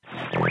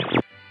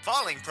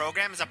Falling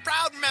program is a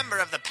proud member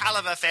of the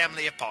Palava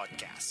family of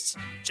podcasts.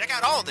 Check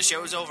out all the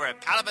shows over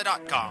at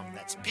palava.com.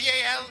 That's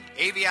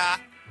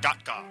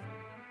PALAVIA.com.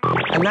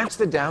 And that's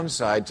the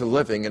downside to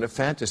living in a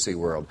fantasy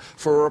world.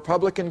 For a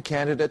Republican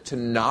candidate to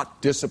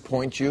not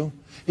disappoint you,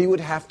 he would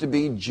have to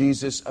be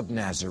Jesus of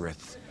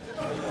Nazareth.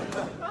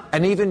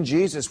 And even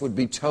Jesus would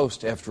be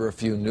toast after a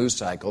few news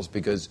cycles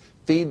because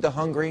feed the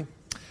hungry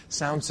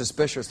sounds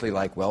suspiciously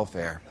like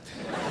welfare.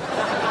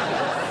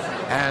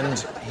 And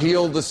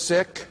heal the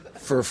sick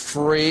for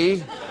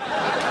free.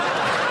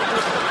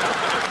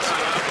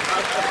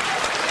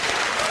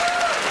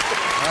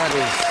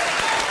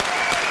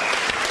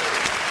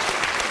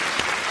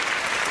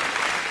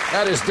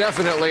 That is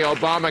definitely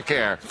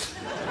Obamacare.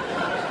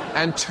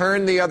 And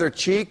turn the other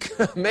cheek?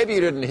 Maybe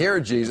you didn't hear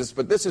Jesus,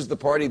 but this is the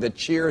party that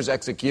cheers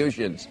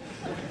executions.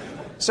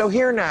 So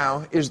here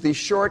now is the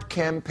short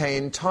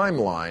campaign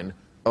timeline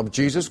of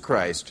Jesus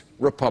Christ,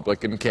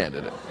 Republican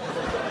candidate.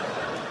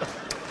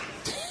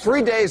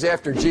 3 days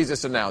after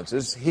Jesus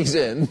announces he's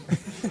in,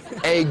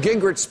 a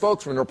Gingrich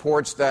spokesman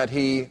reports that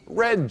he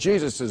read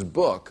Jesus'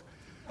 book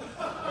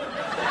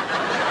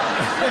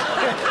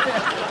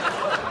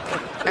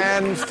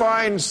and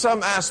finds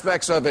some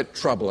aspects of it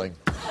troubling.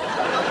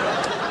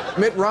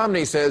 Mitt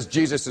Romney says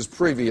Jesus'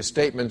 previous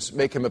statements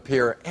make him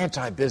appear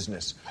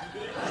anti-business.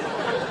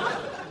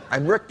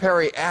 And Rick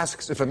Perry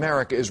asks if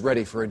America is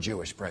ready for a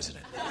Jewish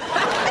president.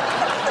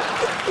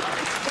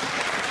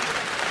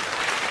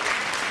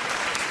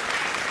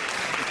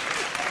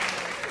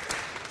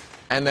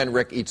 And then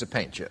Rick eats a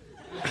paint chip.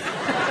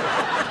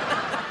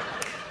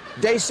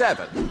 Day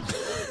 7.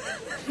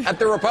 At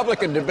the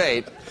Republican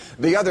debate,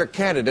 the other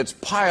candidates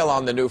pile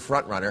on the new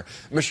frontrunner.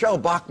 Michelle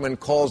Bachmann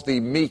calls the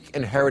meek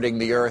inheriting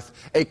the earth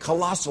a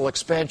colossal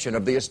expansion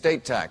of the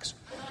estate tax.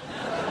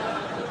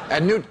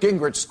 And Newt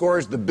Gingrich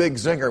scores the big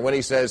zinger when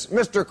he says,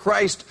 "Mr.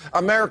 Christ,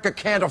 America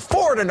can't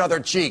afford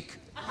another cheek."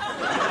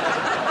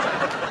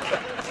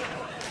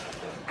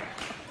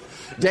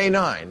 Day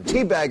 9,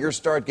 teabaggers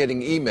start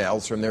getting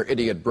emails from their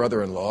idiot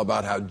brother-in-law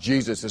about how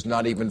Jesus is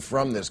not even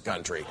from this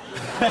country.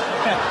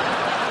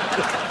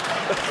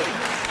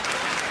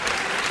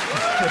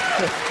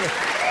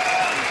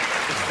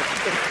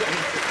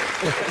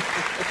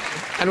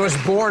 And was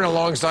born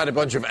alongside a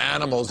bunch of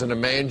animals in a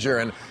manger,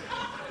 and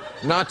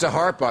not to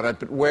harp on it,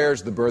 but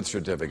where's the birth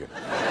certificate?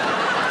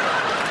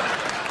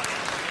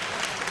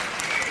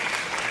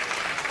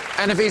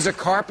 And if he's a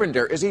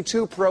carpenter, is he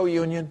too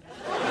pro-union?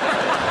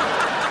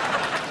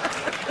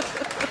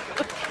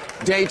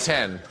 Day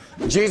 10.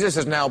 Jesus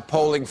is now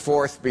polling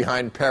fourth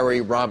behind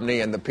Perry,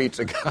 Romney, and the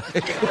pizza guy.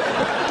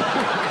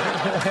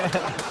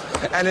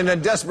 And in a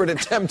desperate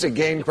attempt to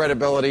gain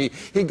credibility,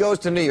 he goes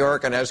to New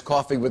York and has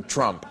coffee with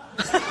Trump,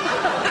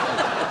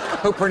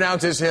 who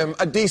pronounces him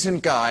a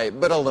decent guy,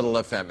 but a little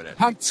effeminate.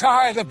 I'm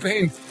tired of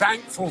being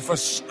thankful for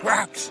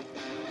scraps.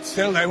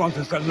 Still, they want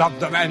us to love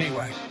them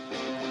anyway.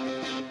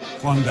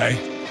 One day,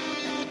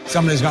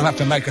 somebody's going to have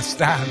to make a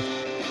stand.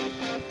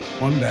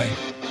 One day,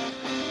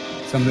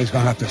 somebody's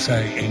going to have to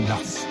say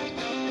enough.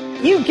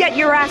 You get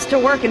your ass to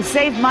work and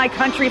save my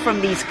country from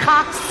these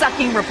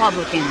cock-sucking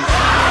Republicans.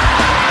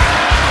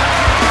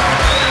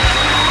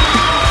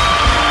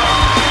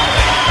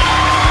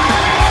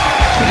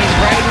 He's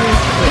riding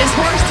his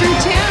horse through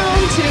town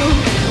to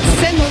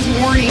send those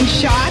warning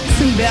shots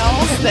and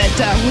bells that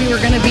we were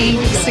going to be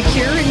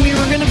secure and we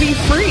were going to be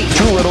free.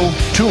 Too little,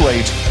 too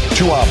late,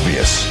 too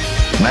obvious.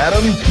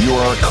 Madam, you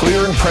are a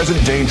clear and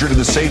present danger to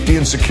the safety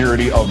and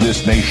security of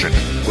this nation.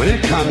 When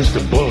it comes to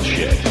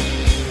bullshit,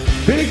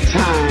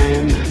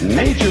 big-time,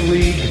 major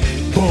league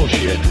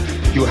bullshit,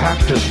 you have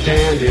to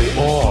stand in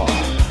awe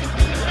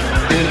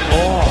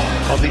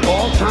of the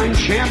all-time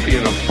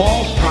champion of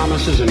false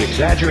promises and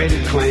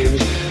exaggerated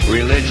claims,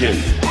 religion.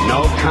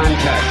 No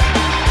contest.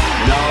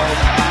 No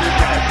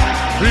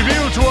contest.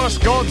 Reveal to us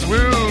God's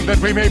will that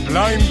we may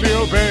blindly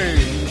obey.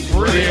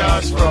 Free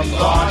us from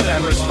thought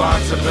and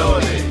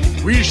responsibility.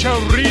 We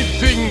shall read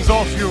things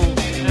off you,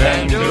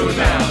 then do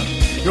them.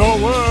 Your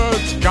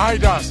words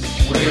guide us.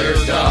 We're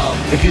dumb.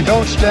 If you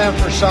don't stand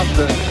for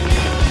something,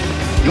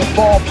 you'll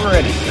fall for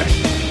anything.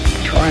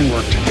 Try and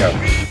work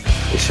together.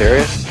 You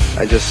serious?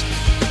 I just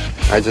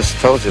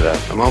told you that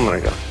a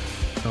moment ago.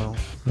 Oh.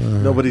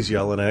 Nobody's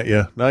yelling at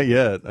you. Not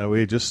yet.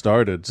 We just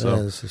started, so.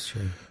 Yeah, this is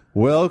true.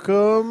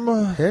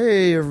 Welcome.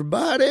 Hey,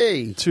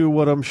 everybody. To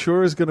what I'm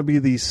sure is going to be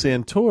the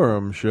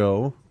Santorum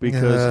show,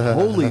 because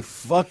holy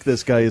fuck,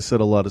 this guy has said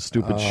a lot of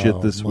stupid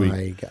shit this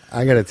week. God.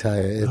 I got to tell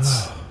you,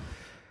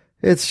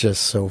 it's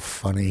just so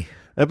funny.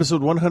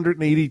 Episode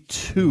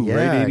 182, yeah,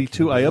 right?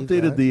 82. I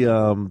updated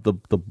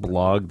the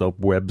blog, the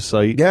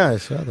website. Yeah, I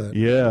saw that.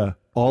 Yeah.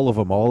 All of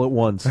them, all at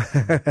once.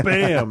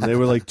 Bam! They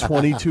were like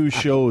 22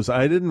 shows.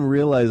 I didn't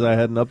realize I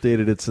hadn't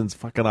updated it since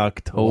fucking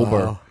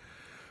October. Wow.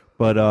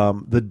 But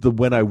the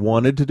when I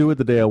wanted to do it,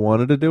 the day I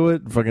wanted to do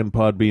it, fucking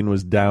Podbean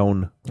was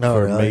down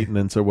for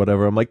maintenance or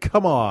whatever. I'm like,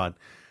 come on.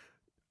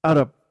 Out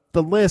of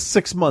the last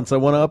 6 months, I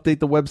want to update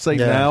the website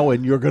now,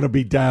 and you're going to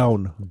be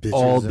down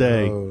all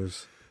day.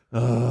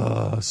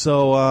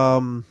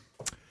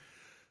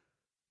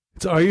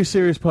 It's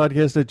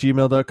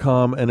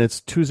areyouseriouspodcast@gmail.com, and it's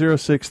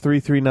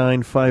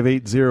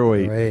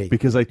 206-339-5808 Great.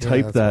 because I Yeah,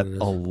 type that's that what it is.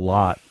 a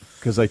lot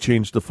because I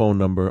changed the phone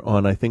number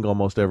on, I think,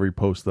 almost every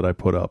post that I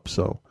put up.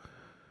 So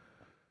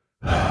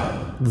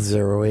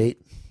 08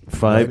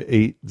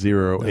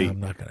 5808. No, I'm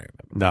not going to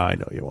remember. No, I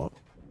know you won't.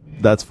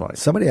 That's fine.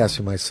 Somebody asked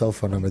me my cell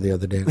phone number the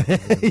other day.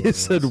 You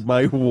said,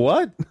 my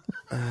what?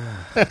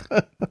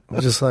 I'm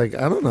just like,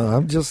 I don't know.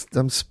 I'm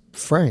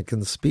Frank in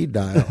the speed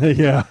dial.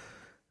 Yeah.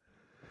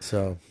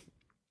 So,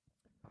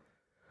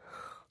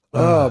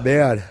 oh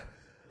man.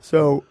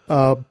 So,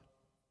 yeah.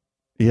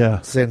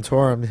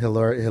 Santorum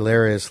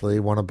hilariously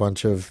won a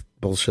bunch of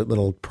bullshit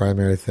little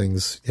primary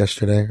things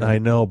yesterday. I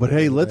know, but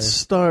hey, let's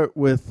start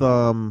with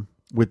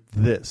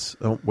this.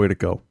 Oh, way to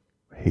go.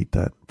 I hate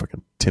that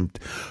fucking Tim.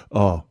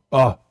 I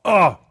don't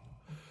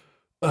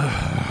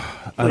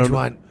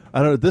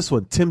know this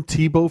one. Tim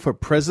Tebow for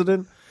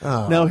president.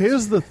 Oh. Now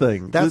here's the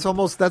thing. That's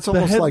almost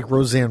like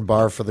Roseanne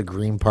Barr for the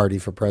Green Party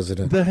for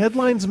president. The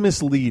headline's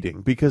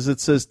misleading because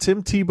it says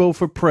Tim Tebow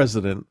for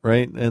president,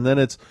 right? And then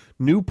it's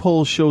new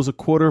poll shows a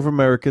quarter of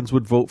Americans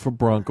would vote for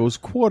Broncos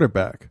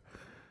quarterback.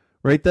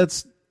 Right? I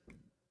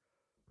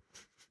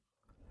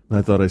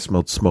thought I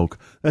smelled smoke.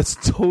 That's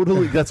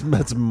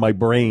my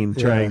brain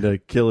trying to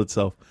kill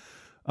itself.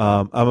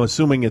 I'm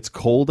assuming it's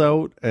cold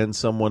out and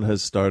someone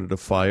has started a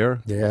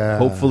fire. Yeah.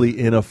 Hopefully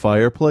in a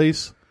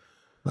fireplace.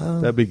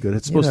 Well, that'd be good.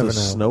 It's supposed to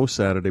snow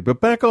Saturday.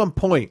 But back on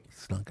point.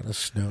 It's not going to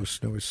snow.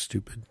 Snow is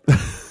stupid.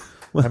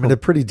 I'm in a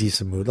pretty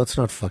decent mood. Let's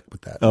not fuck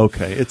with that.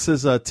 Okay. It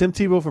says Tim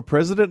Tebow for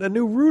president. A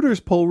new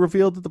Reuters poll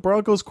revealed that the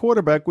Broncos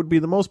quarterback would be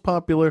the most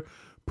popular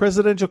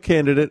presidential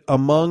candidate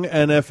among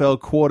NFL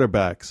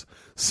quarterbacks.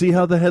 See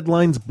how the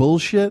headline's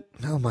bullshit?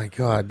 Oh, my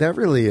God. That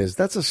really is.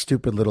 That's a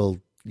stupid little,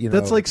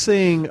 that's like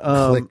saying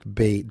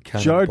clickbait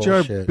kind Jar of Jar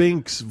bullshit.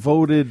 Binks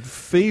voted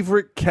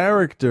favorite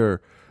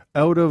character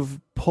out of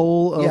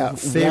poll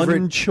of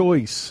one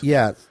choice.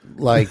 Yeah,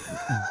 like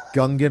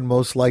Gungan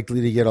most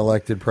likely to get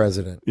elected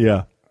president.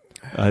 Yeah.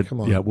 Come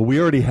on. Yeah, well, we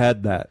already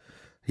had that.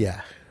 Yeah.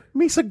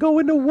 Misa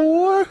going to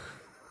war?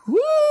 Woo!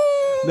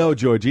 No,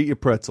 George, eat your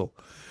pretzel.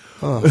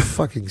 Oh,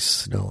 fucking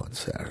snow on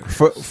Saturday.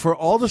 For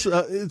all this,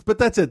 but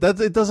that's it.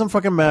 It doesn't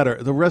fucking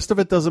matter. The rest of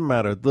it doesn't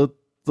matter. The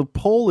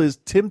poll is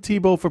Tim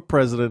Tebow for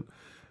president.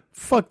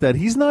 Fuck that.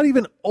 He's not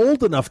even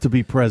old enough to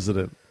be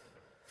president.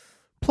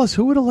 Plus,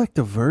 who would elect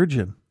a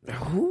virgin?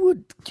 Who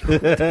would?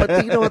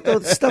 But you know what,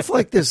 though? Stuff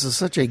like this is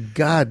such a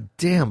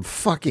goddamn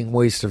fucking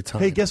waste of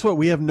time. Hey, guess what?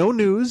 We have no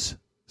news,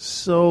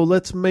 so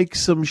let's make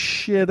some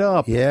shit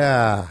up.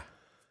 Yeah.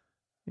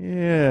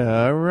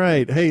 Yeah, all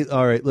right. Hey,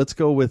 all right, let's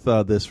go with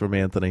this from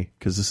Anthony,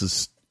 because this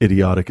is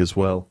idiotic as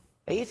well.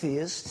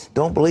 Atheists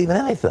don't believe in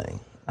anything.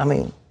 I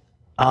mean,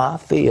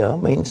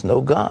 athea means no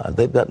God.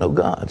 They've got no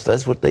gods.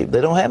 That's what they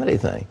don't have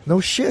anything.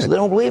 No shit. So they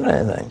don't believe in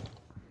anything.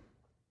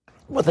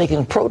 But they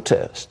can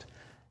protest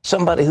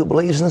somebody who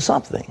believes in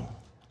something.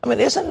 I mean,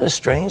 isn't it a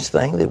strange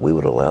thing that we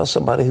would allow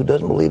somebody who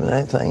doesn't believe in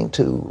anything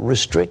to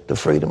restrict the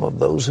freedom of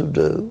those who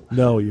do?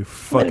 No, you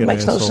fucking it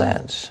makes asshole. no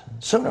sense.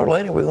 Sooner or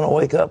later, we're going to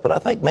wake up, but I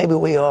think maybe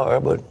we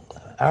are, but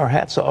our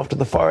hats off to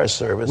the Forest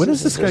Service. When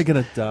is this guy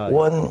going to die?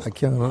 One I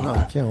can't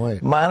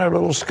wait. minor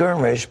little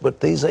skirmish, but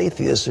these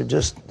atheists are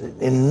just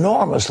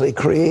enormously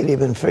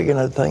creative in figuring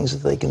out things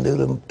that they can do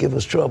to give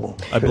us trouble.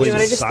 I believe You know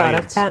what I just thought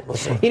of, Pat?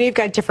 You've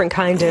got different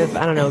kind of,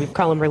 I don't know, we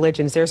call them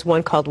religions. There's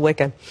one called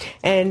Wicca.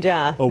 And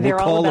they're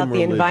all about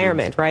the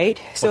environment,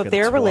 right? So if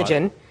they're a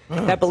religion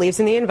that believes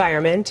in the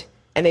environment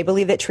and they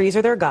believe that trees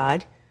are their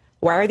god,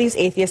 why are these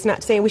atheists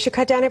not saying we should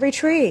cut down every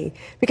tree?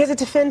 Because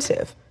it's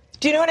offensive.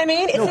 Do you know what I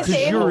mean? It's the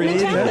same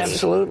mentality.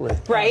 Absolutely.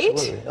 Right?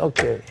 Absolutely.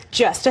 Okay.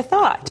 Just a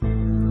thought.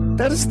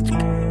 That is...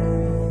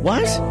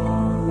 What?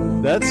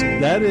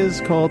 That is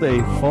called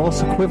a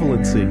false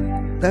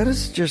equivalency. That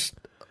is just...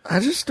 I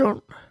just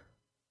don't...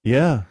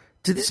 Yeah.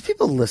 Do these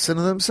people listen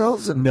to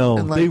themselves? No,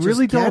 and they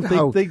really just get don't.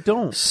 how They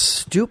don't.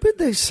 Stupid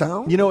they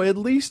sound. You know, at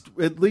least.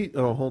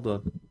 Oh, hold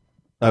on.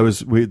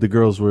 The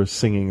girls were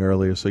singing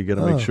earlier, so you got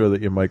to make sure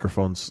that your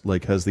microphone's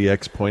has the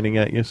X pointing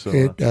at you. So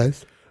it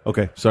does.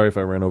 Okay, sorry if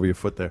I ran over your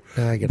foot there.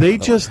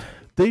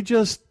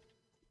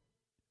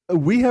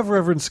 We have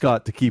Reverend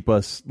Scott to keep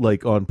us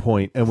on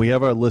point, and we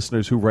have our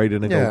listeners who write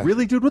in and go,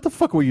 "Really, dude? What the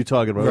fuck were you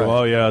talking about?" Right.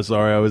 Oh yeah,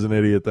 sorry, I was an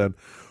idiot then.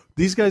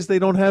 These guys, they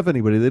don't have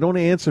anybody. They don't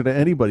answer to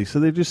anybody, so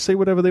they just say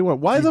whatever they want.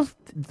 Why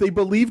they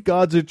believe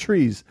gods are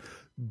trees?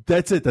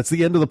 That's it. That's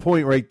the end of the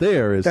point right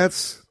there.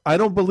 I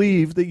don't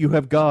believe that you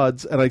have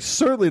gods, and I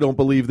certainly don't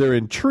believe they're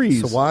in trees.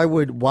 So why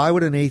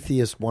would an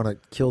atheist want to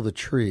kill the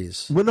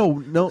trees? Well,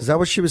 no. Is that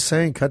what she was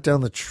saying? Cut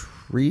down the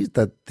trees?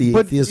 That the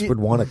atheist would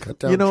want to cut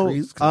down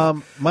trees?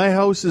 My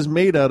house is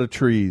made out of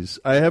trees.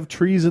 I have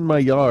trees in my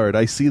yard.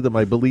 I see them.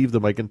 I believe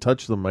them. I can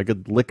touch them. I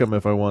could lick them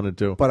if I wanted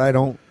to. But I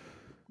don't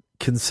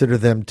consider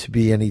them to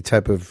be any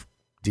type of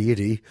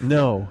deity.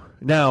 No.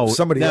 Now,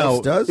 somebody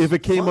else does. If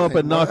it came up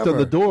and knocked on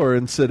the door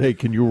and said, "Hey,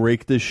 can you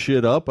rake this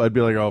shit up?" I'd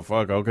be like, "Oh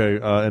fuck, okay.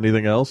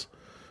 Anything else?"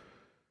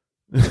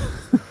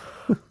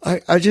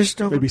 I just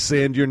don't. Maybe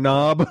sand your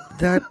knob.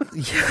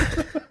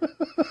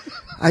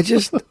 I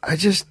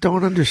just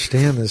don't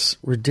understand this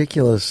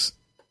ridiculous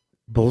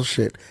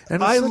bullshit.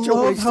 And I it's such a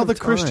love waste how of the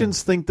time.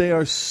 Christians think they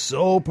are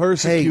so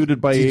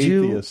persecuted by did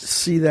atheists. you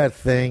see that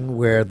thing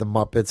where the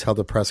Muppets held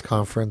a press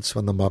conference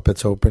when the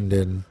Muppets opened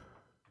in?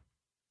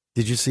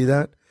 Did you see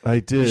that?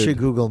 I did. You should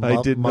Google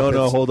I did. No,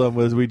 Muppets. hold on,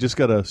 Liz. We just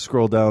got to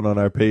scroll down on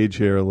our page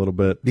here a little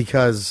bit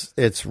because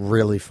it's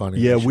really funny.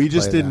 Yeah, You we should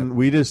just play didn't.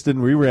 We just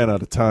didn't. We ran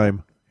out of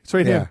time. It's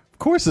right Yeah. here. Of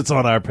course, it's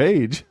on our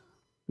page.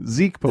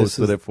 Zeke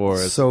posted it for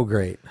us. So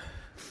great.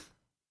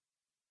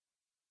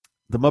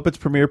 The Muppets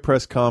premiere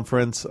press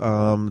conference.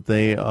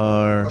 They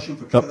are. Question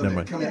for never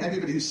mind.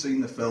 Everybody who's seen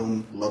the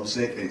film loves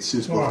it. It's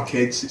suitable for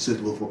kids. It's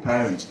suitable for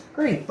parents.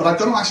 Great. But I've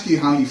got to ask you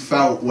how you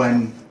felt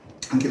when,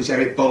 I think it was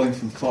Eric Bolling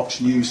from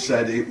Fox News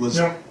said it was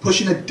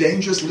pushing a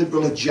dangerous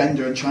liberal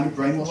agenda and trying to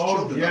brainwash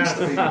children. Yeah.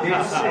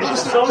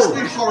 That's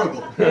been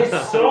horrible.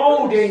 It's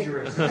so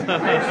dangerous. It's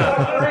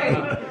so great.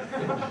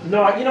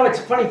 No, you know, it's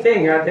a funny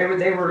thing.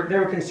 They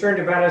were concerned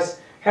about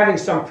us having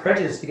some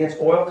prejudice against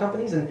oil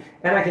companies, and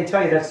I can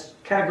tell you that's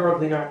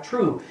categorically not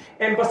true.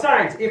 And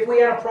besides, if we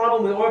had a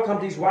problem with oil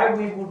companies, why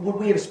would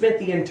we have spent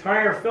the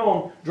entire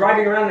film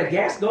driving around in a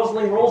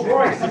gas-guzzling Rolls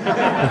Royce?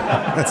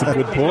 That's a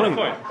good point.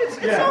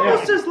 It's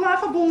almost as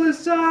laughable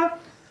as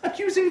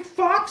accusing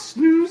Fox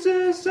News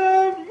as,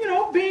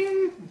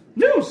 being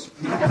news.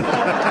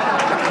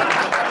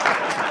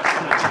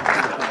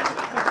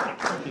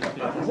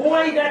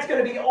 Boy, that's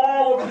going to be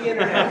all over the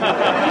internet. You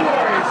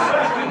are in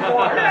such deep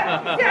water.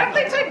 Yeah, if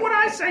they take what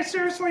I say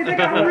seriously, they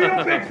got a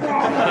real big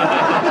problem.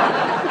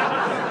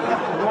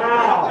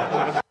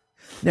 Wow.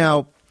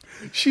 Now,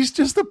 she's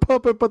just a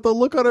puppet, but the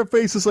look on her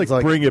face is like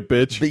bring it,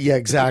 bitch. But yeah,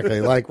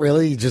 exactly. Like,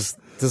 really? Just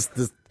this.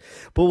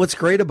 But what's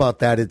great about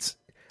that, it's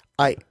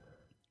I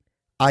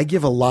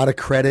give a lot of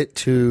credit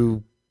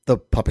to the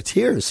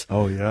puppeteers.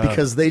 Oh, yeah.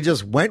 Because they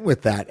just went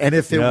with that. And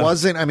if it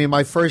wasn't, I mean,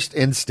 my first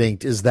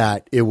instinct is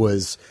that it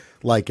was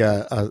like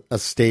a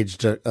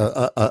staged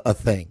a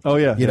thing. Oh,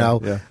 yeah. You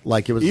know? Yeah.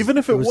 Like it was. Even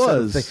if it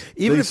was. something.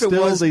 Even if it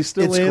was, they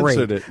still it's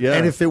answered great. it. Yeah.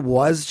 And if it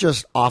was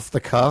just off the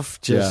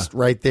cuff, just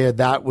right there,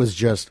 that was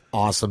just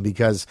awesome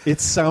because it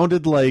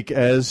sounded like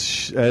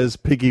as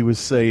Piggy was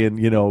saying,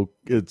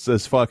 it's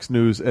as Fox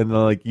News, and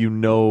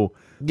the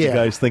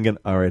guy's thinking,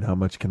 all right, how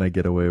much can I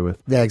get away with?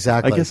 Yeah,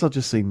 exactly. I guess I'll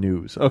just say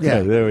news.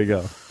 Okay, there we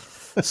go.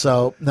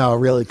 So no,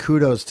 really,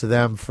 kudos to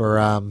them for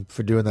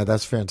doing that.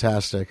 That's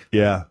fantastic.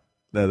 Yeah,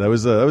 that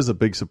was a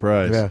big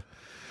surprise. Yeah.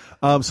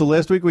 So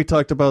last week we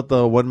talked about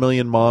the 1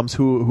 million moms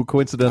who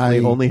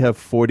coincidentally only have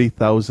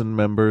 40,000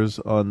 members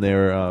on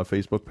their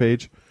Facebook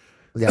page.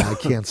 Yeah, I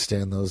can't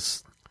stand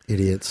those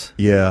idiots.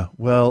 Yeah.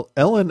 Well,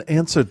 Ellen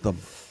answered them.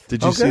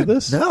 Did you see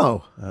this?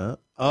 No.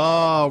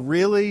 Oh,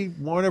 really?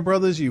 Warner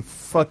Brothers, you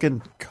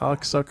fucking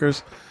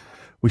cocksuckers.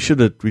 I should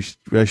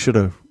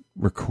have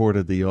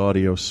recorded the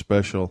audio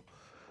special.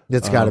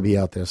 It's got to be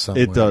out there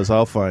somewhere. It does.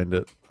 I'll find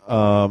it.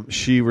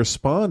 She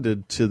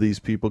responded to these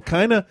people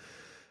kind of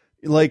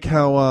like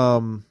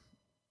how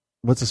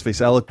what's his face?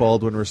 Alec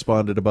Baldwin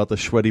responded about the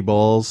sweaty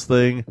balls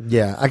thing.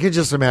 Yeah, I can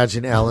just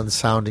imagine Ellen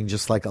sounding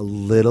just like a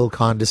little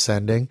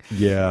condescending.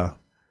 Yeah.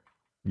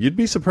 You'd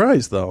be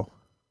surprised though.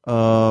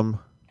 I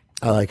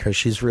like her.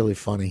 She's really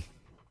funny.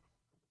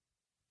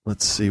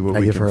 Let's see what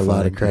I we give can her a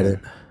lot of find credit.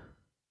 here.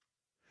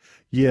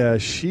 Yeah,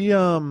 she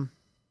okay,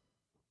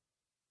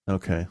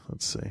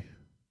 let's see.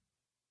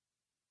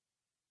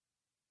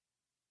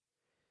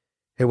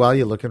 Hey, while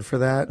you're looking for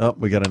that, Oh,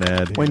 we got an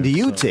ad here. When do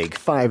you take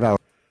 5 hours?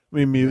 Let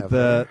me mute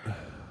that.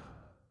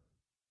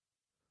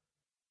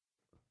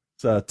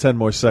 It's 10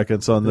 more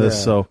seconds on this,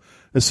 Yeah. so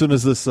as soon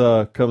as this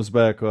comes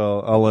back,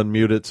 I'll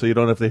unmute it so you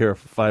don't have to hear a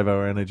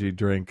 5-hour energy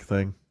drink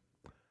thing.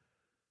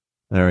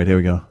 All right, here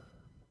we go.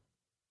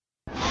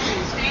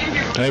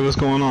 Hey, what's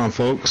going on,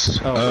 folks?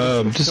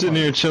 Just sitting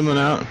here chilling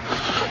out.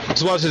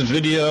 Just watch this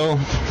video.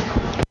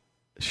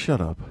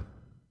 Shut up.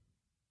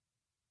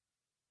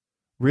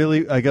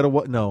 Really? I gotta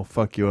no,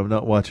 fuck you. I'm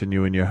not watching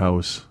you in your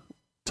house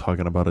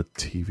talking about a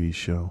TV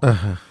show.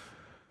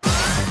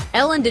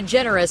 Ellen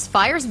DeGeneres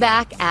fires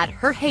back at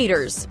her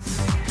haters.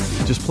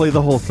 Just play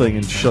the whole thing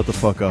and shut the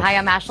fuck up. Hi,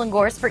 I'm Ashlyn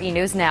Gorse for E!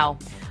 News Now.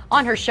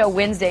 On her show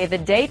Wednesday, the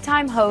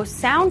daytime host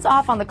sounds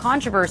off on the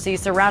controversy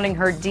surrounding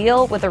her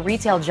deal with a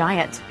retail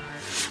giant.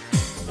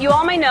 You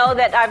all may know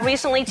that I've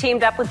recently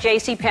teamed up with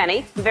JCPenney.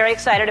 I'm very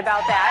excited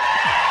about that.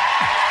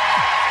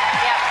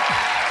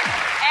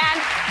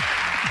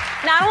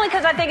 Yep. And not only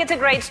because I think it's a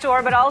great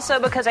store, but also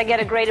because I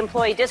get a great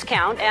employee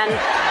discount.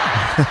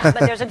 But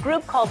there's a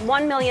group called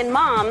 1 Million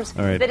Moms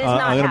All right. that is not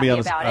I'm gonna happy be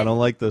honest, about it. I don't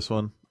like this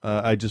one.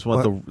 I just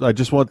want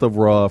the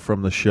raw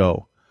from the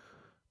show.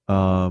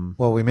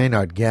 Well, we may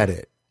not get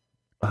it.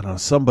 I don't know.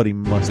 Somebody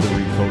must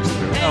have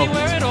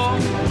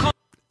reposted it.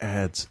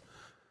 Ads.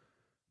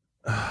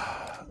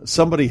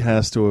 Somebody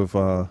has to have,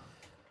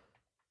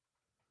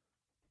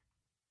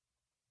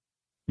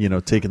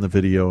 taken the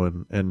video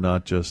and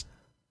not just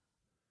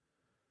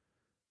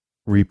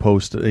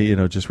repost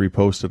it, just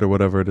repost it or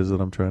whatever it is that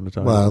I'm trying to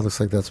talk Well, about. it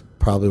looks like that's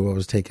probably what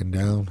was taken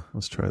down.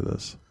 Let's try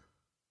this.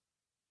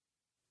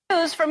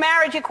 News for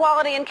marriage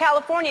equality in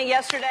California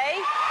yesterday.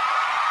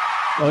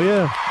 Oh,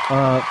 yeah.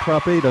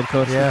 Prop 8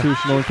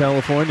 unconstitutional in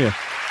California.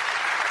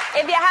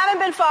 If you haven't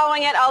been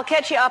following it, I'll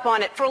catch you up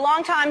on it. For a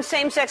long time,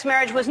 same-sex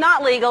marriage was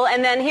not legal,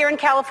 and then here in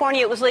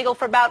California it was legal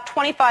for about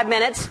 25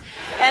 minutes.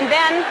 And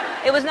then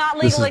it was not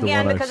legal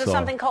again because of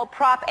something called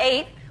Prop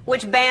 8,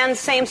 which bans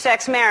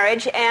same-sex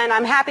marriage. And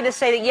I'm happy to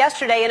say that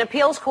yesterday an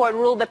appeals court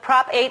ruled that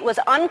Prop 8 was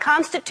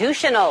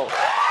unconstitutional.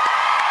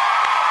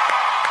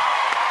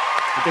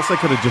 I guess I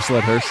could have just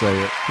let her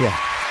say it. Yeah.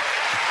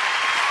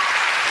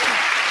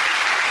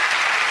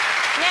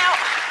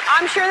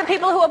 I'm sure the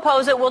people who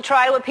oppose it will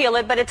try to appeal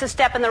it, but it's a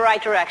step in the right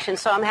direction,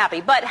 so I'm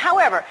happy. But,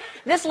 however,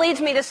 this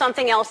leads me to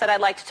something else that I'd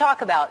like to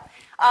talk about.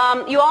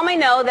 You all may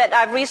know that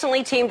I've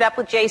recently teamed up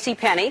with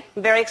JCPenney.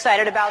 I'm very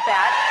excited about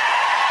that.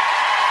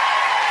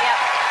 Yep.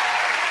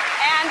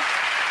 And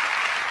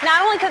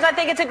not only because I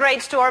think it's a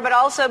great store, but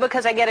also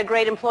because I get a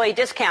great employee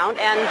discount,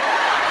 and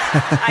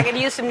I could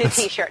use some new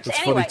T-shirts.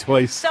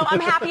 Anyway, so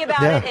I'm happy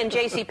about it, and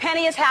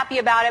JCPenney is happy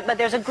about it, but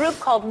there's a group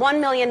called 1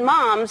 Million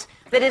Moms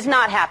that is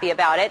not happy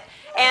about it.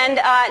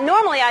 And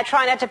normally I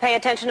try not to pay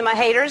attention to my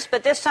haters,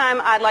 but this time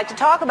I'd like to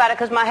talk about it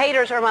because my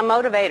haters are my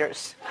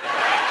motivators.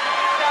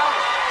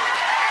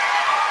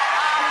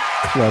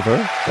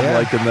 Clever. I'm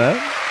liking that.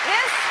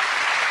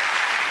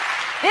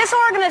 This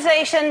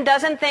organization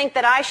doesn't think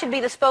that I should be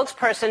the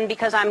spokesperson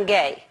because I'm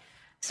gay.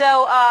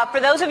 So for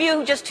those of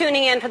you just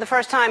tuning in for the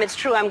first time, it's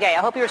true, I'm gay. I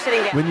hope you were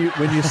sitting down.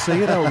 When you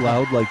say it out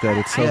loud like that,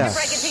 it sounds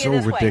so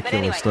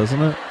ridiculous, doesn't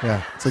it?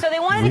 Yeah. So they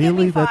wanted to get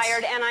me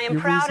fired, and I am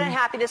proud and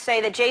happy to say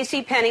that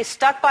JCPenney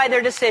stuck by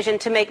their decision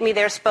to make me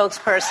their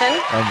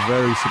spokesperson. I'm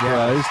very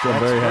surprised. I'm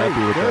very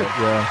happy with that.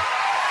 Yeah.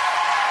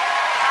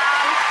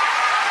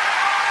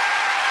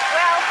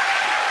 Well,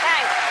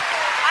 thanks.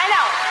 I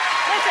know.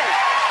 Listen,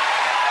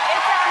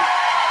 it's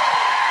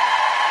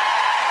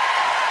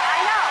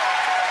I know.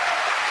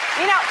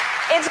 You know,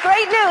 it's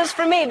great news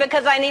for me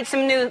because I need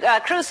some new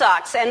crew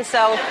socks, and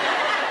so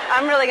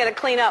I'm really going to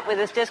clean up with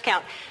this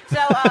discount. So,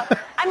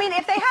 I mean,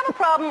 if they have a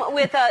problem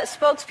with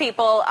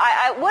spokespeople,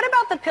 what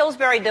about the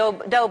Pillsbury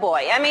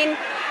Doughboy? I mean,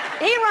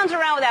 he runs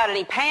around without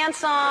any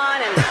pants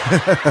on and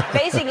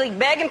basically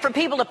begging for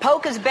people to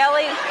poke his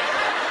belly.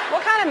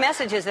 What kind of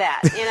message is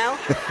that, you know?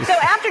 So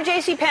after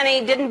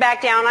JCPenney didn't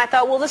back down, I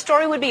thought, well, the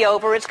story would be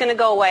over. It's going to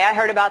go away. I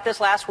heard about this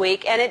last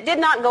week, and it did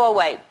not go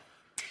away.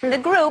 The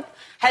group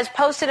has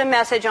posted a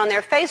message on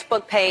their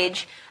Facebook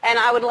page, and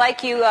I would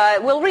like you,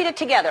 we'll read it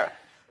together.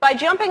 By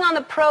jumping on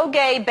the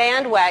pro-gay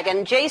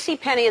bandwagon,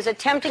 JCPenney is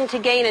attempting to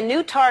gain a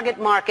new target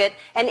market,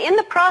 and in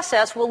the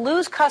process will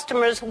lose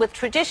customers with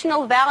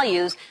traditional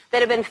values that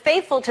have been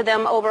faithful to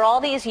them over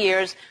all these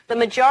years. The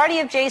majority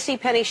of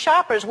JCPenney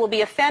shoppers will be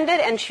offended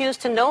and choose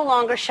to no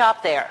longer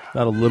shop there.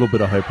 Not a little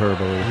bit of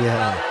hyperbole.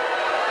 Yeah.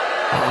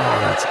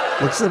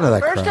 Listen to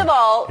that. First of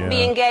all,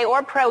 being gay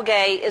or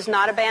pro-gay is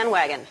not a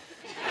bandwagon.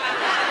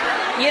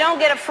 You don't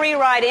get a free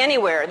ride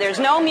anywhere. There's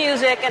no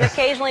music, and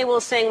occasionally we'll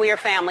sing We Are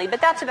Family,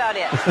 but that's about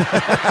it.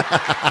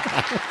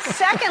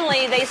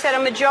 Secondly, they said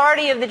a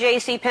majority of the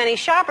JCPenney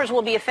shoppers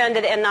will be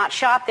offended and not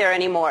shop there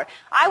anymore.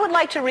 I would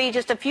like to read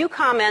just a few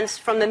comments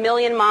from the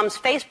Million Moms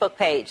Facebook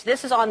page.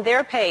 This is on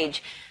their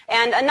page.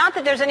 And not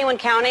that there's anyone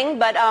counting,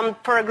 but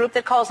for a group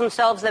that calls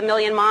themselves the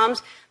Million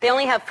Moms, they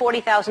only have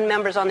 40,000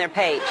 members on their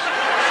page.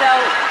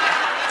 So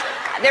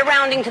they're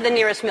rounding to the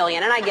nearest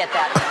million, and I get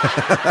that.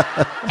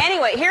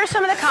 Anyway, here's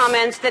some of the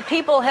comments that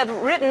people have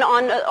written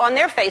on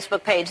their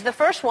Facebook page. The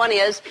first one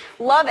is,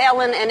 love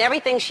Ellen and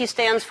everything she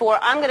stands for.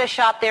 I'm going to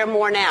shop there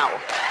more now.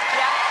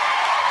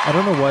 I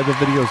don't know why the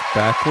video's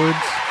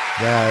backwards.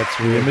 Yeah, it's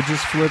weird. The image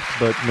is flipped,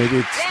 but maybe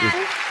it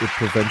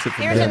prevents it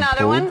from being Here's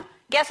another pulled. one.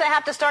 Guess I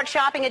have to start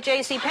shopping at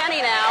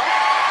JCPenney now.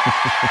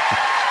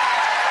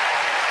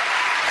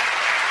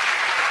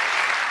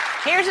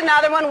 Here's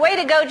another one. Way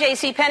to go,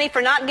 JCPenney,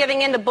 for not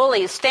giving in to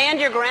bullies.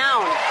 Stand your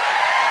ground.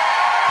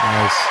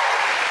 Nice.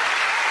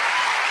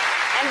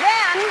 And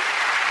then,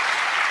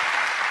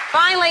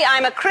 finally,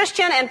 I'm a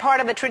Christian and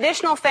part of a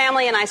traditional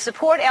family, and I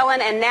support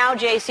Ellen and now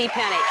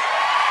JCPenney.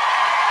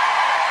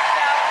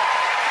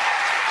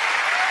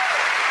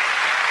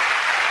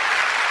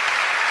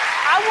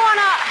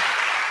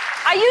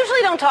 I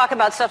usually don't talk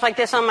about stuff like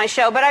this on my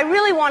show, but I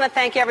really want to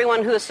thank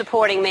everyone who is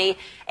supporting me.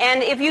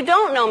 And if you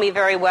don't know me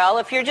very well,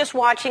 if you're just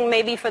watching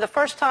maybe for the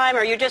first time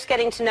or you're just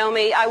getting to know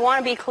me, I want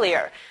to be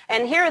clear.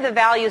 And here are the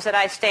values that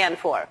I stand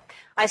for.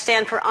 I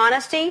stand for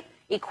honesty,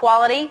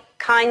 equality,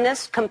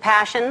 kindness,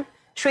 compassion,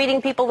 treating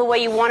people the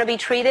way you want to be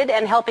treated,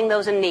 and helping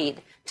those in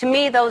need. To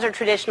me, those are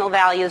traditional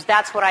values.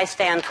 That's what I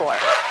stand for.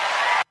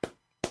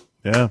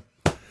 Yeah.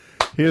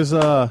 Here's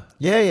Ellen.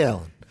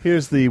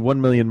 Here's the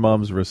 1 Million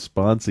Moms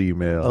response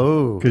email.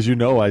 Oh. Because you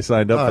know I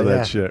signed up for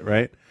that shit,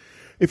 right?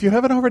 If you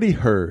haven't already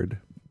heard,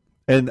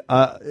 and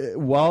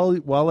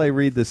while I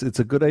read this, it's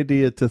a good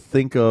idea to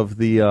think of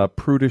the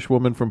prudish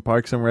woman from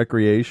Parks and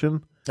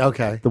Recreation.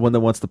 Okay. The one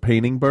that wants the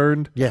painting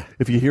burned. Yeah.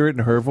 If you hear it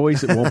in her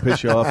voice, it won't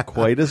piss you off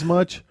quite as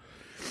much.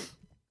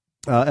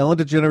 Ellen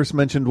DeGeneres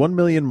mentioned 1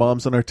 Million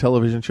Moms on our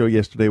television show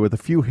yesterday with a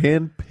few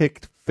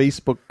hand-picked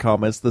Facebook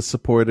comments that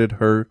supported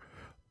her,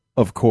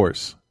 of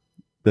course.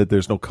 that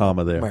there's no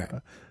comma there. Right.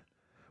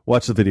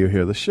 Watch the video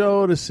here, the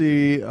show, to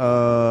see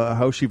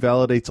how she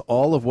validates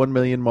all of 1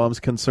 Million Moms'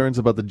 concerns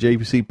about the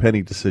J.C.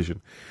 Penney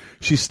decision.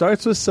 She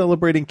starts with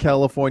celebrating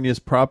California's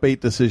Prop 8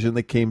 decision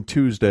that came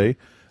Tuesday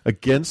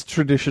against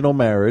traditional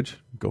marriage.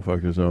 Go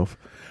fuck yourself.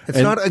 It's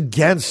not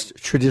against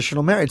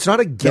traditional marriage. It's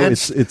not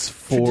against. No, it's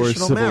for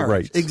civil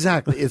rights.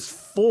 Exactly. It's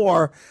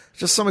for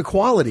just some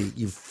equality.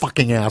 You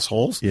fucking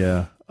assholes.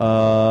 Yeah.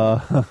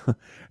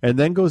 And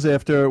then goes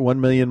after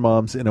 1 Million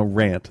Moms in a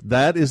rant.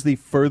 That is the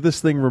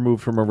furthest thing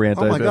removed from a rant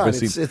I've ever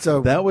seen.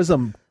 That was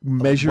a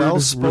measured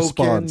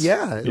response.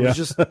 Yeah, it was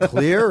just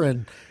clear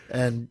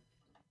and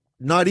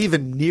not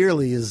even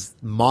nearly as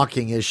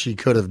mocking as she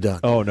could have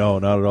done. Oh no,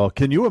 not at all.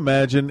 Can you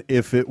imagine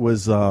if it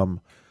was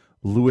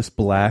Louis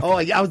Black? Oh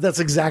yeah, that's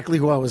exactly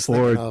who I was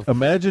thinking of.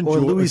 Imagine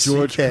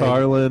George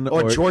Carlin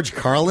or George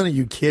Carlin. Are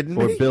you kidding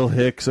me? Or Bill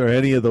Hicks or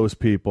any of those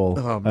people.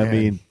 Oh, man. I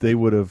mean,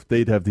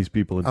 they'd have these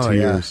people in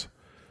tears. Yeah.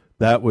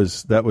 That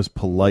was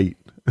polite.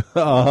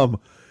 For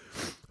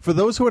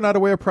those who are not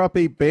aware, Prop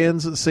 8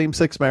 bans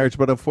same-sex marriage,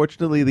 but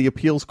unfortunately the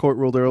appeals court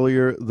ruled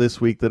earlier this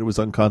week that it was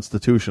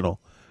unconstitutional.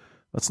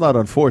 That's not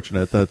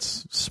unfortunate.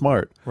 That's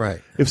smart.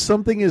 Right. If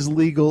something is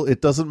legal,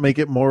 it doesn't make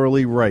it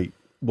morally right.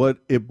 What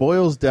it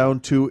boils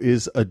down to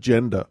is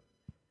agenda.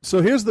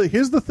 So here's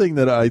the thing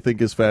that I think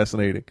is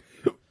fascinating.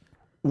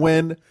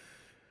 When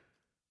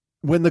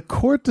the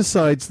court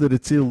decides that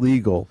it's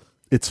illegal,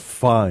 it's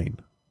fine.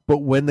 But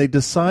when they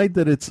decide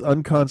that it's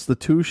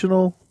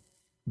unconstitutional,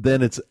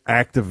 then it's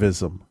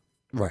activism.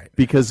 Right.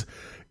 Because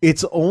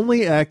it's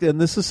only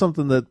and this is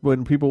something that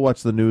when people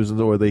watch the news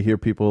or they hear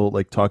people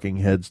like talking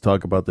heads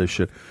talk about this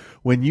shit,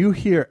 when you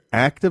hear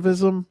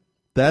activism,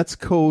 that's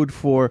code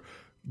for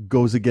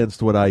goes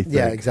against what I think.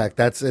 Yeah,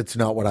 exactly. It's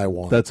not what I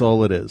want. That's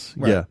all it is.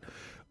 Right.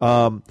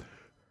 Yeah.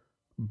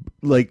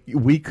 Like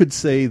we could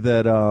say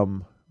that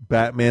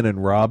Batman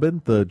and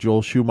Robin, the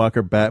Joel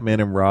Schumacher Batman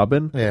and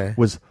Robin,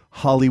 was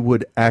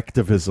Hollywood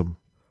activism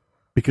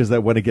because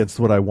that went against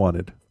what I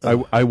wanted.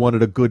 I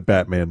wanted a good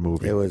Batman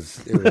movie. It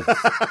was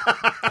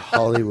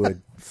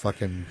Hollywood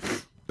fucking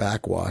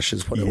backwash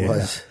is what it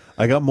was.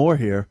 I got more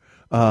here.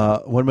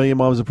 1 Million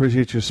Moms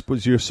appreciate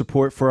your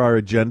support for our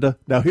agenda.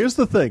 Now, here's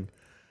the thing.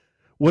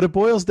 What it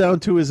boils down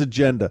to is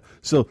agenda.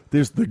 So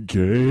there's the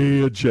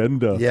gay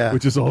agenda,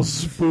 which is all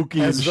spooky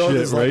and shit,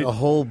 there's right? Like a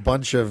whole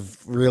bunch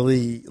of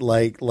really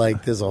like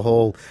there's a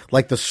whole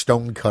like the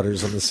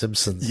Stonecutters on The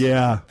Simpsons.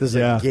 Yeah, there's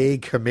a gay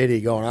committee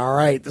going. All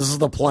right, this is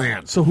the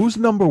plan. So who's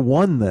number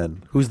one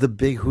then? Who's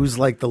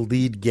like the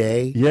lead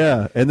gay?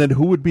 Yeah, and then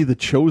who would be the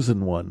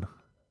chosen one?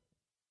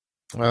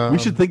 We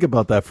should think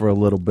about that for a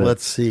little bit.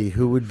 Let's see.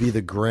 Who would be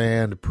the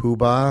grand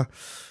poobah?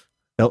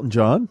 Elton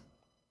John?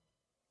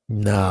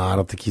 No, I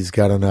don't think he's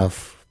got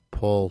enough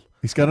pull.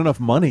 He's got enough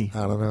money.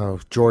 I don't know.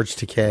 George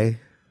Takei.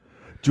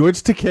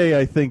 George Takei,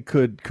 I think,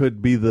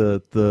 could be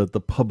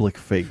the public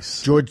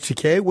face. George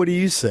Takei, what do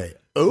you say?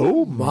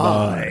 Oh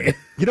my!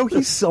 You know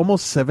he's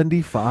almost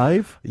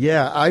 75.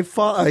 Yeah,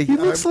 he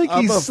looks like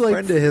I'm he's a like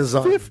friend of his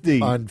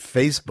 50 on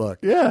Facebook.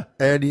 Yeah,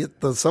 and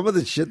some of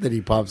the shit that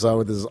he pops out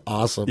with is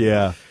awesome.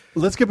 Yeah,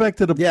 let's get back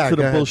to the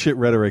bullshit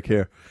rhetoric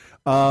here.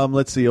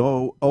 Let's see.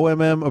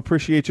 OMM,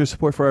 appreciate your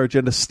support for our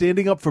agenda.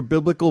 Standing up for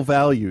biblical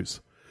values.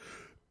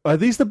 Are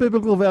these the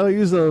biblical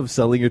values of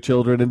selling your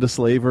children into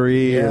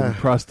slavery and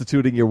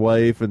prostituting your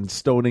wife and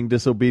stoning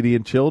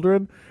disobedient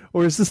children?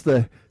 Or is this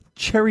the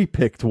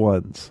cherry-picked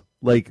ones?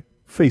 Like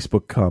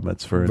Facebook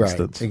comments, for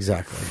instance. Right,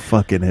 exactly.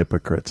 Fucking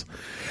hypocrites.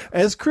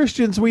 As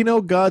Christians, we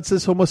know God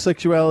says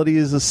homosexuality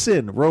is a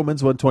sin.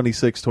 Romans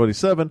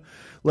 1:26-27,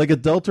 like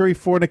adultery,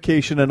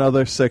 fornication, and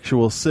other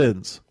sexual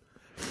sins.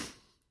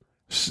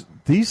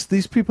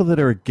 These people that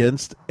are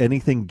against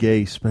anything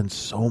gay spend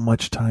so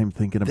much time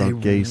thinking about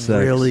gay sex.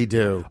 They really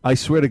do. I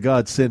swear to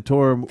God,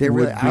 Santorum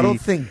I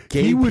don't think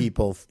gay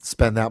people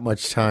spend that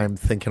much time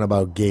thinking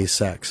about gay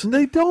sex.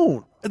 They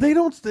don't.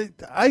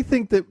 I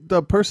think that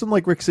the person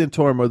like Rick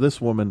Santorum or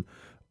this woman,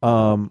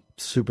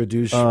 super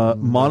douche,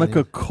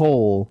 Monica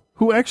Cole,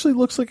 who actually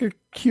looks like a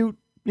cute,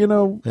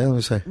 let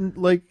me say,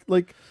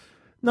 like,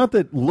 not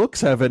that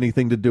looks have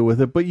anything to do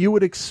with it, but you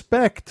would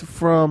expect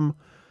from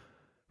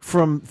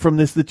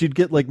this that you'd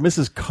get like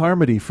Mrs.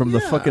 Carmody from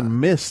the fucking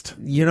Mist.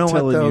 You know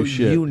telling what though? You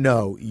shit. You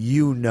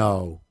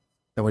know,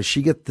 and when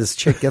this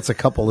chick gets a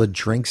couple of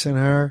drinks in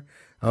her,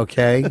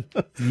 okay,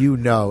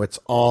 it's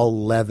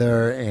all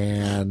leather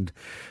and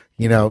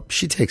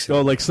she takes it.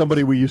 Oh, like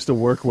somebody we used to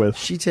work with.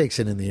 She takes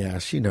it in the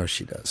ass. She knows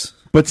she does.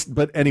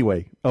 But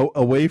anyway,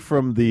 away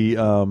from the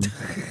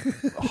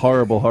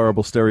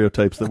horrible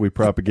stereotypes that we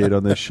propagate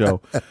on this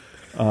show.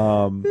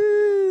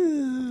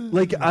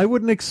 Like, I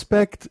wouldn't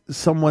expect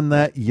someone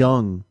that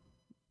young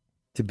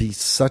to be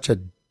such a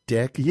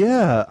dick.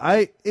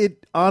 Yeah,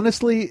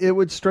 honestly, it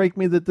would strike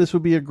me that this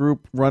would be a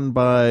group run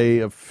by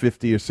a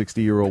 50 or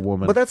 60-year-old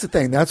woman. But that's the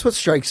thing. That's what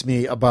strikes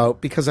me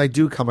about, because I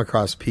do come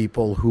across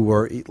people who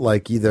are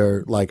like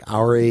either like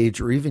our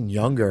age or even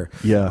younger,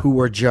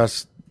 who are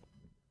just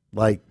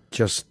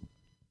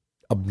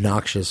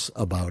obnoxious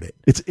about it.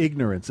 It's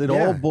ignorance. It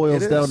all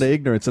boils down to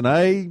ignorance, and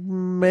I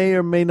may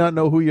or may not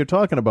know who you're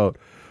talking about.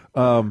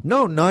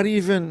 No, not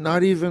even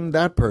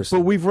that person.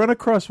 But we've run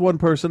across one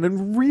person,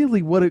 and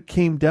really what it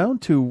came down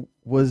to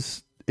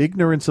was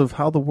ignorance of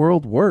how the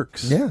world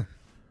works. Yeah.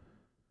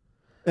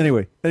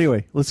 Anyway,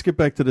 let's get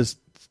back to this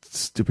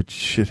stupid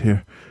shit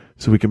here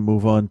so we can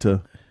move on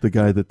to the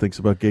guy that thinks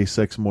about gay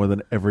sex more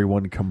than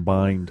everyone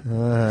combined.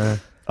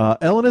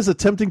 Ellen is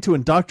attempting to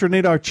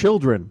indoctrinate our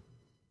children.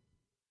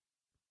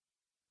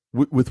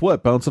 With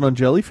what? Bouncing on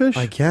jellyfish?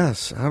 I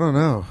guess. I don't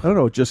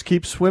know. Just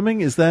keep swimming?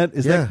 Is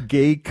that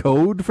gay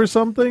code for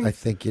something? I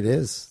think it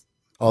is.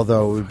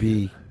 Although it would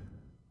be,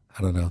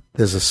 I don't know.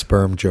 There's a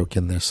sperm joke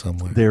in there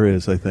somewhere. There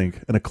is, I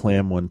think. And a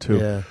clam one, too.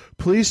 Yeah.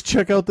 Please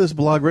check out this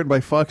blog written by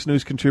Fox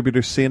News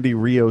contributor Sandy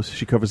Rios.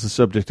 She covers the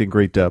subject in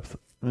great depth.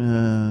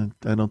 I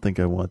don't think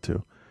I want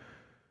to.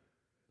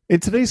 In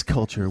today's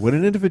culture, when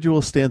an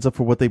individual stands up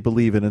for what they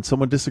believe in and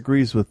someone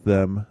disagrees with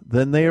them,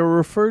 then they are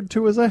referred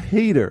to as a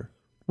hater.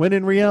 When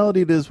in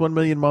reality, it is 1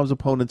 million mom's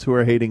opponents who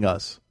are hating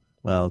us.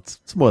 Well,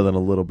 it's more than a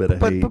little bit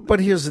of hate. But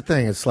here's the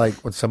thing. It's like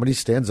when somebody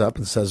stands up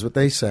and says what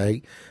they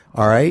say,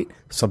 all right,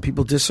 some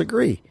people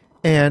disagree.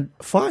 And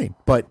fine.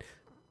 But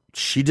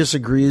she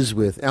disagrees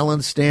with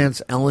Ellen's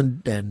stance.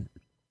 Ellen and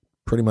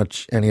pretty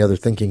much any other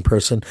thinking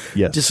person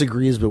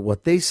disagrees with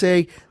what they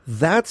say.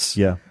 That's...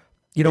 Yeah.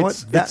 You know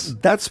what?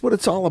 That's what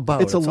it's all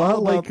about. It's a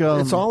lot like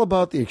it's all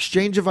about the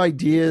exchange of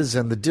ideas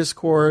and the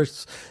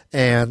discourse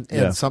and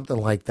something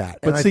like that.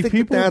 But and see, I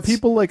think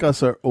people like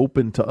us are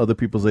open to other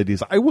people's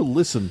ideas. I will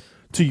listen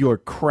to your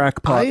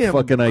crackpot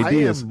fucking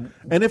ideas,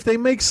 and if they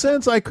make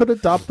sense, I could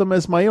adopt them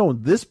as my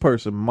own. This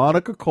person,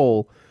 Monica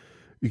Cole,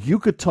 you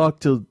could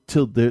talk till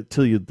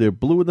they're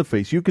blue in the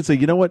face. You could say,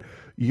 you know what?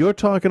 You're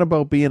talking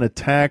about being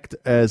attacked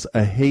as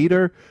a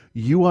hater.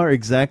 You are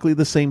exactly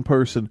the same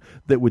person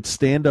that would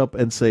stand up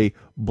and say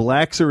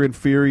blacks are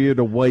inferior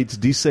to whites,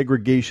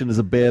 desegregation is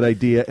a bad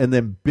idea, and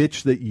then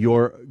bitch that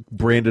you're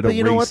branded a racist. But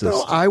you know what,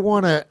 though? I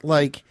want to,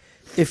 like,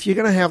 if you're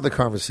going to have the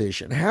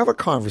conversation, have a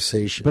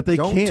conversation. But they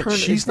can't.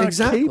 She's not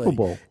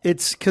capable.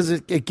 It's because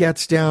it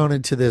gets down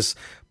into this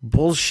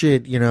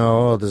bullshit,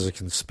 there's a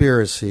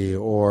conspiracy,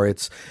 or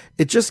it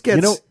just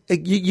gets,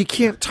 you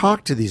can't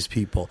talk to these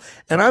people.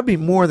 And I'd be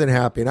more than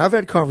happy. And I've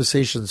had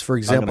conversations, for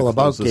example,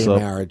 about gay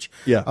marriage.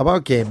 Yeah.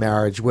 About gay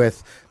marriage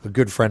with a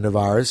good friend of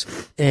ours.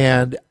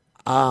 And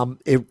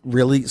it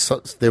really,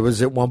 there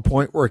was at one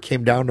point where it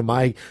came down to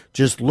my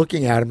just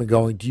looking at him and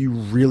going, do you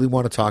really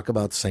want to talk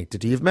about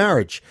sanctity of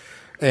marriage?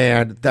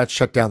 And that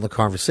shut down the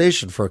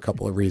conversation for a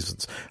couple of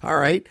reasons. All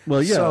right.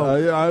 Well, yeah,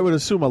 I would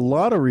assume a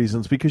lot of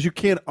reasons, because you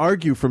can't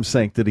argue from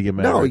sanctity of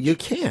marriage. No, you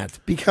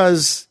can't,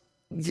 because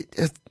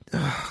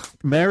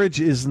marriage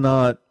is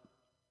not.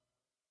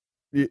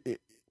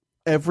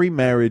 Every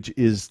marriage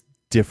is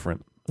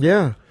different.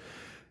 Yeah.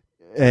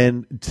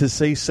 And to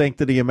say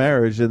sanctity of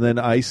marriage, and then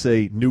I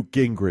say Newt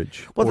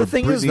Gingrich, well, or the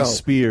thing Britney is, though,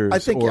 Spears, I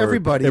think or every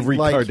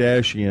like,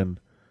 Kardashian.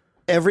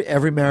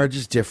 Every marriage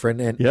is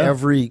different, and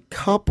every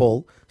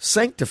couple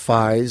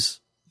sanctifies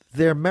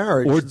their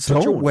marriage or in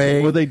such a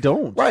way, or they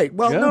don't. Right.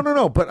 Well,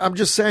 no. But I'm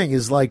just saying,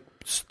 is like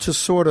to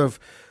sort of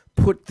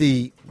put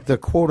the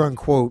quote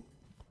unquote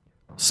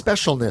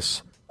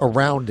specialness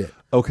around it.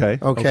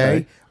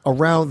 Okay.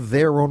 Around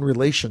their own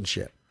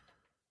relationship.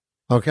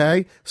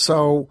 Okay.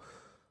 So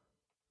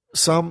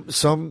some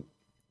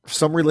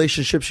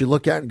relationships you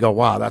look at and go,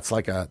 wow, that's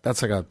like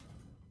a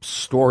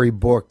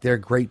storybook, they're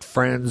great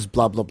friends,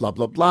 blah, blah, blah,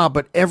 blah, blah.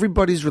 But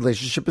everybody's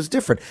relationship is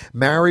different.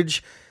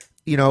 Marriage,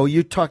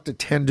 you talk to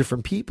 10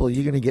 different people,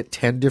 you're going to get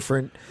 10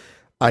 different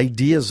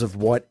ideas of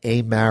what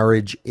a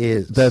marriage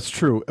is. That's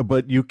true.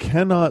 But you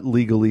cannot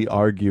legally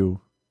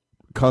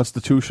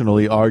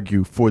constitutionally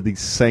argue for the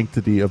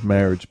sanctity of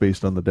marriage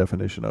based on the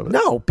definition of it.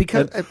 No,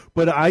 because...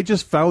 but I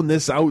just found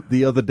this out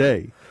the other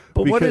day.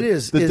 But what it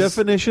is... The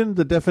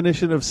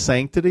definition of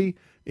sanctity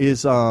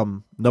is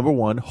number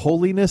one,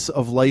 holiness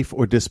of life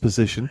or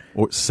disposition,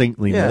 or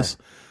saintliness.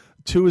 Yeah.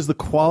 2 is the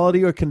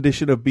quality or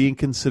condition of being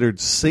considered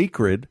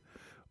sacred,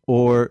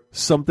 or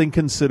something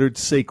considered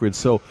sacred.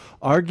 So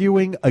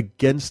arguing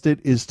against it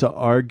is to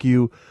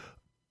argue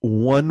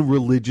one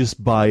religious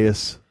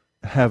bias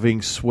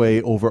having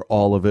sway over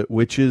all of it,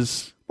 which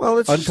is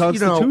it's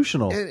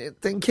unconstitutional.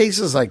 In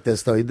cases like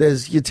this, though,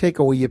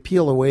 you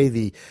peel away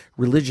the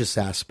religious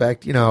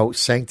aspect.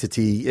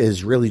 Sanctity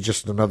is really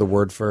just another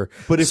word for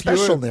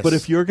specialness. But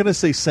if you're going to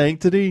say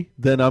sanctity,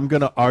 then I'm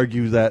going to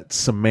argue that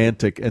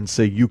semantic and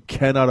say you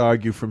cannot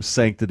argue from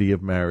sanctity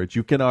of marriage.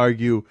 You can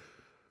argue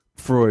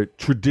for a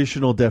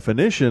traditional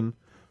definition,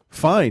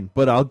 fine,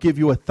 but I'll give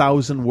you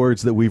 1,000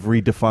 words that we've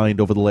redefined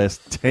over the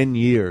last 10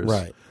 years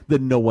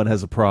that no one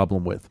has a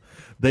problem with.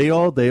 They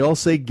all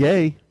say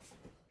gay.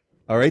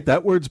 All right,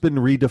 that word's been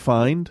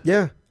redefined.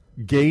 Yeah.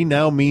 Gay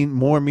now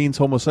means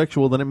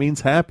homosexual than it means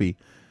happy.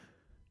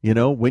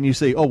 When you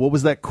say, oh, what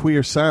was that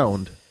queer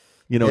sound?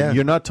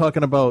 You're not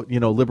talking about,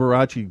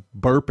 Liberace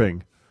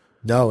burping.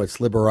 No, it's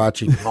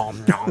Liberace.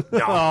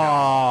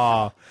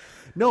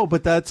 No,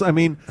 but that's, I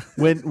mean,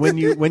 when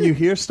you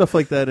hear stuff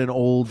like that in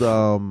old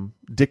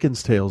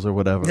Dickens tales or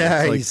whatever.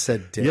 Yeah, it's he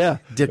said Dick. Yeah,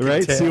 Dick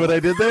right? tale. See what I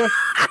did there?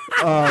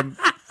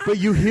 But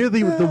you hear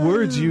the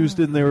words used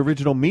in their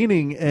original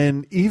meaning,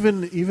 and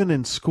even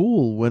in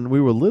school when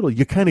we were little,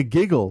 you kind of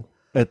giggle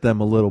at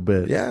them a little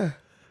bit. Yeah.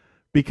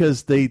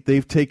 Because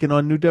they've taken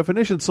on new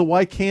definitions. So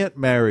why can't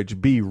marriage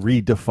be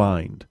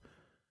redefined?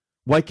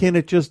 Why can't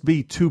it just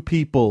be two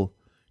people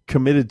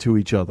committed to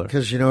each other?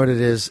 Because you know what it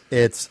is?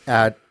 It's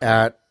at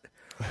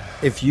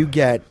if you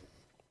get,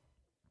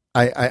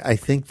 I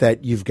think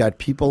that you've got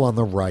people on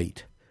the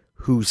right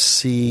who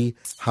see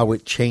how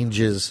it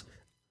changes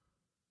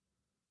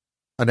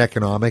an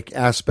economic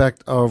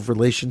aspect of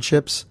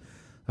relationships,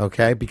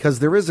 okay? Because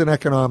there is an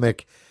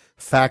economic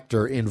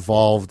factor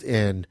involved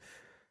in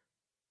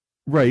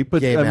gay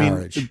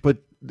marriage. But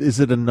is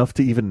it enough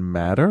to even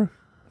matter?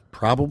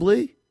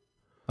 Probably.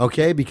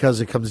 Okay,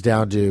 because it comes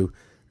down to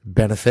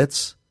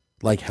benefits,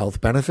 like health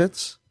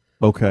benefits.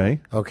 Okay.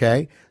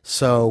 Okay.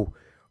 So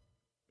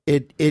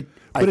but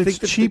it's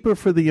cheaper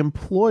for the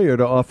employer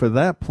to offer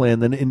that plan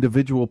than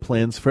individual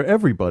plans for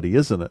everybody,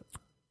 isn't it?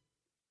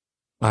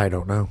 I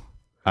don't know.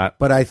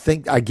 But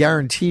I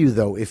guarantee you,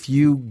 though, if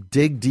you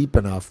dig deep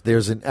enough,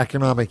 there's an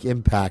economic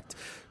impact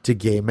to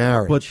gay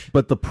marriage.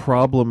 But the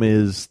problem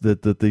is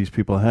that these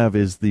people have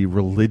is the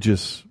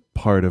religious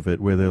part of it,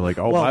 where they're like,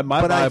 my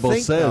Bible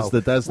says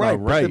that's not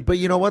right. But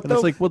you know what, and though?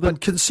 It's like, well, then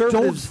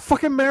conservatives don't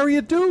fucking marry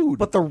a dude.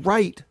 But the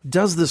right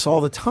does this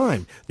all the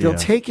time. They'll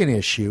take an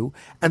issue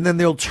and then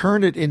they'll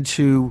turn it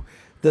into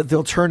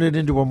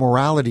a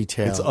morality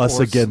tale. It's us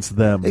against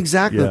them.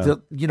 Exactly.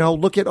 Yeah.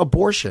 Look at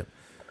abortion.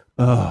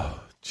 Oh,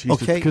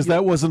 Jesus. Okay, because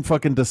that wasn't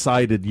fucking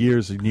decided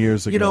years and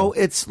years ago.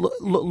 It's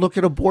look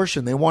at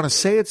abortion. They want to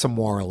say it's a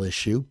moral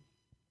issue,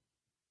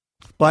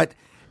 but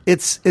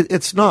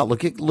it's not.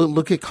 Look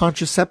at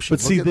contraception. But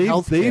see,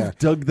 they've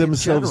dug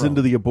themselves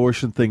into the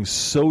abortion thing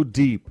so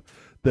deep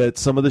that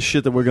some of the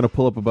shit that we're going to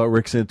pull up about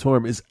Rick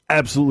Santorum is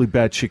absolutely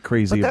batshit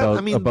crazy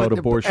about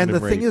abortion. And the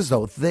thing is,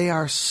 though, they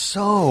are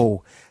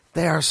so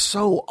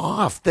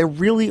off. They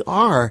really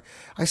are.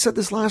 I said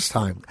this last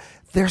time.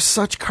 They're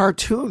such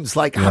cartoons.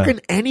 Like, how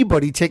can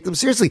anybody take them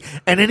seriously?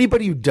 And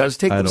anybody who does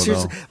take them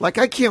seriously, like,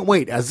 I can't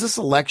wait. As this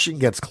election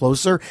gets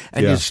closer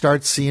and you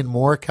start seeing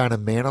more kind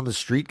of man on the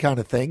street kind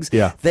of things,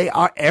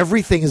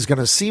 everything is going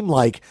to seem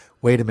like,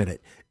 wait a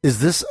minute, is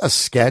this a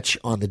sketch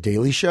on The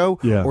Daily Show?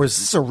 Yeah. Or is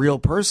this a real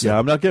person? Yeah,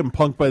 I'm not getting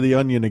punked by The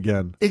Onion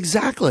again.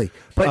 Exactly.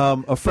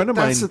 But a friend of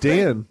mine,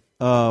 Dan,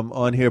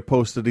 on here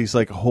posted, he's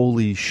like,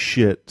 holy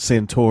shit,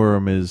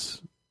 Santorum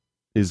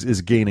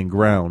is gaining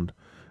ground.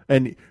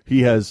 And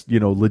he has,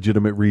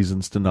 legitimate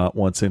reasons to not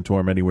want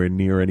Santorum anywhere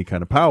near any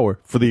kind of power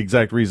for the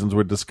exact reasons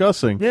we're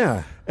discussing.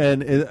 Yeah.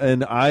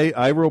 And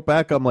I wrote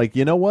back, I'm like,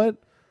 you know what?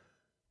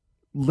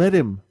 Let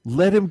him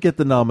get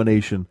the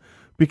nomination,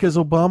 because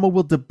Obama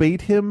will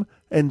debate him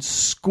and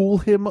school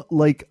him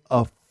like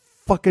a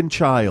fucking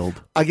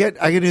child. I get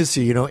to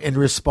see, in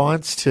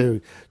response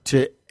to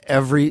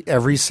every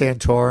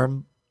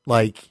Santorum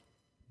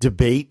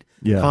debate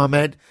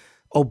comment,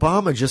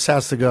 Obama just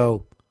has to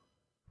go,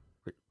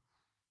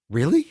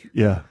 really?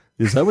 Yeah.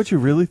 Is that what you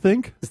really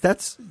think?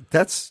 That's.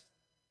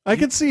 I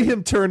can see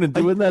him turn and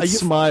doing that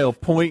smile,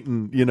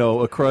 pointing,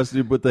 across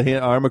with the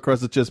arm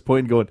across the chest,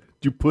 pointing, going,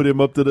 "Did you put him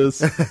up to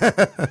this?"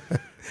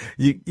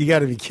 You got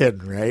to be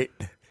kidding, right?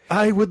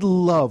 I would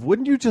love.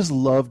 Wouldn't you just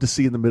love to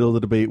see in the middle of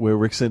the debate where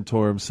Rick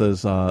Santorum says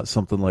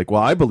something like,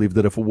 "Well, I believe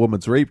that if a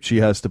woman's raped,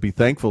 she has to be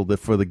thankful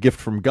for the gift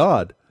from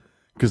God."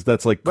 Because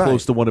that's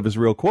close to one of his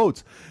real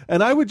quotes.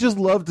 And I would just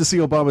love to see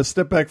Obama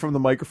step back from the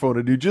microphone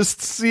and you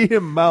just see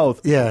him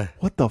mouth,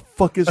 what the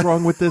fuck is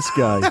wrong with this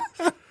guy?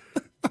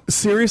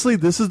 Seriously,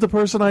 this is the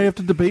person I have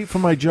to debate for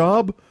my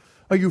job?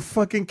 Are you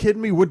fucking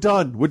kidding me? We're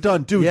done.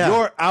 Dude,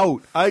 you're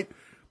out.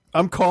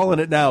 I'm calling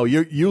it now.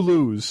 You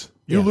lose.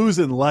 You lose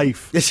in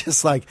life. It's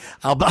just like,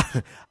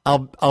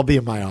 I'll be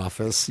in my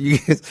office.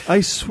 I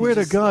swear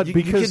to God,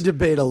 because you can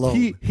debate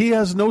alone. He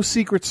has no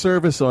Secret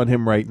Service on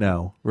him right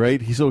now,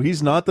 right? So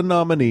he's not the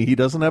nominee. He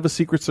doesn't have a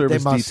Secret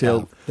Service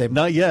detail.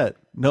 Not yet.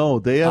 No,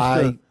 they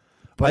have to.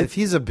 But if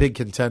he's a big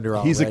contender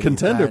already. He's a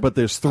contender, but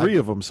there's 3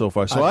 of them so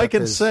far. So I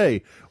can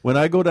say, when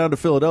I go down to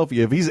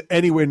Philadelphia, if he's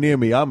anywhere near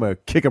me, I'm going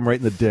to kick him right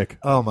in the dick.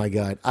 Oh, my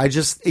God.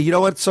 You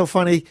know what's so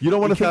funny? You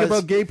don't want to think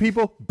about gay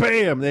people?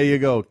 Bam! There you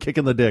go. Kick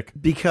in the dick.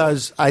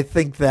 Because I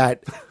think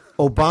that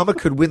Obama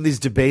could win these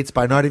debates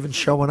by not even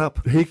showing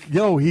up.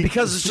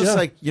 Because it's just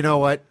like, you know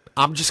what?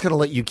 I'm just going to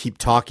let you keep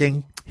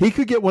talking. He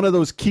could get one of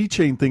those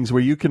keychain things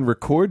where you can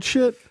record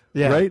shit,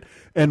 right?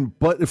 And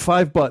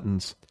 5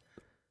 buttons.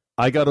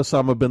 I got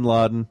Osama bin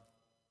Laden.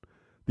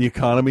 The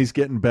economy's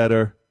getting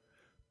better.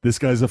 This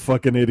guy's a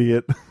fucking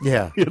idiot.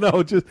 Yeah.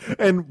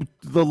 And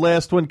the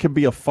last one can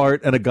be a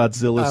fart and a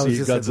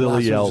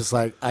Godzilla yell. Just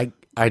like,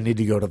 I need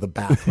to go to the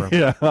bathroom.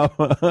 Yeah.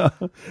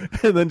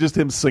 And then just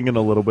him singing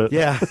a little bit.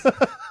 Yeah.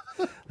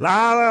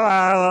 La, la,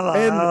 la,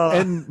 la, la.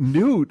 And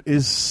Newt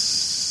is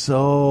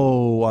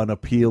so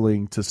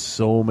unappealing to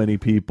so many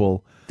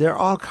people. They're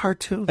all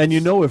cartoons. And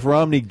if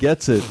Romney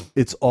gets it,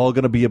 it's all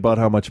going to be about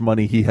how much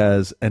money he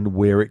has and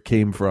where it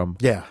came from.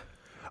 Yeah.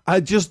 I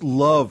just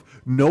love,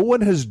 no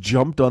one has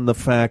jumped on the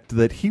fact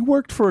that he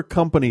worked for a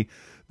company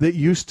that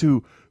used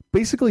to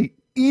basically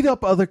eat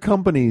up other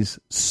companies,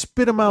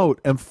 spit them out,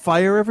 and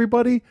fire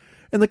everybody.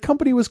 And the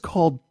company was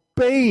called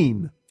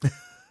Bane.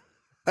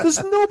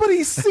 Does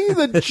nobody see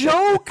the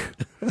joke?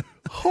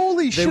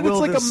 Holy shit, it's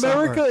like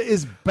America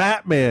is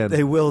Batman.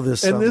 They will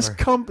this summer.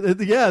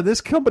 And this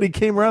company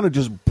came around and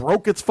just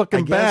broke its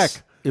fucking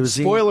back. It was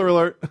Spoiler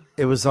alert.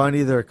 It was on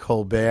either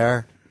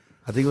Colbert.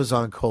 I think it was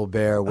on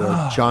Colbert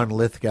where John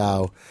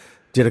Lithgow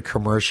did a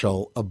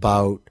commercial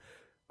about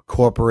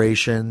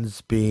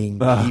corporations being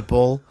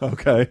people.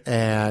 Okay.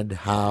 And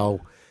how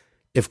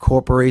if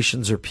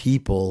corporations are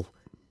people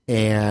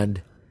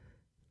and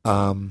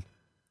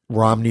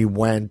Romney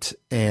went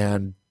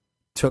and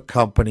took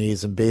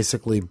companies and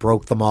basically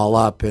broke them all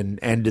up and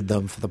ended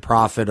them for the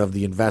profit of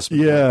the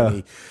investment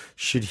company.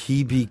 Should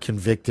he be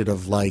convicted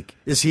of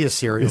is he a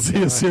serial killer? Is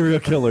he a serial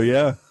killer?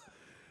 Yeah.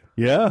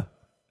 Yeah.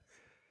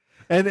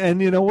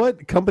 And you know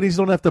what? Companies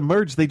don't have to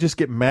merge. They just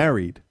get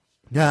married.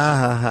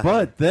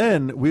 But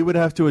then we would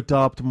have to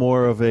adopt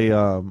more of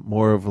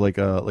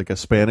a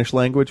Spanish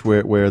language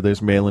where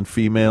there's male and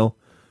female,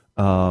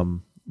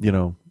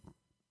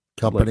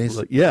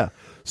 companies.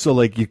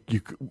 So you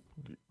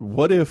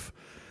what if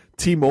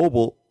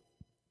T-Mobile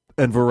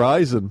and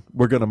Verizon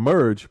were going to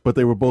merge, but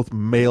they were both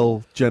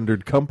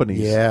male-gendered companies?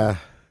 Yeah.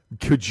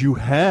 Could you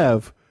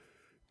have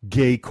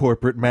gay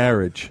corporate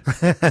marriage?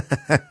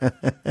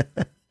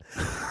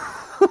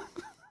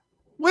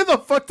 Where the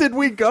fuck did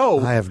we go?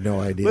 I have no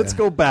idea. Let's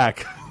go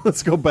back.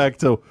 Let's go back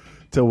to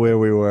where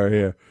we were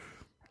here.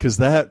 Because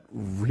that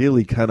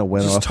really kind of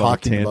went off on a tangent.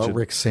 Talking about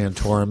Rick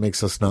Santorum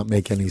makes us not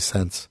make any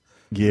sense.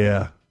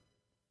 Yeah.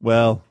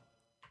 Well,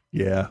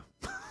 yeah.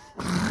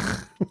 All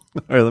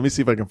right, let me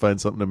see if I can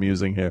find something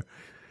amusing here.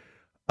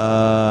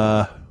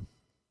 No.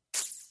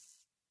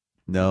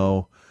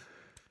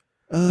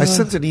 I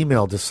sent an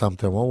email to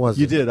something. What was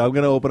it? You did. I'm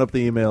going to open up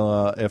the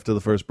email after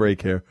the first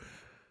break here.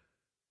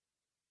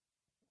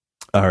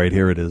 All right,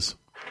 here it is.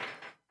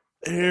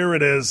 Here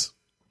it is.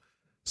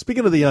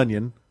 Speaking of the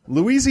Onion,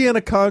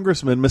 Louisiana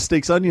congressman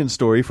mistakes Onion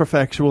story for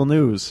factual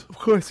news. Of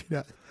course he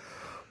does.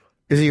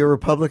 Is he a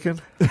Republican?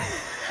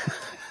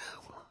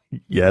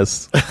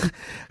 Yes.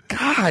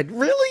 God,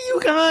 really, you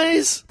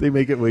guys? They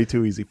make it way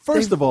too easy.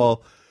 First of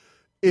all,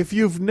 if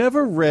you've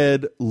never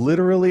read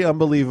Literally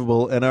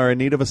Unbelievable and are in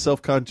need of a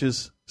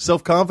self-confidence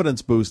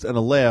boost and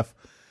a laugh,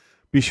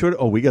 be sure to...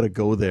 Oh, we got to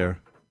go there.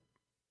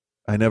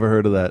 I never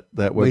heard of that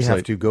website. We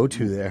have to go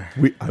to there.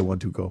 I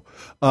want to go.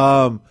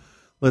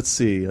 Let's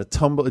see. It's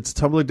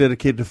Tumblr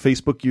dedicated to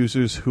Facebook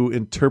users who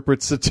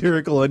interpret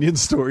satirical Onion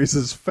stories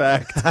as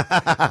fact.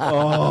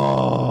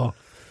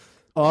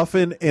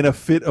 Often in a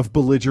fit of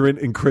belligerent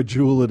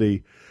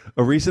incredulity.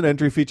 A recent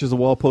entry features a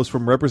wall post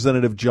from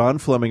Representative John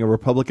Fleming, a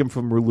Republican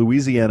from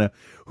Louisiana,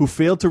 who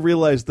failed to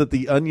realize that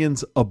the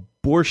Onion's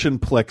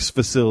abortionplex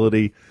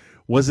facility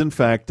was in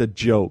fact a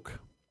joke.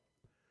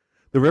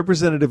 The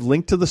representative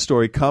linked to the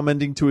story,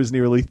 commenting to his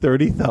nearly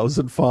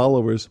 30,000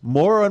 followers,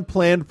 "More on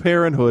Planned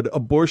Parenthood,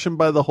 abortion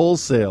by the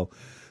wholesale."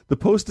 The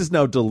post is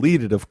now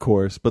deleted, of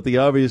course, but is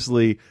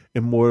obviously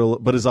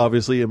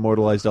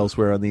immortalized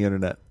elsewhere on the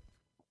internet.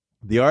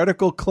 The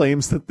article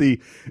claims that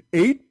the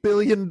 $8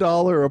 billion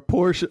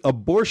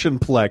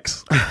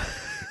abortionplex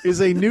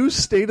is a new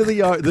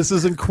state-of-the-art, this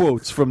is in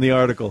quotes from the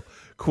article,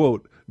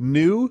 quote,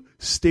 new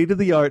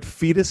state-of-the-art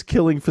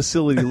fetus-killing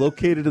facility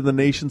located in the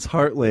nation's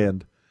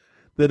heartland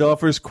that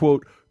offers,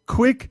 quote,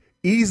 quick,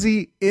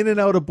 easy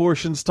in-and-out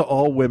abortions to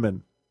all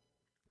women.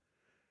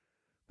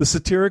 The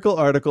satirical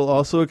article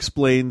also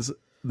explains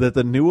that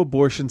the new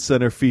abortion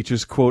center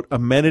features, quote,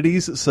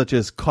 amenities such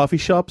as coffee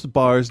shops,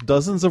 bars,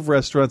 dozens of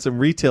restaurants and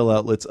retail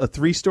outlets, a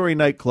 3-story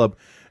nightclub,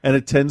 and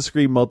a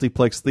 10-screen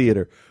multiplex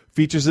theater.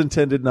 Features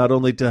intended not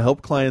only to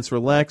help clients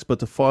relax, but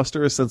to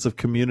foster a sense of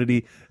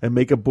community and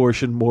make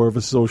abortion more of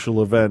a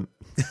social event.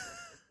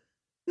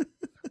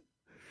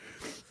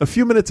 A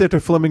few minutes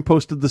after Fleming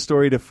posted the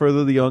story to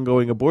further the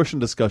ongoing abortion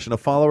discussion, a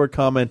follower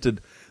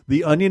commented,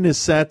 "The Onion is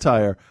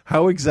satire.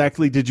 How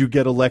exactly did you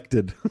get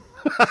elected?"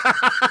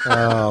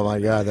 Oh, my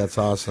God, that's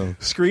awesome.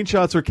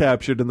 Screenshots were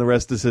captured, and the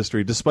rest is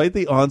history. Despite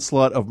the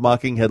onslaught of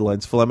mocking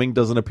headlines, Fleming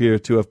doesn't appear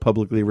to have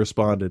publicly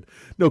responded.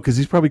 No, because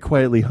he's probably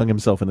quietly hung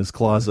himself in his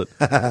closet.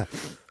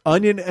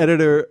 Onion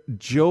editor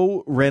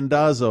Joe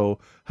Randazzo,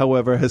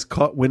 however, has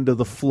caught wind of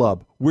the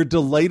flub. We're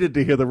delighted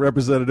to hear that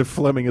Representative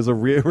Fleming is a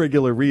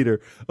regular reader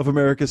of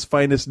America's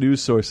finest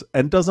news source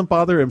and doesn't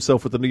bother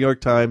himself with the New York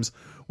Times,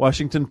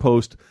 Washington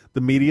Post, the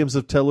mediums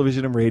of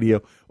television and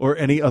radio, or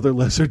any other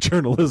lesser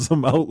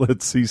journalism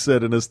outlets, he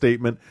said in a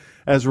statement,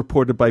 as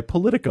reported by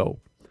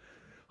Politico.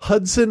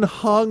 Hudson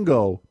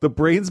Hongo, the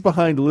brains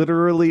behind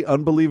Literally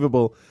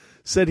Unbelievable,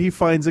 said he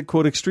finds it,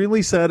 quote,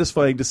 extremely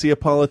satisfying to see a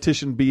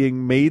politician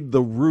being made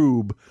the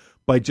rube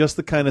by just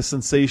the kind of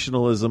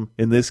sensationalism,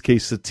 in this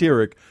case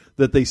satiric,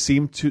 that they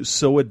seem to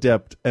so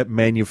adept at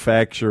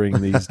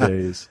manufacturing these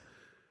days.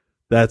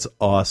 That's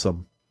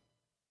awesome.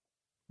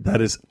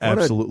 That is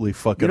absolutely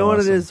fucking. You know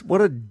awesome. what it is?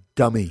 What a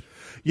dummy.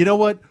 You know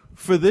what?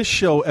 For this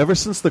show, ever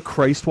since the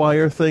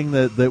Christwire thing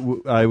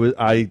that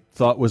I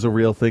thought was a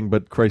real thing,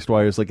 but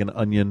Christwire is like an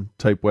Onion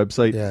type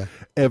website. Yeah.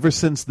 Ever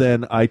since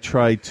then, I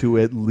try to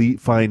at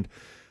least find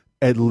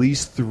at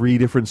least 3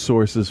 different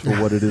sources for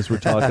what it is we're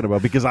talking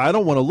about, because I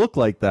don't want to look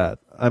like that.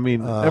 I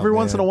mean, every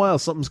once in a while,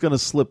 something's going to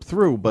slip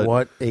through.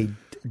 But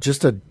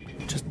just a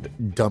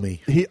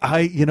dummy.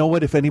 You know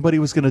what? If anybody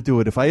was going to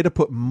do it, if I had to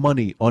put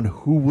money on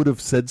who would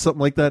have said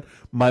something like that,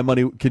 my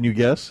money. Can you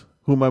guess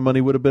who my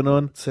money would have been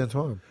on?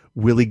 Santorum.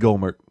 Willie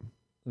Gomert.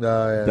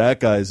 Yeah. That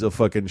guy's a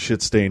fucking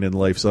shit stain in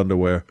life's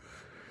underwear.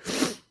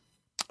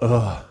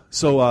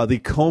 So the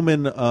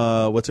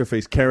Komen, what's her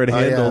face? Karen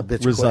Handel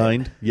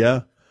resigned. Quit.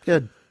 Yeah.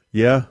 Good.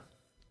 Yeah.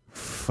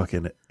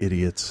 Fucking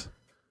idiots.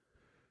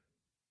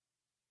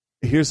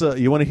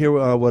 You want to hear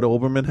what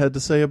Olbermann had to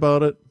say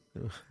about it?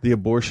 The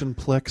Abortion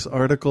Plex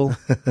article?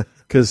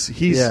 Because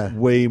he's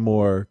way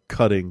more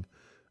cutting,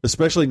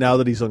 especially now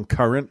that he's on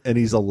Current and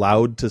he's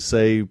allowed to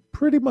say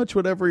pretty much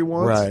whatever he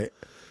wants. Right.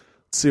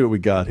 Let's see what we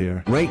got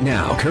here. Right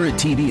now, Current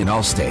TV and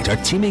Allstate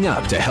are teaming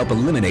up to help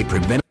eliminate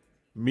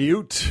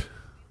Mute.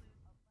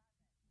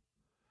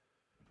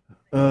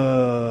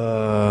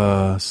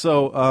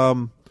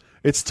 So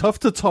it's tough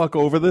to talk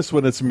over this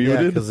when it's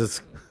muted. Yeah, because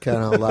it's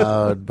kind of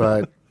loud,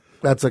 but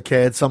that's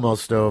okay. It's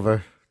almost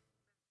over.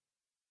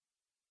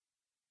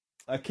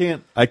 I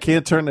can't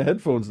turn the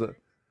headphones down.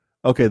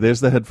 Okay, there's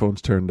the headphones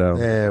turned down.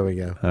 There we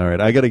go. All right,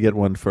 I got to get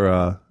one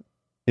for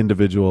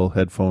individual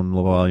headphone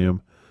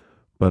volume.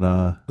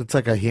 But it's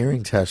like a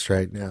hearing test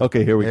right now.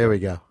 Okay, here we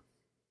go.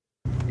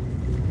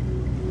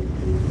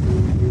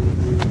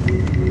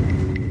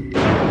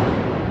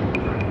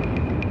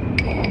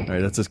 All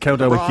right, that's his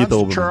countdown with Keith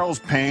Olbermann. Charles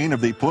Payne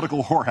of the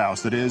political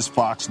whorehouse that is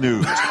Fox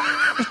News.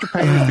 Mr.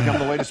 Payne has become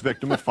the latest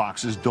victim of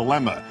Fox's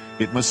dilemma.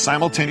 It must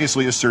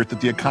simultaneously assert that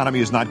the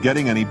economy is not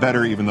getting any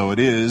better, even though it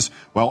is,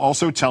 while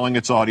also telling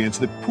its audience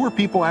that poor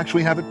people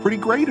actually have it pretty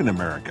great in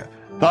America.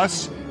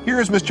 Thus, here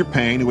is Mr.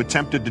 Payne, who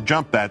attempted to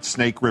jump that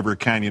Snake River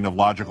Canyon of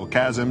logical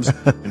chasms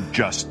and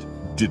just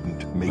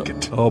didn't make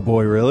it. Oh,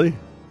 boy, really?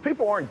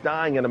 People aren't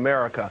dying in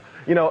America.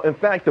 In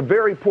fact, the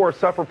very poor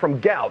suffer from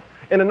gout.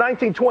 In the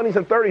 1920s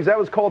and 30s, that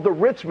was called the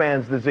rich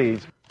man's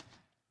disease.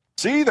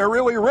 See, they're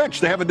really rich.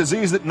 They have a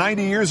disease that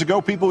 90 years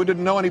ago, people who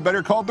didn't know any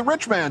better called the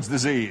rich man's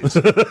disease.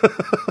 You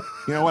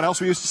know what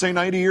else we used to say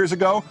 90 years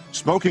ago?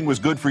 Smoking was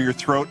good for your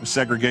throat and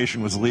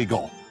segregation was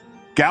legal.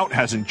 Gout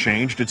hasn't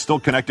changed. It's still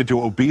connected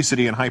to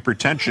obesity and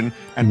hypertension,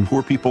 and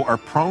poor people are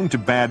prone to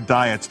bad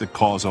diets that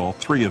cause all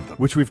 3 of them.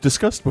 Which we've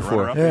discussed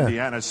before.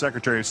 Indiana's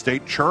Secretary of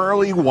State,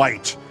 Charlie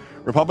White.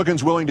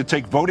 Republicans willing to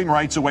take voting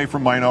rights away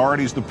from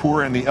minorities, the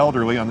poor, and the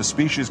elderly on the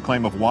specious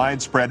claim of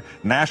widespread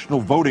national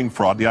voting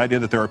fraud, the idea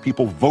that there are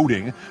people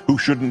voting who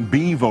shouldn't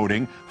be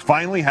voting,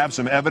 finally have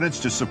some evidence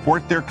to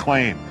support their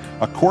claim.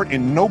 A court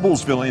in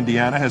Noblesville,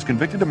 Indiana, has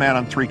convicted a man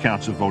on 3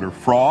 counts of voter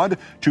fraud,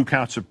 2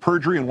 counts of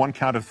perjury, and 1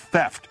 count of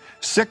theft.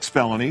 6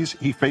 felonies.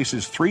 He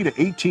faces 3 to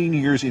 18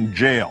 years in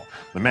jail.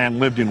 The man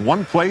lived in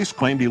one place,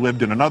 claimed he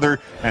lived in another,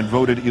 and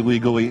voted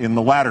illegally in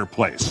the latter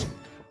place.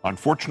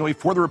 Unfortunately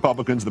for the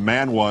Republicans, the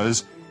man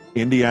was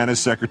Indiana's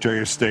Secretary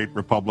of State,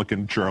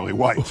 Republican Charlie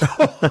White.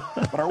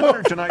 But our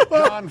winner tonight,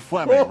 John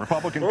Fleming,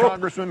 Republican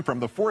congressman from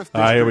the 4th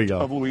District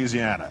of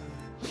Louisiana.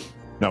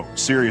 No,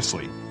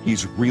 seriously,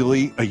 he's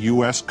really a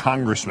U.S.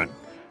 congressman.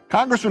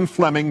 Congressman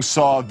Fleming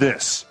saw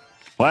this.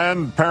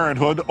 Planned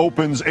Parenthood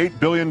opens $8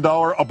 billion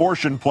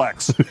abortion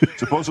plex.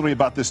 Supposedly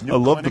about this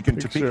new clinic in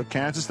Topeka,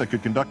 Kansas that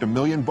could conduct 1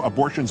 million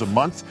abortions a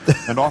month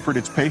and offered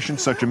its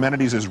patients such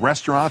amenities as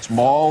restaurants,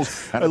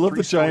 malls, and I love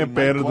the giant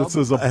banner that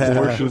says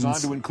abortions. It goes on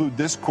to include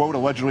this quote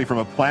allegedly from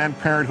a Planned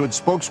Parenthood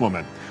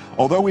spokeswoman.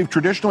 Although we've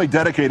traditionally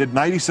dedicated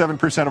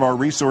 97% of our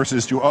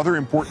resources to other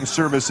important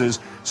services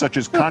such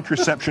as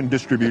contraception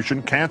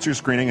distribution, cancer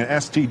screening, and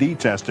STD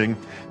testing,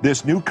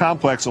 this new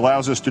complex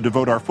allows us to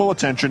devote our full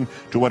attention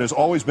to what has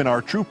always been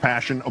our true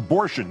passion,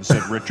 abortion,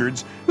 said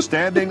Richards,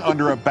 standing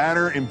under a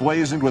banner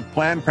emblazoned with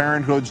Planned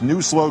Parenthood's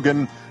new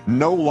slogan,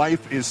 "No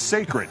life is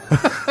sacred."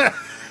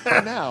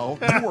 By now,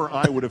 you or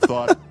I would have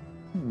thought,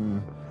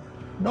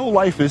 no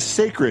life is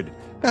sacred.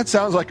 That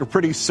sounds like a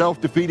pretty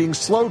self-defeating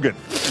slogan,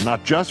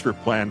 not just for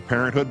Planned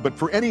Parenthood, but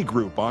for any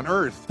group on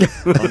Earth,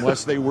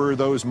 unless they were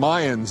those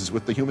Mayans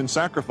with the human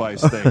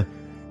sacrifice thing.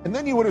 And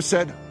then you would have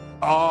said,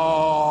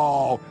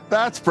 oh,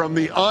 that's from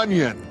The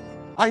Onion.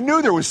 I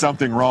knew there was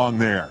something wrong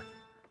there.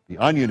 The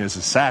Onion is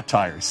a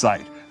satire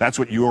site. That's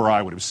what you or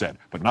I would have said,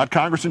 but not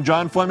Congressman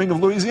John Fleming of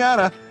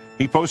Louisiana.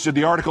 He posted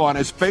the article on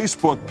his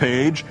Facebook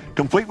page,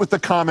 complete with the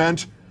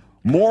comment,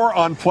 "More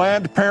on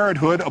Planned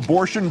Parenthood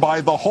abortion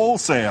by the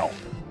wholesale."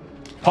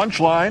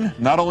 Punchline,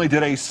 not only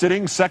did a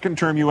sitting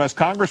second-term U.S.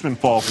 congressman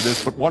fall for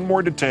this, but one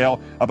more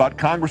detail about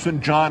Congressman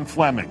John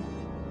Fleming.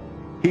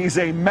 He's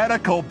a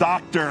medical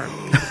doctor.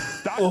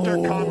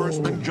 Dr.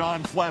 Congressman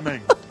John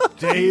Fleming.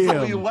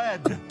 Easily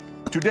led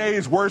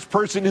today's worst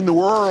person in the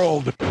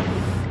world.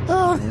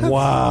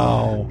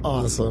 Wow.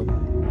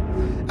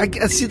 Awesome. I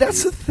guess, see,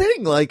 that's the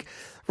thing. Like,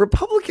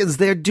 Republicans,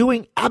 they're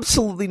doing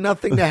absolutely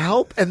nothing to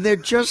help, and they're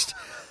just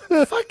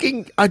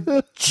fucking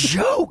a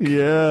joke.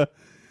 Yeah.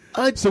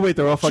 So wait,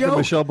 they're all fucking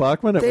Michelle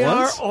Bachmann at once? They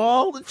are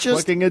all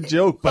just fucking a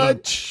joke. But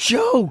a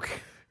joke.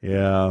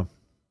 Yeah.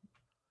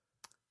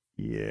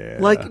 Yeah.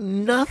 Like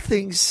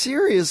nothing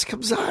serious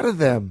comes out of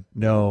them.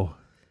 No.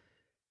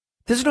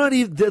 There's not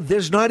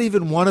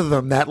even one of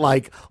them that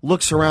like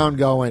looks around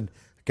going,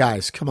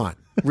 guys, come on.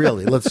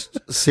 Really, let's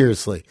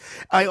seriously.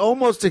 I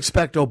almost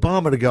expect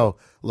Obama to go,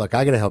 look,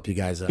 I got to help you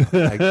guys out.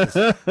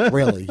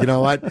 Really, you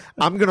know what?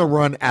 I'm going to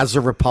run as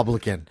a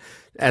Republican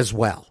as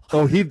well.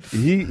 Oh,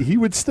 he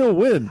would still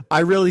win. I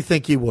really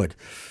think he would.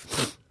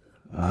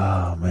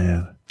 Oh,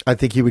 man. I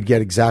think he would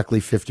get exactly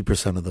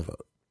 50% of the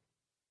vote.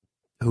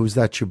 Who's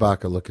that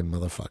Chewbacca-looking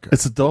motherfucker?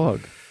 It's a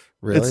dog.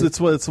 Really?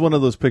 It's one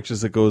of those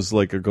pictures that goes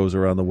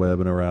around the web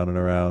and around and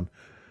around.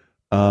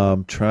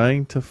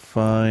 Trying to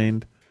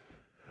find.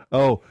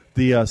 Oh,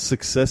 the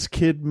Success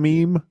Kid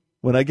meme.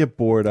 When I get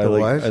bored, I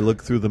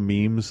look through the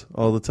memes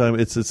all the time.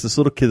 It's this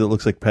little kid that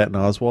looks like Patton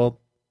Oswalt.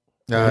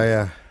 Oh,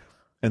 yeah.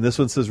 And this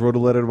one says, wrote a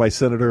letter to my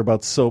senator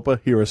about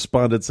SOPA. He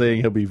responded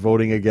saying he'll be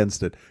voting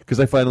against it. Because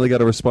I finally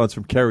got a response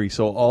from Kerry.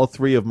 So all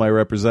 3 of my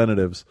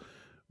representatives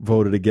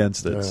voted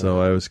against it. So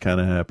I was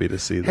kind of happy to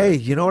see that. Hey,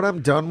 you know what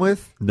I'm done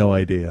with? No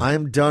idea.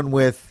 I'm done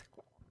with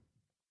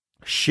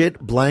shit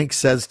blank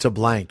says to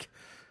blank.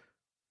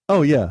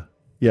 Oh, yeah.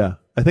 Yeah.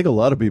 I think a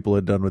lot of people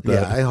are done with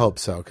that. Yeah, I hope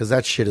so, because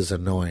that shit is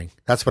annoying.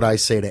 That's what I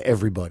say to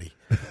everybody.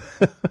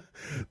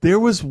 There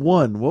was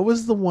one. What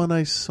was the one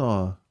I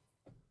saw?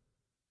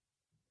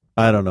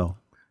 I don't know.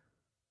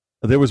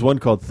 There was one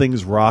called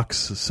Things Rocks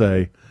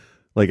Say,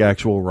 like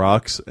actual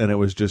rocks, and it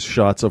was just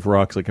shots of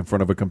rocks like in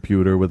front of a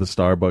computer with a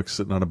Starbucks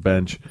sitting on a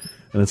bench.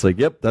 And it's like,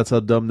 yep, that's how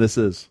dumb this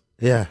is.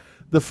 Yeah.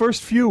 The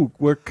first few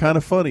were kind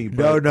of funny.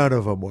 But no, none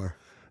of them were.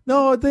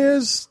 No,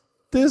 there's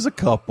a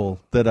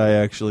couple that I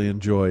actually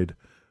enjoyed.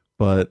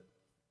 But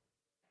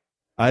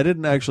I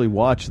didn't actually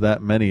watch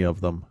that many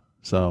of them.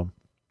 So,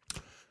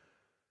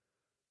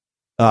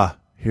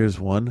 here's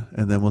one,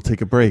 and then we'll take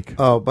a break.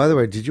 Oh, by the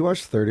way, did you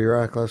watch 30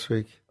 Rock last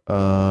week?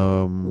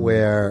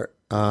 Where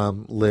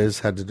Liz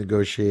had to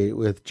negotiate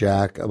with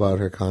Jack about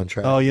her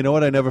contract. Oh, you know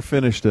what? I never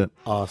finished it.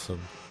 Awesome.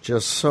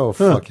 Just so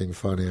fucking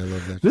funny. I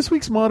love that. This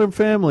week's Modern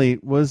Family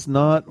was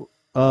not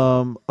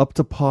up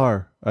to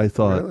par, I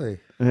thought. Really?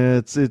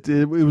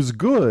 It was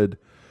good.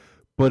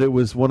 But it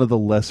was one of the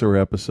lesser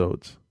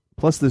episodes.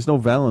 Plus, there's no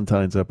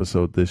Valentine's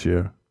episode this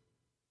year,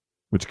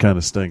 which kind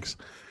of stinks.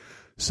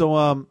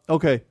 So,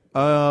 okay,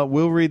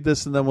 we'll read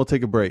this and then we'll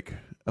take a break.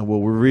 And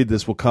we'll read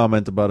this, we'll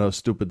comment about how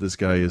stupid this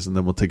guy is, and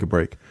then we'll take a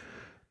break.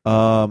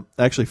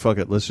 Actually, fuck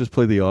it. Let's just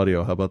play the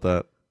audio. How about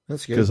that?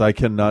 That's good. Because I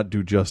cannot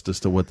do justice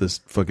to what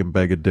this fucking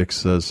bag of dicks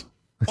says.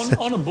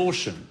 On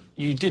abortion,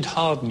 you did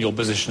harden your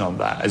position on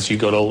that as you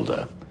got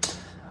older.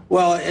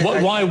 Well,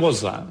 why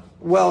was that?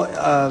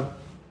 Well,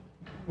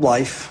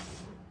 life.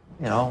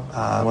 You know,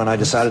 when I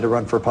decided to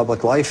run for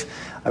public life,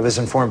 I was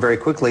informed very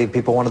quickly.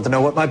 People wanted to know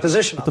what my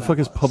position. What the fuck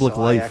is public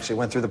life? I actually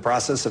went through the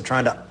process of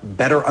trying to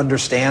better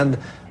understand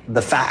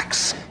the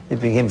facts. It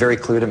became very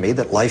clear to me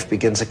that life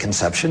begins at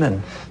conception,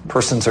 and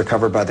persons are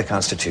covered by the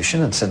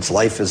Constitution. And since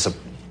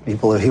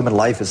human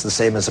life is the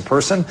same as a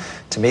person,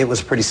 to me it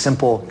was a pretty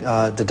simple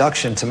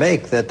deduction to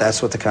make that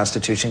that's what the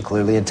Constitution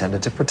clearly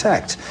intended to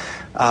protect.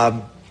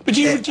 But do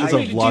you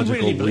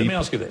really believe, let me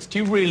ask you this, do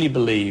you really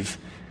believe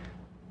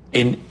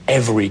in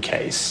every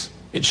case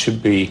it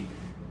should be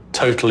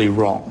totally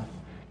wrong?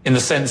 In the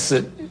sense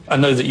that, I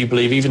know that you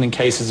believe even in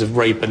cases of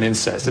rape and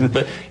incest,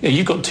 but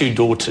you've got 2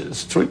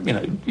 daughters.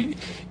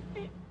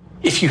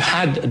 If you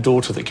had a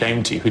daughter that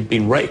came to you who'd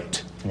been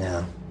raped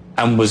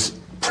and was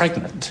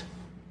pregnant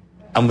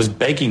and was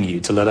begging you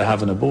to let her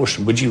have an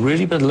abortion, would you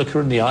really be able to look her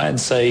in the eye and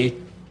say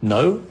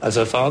no as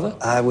her father?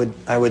 I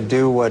would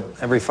do what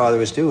every father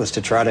would do, is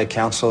to try to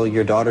counsel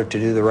your daughter to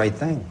do the right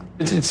thing.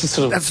 It's a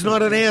sort of, that's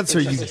not an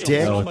answer, you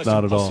dick. No, it's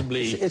not at all.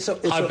 It's a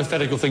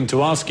hypothetical thing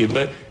to ask you,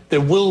 but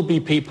there will be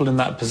people in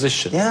that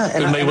position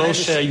who may well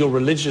share your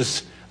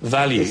religious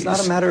values. It's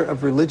not a matter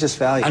of religious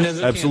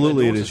values.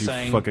 Absolutely it is,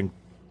 you fucking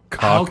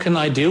cock. How can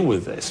I deal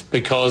with this?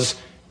 Because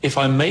if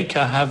I make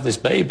her have this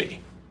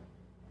baby,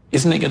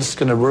 isn't it just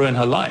going to ruin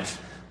her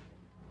life?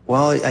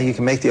 Well, you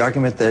can make the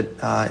argument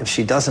that if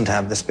she doesn't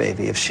have this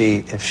baby, if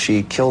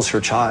she kills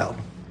her child,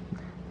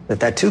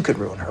 that too could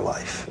ruin her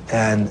life.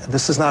 And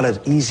this is not an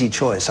easy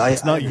choice.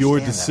 It's not your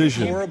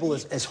decision.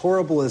 As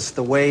horrible as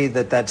the way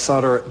that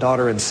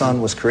daughter and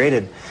son was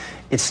created,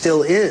 it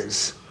still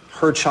is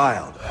her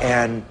child.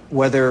 And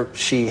whether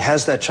she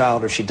has that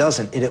child or she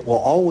doesn't, it will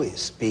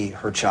always be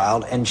her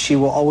child, and she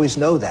will always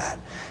know that.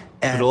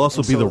 And it'll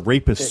also be the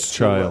rapist's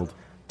child.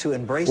 To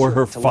embrace or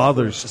her to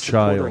father's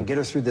child, and get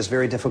her through this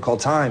very difficult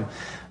time.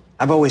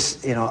 I've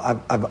always,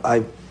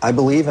 I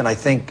believe, and I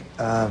think,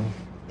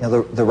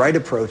 the right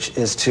approach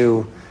is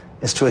to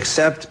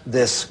accept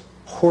this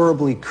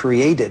horribly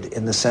created,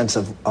 in the sense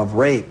of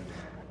rape,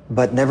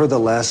 but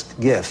nevertheless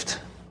gift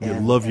You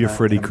love your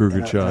Freddy Krueger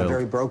in a child.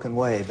 very broken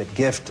way, but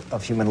gift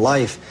of human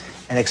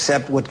life, and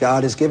accept what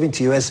God is giving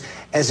to you.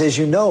 As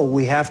you know,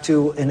 we have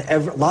to, in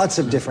lots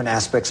of different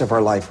aspects of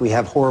our life, we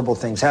have horrible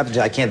things happen.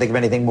 I can't think of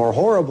anything more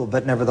horrible,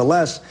 but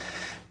nevertheless,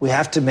 we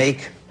have to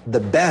make the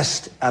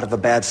best out of a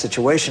bad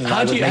situation.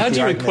 How do you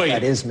equate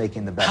that is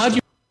making the best?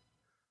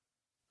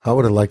 I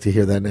would have liked to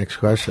hear that next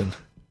question.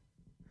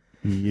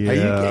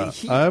 Yeah,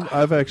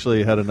 I've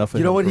actually had enough.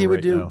 You know what he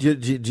would do? Do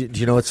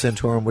you know what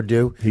Santorum would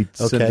do? He'd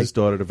send his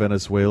daughter to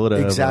Venezuela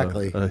to have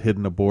a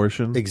hidden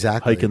abortion.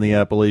 Exactly. Hiking the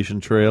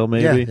Appalachian Trail,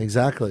 maybe. Yeah,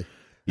 exactly.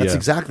 That's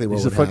exactly what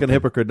he's would a fucking happen.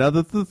 hypocrite. Now,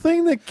 the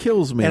thing that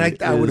kills me,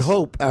 and I would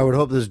hope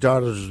his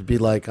daughters would be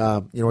like, you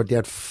know what,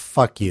 Dad,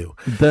 fuck you.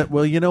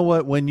 Well, you know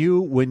what? When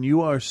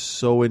you are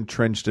so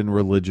entrenched in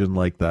religion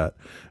like that,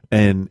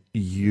 and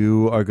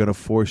you are going to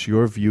force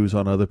your views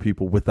on other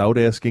people without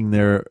asking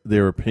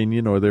their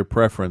opinion or their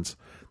preference,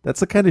 that's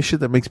the kind of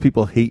shit that makes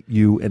people hate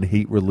you and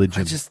hate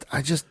religion.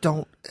 I just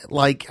don't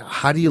like.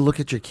 How do you look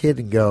at your kid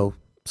and go,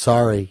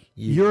 "Sorry,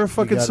 you're a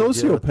fucking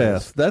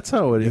sociopath"? That's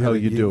how you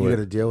do it. You got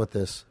to deal with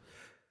this.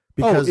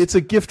 Because it's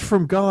a gift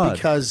from God.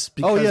 Because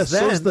then,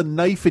 so's the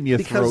knife in your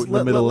throat in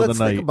the middle of the night.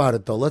 Let's think about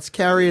it, though. Let's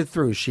carry it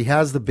through. She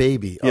has the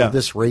baby of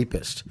this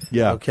rapist.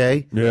 Yeah.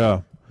 Okay?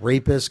 Yeah.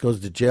 Rapist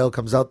goes to jail,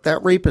 comes out.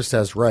 That rapist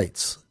has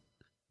rights.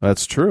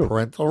 That's true.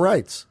 Parental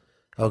rights.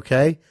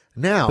 Okay?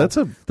 Now, that's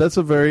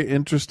a very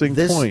interesting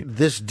point.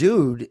 This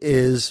dude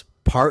is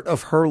part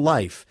of her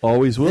life.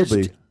 Always will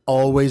be.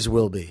 Always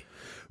will be.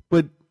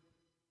 But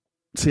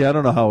see, I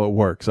don't know how it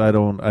works. I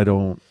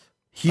don't.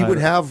 He would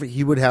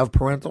have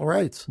parental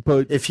rights,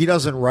 but if he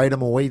doesn't write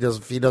him away,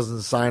 if he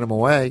doesn't sign him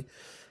away,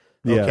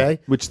 okay,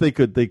 which they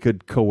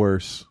could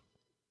coerce,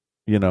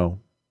 in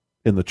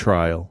the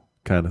trial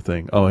kind of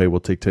thing. Oh, hey, we'll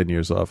take 10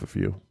 years off if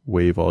you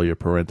waive all your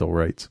parental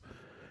rights.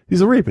 He's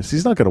a rapist.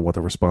 He's not going to want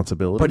the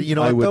responsibility. But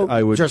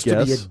I would just guess.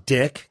 To be a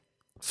dick,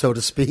 so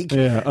to speak.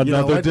 Yeah,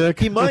 another dick.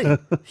 He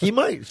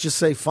might just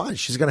say, "Fine,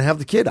 she's going to have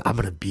the kid. I'm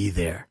going to be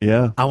there.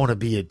 Yeah, I want to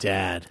be a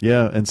dad.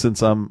 Yeah, and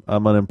since I'm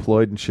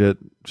unemployed and shit,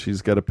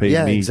 she's got to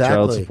pay me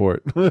child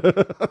support."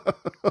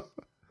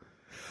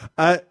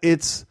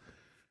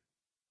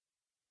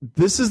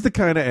 This is the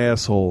kind of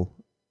asshole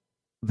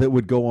that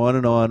would go on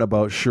and on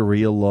about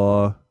Sharia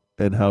law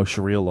and how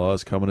Sharia law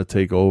is coming to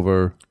take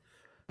over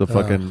the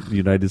fucking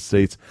United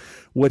States.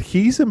 What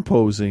he's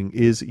imposing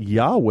is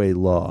Yahweh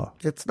law.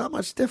 It's not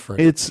much different.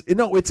 It's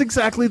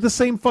exactly the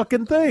same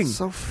fucking thing.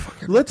 So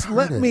fucking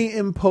let me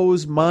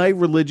impose my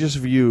religious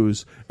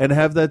views and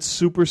have that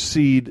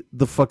supersede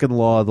the fucking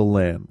law of the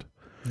land.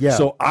 Yeah.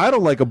 So I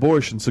don't like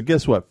abortion. So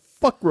guess what?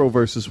 Fuck Roe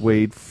versus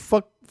Wade.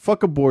 Fuck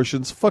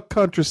abortions. Fuck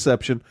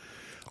contraception.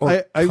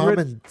 Or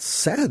common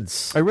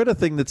sense. I read a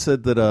thing that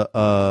said that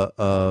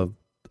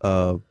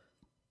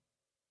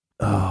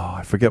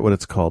I forget what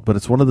it's called, but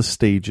it's one of the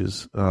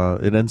stages.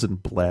 It ends in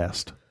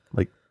blast,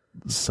 like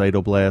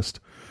cytoblast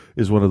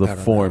is one of the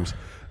forms.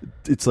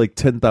 It's like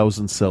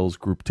 10,000 cells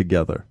grouped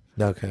together.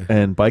 Okay.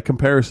 And by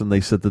comparison,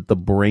 they said that the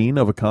brain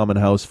of a common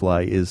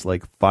housefly is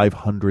like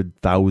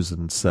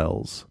 500,000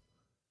 cells.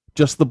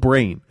 Just the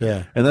brain.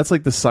 Yeah. And that's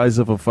like the size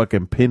of a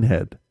fucking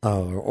pinhead.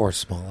 Oh, or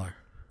smaller.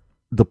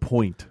 The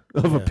point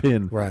of a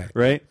pin. Right.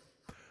 Right?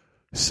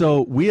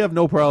 So we have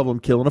no problem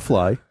killing a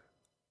fly,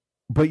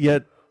 but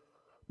yet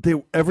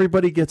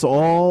everybody gets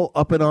all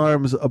up in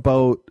arms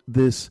about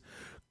this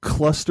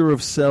cluster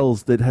of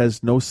cells that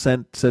has no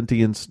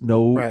sentience,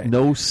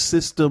 no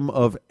system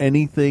of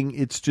anything.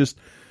 It's just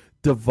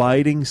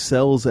dividing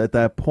cells at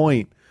that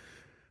point.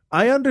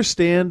 I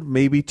understand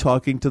maybe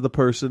talking to the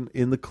person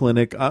in the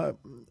clinic,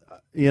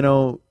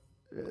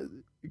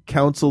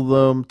 counsel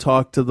them,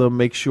 talk to them,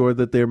 make sure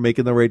that they're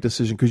making the right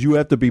decision, because you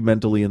have to be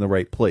mentally in the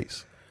right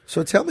place.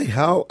 So tell me,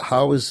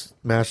 how is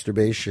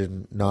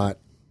masturbation not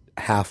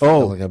half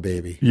killing a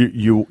baby?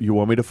 You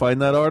want me to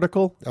find that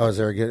article? Oh, is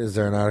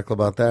there an article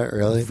about that?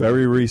 Really?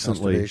 Very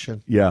recently.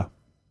 Masturbation? Yeah.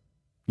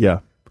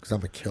 Because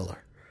I'm a killer.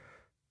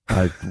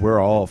 We're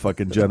all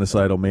fucking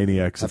genocidal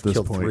maniacs at this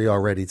point. I've killed 3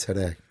 already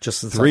today. Just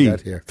since 3. I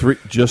got here. 3.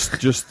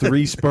 Just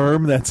 3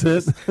 sperm. That's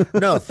it.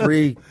 No,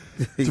 3.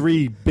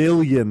 3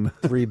 billion.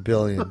 3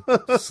 billion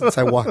since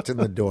I walked in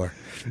the door.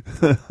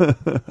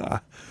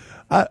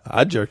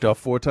 I jerked off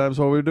 4 times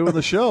while we were doing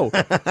the show.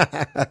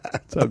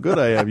 That's how good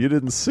I am. You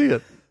didn't see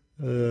it.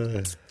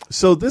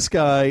 So this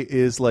guy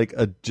is like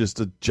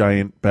just a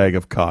giant bag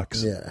of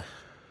cocks. Yeah.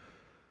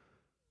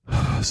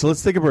 So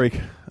let's take a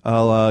break.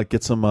 I'll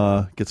get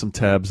some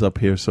tabs up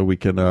here so we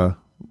can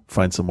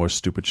find some more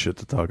stupid shit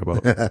to talk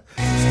about.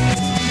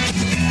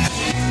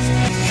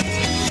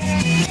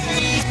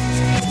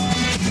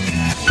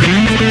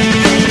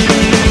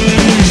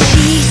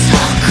 She's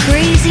all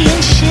crazy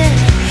and shit.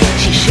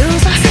 She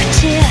shows off her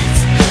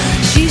tits.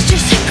 She's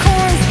just a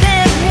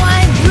corn-fed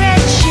white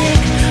bread chick,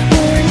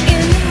 born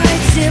in the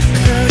right zip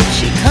code.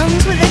 She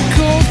comes with a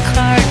gold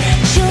card.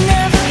 She'll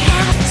never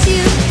have to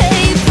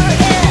pay for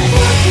it.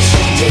 What would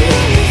she do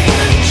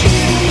without you?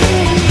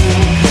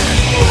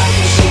 What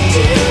would she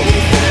do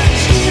without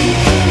you?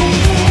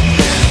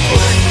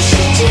 What would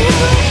she do?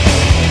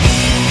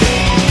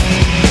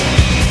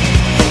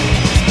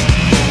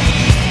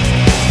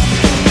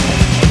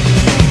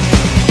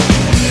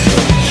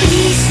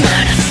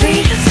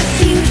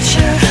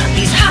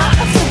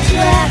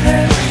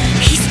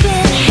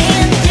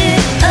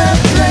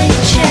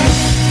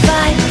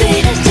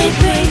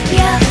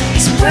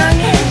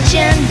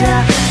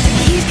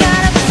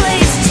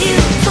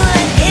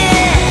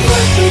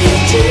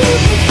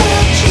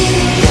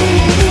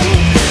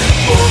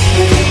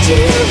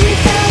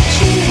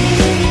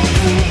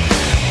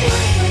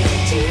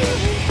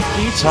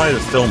 tired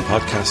of film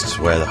podcasts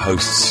where the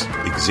hosts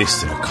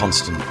exist in a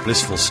constant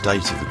blissful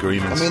state of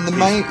agreement. I mean,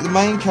 the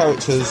main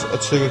characters are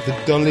two of the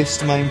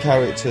dullest main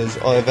characters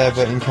I have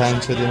ever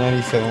encountered in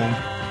any film.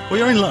 Well,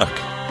 you're in luck.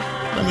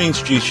 Let me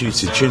introduce you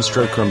to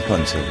Chinstroker and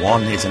Punter.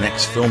 One is an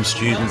ex-film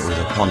student with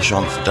a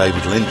penchant for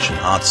David Lynch and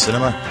art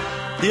cinema.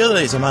 The other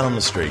is a man on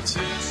the street.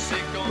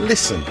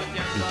 Listen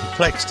in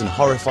perplexed and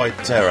horrified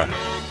terror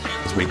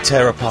as we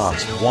tear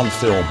apart one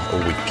film a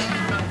week.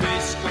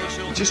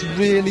 It just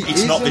really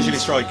It's not visually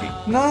striking.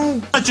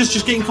 No.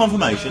 Just getting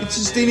confirmation. It's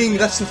just in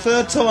that's the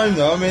third time,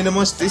 though. I mean,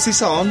 is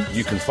this on?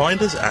 You can find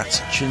us at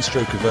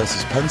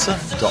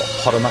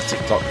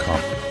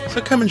chinstrokerversuspunter.podomatic.com.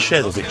 So come and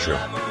share the victory.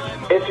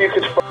 If you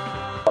could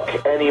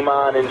fuck any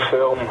man in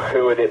film,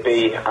 who would it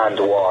be and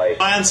why?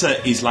 My answer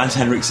is Lance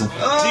Henriksen.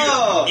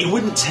 Oh. He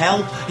wouldn't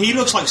tell. He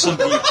looks like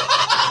somebody.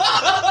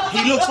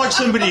 He looks like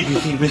somebody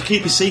who can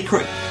keep a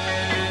secret.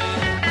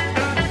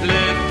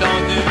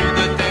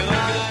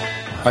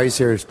 Are You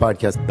Serious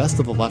Podcast?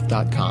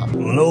 BestOfTheLeft.com.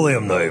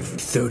 Linoleum knife.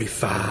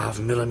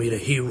 35mm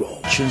hero.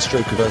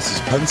 Chinstroker versus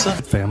Punter.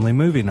 Family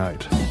movie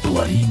night.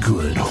 Bloody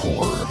good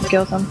horror.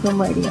 Skills on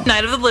Film Radio.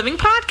 Night of the Living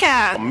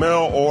Podcast.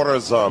 Mail order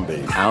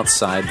zombie.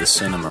 Outside the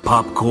cinema.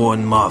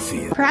 Popcorn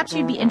Mafia. Perhaps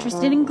you'd be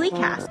interested in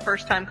Gleecast.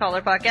 First time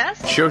caller podcast.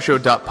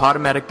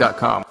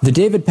 Showshow.podomatic.com. The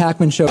David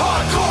Pakman Show.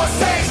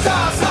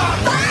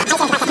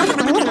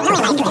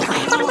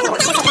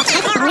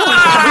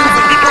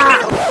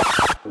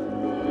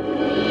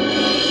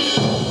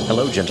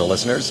 Hello, gentle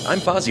listeners. I'm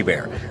Fozzie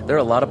Bear. There are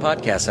a lot of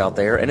podcasts out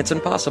there, and it's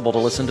impossible to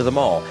listen to them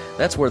all.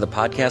 That's where the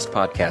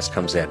Podcast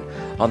comes in.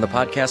 On the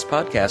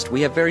Podcast,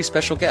 we have very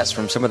special guests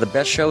from some of the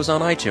best shows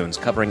on iTunes,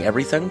 covering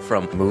everything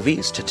from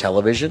movies to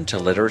television to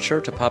literature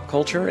to pop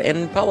culture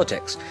and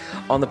politics.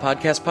 On the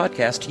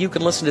Podcast, you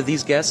can listen to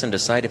these guests and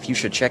decide if you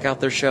should check out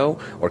their show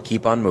or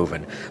keep on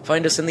moving.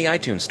 Find us in the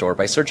iTunes store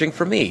by searching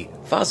for me,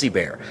 Fozzie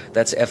Bear.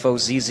 That's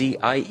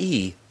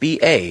FOZZIEBARE.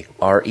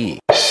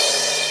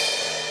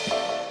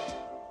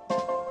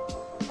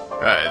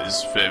 Hi, this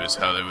is famous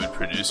Hollywood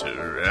producer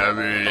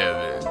Robert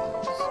Evans.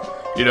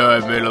 You know,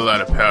 I've made a lot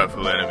of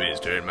powerful enemies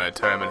during my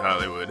time in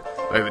Hollywood.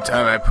 Like the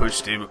time I pushed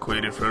Steve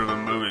McQueen in front of a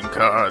moving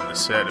car on the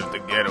set of The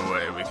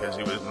Getaway because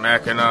he was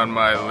macking on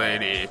my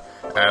lady,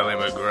 Ally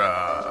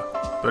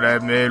McGraw. But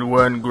I've made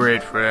one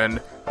great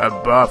friend, a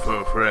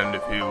boffo friend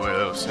if you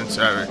will, since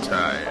I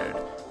retired.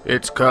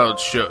 It's called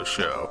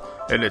Show,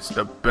 and it's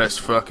the best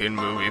fucking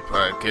movie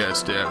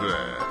podcast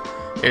ever.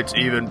 It's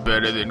even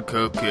better than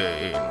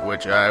cocaine,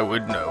 which I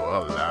would know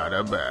a lot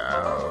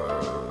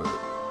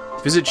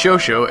about. Visit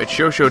Showshow at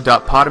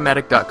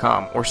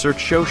showshow.podomatic.com or search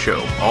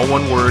Showshow, all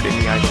one word, in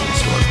the iTunes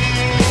store.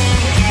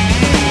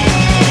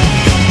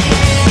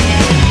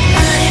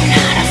 I'm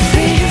not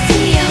afraid of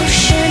the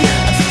ocean,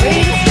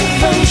 afraid of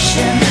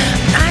devotion.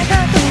 I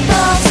got the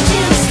balls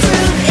to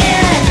prove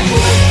it.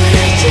 What would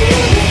I do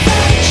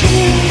without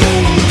you?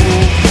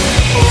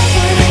 What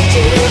would I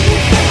do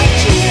without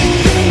you?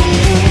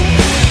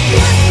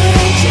 What would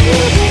I do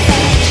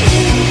without you?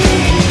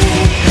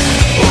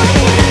 What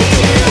would I do?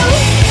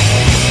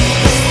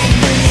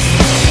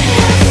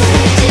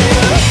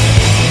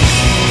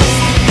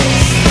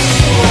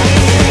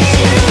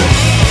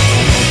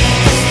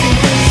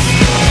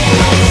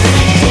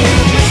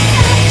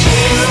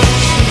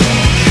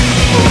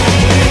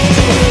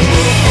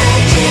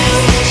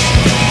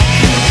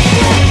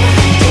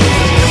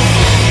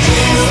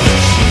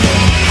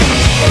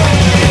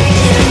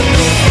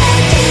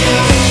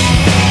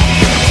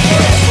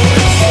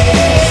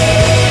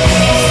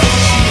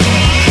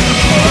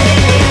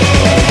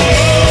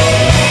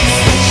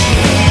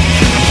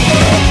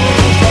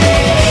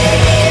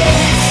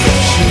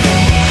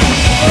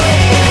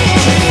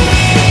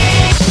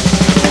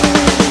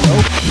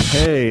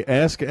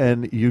 Ask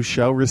and you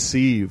shall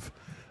receive.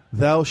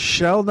 Thou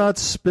shalt not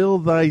spill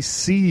thy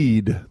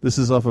seed. This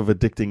is off of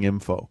Addicting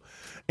Info.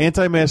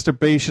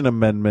 Anti-masturbation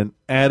amendment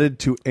added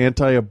to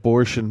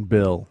anti-abortion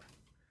bill.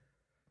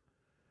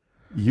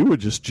 You were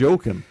just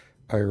joking.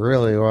 I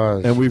really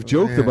was. And we've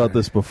joked about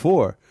this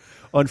before.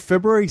 On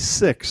February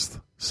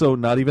 6th, so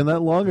not even that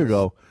long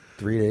ago.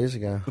 3 days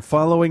ago.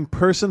 Following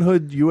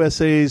Personhood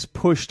USA's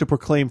push to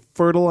proclaim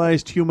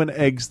fertilized human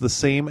eggs the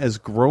same as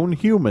grown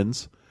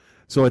humans.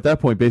 So at that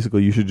point,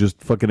 basically, you should just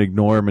fucking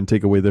ignore them and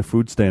take away their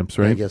food stamps,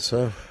 right? I guess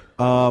so.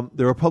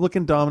 The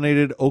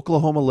Republican-dominated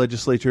Oklahoma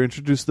legislature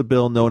introduced the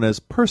bill known as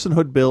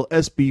Personhood Bill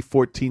SB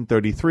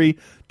 1433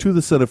 to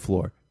the Senate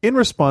floor. In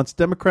response,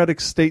 Democratic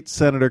State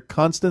Senator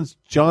Constance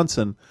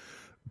Johnson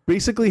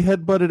basically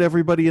headbutted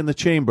everybody in the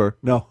chamber.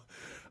 No.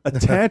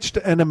 Attached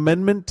an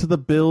amendment to the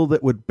bill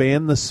that would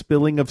ban the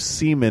spilling of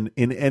semen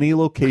in any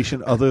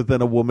location other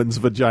than a woman's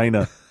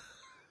vagina.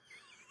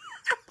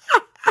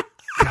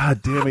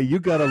 God damn it! You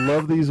gotta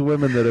love these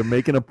women that are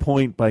making a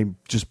point by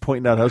just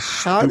pointing out how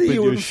stupid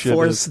your shit is.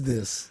 How do you enforce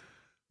this?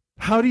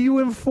 How do you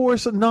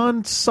enforce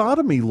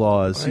non-sodomy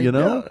laws? You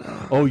know?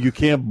 Oh, you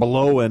can't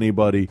blow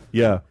anybody.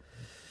 Yeah,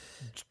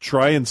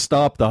 try and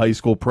stop the high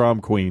school prom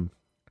queen.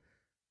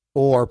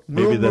 Or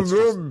maybe that's.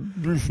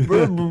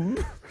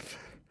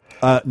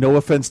 No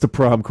offense to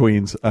prom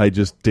queens. I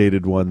just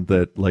dated one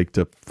that liked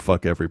to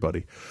fuck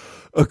everybody.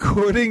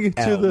 According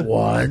to At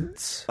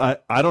once?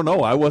 I don't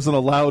know. I wasn't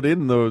allowed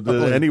in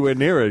anywhere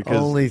near it. 'Cause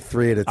only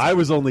 3 at a time. I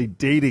was only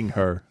dating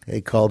her.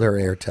 They called her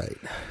airtight.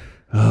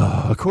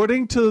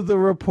 According to the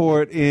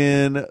report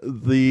in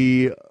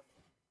the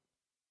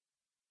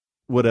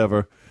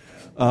whatever,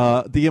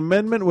 the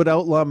amendment would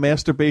outlaw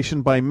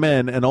masturbation by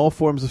men and all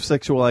forms of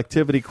sexual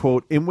activity,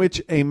 quote, in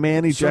which a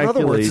man ejaculates. So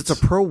in other words, it's a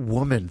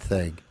pro-woman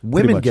thing.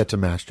 Women get to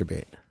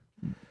masturbate.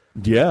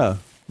 Yeah.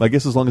 I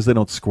guess as long as they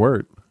don't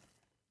squirt.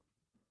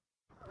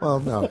 Well,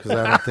 no, because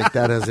I don't think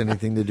that has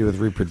anything to do with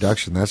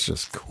reproduction. That's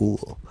just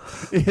cool.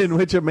 In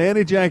which a man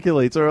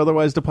ejaculates or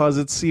otherwise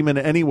deposits semen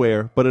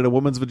anywhere but in a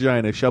woman's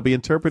vagina shall be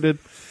interpreted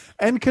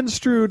and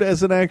construed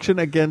as an action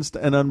against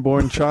an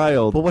unborn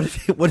child. But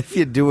what if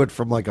you do it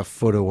from like a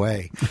foot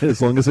away? As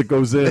long as it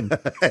goes in.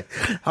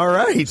 All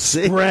right.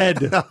 Spread.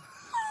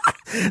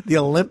 The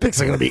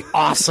Olympics are going to be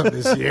awesome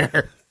this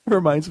year.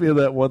 Reminds me of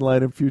that one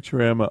line in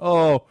Futurama.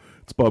 Oh,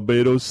 it's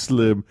Barbados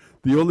Slim.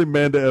 The only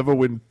man to ever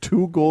win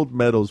 2 gold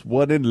medals,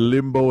 one in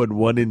limbo and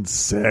one in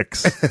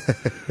sex.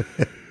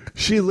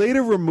 She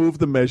later removed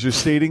the measure,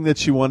 stating that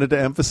she wanted to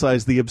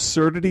emphasize the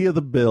absurdity of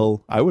the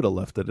bill. I would have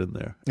left it in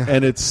there.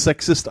 And its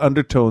sexist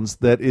undertones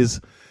that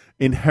is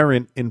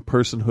inherent in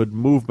personhood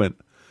movement.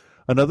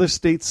 Another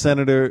state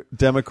senator,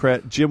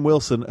 Democrat Jim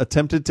Wilson,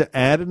 attempted to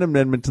add an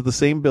amendment to the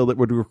same bill that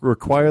would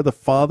require the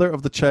father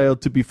of the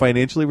child to be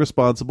financially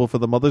responsible for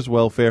the mother's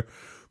welfare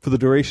for the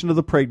duration of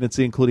the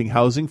pregnancy, including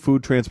housing,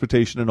 food,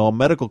 transportation, and all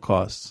medical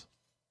costs.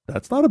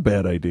 That's not a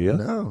bad idea.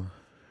 No.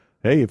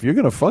 Hey, if you're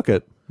going to fuck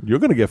it, you're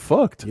going to get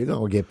fucked. You're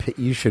going to get.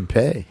 You should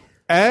pay.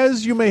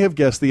 As you may have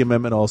guessed, the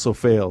amendment also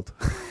failed.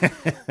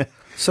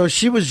 So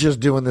she was just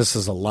doing this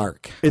as a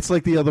lark. It's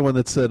like the other one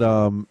that said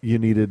you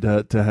needed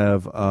to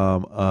have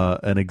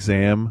an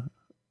exam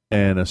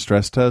and a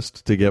stress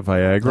test to get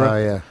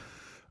Viagra.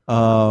 Oh,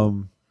 yeah.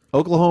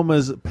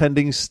 Oklahoma's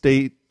pending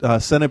state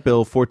Senate Bill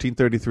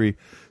 1433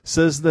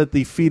 says that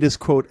the fetus,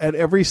 quote, at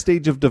every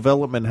stage of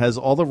development has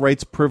all the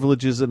rights,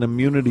 privileges, and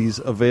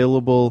immunities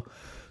available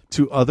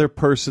to other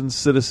persons,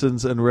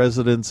 citizens, and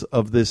residents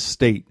of this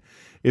state.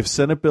 If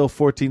Senate Bill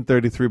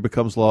 1433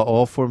 becomes law,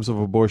 all forms of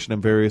abortion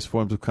and various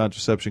forms of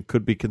contraception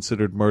could be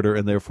considered murder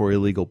and therefore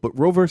illegal. But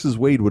Roe versus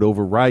Wade would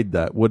override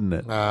that, wouldn't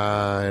it?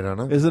 I don't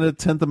know. Isn't it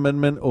 10th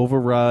Amendment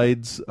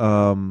overrides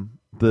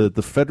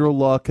the federal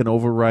law can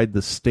override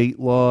the state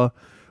law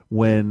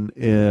when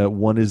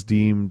one is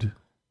deemed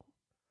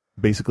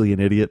basically an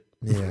idiot?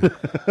 Yeah.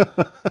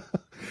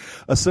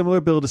 A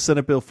similar bill to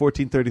Senate Bill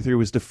 1433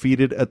 was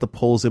defeated at the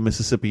polls in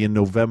Mississippi in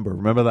November.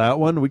 Remember that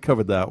one? We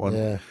covered that one.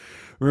 Yeah.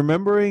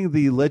 Remembering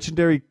the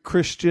legendary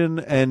Christian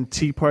and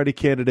Tea Party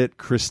candidate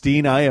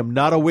Christine I Am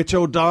Not a Witch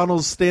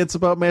O'Donnell's stance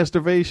about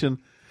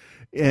masturbation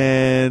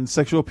and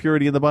sexual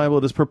purity in the Bible,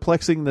 it is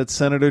perplexing that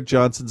Senator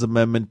Johnson's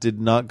amendment did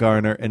not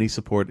garner any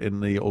support in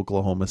the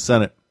Oklahoma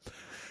Senate.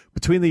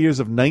 Between the years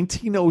of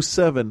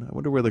 1907, I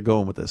wonder where they're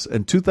going with this,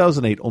 and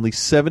 2008, only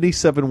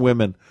 77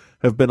 women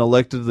have been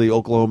elected to the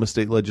Oklahoma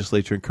State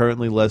Legislature, and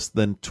currently less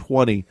than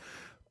 20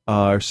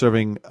 are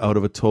serving out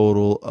of a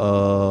total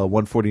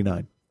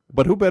 149.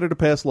 But who better to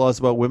pass laws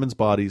about women's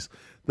bodies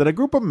than a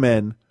group of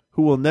men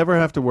who will never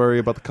have to worry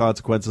about the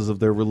consequences of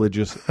their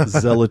religious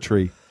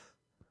zealotry?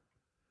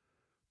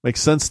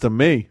 Makes sense to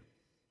me.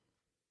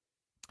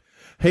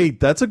 Hey,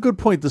 that's a good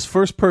point. This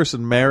first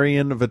person,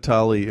 Marian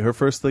Vitali, her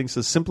first thing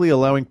says, simply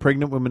allowing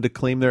pregnant women to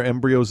claim their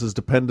embryos as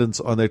dependents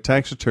on their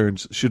tax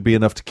returns should be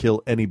enough to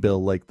kill any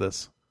bill like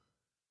this.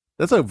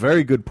 That's a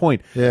very good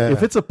point. Yeah.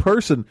 If it's a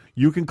person,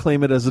 you can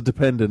claim it as a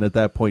dependent at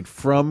that point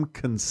from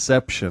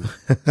conception.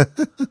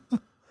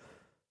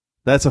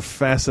 That's a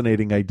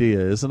fascinating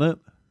idea, isn't it?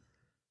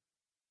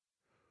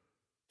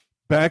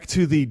 Back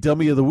to the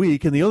dummy of the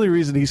week, and the only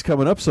reason he's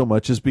coming up so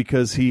much is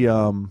because he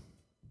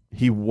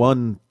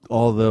won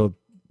all the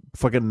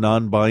fucking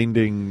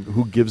non-binding,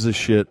 who gives a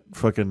shit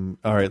fucking...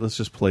 All right, let's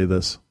just play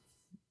this.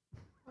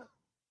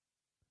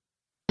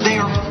 They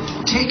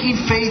are taking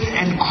faith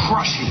and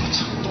crushing it.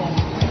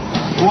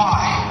 Why?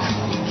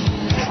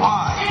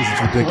 Why? This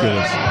is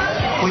ridiculous.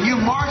 When you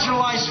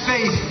marginalize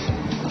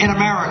faith in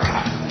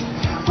America,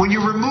 when you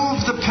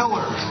remove the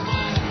pillar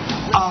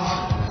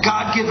of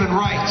God-given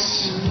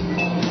rights,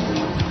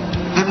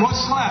 then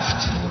what's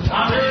left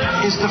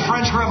is the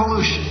French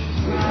Revolution.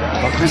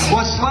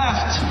 What's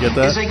left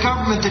is a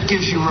government that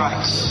gives you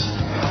rights.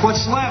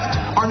 What's left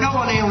are no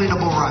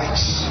unalienable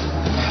rights.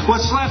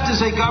 What's left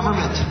is a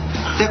government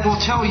that will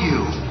tell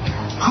you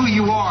who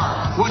you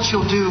are, what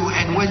you'll do,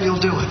 and when you'll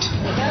do it.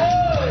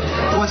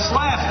 What's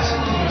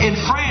left in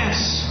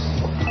France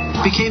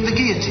became the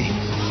guillotine.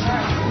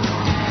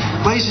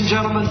 Ladies and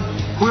gentlemen,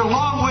 we're a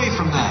long way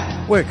from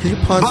that. Wait, can you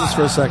pause this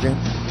for a second?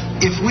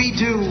 If we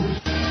do...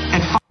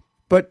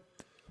 But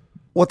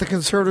what the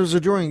conservatives are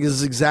doing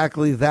is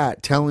exactly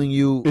that, telling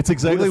you it's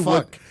exactly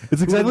what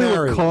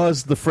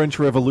caused the French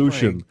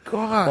Revolution. Oh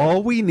my God.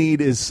 All we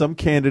need is some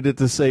candidate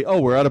to say,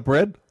 "Oh, we're out of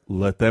bread.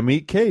 Let them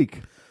eat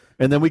cake."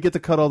 And then we get to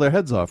cut all their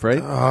heads off,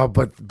 right?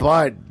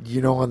 But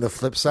you know, on the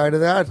flip side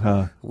of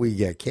that, we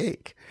get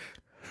cake.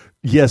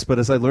 Yes, but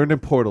as I learned in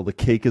Portal, the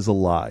cake is a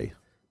lie.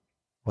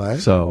 What?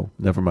 So,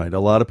 never mind. A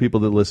lot of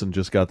people that listen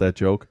just got that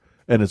joke,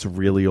 and it's a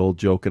really old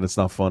joke, and it's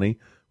not funny,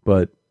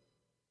 but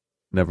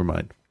never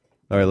mind.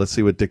 All right, let's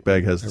see what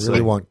Dickbag has to say. I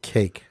really want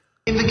cake.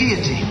 In the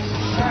guillotine.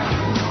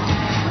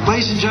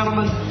 Ladies and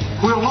gentlemen,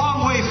 we're a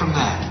long way from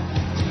that.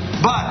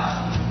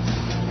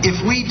 But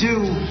if we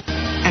do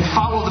and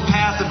follow the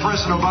path of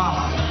President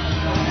Obama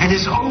and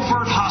his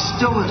overt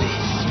hostility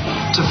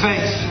to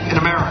faith in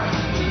America,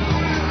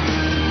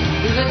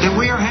 then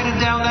we are headed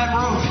down that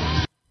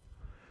road.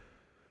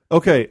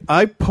 Okay,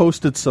 I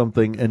posted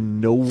something and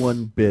no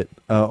one bit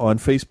on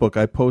Facebook.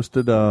 I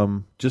posted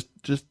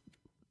just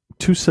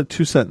two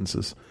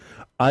sentences.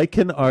 I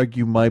can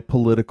argue my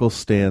political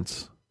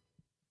stance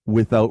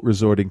without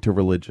resorting to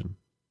religion.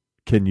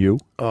 Can you?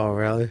 Oh,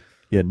 really?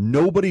 Yeah,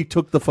 nobody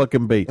took the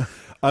fucking bait.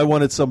 I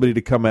wanted somebody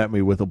to come at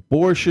me with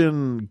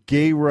abortion,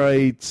 gay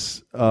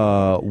rights,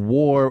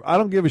 war. I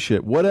don't give a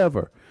shit.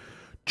 Whatever.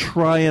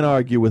 Try and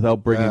argue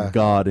without bringing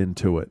God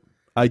into it.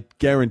 I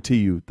guarantee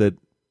you that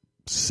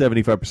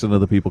 75% of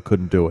the people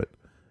couldn't do it.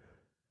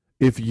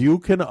 If you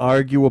can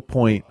argue a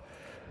point,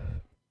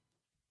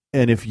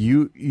 and if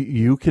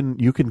you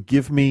can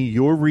give me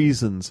your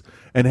reasons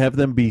and have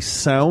them be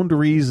sound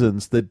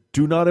reasons that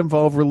do not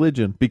involve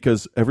religion,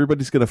 because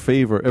everybody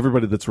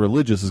that's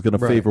religious is going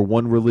to favor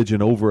one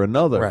religion over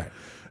another. Right.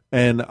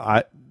 And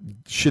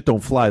shit don't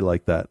fly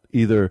like that.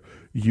 Either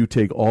you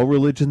take all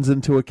religions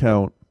into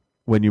account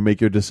when you make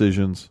your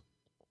decisions,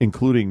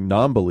 including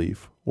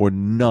non-belief, or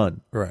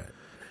none. Right.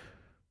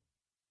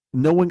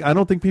 I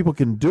don't think people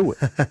can do it.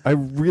 I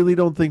really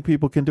don't think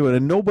people can do it.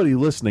 And nobody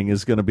listening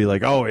is going to be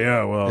like, oh,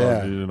 yeah,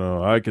 well, you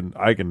know, I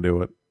can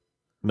do it.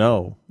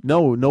 No,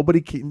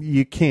 nobody can.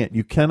 You can't.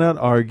 You cannot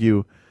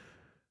argue.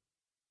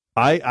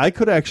 I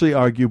could actually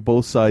argue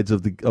both sides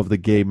of the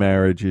gay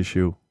marriage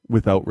issue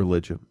without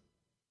religion.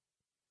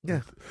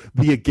 Yeah.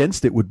 The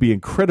against it would be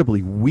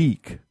incredibly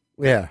weak.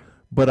 Yeah.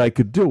 But I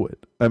could do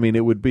it. I mean,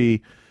 it would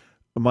be,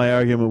 my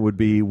argument would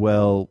be,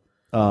 well,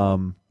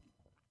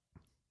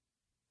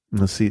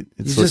 let's see.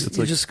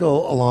 You just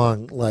go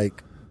along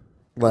like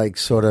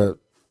sort of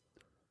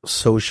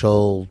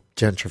social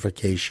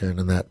gentrification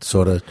and that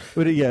sort of.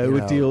 But yeah, it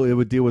would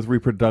deal with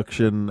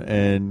reproduction,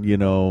 and you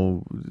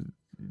know,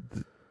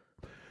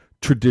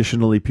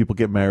 traditionally people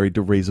get married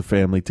to raise a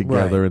family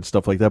together and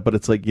stuff like that. But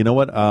it's like, you know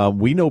what?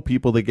 We know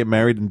people that get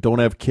married and don't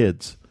have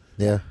kids.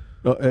 Yeah.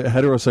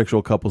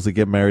 Heterosexual couples that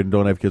get married and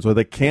don't have kids, or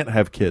they can't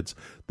have kids.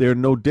 They're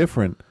no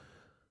different.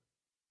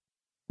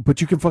 But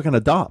you can fucking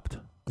adopt.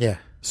 Yeah.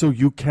 So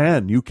you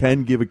can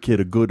give a kid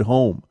a good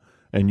home,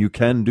 and you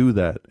can do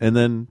that. And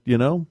then, you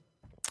know,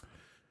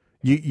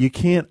 you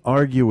can't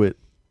argue it.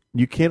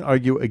 You can't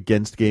argue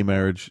against gay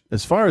marriage.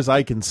 As far as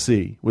I can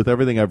see, with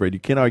everything I've read, you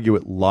can't argue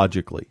it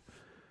logically.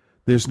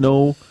 There's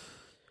no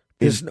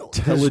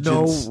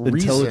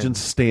intelligent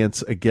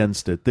stance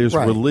against it. There's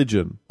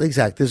religion.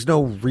 Exactly. There's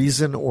no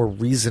reason or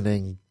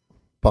reasoning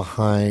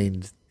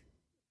behind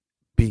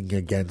being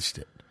against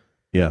it.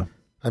 Yeah.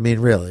 I mean,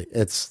 really,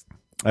 it's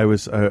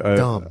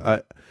dumb.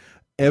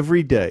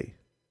 Every day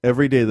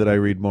that I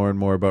read more and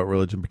more about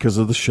religion because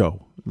of the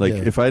show. Like,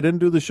 if I didn't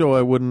do the show,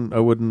 I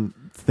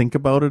wouldn't think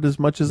about it as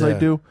much as I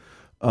do.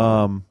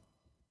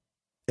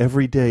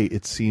 Every day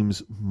it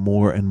seems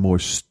more and more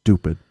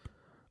stupid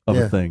of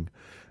a thing.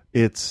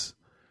 It's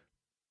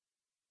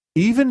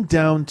even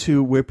down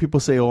to where people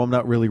say, oh, I'm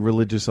not really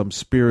religious, I'm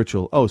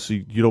spiritual. Oh, so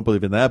you don't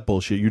believe in that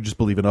bullshit. You just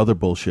believe in other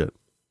bullshit,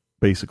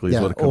 basically,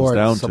 is what it comes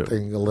down to.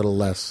 Something a little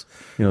less,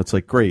 you know, it's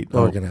like, great.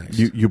 Organized.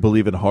 You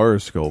believe in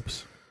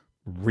horoscopes.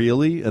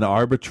 Really? An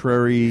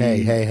arbitrary...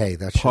 Hey,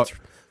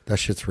 that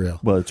shit's real.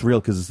 Well, it's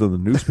real because it's in the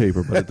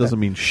newspaper, but it doesn't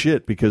mean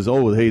shit because,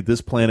 oh, hey,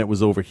 this planet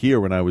was over here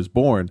when I was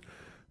born.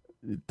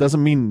 It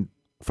doesn't mean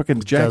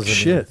fucking jack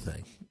shit.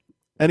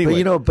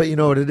 Anyway. But you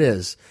know what it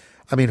is?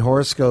 I mean,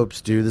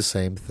 horoscopes do the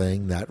same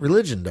thing that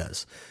religion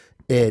does.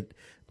 It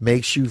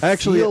makes you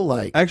feel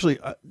like... Actually,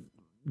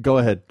 go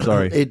ahead.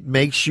 Sorry. It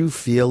makes you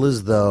feel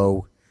as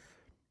though...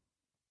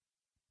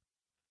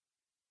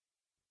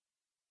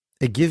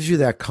 It gives you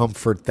that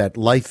comfort that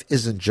life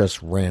isn't just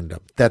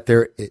random. That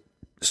there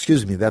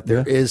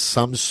is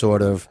some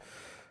sort of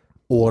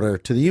order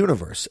to the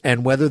universe.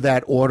 And whether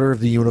that order of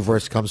the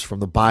universe comes from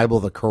the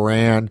Bible, the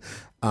Quran...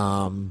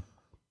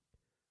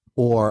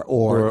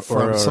 Or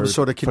from some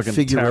sort of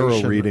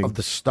configuration of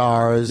the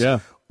stars,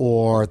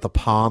 or the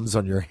palms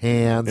on your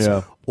hands,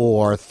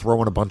 or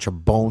throwing a bunch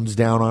of bones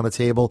down on a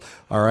table.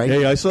 All right.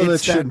 Hey, I saw that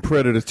shit in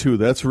Predator 2.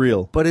 That's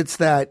real. But it's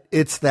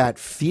that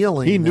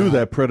feeling. He knew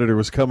that Predator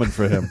was coming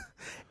for him.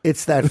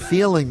 It's that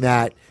feeling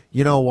that,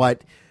 you know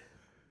what,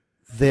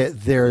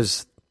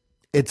 it's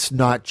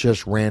not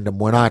just random.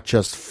 We're not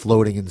just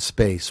floating in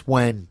space.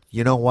 When,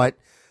 you know what?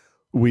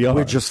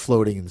 We're just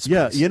floating in space.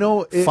 Yeah, you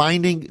know,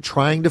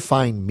 trying to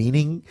find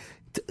meaning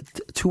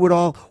to it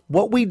all.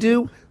 What we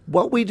do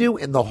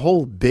in the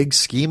whole big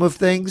scheme of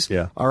things.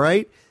 Yeah. All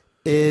right,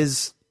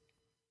 is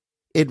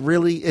it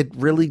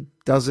really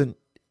doesn't.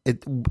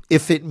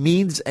 If it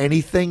means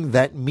anything,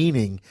 that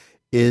meaning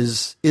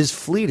is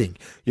fleeting.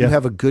 You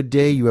have a good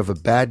day, you have a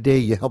bad day,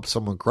 you help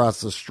someone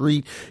cross the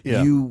street,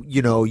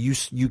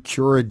 you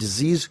cure a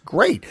disease,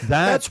 great.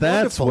 That's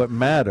wonderful. what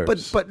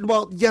matters. But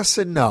well, yes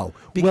and no.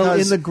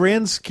 Because in the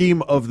grand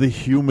scheme of the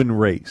human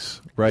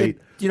race, right?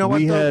 You know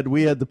what,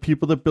 we had the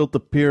people that built the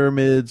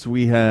pyramids,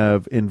 we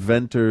have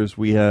inventors,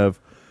 we have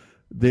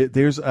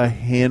there's a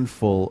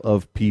handful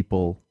of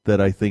people that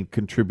I think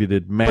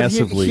contributed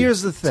massively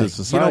here's the thing. to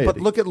society. But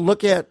look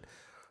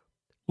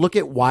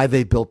at why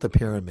they built the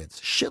pyramids.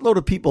 Shitload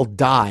of people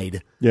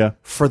died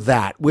for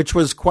that, which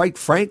was quite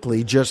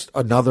frankly just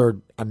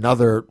another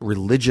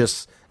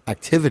religious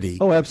activity.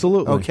 Oh,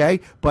 absolutely.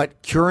 Okay,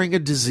 but curing a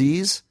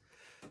disease,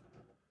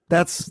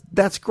 that's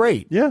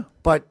great. Yeah.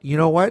 But you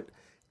know what?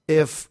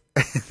 If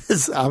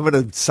I'm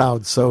going to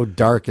sound so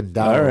dark and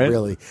dour,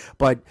 really,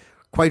 but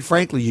quite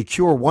frankly, you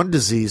cure one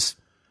disease,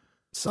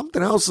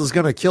 something else is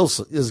going to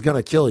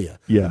kill you.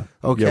 Yeah.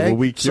 Okay. Yeah, well,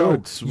 we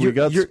cured. We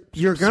got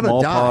you're going to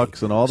die.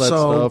 Smallpox and all that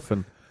stuff.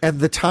 And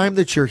the time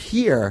that you're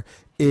here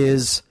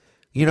is,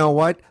 you know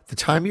what? The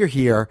time you're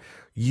here,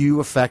 you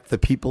affect the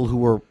people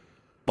who are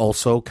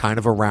also kind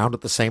of around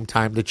at the same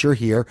time that you're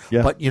here.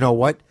 Yeah. But you know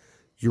what?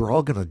 You're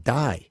all going to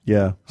die.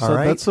 Yeah. All So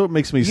right? that's what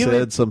makes me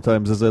sad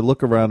sometimes as I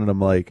look around and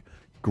I'm like,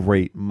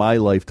 great, my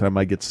lifetime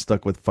I get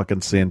stuck with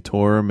fucking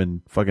Santorum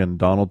and fucking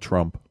Donald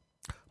Trump.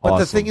 But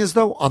the Awesome. thing is,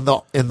 though,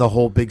 in the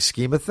whole big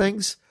scheme of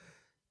things,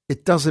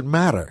 it doesn't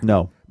matter.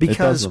 No, it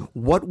because doesn't.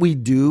 what we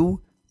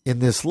do in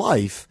this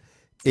life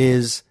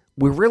is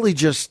we're really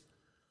just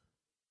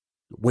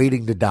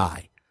waiting to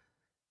die.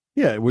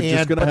 Yeah, we're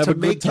just going to have a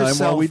good time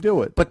while we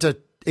do it. But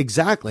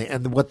exactly,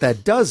 and what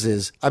that does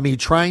is, I mean,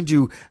 trying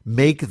to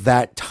make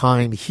that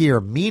time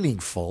here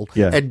meaningful.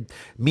 Yeah. And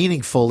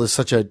meaningful is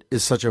such a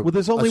Well,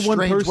 there's only a one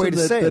strange person way to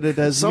that- say that it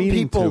has some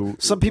meaning people,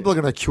 to. some people are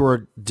going to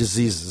cure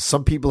diseases.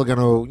 Some people are going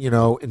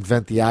to,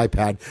 invent the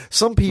iPad.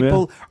 Some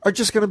people are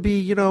just going to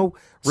be, Serial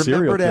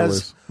remembered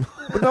as.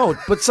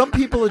 But some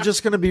people are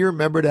just going to be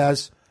remembered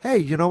as, hey,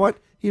 you know what?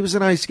 He was a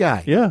nice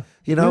guy. Yeah.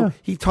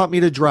 He taught me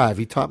to drive.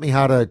 He taught me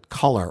how to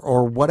color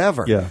or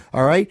whatever. Yeah.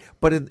 All right.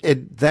 But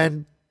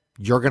then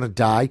you're going to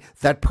die.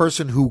 That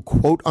person who,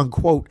 quote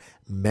unquote,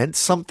 meant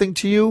something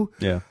to you,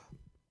 they're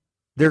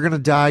going to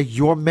die.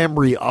 Your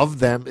memory of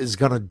them is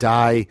going to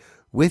die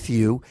with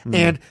you.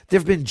 And there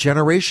have been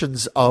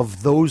generations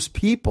of those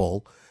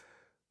people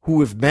who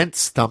have meant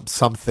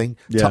something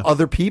to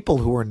other people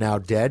who are now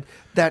dead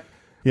that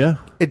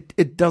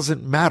it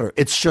doesn't matter.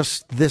 It's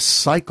just this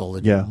cycle.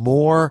 And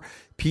more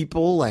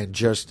people and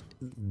just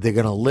they're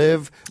going to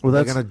live,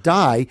 they're going to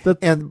die.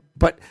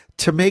 But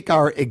to make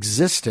our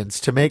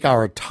existence, to make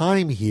our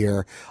time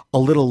here a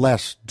little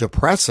less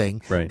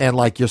depressing, and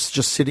like you're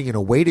just sitting in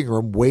a waiting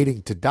room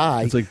waiting to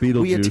die, it's like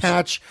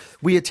Beetlejuice.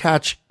 we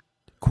attach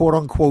quote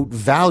unquote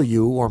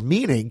value or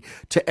meaning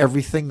to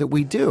everything that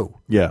we do.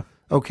 Yeah.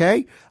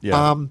 Okay.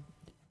 Yeah.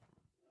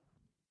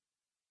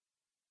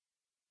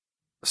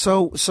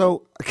 So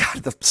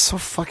God, that's so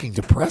fucking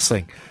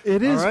depressing.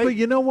 It is, but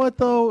you know what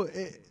though?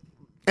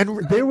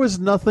 And there was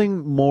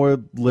nothing more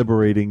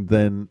liberating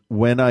than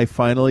when I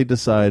finally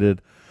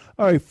decided,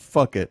 all right,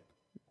 fuck it.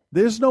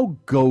 There's no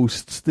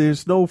ghosts.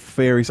 There's no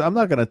fairies. I'm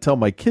not going to tell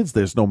my kids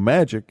there's no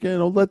magic.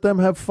 Let them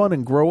have fun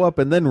and grow up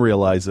and then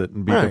realize it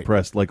and be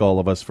depressed like all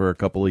of us for a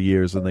couple of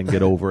years and then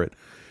get over it.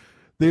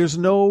 There's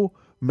no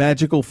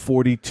magical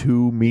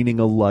 42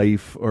 meaning of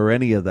life or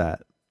any of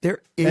that.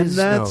 There is and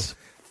that's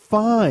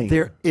fine.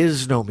 There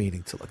is no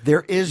meaning to life.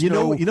 There is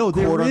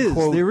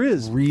there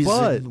is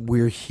reason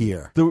we're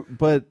here.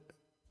 But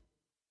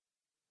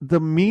the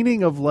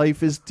meaning of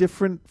life is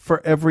different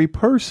for every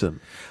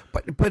person.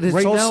 But it's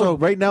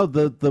right now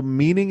the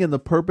meaning and the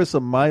purpose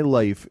of my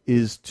life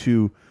is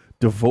to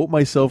devote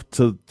myself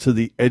to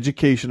the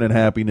education and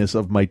happiness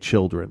of my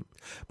children.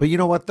 But you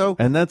know what though?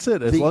 And that's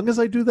it. As long as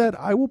I do that,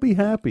 I will be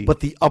happy. But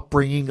the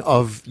upbringing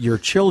of your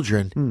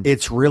children,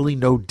 it's really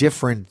no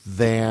different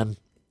than,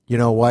 you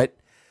know what?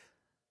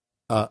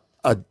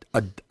 A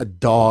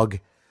dog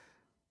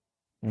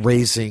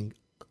raising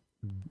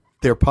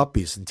their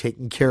puppies and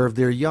taking care of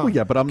their young. Well,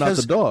 yeah, but I'm not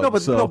the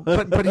dog.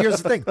 But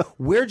here's the thing: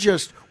 we're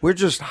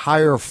just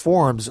higher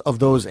forms of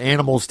those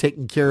animals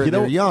taking care of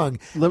their young,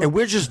 and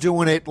we're just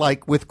doing it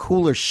like with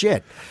cooler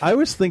shit. I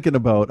was thinking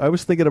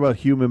about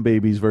human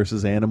babies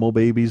versus animal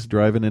babies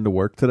driving into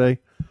work today.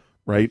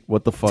 Right?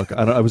 What the fuck?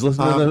 I was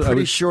listening. I'm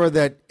pretty sure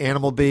that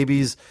animal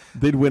babies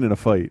they'd win in a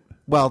fight.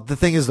 Well, the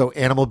thing is, though,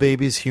 animal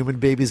babies, human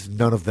babies,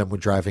 none of them were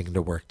driving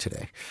into work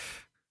today.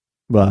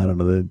 Well, I don't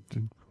know.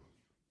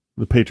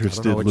 The Patriots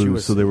did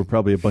lose, so they were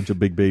probably a bunch of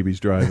big babies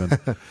driving.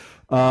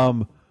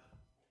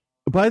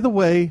 By the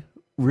way,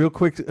 real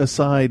quick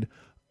aside,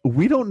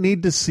 we don't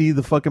need to see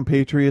the fucking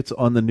Patriots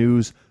on the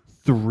news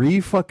 3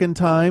 fucking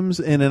times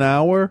in an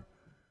hour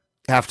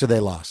after they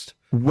lost.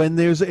 When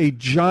there's a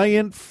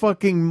giant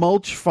fucking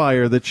mulch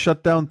fire that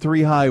shut down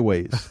 3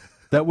 highways.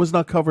 That was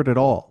not covered at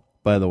all,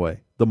 by the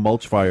way. The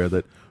mulch fire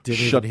that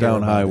shut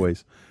down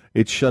highways.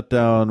 It shut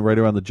down right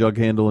around the jug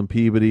handle in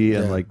Peabody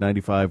and like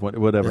 95,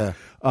 whatever.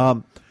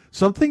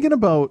 So I'm thinking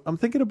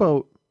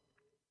about,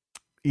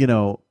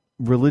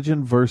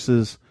 religion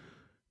versus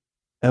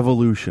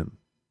evolution,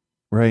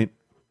 right?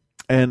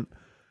 And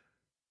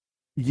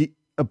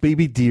a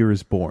baby deer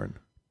is born,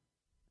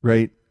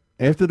 right?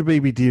 After the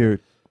baby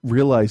deer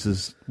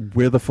realizes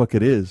where the fuck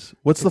it is,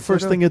 what's the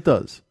first thing it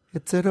does?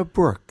 It's at a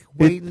brook,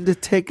 waiting to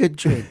take a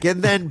drink,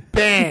 and then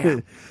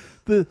bam!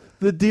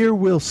 The deer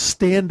will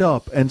stand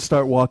up and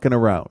start walking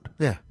around.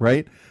 Yeah.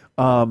 Right?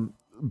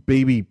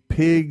 Baby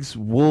pigs,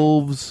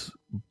 wolves,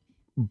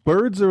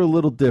 birds are a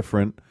little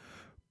different,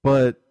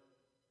 but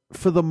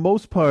for the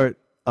most part,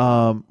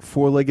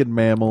 four-legged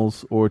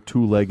mammals or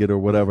two-legged or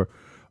whatever,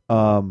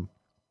 well,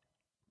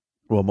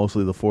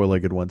 mostly the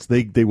four-legged ones,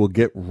 they will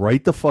get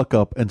right the fuck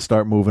up and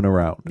start moving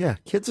around. Yeah,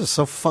 kids are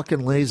so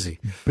fucking lazy.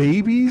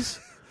 Babies,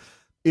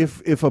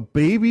 if a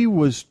baby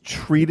was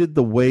treated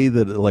the way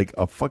that like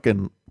a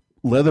fucking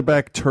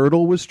leatherback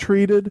turtle was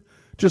treated,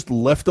 just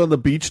left on the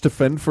beach to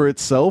fend for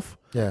itself,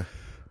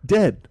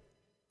 dead.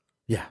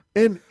 Yeah,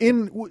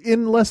 in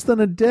less than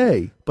a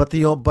day. But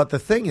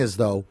the thing is,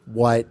 though,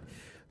 what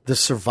the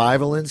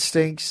survival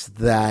instincts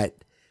that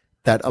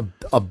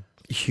a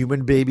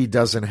human baby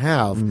doesn't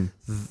have,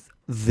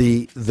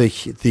 the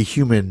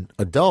human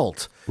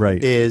adult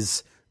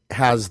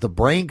has the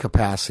brain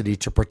capacity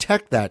to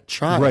protect that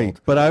child. Right.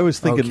 But I was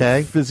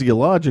thinking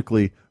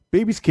physiologically,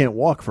 babies can't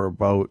walk for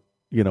about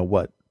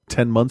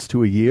 10 months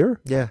to a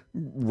year. Yeah,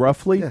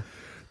 roughly. Yeah.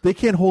 They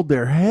can't hold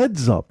their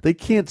heads up. They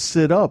can't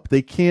sit up.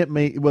 They can't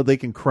they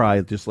can cry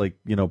just like,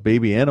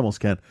 baby animals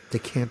can. They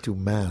can't do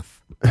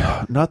math.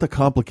 Not the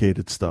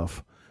complicated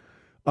stuff.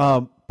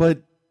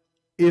 But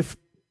if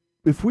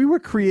we were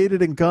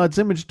created in God's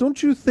image,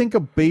 don't you think a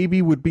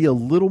baby would be a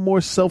little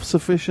more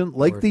self-sufficient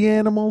like the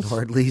animals?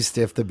 Or at least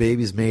if the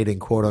baby's made in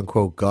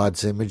quote-unquote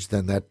God's image,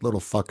 then that little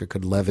fucker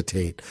could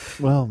levitate.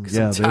 Well,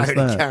 yeah, I'm tired there's of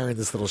that. carrying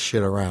this little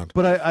shit around.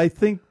 But I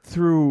think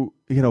through,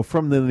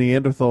 from the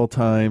Neanderthal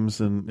times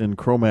and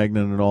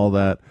Cro-Magnon and all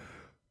that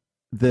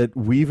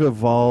we've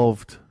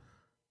evolved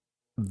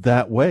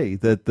that way,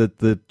 that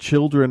the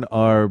children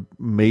are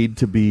made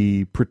to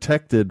be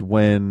protected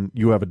when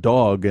you have a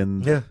dog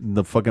and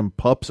the fucking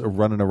pups are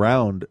running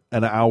around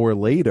an hour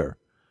later.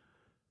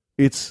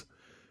 It's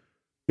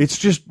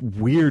just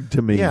weird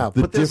to me,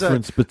 the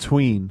difference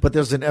between. But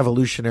there's an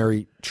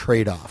evolutionary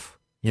trade-off,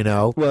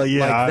 Well,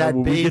 yeah, like that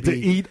we get to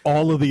baby- eat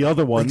all of the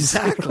other ones.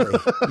 Exactly.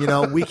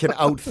 We can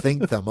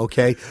outthink them,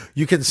 okay?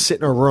 You can sit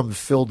in a room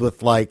filled with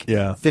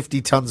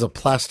 50 tons of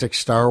plastic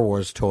Star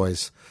Wars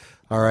toys.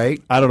 All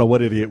right. I don't know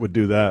what idiot would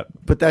do that.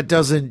 But that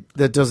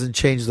doesn't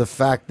change the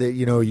fact that,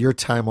 your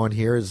time on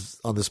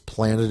this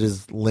planet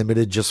is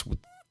limited just with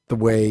the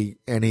way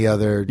any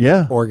other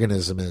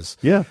organism is.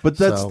 Yeah, but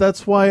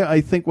that's why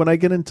I think when I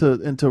get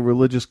into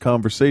religious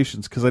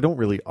conversations, because I don't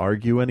really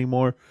argue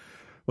anymore.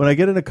 When I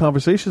get into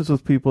conversations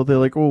with people, they're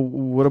like, "Oh,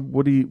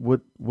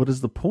 what is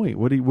the point?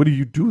 What do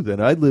you do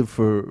then?" I live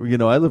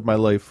my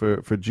life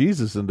for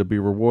Jesus and to be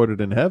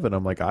rewarded in heaven.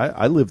 I'm like,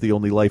 I live the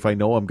only life I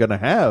know I'm going to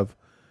have.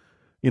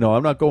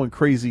 I'm not going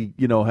crazy,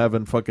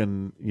 having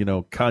fucking,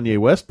 Kanye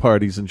West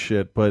parties and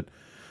shit, but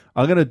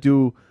I'm going to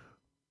do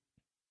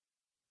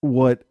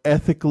what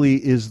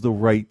ethically is the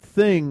right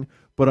thing,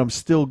 but I'm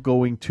still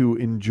going to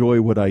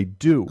enjoy what I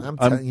do.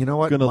 I'm you know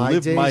what? going to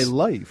live my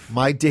life.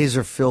 My days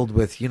are filled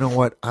with, I don't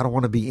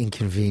want to be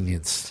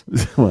inconvenienced.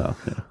 Well,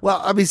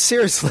 I mean,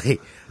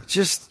 seriously,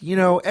 just,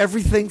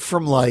 everything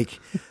from like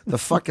the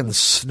fucking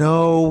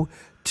snow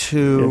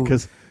to...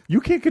 because you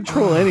can't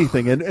control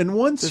anything, and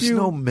once there's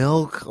no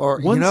milk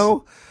or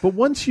but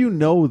once you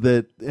know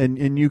that,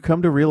 and you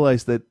come to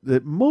realize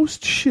that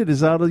most shit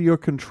is out of your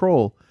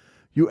control,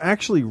 you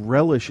actually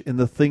relish in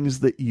the things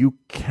that you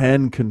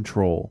can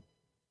control,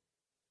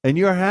 and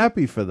you're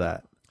happy for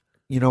that.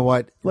 You know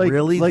what?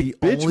 Really,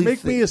 bitch,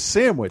 make me a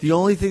sandwich. The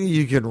only thing that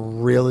you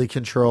can really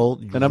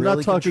control, and I'm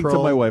not talking to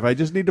my wife. I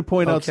just need to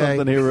point out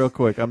something here real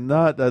quick. I'm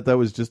not. That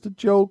was just a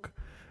joke.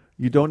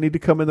 You don't need to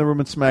come in the room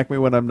and smack me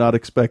when I'm not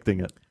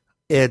expecting it.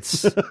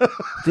 It's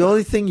the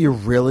only thing you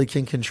really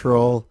can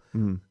control,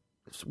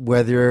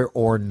 whether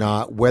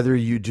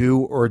you do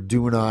or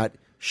do not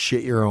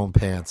shit your own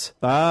pants.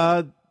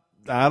 I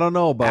don't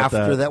know about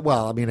After that,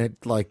 well, I mean,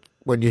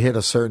 when you hit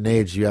a certain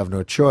age, you have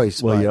no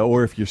choice. Well,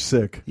 or if you're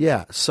sick.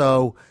 Yeah,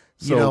 so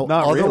not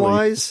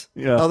otherwise,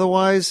 really.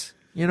 Otherwise,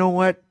 you know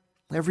what?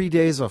 Every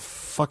day is a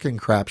fucking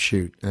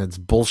crapshoot, and it's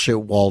bullshit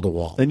wall to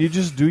wall. And you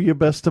just do your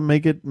best to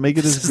make it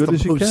as good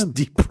as you can.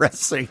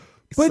 Depressing.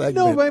 But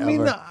no, I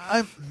mean,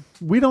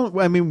 we don't.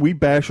 I mean, we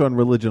bash on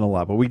religion a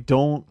lot, but we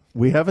don't.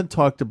 We haven't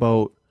talked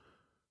about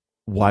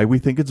why we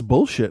think it's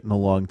bullshit in a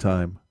long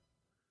time.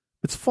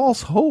 It's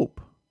false hope.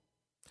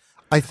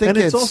 I think, and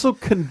it's also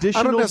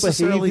conditional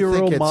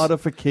behavioral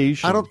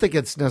modification. I don't think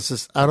it's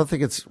necessary. I don't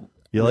think it's.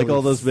 You like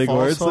all those big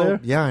words hope. there?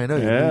 Yeah, I know.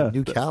 Yeah.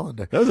 New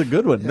calendar. That was a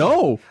good one. Yeah.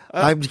 No,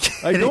 I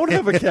don't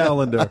have a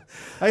calendar.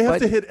 I have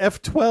to hit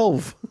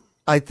F12.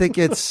 I think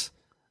it's.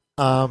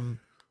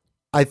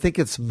 I think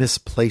it's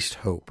misplaced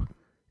hope.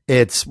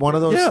 It's one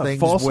of those things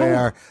false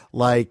where,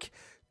 like,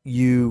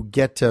 you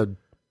get to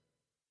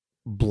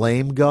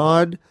blame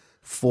God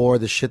for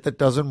the shit that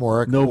doesn't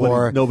work.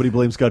 Nobody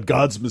blames God.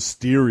 God's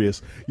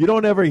mysterious. You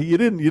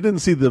didn't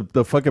see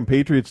the fucking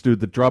Patriots dude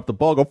that dropped the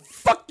ball go,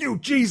 fuck you,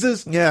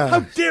 Jesus. Yeah. How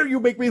dare you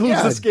make me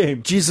lose this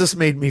game? Jesus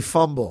made me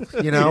fumble,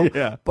 you know?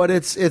 Yeah. But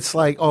it's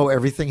like, oh,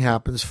 everything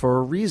happens for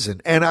a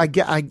reason. And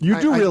You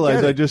do realize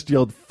get it. I just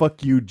yelled,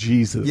 fuck you,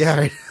 Jesus.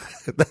 Yeah,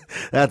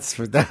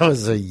 that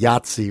was a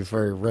Yahtzee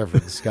for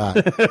Reverend Scott.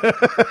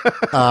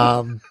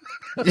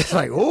 It's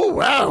like, oh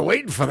wow,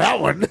 waiting for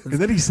that one. And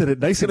then he said it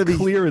nice and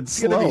clear and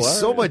slow. It's going to be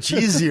so much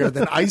easier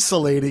than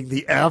isolating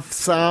the F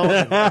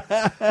sound.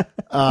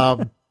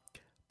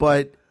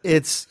 But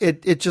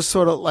it just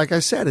sort of, like I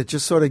said, it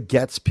just sort of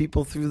gets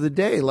people through the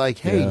day. Like,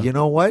 hey, you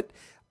know what?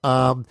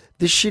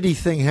 This shitty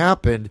thing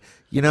happened.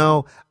 You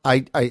know,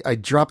 I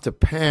dropped a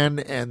pen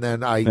and then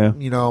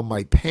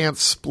my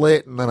pants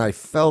split and then I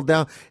fell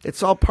down.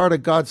 It's all part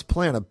of God's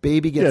plan. A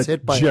baby gets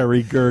hit by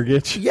Jerry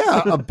Gergich.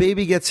 Yeah, a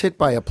baby gets hit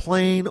by a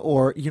plane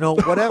or,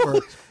 whatever.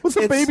 What's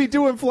a baby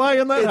doing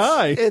flying that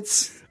high?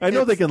 I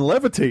know they can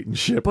levitate and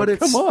shit, but it's,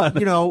 come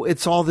on.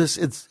 It's all this,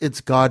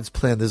 it's God's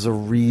plan. There's a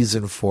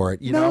reason for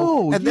it,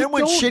 No, And then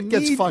when shit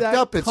gets fucked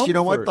up, it's, you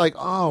know what, like,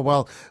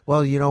 oh,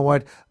 well, you know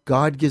what?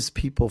 God gives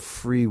people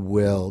free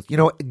will.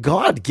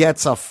 God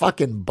gets a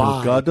fucking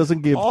bond. God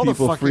doesn't give all the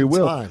people free fucking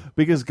will time.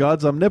 because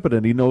God's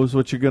omnipotent. He knows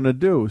what you're going to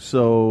do.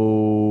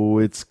 So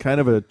it's kind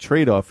of a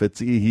trade-off.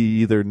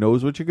 He either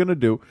knows what you're going to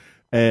do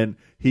and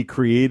he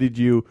created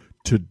you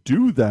to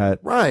do that.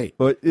 Right.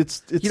 But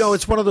it's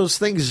it's one of those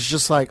things. It's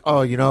just like,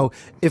 oh,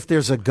 if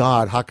there's a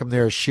God, how come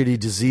there are shitty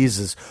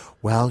diseases?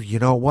 Well, you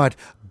know what?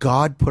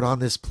 God put on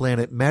this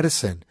planet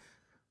medicine.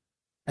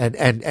 And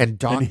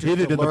doctors and hid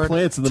it in the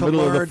plants in the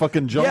middle of the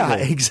fucking jungle.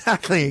 Yeah,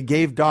 exactly. And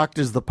gave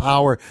doctors the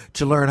power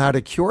to learn how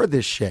to cure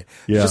this shit.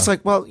 Yeah. It's just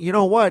like, well, you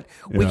know what?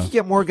 We could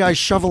get more guys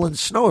shoveling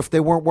snow if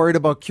they weren't worried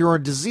about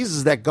curing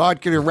diseases that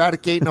God could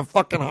eradicate in a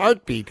fucking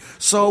heartbeat.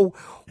 So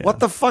what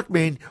the fuck,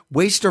 man?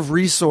 Waste of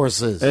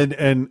resources.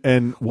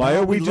 And why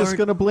are we just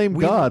going to blame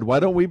God?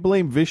 Why don't we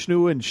blame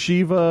Vishnu and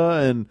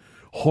Shiva and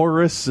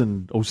Horus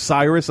and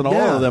Osiris and all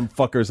of them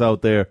fuckers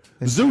out there?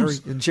 And Zeus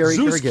Jerry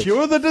Gergich.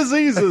 cure the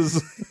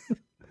diseases.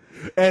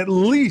 At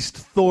least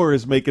Thor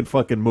is making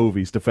fucking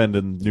movies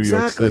defending New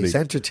York City. He's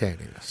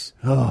entertaining us.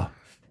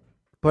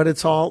 But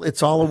it's all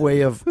a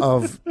way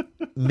of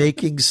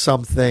making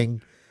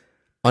something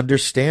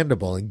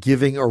understandable and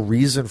giving a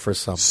reason for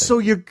something. So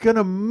you're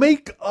gonna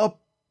make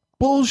up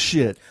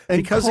bullshit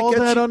and call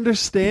that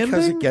understanding?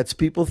 Because it gets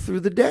people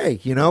through the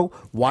day.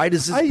 Why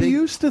does this? I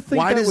used to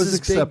think that was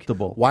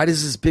acceptable. Why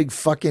does this big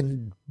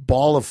fucking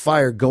ball of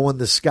fire go in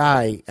the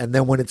sky, and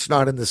then when it's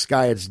not in the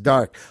sky, it's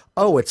dark?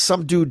 Oh, it's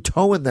some dude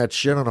towing that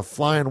shit on a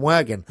flying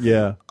wagon.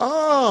 Yeah.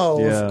 Oh,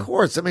 Yeah. of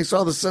course. That makes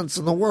all the sense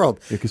in the world.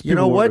 Yeah, 'cause you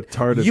know people were what?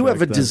 retarded You have a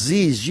back then.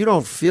 disease. You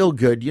don't feel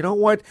good. You know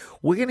what?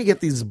 We're going to get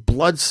these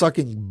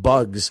blood-sucking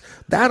bugs.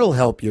 That'll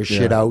help your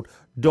shit out.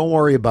 Don't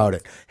worry about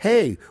it.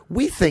 Hey,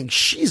 we think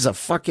she's a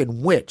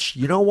fucking witch.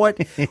 You know what?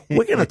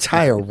 We're going to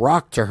tie a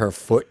rock to her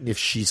foot, and if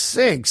she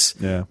sinks,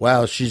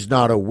 well, she's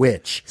not a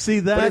witch. See,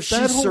 But that if she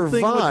whole thing with the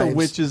survives-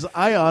 witches,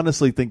 I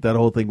honestly think that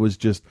whole thing was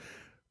just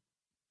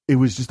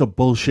a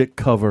bullshit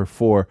cover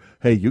for,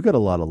 hey, you got a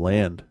lot of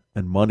land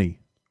and money,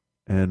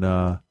 and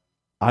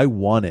I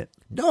want it.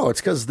 No,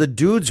 it's because the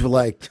dudes were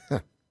like,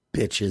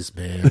 bitches,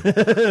 man.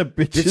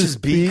 Bitches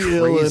be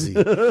illin'.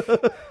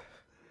 crazy.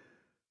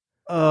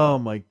 Oh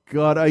my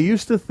God. I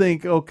used to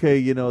think,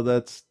 okay,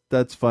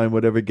 that's fine,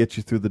 whatever gets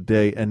you through the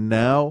day. And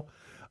now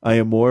I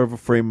am more of a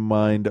frame of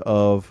mind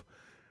of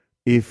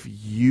if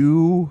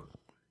you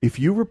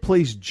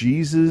replace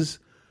Jesus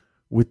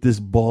with this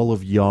ball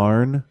of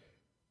yarn,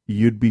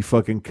 you'd be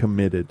fucking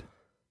committed.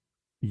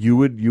 You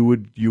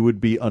would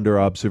be under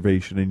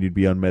observation and you'd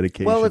be on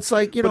medication. Well, it's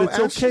like, but it's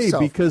ask okay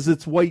yourself. because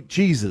it's white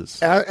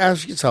Jesus.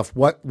 Ask yourself,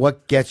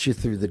 what gets you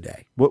through the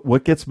day?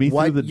 What gets me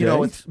through the day?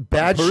 It's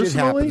bad shit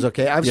Personally? happens,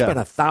 okay? I've Yeah. spent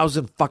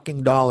 $1,000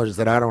 fucking dollars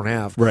that I don't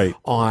have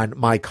on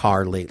my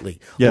car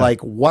lately. Yeah.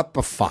 Like, what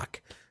the fuck?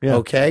 Yeah.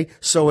 Okay?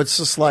 So it's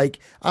just like,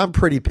 I'm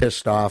pretty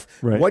pissed off.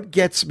 Right. What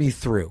gets me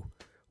through?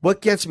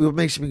 What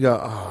makes me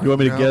go, oh, You want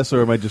me to guess,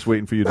 or am I just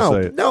waiting for you to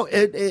say it? No,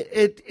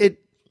 it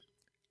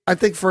I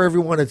think for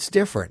everyone it's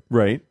different.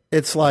 Right.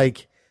 It's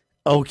like,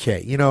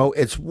 okay,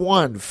 it's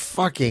one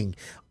fucking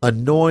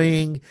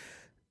annoying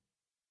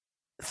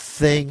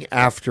thing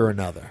after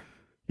another.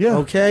 Yeah.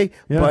 Okay?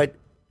 Yeah.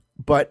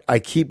 But I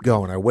keep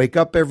going. I wake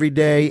up every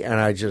day and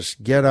I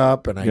just get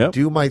up and I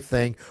do my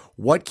thing.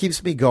 What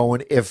keeps me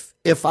going?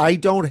 If I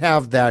don't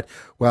have that,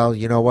 well,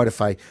 you know what?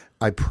 If I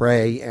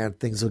pray and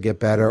things will get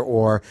better,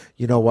 or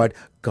you know what?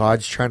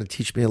 God's trying to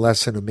teach me a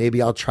lesson, and maybe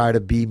I'll try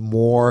to be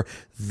more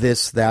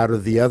this, that, or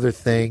the other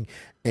thing.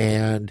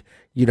 And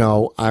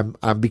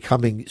I'm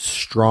becoming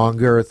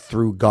stronger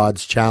through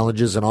God's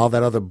challenges and all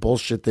that other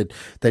bullshit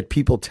that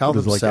people tell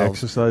themselves. Like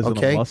exercising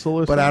a muscle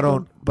or but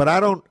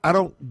something? I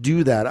don't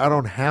do that. I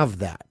don't have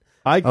that.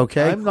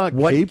 I'm not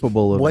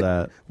capable of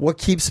that. What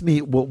keeps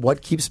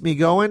me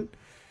going?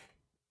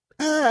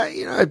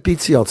 it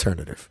beats the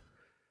alternative.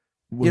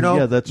 Well,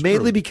 yeah, that's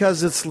mainly true.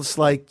 because it's just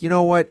like, you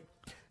know what?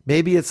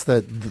 Maybe it's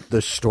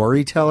the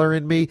storyteller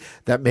in me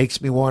that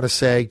makes me want to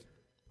say,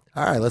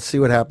 all right, let's see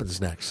what happens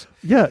next.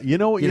 Yeah, you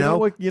know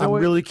what? I'm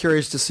really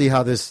curious to see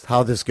how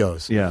this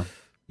goes. Yeah.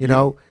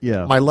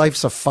 Yeah. My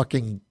life's a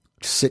fucking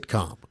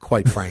sitcom,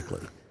 quite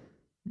frankly.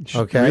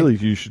 Okay. Really,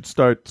 you should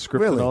start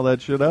scripting all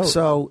that shit out.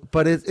 So,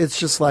 but it's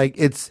just like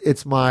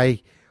it's my,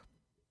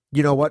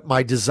 you know what,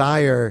 my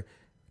desire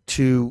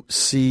to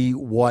see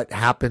what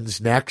happens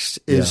next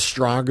is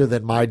stronger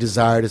than my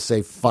desire to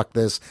say fuck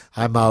this,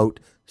 I'm out,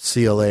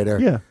 see you later.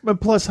 Yeah, but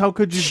plus, how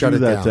could you Shut do it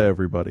that down. to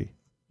everybody?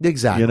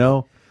 Exactly. You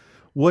know,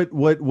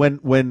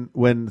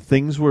 when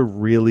things were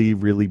really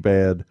really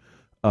bad,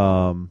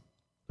 around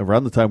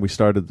the time we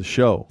started the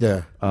show,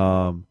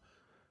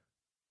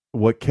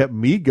 what kept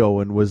me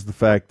going was the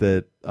fact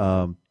that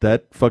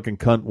that fucking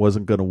cunt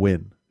wasn't going to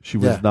win. She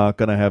was not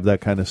going to have that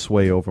kind of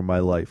sway over my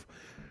life.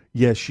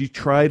 Yes, she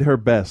tried her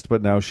best,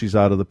 but now she's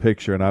out of the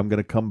picture, and I'm going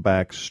to come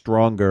back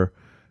stronger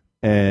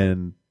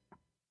and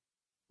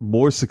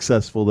more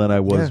successful than I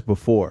was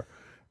before.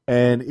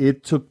 And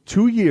it took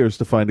 2 years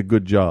to find a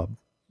good job.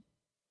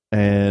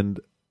 And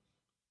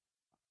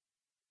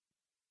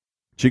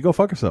she go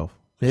fuck herself.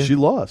 Yeah. She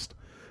lost.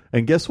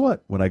 And guess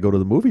what? When I go to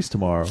the movies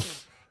tomorrow,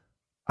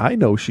 I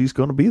know she's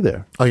going to be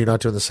there. Oh, you're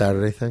not doing the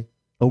Saturday thing?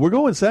 Oh, we're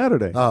going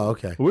Saturday. Oh,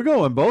 okay. We're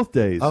going both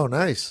days. Oh,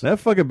 nice. That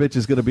fucking bitch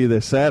is going to be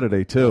there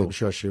Saturday, too. I'm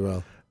sure she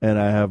will. And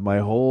I have my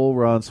whole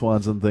Ron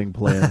Swanson thing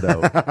planned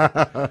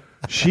out.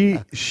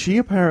 She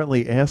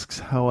apparently asks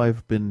how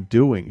I've been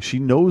doing. She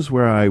knows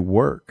where I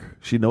work.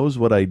 She knows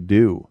what I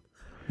do.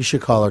 You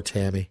should call her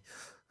Tammy.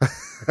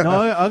 No,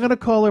 I'm going to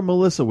call her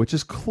Melissa, which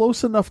is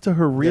close enough to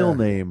her real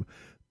name.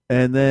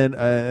 And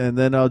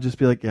then I'll just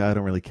be like, yeah, I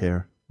don't really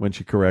care when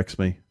she corrects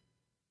me.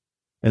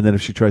 And then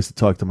if she tries to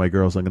talk to my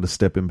girls, I'm going to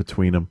step in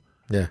between them.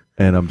 Yeah.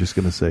 And I'm just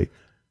going to say,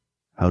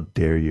 how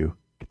dare you?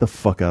 Get the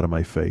fuck out of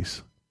my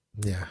face.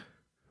 Yeah.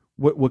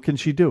 What can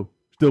she do?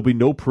 There'll be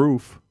no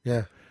proof.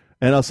 Yeah.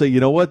 And I'll say,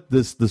 you know what?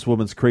 This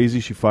woman's crazy.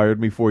 She fired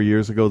me 4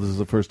 years ago. This is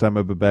the first time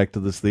I've been back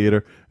to this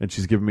theater, and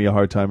she's giving me a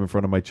hard time in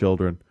front of my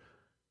children.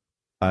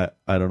 I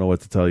don't know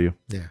what to tell you.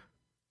 Yeah.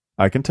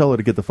 I can tell her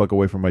to get the fuck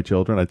away from my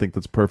children. I think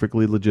that's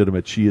perfectly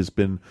legitimate. She has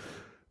been,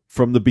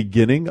 from the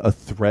beginning, a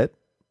threat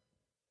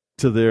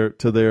to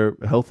their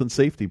health and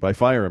safety by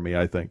firing me,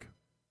 I think.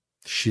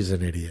 She's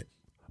an idiot.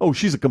 Oh,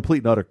 she's a complete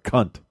and utter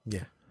cunt.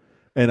 Yeah.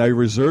 And I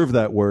reserve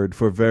that word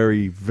for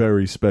very,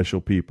 very special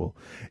people.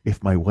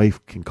 If my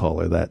wife can call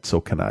her that, so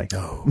can I.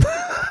 No.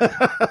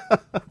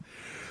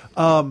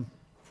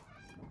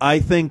 I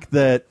think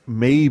that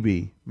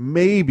maybe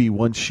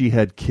once she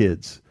had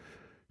kids,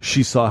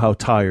 she saw how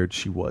tired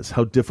she was,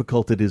 how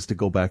difficult it is to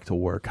go back to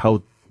work,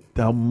 how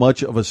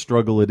much of a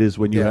struggle it is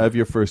when you have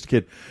your first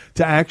kid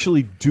to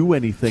actually do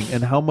anything,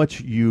 and how much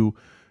you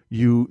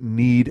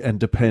need and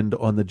depend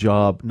on the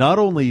job, not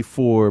only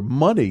for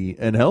money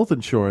and health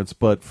insurance,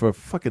 but for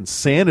fucking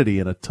sanity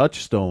and a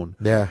touchstone.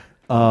 Yeah.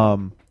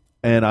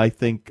 And I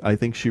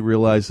think she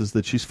realizes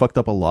that she's fucked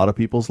up a lot of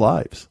people's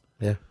lives.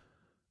 Yeah.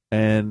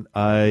 And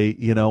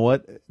you know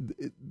what?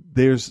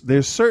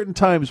 There's certain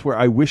times where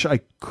I wish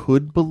I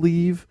could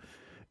believe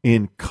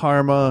in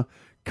karma,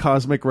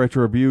 cosmic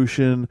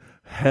retribution,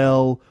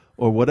 hell,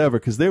 or whatever,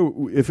 because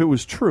if it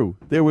was true,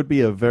 there would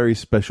be a very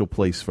special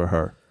place for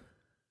her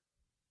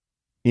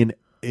in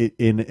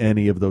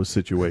any of those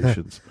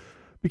situations.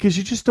 Because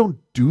you just don't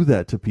do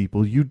that to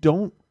people. You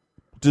don't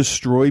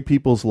destroy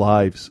people's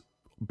lives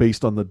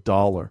based on the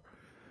dollar,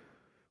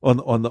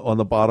 on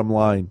the bottom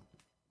line.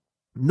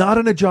 Not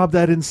in a job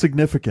that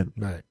insignificant.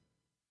 Right.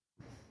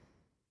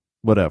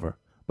 Whatever.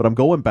 But I'm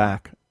going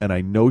back, and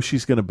I know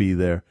she's going to be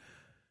there,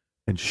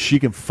 and she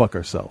can fuck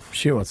herself.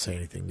 She won't say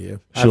anything to you.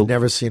 She'll- I've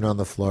never seen her on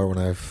the floor when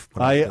I've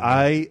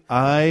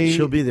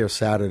She'll be there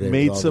Saturday. with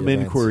Made all some the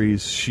events.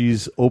 inquiries.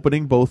 She's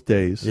opening both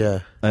days. Yeah.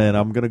 And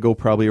I'm going to go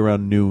probably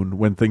around noon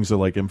when things are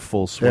like in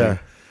full swing. Yeah.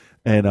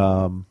 And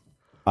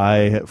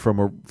I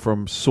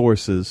from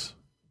sources,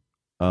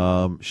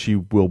 she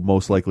will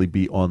most likely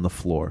be on the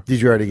floor. Did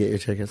you already get your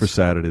tickets? For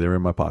Saturday. They're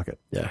in my pocket.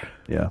 Yeah.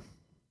 Yeah.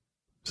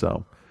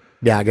 So.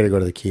 Yeah, I got to go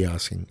to the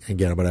kiosk and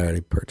get them, but I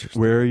already purchased.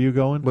 Where are you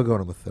going? We're going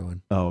to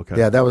Methuen. Oh, okay.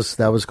 Yeah, that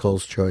was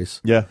Cole's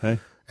choice. Yeah, hey.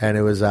 And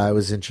it was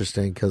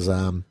interesting because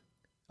I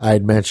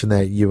had mentioned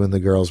that you and the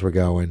girls were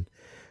going.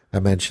 I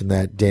mentioned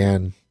that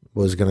Dan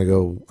was going to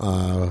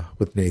go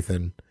with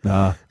Nathan.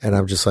 And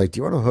I'm just like, do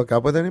you want to hook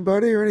up with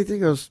anybody or anything? He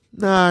goes,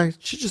 nah, it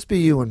should just be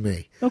you and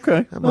me.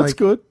 Okay, I'm that's like,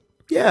 good.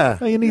 Yeah.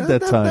 Hey, you need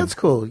that time. That's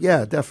cool.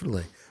 Yeah,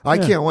 definitely. I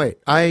Yeah. can't wait.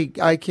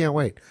 I can't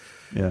wait.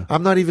 Yeah.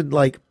 I'm not even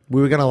like,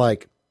 we were going to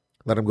like,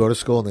 let him go to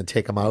school and then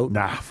take him out.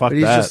 Nah, fuck but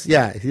he's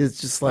that. He's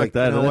just Fuck like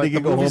that. you know And then what? he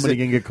can The go home movie's and he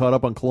can get caught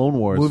up on Clone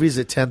Wars. Movies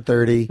at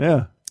 10:30.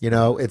 Yeah. You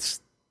know,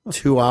 it's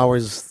 2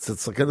 hours.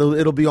 It's like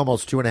it'll be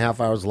almost 2.5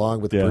 hours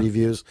long with Yeah.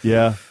 previews.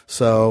 Yeah.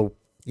 So,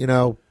 you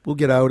know, we'll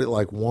get out at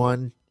like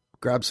 1.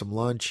 grab some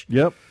lunch.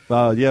 Yep.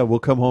 Yeah, we'll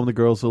come home. The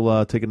girls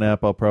will take a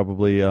nap. I'll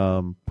probably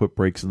put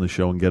breaks in the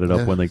show and get it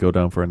up when they go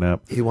down for a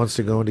nap. He wants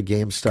to go into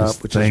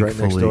GameStop, which is right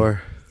next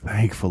door.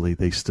 Thankfully,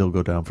 they still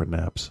go down for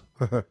naps.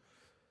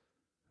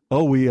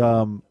 Oh, we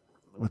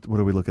what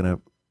are we looking at?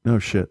 No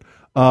shit.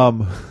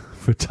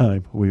 For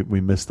time,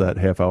 we missed that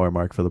half-hour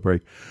mark for the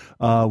break.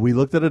 We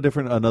looked at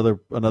another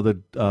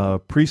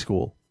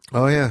preschool.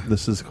 Oh yeah,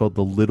 this is called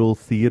the Little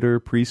Theater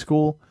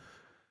Preschool,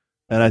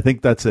 and I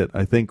think that's it.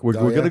 I think we're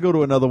going to go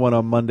to another one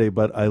on Monday,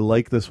 but I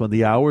like this one.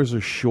 The hours are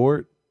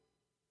short,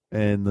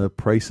 and the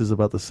price is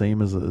about the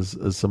same as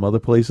some other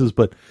places,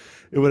 but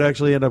it would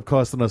actually end up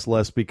costing us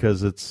less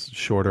because it's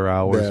shorter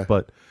hours. Yeah.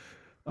 But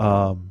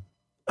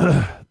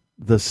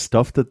the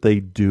stuff that they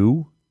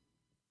do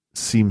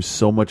seems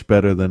so much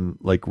better than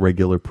like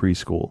regular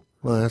preschool.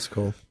 Well, that's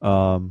cool.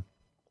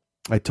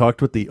 I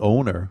talked with the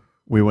owner.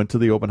 We went to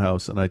the open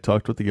house, and I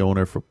talked with the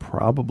owner for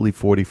probably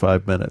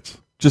 45 minutes,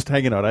 just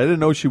hanging out. I didn't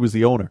know she was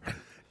the owner.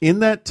 In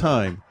that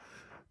time,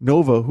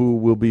 Nova, who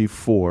will be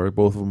 4,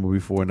 both of them will be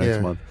 4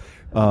 next month,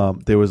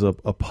 there was a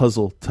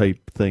puzzle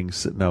type thing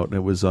sitting out, and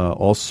it was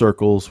all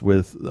circles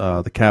with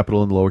the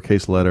capital and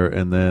lowercase letter,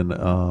 and then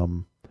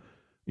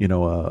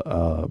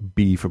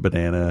B for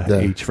banana,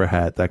 H for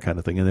hat, that kind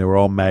of thing. And they were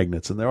all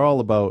magnets, and they're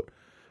all about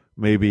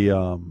maybe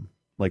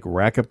like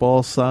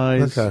racquetball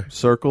size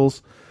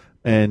circles.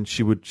 And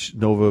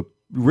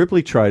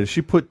Ripley tried it.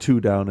 She put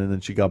 2 down, and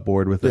then she got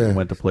bored with it and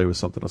went to play with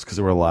something else because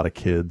there were a lot of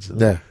kids.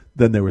 And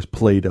then there was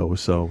Play-Doh,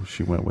 so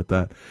she went with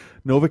that.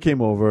 Nova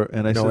came over,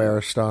 and I said... No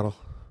Aristotle?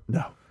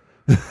 No.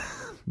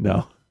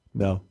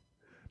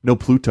 No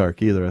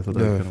Plutarch either. I thought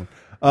that was kind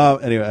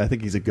of... anyway, I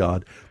think he's a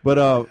god. But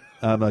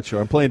I'm not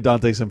sure. I'm playing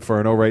Dante's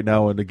Inferno right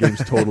now, and the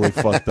game's totally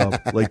fucked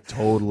up. Like,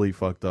 totally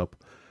fucked up.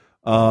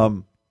 I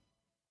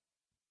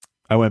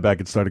went back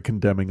and started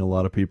condemning a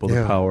lot of people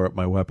to power up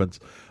my weapons.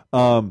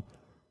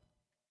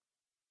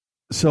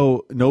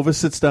 So Nova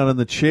sits down in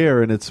the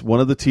chair, and it's one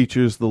of the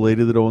teachers, the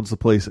lady that owns the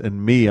place,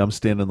 and me. I'm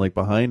standing like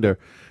behind her,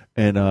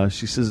 and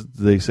she says,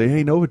 "They say,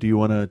 hey Nova, do you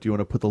want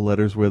to put the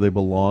letters where they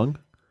belong?"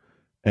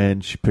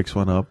 And she picks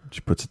one up,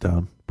 she puts it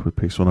down,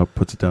 picks one up,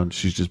 puts it down.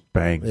 She's just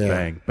bang,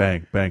 bang,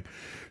 bang, bang.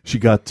 She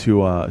got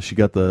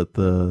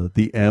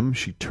the M.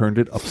 She turned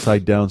it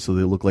upside down so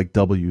they look like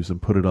W's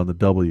and put it on the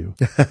W.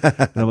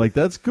 And I'm like,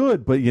 that's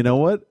good, but you know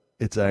what?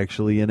 It's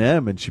actually an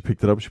M. And she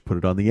picked it up. She put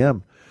it on the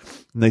M.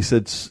 And they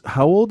said,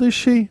 how old is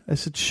she? I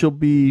said, she'll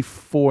be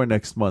 4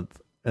 next month.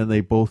 And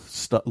they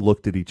both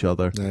looked at each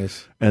other.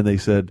 Nice. And they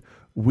said,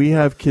 we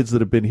have kids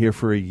that have been here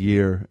for a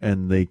year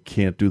and they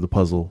can't do the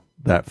puzzle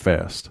that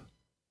fast.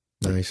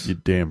 Nice. You're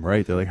damn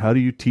right. They're like, how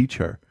do you teach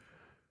her?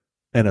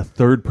 And a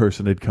third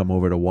person had come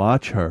over to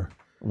watch her,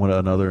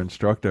 another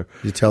instructor.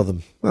 You tell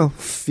them, well,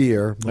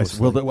 fear. I said,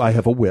 well, I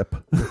have a whip.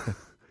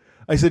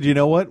 I said, you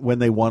know what? When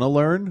they want to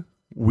learn,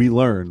 we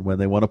learn. When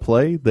they want to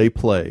play, they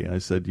play. I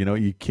said,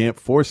 you can't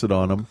force it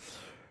on them,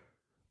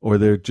 or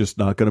they're just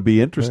not going to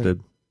be interested.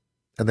 Right.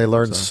 And they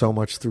learn so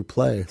much through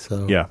play.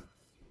 So yeah.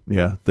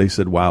 They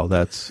said, wow,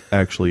 that's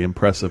actually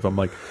impressive.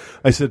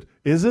 I said,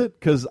 is it?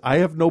 Because I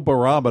have no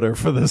barometer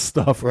for this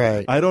stuff.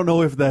 Right. I don't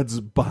know if that's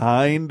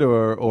behind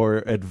or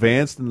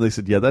advanced. And they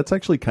said, yeah, that's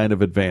actually kind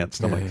of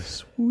advanced. I'm like,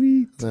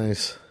 sweet.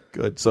 Nice.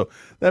 Good. So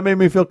that made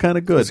me feel kind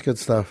of good. That's good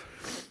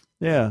stuff.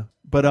 Yeah.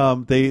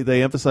 But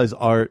they emphasize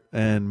art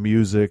and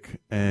music,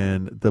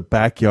 and the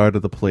backyard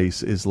of the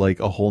place is like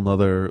a whole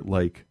nother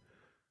like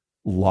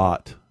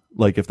lot.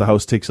 Like if the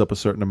house takes up a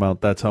certain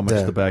amount, that's how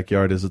much the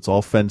backyard is. It's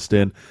all fenced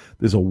in.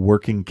 There's a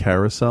working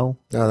carousel.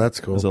 Oh, that's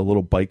cool. There's a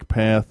little bike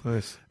path.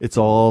 Nice. It's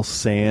all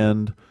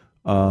sand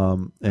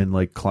and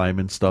like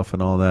climbing stuff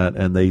and all that.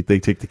 And they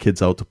take the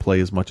kids out to play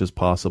as much as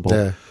possible.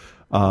 Yeah.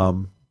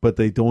 But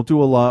they don't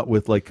do a lot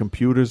with like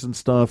computers and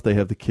stuff. They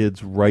have the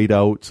kids write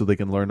out so they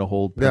can learn to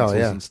hold pencils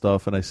and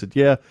stuff. And I said,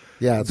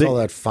 it's all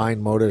that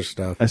fine motor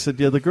stuff. I said,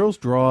 the girls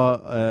draw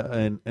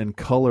and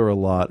color a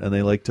lot, and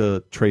they like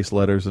to trace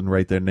letters and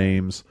write their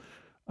names.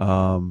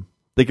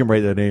 They can write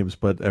their names,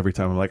 but every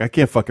time I'm like, I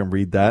can't fucking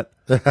read that.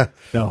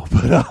 No,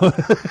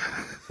 but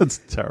that's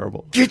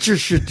terrible. Get your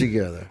shit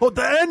together. Well,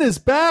 the N is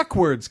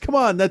backwards. Come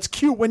on, that's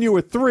cute when you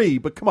were 3,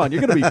 but come on,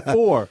 you're going to be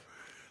 4.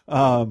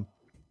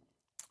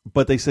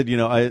 But they said,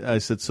 I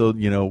said, so,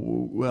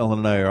 Ellen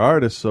and I are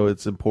artists, so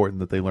it's important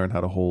that they learn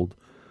how to hold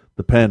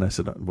the pen. I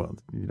said, well,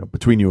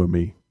 between you and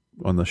me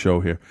on the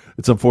show here,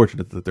 it's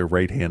unfortunate that they're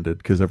right-handed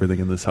because everything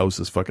in this house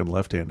is fucking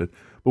left-handed.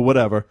 But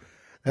whatever.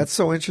 That's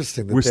so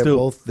interesting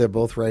that they're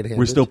both right-handed.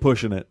 We're still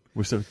pushing it.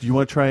 Do you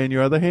want to try in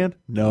your other hand?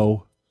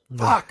 No.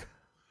 Fuck.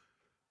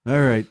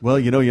 All right. Well,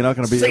 you're not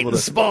going to be able to.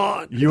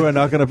 Spawn. You are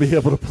not going to be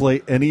able to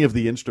play any of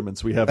the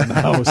instruments we have in the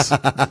house.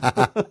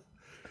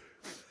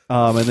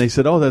 And they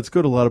said, oh, that's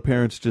good. A lot of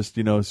parents just,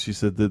 she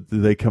said that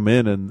they come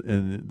in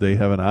and they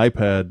have an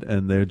iPad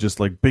and they're just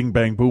like bing,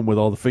 bang, boom with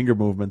all the finger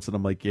movements. And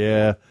I'm like,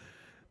 yeah,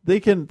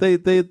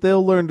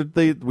 they'll learn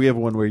we have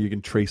one where you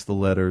can trace the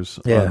letters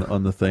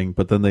on the thing,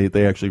 but then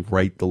they actually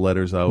write the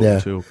letters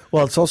out too.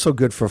 Well, it's also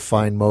good for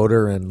fine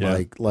motor and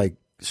like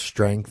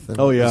strength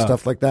and yeah.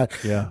 stuff like that.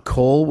 Yeah.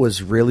 Cole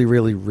was really,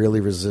 really, really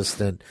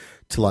resistant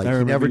to like. I He never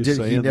remember you did.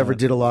 He saying never that.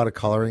 did a lot of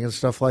coloring and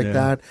stuff like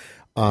Yeah.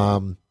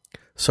 that.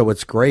 So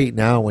it's great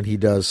now when he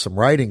does some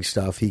writing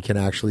stuff, he can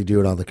actually do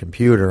it on the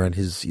computer, and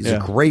he's a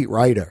great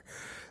writer.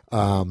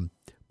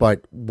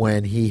 But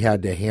when he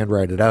had to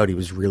handwrite it out, he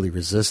was really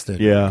resistant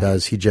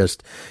because he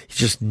just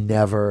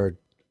never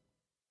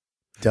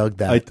dug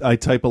that. I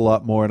type a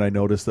lot more, and I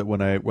notice that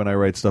when I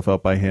write stuff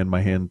out by hand,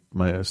 my hand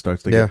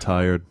starts to get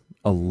tired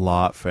a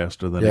lot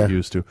faster than it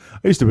used to.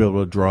 I used to be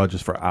able to draw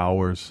just for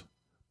hours,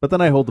 but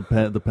then I hold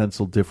the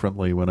pencil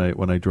differently when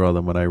I draw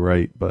than when I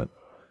write. But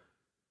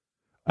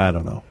I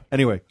don't know.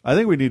 Anyway, I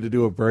think we need to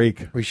do a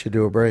break. We should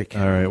do a break.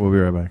 All right, we'll be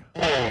right back.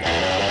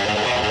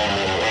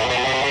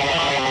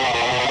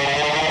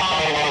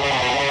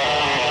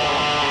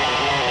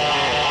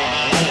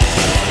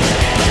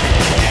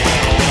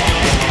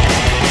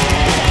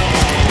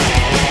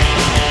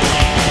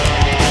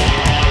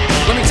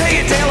 Let me tell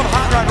you a tale of a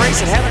hot rod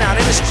racing, heaven out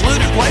in a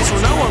secluded place where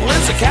no one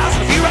lives, the cows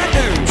and a few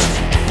raccoons.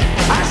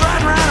 I was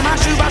riding around in my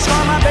shoebox car,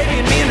 my baby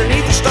and me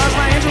underneath the stars.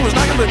 My engine was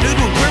nothing but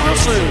doodle and queer real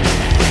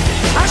soon.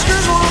 I was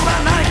cruising along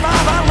about 95,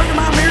 I looked at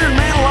my mirror and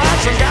man alive,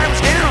 some guy was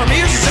standing on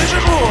me as a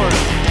scissors roared.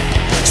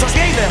 So I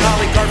gave that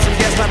Holly cart some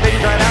gas, my baby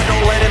cried out,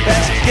 don't let him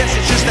pass. Guess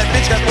it's just that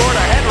bitch got bored,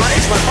 I had to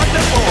race my fucked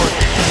up Ford.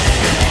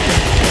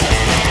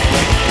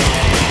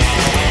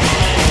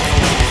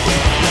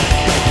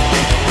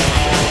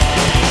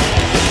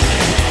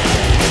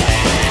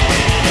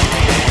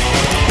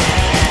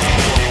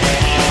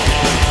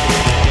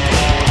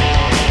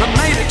 I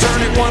made a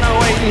turn at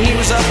 108 and he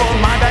was up on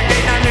my back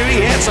gate and I knew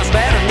he had something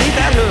bad underneath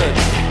that hood.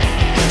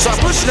 So I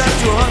pushed it up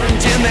to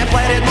 110, that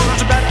flathead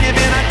motor's about to give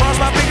in. I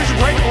crossed my fingers and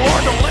prayed to the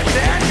Lord, don't let me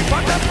down, you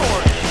fucked up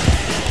Ford.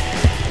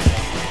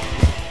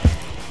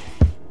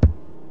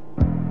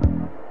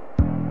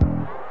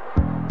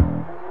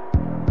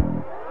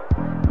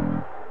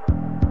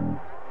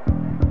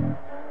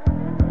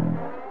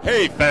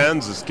 Hey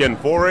fans, it's Ken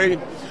Forey.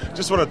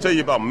 Just want to tell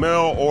you about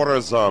Mail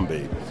Order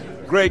Zombie.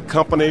 Great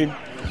company.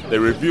 They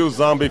review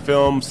zombie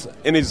films,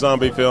 any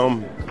zombie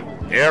film,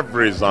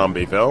 every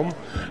zombie film,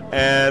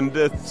 and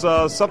it's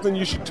something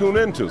you should tune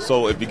into.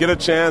 So if you get a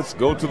chance,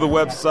 go to the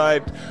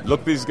website,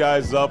 look these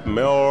guys up,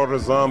 Mail Order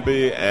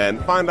Zombie, and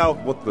find out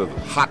what the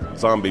hot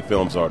zombie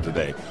films are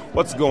today.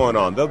 What's going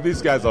on?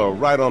 These guys are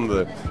right on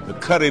the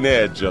cutting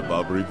edge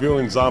of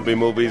reviewing zombie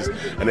movies.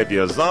 And if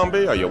you're a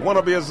zombie, or you want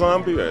to be a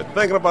zombie, or you're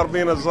thinking about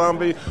being a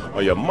zombie,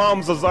 or your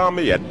mom's a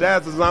zombie, your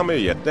dad's a zombie, or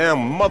your damn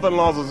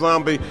mother-in-law's a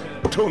zombie,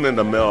 tune in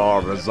to Mail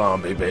Order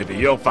Zombie, baby.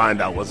 You'll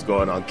find out what's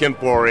going on. Ken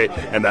Forey,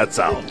 and that's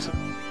out.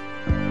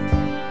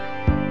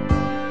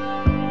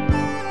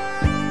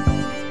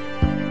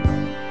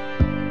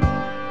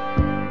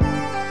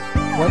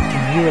 What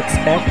can you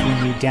expect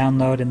when you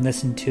download and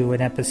listen to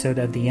an episode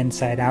of the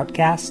Inside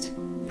Outcast?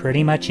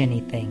 Pretty much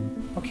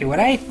anything. Okay, what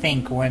I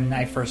think when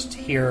I first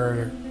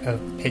hear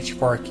of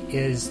Pitchfork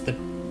is the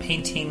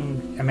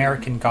painting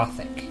American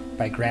Gothic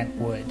by Grant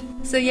Wood.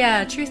 So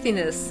yeah,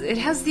 truthiness. It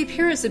has the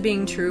appearance of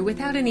being true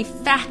without any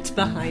fact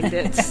behind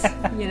it,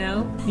 you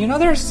know? You know,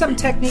 there's some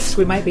techniques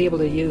we might be able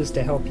to use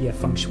to help you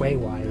feng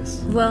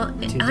shui-wise. Well,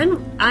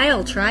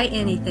 I'll try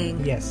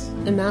anything. Yes.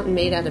 A mountain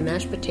made out of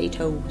mashed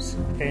potatoes.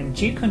 In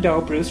Jeet Kune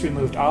Do, Bruce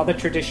removed all the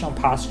traditional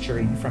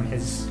posturing from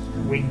his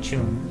Wing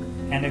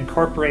Chun and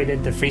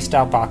incorporated the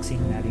freestyle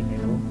boxing that he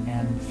knew,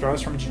 and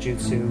throws from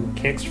Jiu-Jitsu,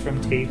 kicks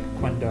from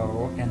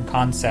Taekwondo, and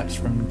concepts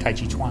from Tai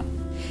Chi Chuan.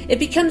 It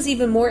becomes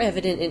even more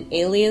evident in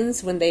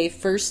Aliens when they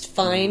first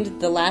find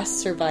the last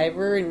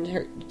survivor and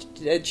her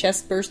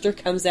chest burster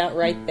comes out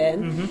right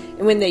then. Mm-hmm.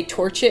 And when they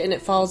torch it and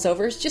it falls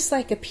over, it's just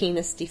like a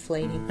penis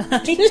deflating.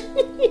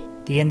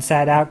 The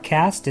Inside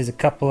Outcast is a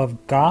couple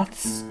of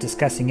goths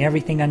discussing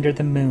everything under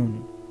the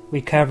moon.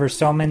 We cover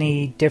so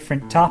many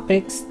different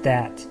topics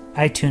that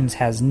iTunes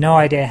has no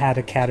idea how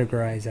to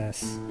categorize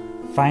us.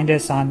 Find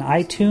us on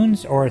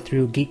iTunes or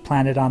through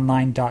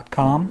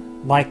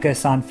geekplanetonline.com. Like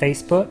us on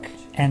Facebook.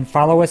 And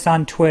follow us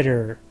on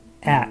Twitter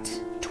at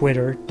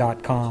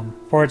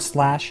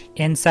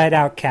twitter.com/Inside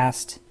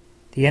Outcast.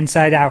 The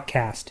Inside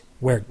Outcast,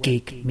 where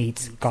geek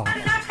meets goth.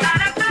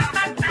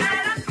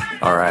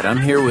 Alright, I'm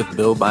here with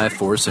Bill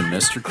Byforce and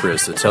Mr.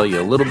 Chris to tell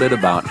you a little bit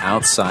about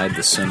Outside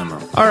the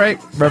Cinema. Alright,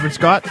 Reverend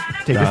Scott,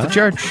 take us to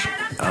church.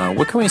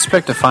 What can we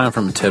expect to find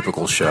from a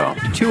typical show?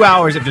 2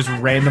 hours of just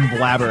random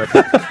blabber.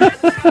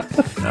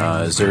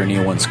 Is there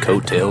anyone's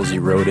coattails you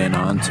rode in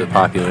on to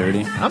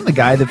popularity? I'm the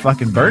guy that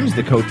fucking burns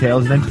the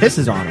coattails and then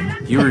pisses on them.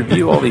 You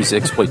review all these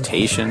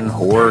exploitation,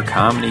 horror,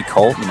 comedy,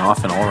 cult, and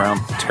often all-around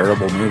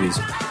terrible movies.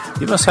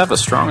 You must have a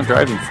strong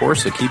driving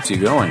force that keeps you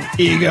going.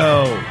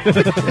 Ego!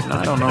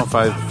 I don't know if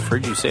I've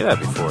heard you say that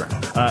before.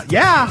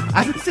 Yeah,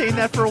 I've been saying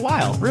that for a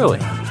while. Really?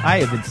 I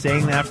have been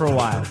saying that for a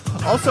while.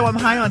 Also, I'm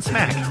high on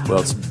smack. Well,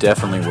 it's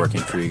definitely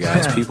working for you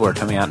guys. People are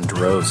coming out in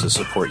droves to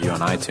support you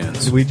on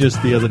iTunes. We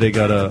just the other day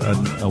got a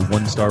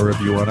 1-star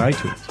review on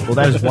iTunes. Well,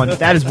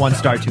 that is one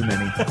star too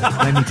many.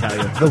 Let me tell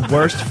you, the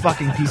worst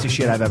fucking piece of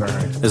shit I've ever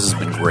heard. This has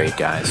been great,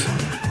 guys.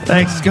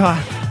 Thanks,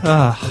 Scott.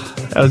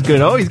 That was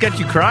good. Oh, he's got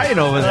you crying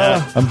over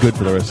that. I'm good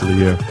for the rest of the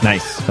year.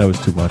 Nice. That was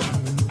too much.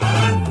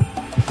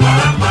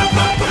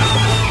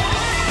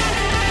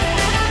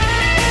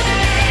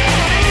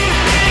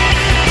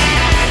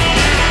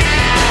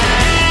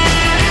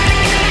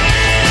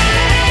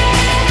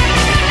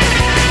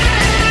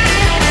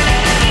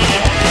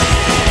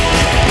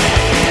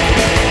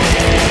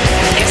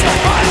 It's my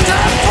fun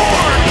time for.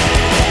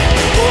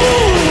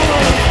 Ooh.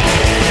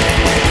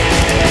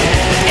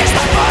 It's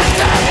my fun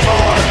time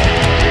for.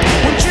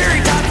 When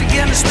cherry tops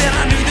began to spin,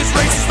 I knew this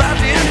race was about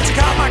to end. It's a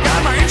cop, my God,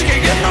 my engine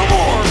can't get no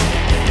more.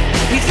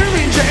 He threw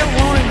me in jail,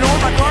 won't ignore.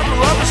 My car blew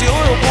up as the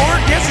oil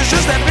poured. Guess it's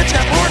just that bitch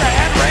got bored. I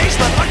had raced,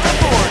 but fucked up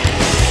for it.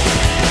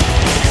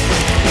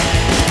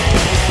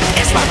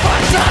 It's my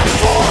fun time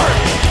for.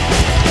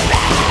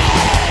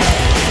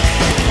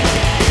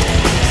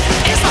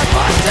 It's my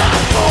fun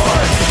time for.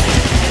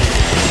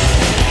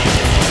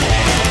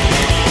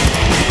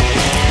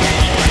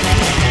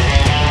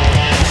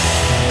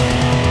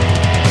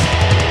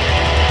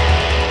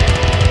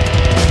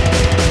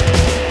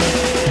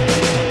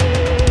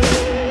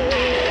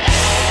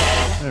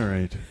 All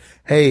right.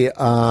 Hey,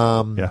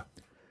 yeah.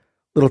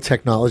 Little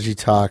technology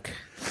talk.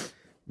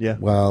 Yeah.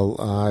 Well,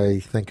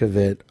 I think of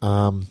it.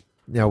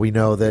 Now we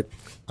know that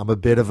I'm a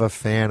bit of a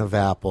fan of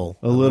Apple.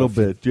 A little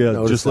bit, yeah.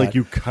 noticed Just like that.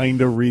 you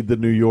kind of read the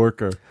New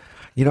Yorker.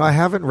 You know, I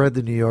haven't read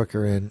the New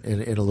Yorker in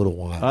a little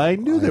while. I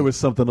knew there was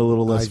something a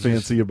little less I just-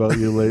 fancy about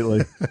you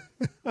lately.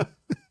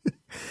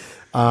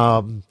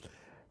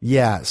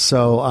 Yeah.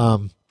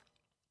 So,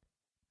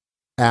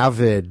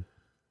 Avid,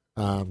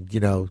 you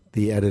know,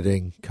 the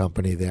editing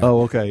company there.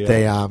 Oh, okay, yeah.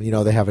 They, you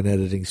know, they have an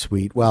editing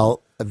suite.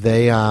 Well,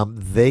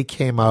 they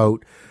came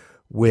out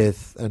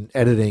with an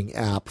editing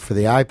app for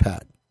the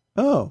iPad.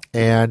 Oh.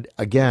 And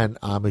again,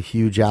 I'm a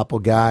huge Apple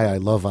guy. I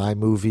love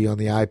iMovie on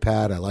the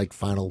iPad. I like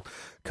Final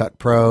Cut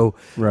Pro.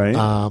 Right.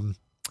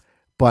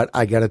 But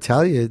I got to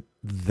tell you,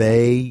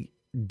 they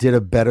did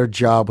a better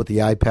job with the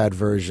iPad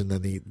version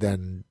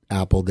than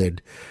Apple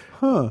did.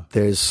 Huh.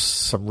 There's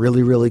some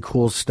really, really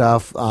cool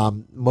stuff.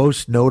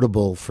 Most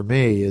notable for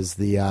me is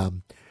the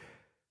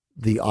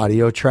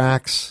audio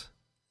tracks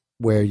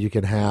where you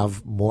can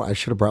have more. I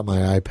should have brought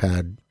my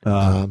iPad.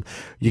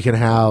 You can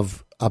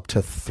have up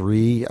to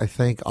 3, I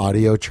think,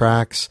 audio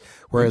tracks,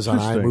 whereas on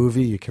Interesting.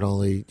 iMovie you can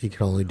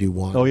only do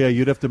 1. Oh, yeah,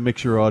 you'd have to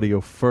mix your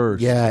audio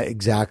first. Yeah,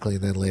 exactly,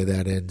 and then lay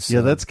that in. So. Yeah,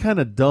 that's kind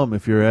of dumb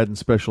if you're adding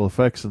special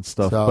effects and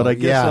stuff. So, but I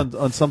guess yeah.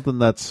 on something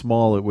that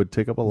small, it would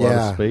take up a lot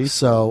of space.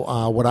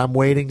 So what I'm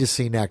waiting to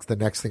see next, the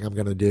next thing I'm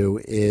going to do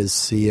is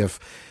see if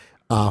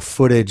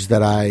footage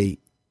that I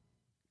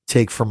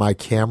take from my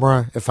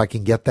camera, if I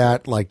can get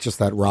that, like just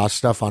that raw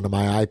stuff onto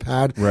my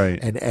iPad Right.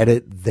 and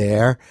edit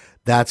there,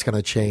 that's going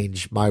to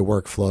change my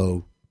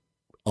workflow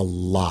a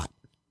lot.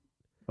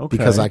 Okay.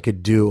 Because I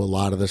could do a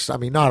lot of this. I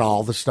mean, not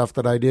all the stuff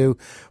that I do,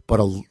 but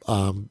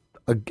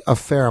a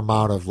fair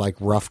amount of like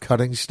rough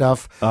cutting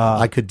stuff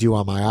I could do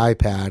on my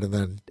iPad and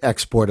then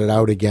export it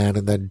out again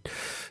and then,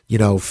 you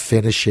know,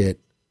 finish it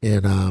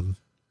in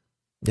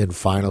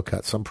Final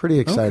Cut. So I'm pretty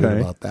excited Okay.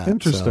 about that.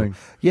 Interesting. So,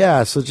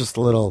 yeah. So just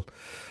a little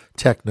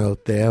tech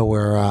note there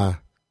where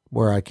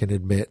I can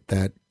admit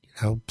that,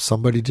 you know,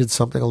 somebody did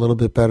something a little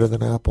bit better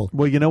than Apple.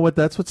 Well, you know what?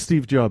 That's what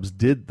Steve Jobs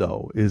did,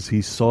 though, is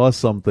he saw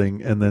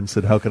something and then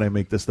said, how can I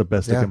make this the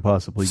best it can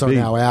possibly so be?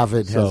 now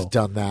Avid has So,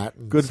 done that.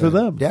 and Good for said-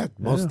 them. Yeah,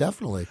 most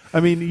definitely. I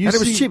mean, you and it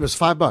was see- cheap. It was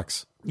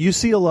 $5. You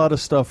see a lot of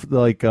stuff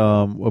like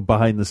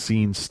behind the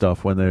scenes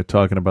stuff when they're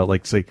talking about,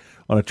 like, say,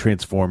 on a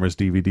Transformers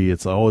DVD,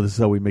 it's, oh, this is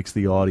how we mix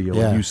the audio.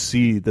 Yeah. And you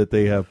see that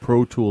they have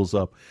Pro Tools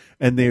up,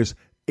 and there's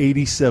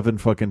 87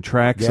 fucking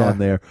tracks Yeah. on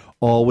there,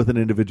 all with an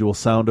individual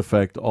sound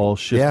effect, all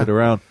shifted Yeah.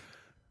 around.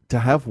 To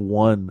have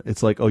one,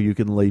 it's like, oh, you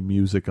can lay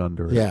music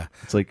under it. Yeah.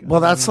 It's like,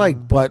 Well, that's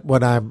like, but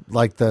when I'm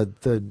like the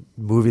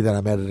movie that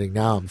I'm editing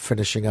now, I'm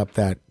finishing up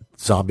that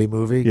zombie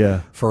movie.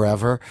 Yeah.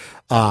 Forever.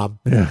 yeah.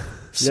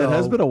 So Yeah, it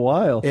has been a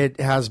while.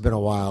 It has been a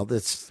while.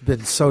 It's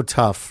been so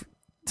tough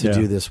to Yeah.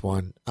 do this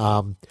one.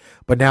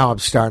 But now I'm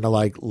starting to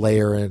like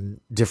layer in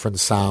different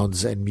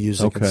sounds and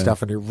music and Okay.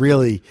 stuff, and it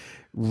really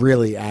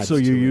adds. So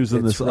you're to it. using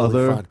It's this really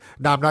other? fun.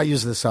 No, I'm not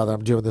using this other.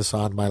 I'm doing this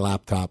on my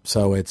laptop.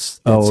 So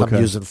it's Oh, I'm okay.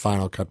 using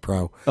Final Cut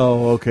Pro.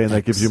 Oh, okay, and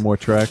that gives you more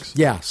tracks?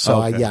 Yeah,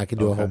 so Okay. I can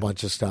do a Okay. whole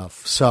bunch of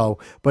stuff. So,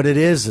 but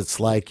it's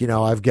like, you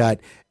know, I've got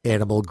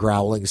animal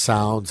growling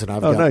sounds and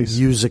I've Oh, got nice.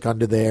 music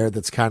under there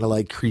that's kind of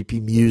like creepy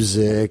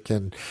music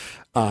and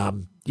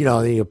you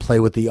know, you play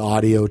with the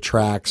audio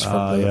tracks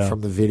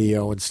from the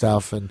video and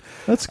stuff and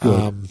that's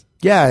good.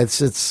 Yeah, it's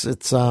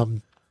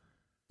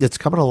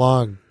coming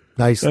along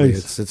nicely.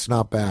 Nice. It's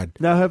not bad.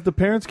 Now, have the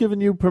parents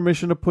given you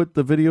permission to put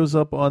the videos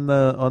up on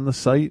the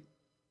site?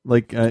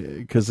 Like,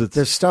 because it's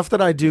There's stuff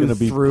that I do gonna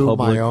be through my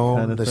public own.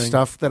 kind of The thing?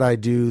 stuff that I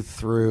do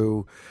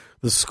through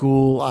the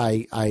school,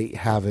 I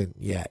haven't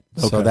yet.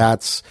 So Okay.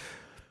 that's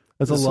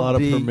a this'll lot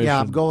of permission. Yeah,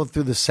 I'm going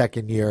through the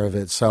second year of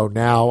it. So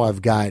now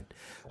I've got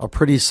a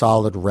pretty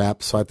solid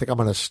rep. So I think I'm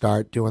going to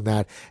start doing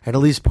that and at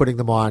least putting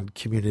them on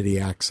community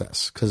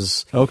access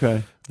because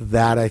Okay.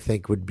 that I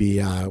think would be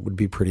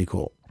pretty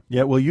cool.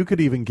 Yeah, well, you could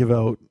even give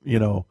out, you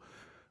know,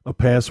 a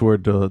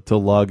password to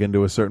log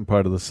into a certain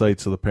part of the site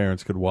so the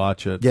parents could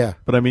watch it. Yeah.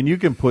 But I mean, you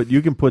can put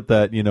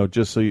that,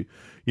 just so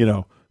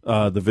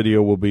the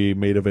video will be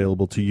made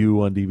available to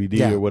you on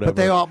DVD or whatever.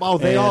 But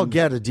they all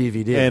get a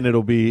DVD, and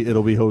it'll be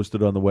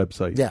hosted on the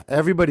website. Yeah,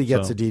 everybody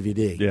gets a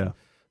DVD. Yeah.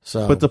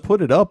 So, but to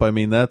put it up, I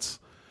mean, that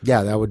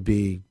would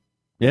be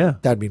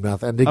that'd be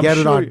nothing. And to get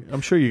it on,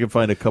 I'm sure you can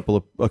find a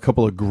couple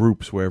of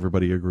groups where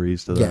everybody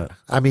agrees to that. Yeah,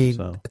 I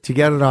mean, to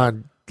get it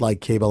on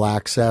like cable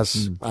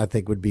access, I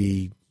think would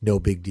be no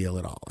big deal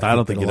at all. I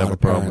don't think you'd have a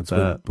problem with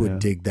that. Would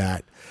dig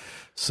that.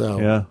 So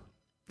yeah,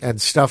 and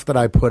stuff that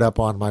I put up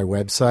on my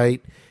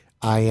website,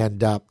 I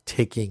end up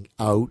taking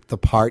out the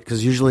part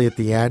because usually at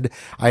the end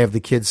I have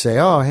the kids say,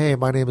 "Oh, hey,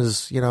 my name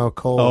is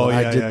Cole,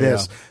 and I did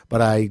this,"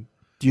 but I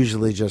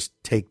usually just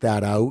take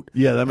that out.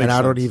 Yeah, that makes sense. And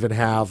I don't even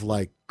have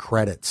like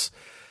credits,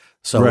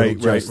 so right.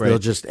 They'll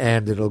just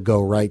end. It'll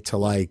go right to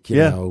like you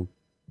know,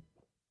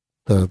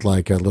 the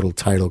like a little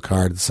title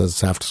card that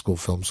says After School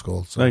Film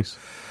School. So, nice.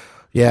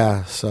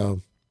 Yeah, so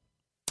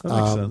that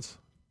makes sense.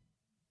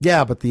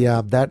 Yeah, but the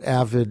that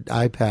Avid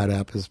iPad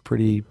app is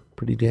pretty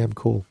damn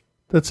cool.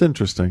 That's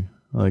interesting.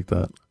 I like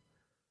that.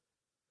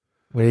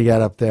 What do you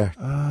got up there?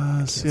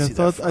 I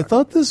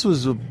thought this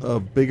was a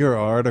bigger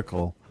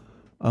article.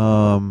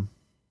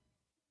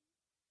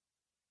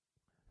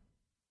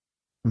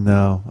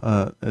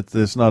 No,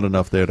 there's not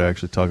enough there to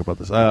actually talk about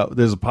this.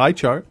 There's a pie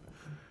chart.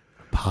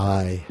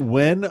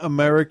 When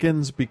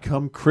Americans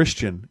become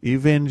Christian,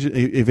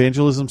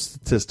 evangelism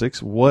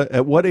statistics.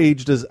 At what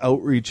age does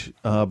outreach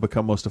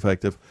become most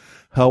effective?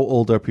 How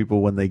old are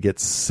people when they get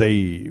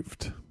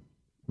saved?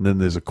 And then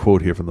there's a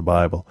quote here from the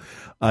Bible.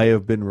 I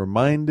have been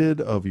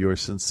reminded of your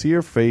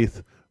sincere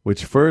faith,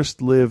 which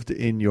first lived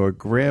in your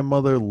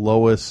grandmother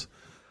Lois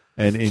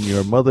and in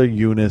your mother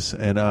Eunice,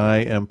 and I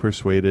am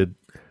persuaded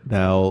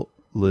now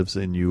lives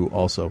in you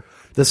also.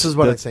 This is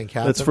what I think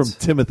happens. That's from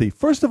Timothy.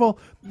 First of all,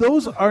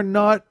 those are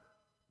not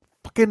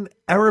fucking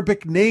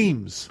Arabic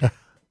names.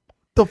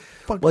 The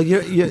fuck? Well, hey,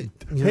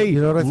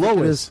 you know what I think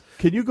it is?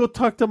 Can you go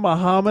talk to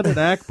Muhammad and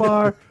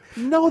Akbar?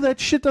 No, that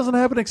shit doesn't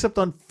happen except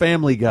on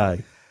Family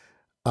Guy.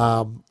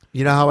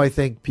 You know how I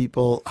think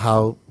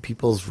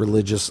people's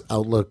religious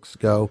outlooks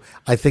go?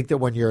 I think that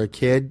when you're a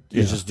kid,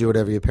 you just do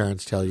whatever your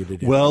parents tell you to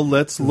do. Well,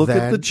 let's look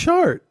at the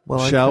chart,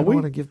 shall we? I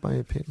want to give my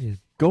opinion.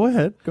 Go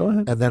ahead.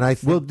 And then I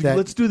think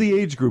let's do the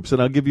age groups,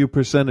 and I'll give you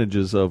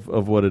percentages of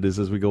what it is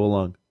as we go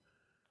along.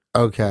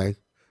 Okay.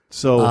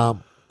 So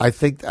I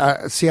think,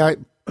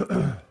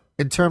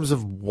 in terms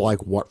of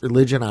like what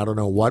religion, I don't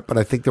know what, but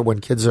I think that when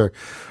kids are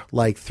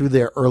like through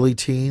their early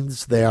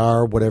teens, they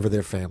are whatever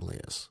their family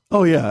is.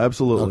 Oh yeah,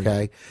 absolutely.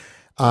 Okay.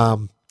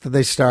 Then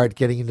they start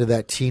getting into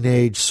that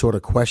teenage sort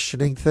of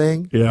questioning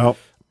thing. Yeah.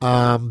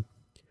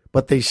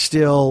 But they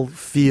still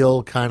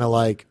feel kind of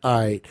like, all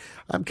right,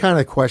 I'm kind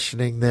of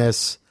questioning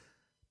this,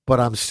 but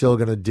I'm still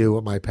going to do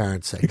what my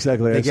parents say.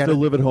 Exactly. I still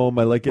live at home.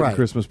 I like getting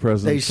Christmas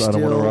presents. I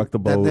don't want to rock the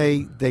boat.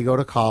 Then they go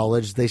to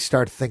college. They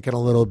start thinking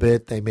a little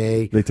bit. They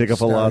take a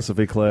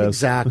philosophy class.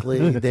 Exactly.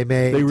 They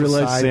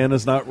realize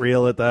Santa's not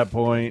real at that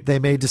point. They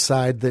may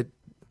decide that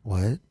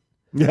what?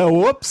 Yeah.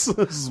 Whoops.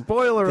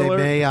 Spoiler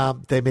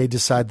alert. They may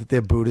decide that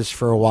they're Buddhist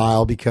for a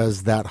while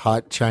because that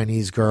hot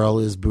Chinese girl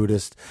is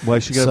Buddhist. Why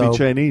she got to be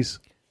Chinese?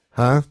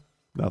 Huh?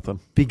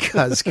 Nothing.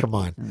 Because come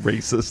on,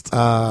 racist.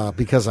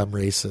 Because I'm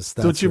racist.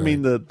 That's Don't you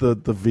mean the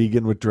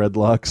vegan with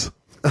dreadlocks?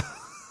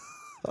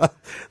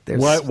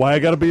 Why I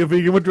got to be a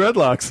vegan with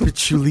dreadlocks?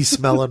 Patchouli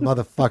smelling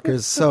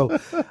motherfuckers. So,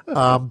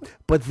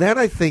 but then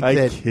I think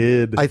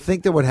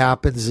that what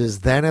happens is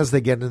then as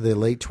they get into their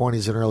late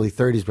 20s and early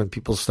 30s, when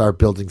people start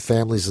building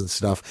families and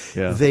stuff,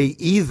 they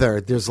either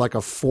there's like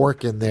a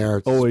fork in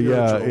their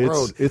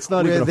it's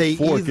not even a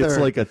fork. It's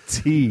like a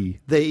T.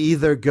 They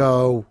either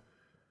go.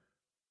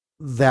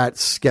 That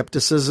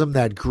skepticism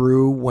that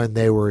grew when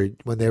they were in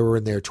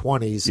their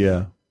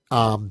 20s,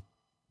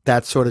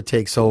 that sort of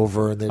takes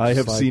over, and I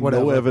have seen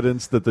no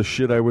evidence that the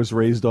shit I was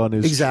raised on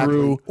is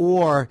true.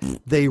 Or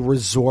they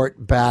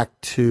revert back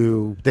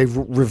to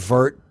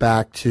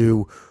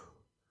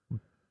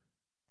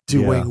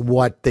doing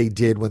what they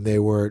did when they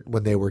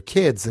were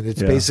kids, and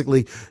it's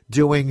basically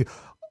doing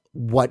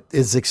what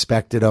is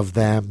expected of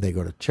them. They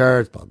go to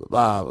church, blah blah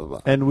blah blah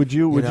blah. And would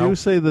you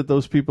say that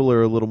those people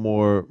are a little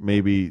more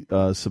maybe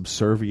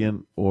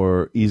subservient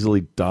or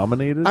easily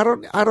dominated? I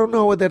don't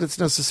know that it's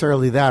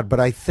necessarily that, but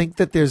I think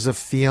that there's a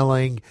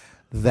feeling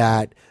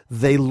that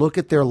they look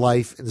at their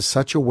life in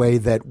such a way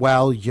that,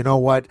 well, you know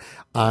what?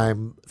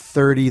 I'm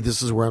 30.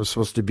 This is where I'm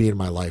supposed to be in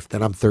my life.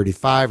 Then I'm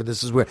 35, and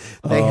this is where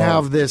they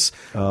have this.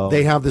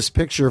 They have this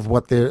picture of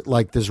what they're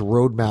like, this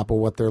roadmap of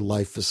what their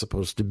life is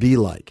supposed to be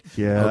like.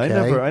 Yeah,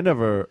 okay? I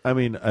never. I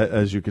mean,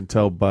 as you can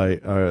tell by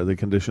the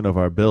condition of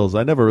our bills,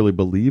 I never really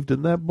believed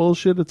in that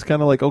bullshit. It's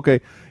kind of like,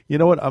 okay, you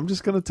know what? I'm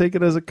just going to take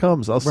it as it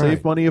comes. I'll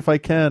save money if I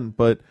can,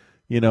 but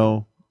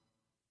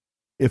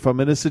if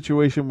I'm in a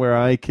situation where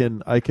I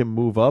can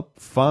move up,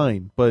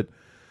 fine. But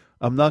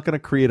I'm not going to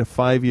create a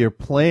 5-year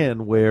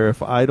plan where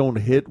if I don't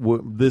hit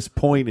this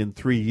point in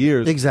 3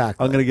 years,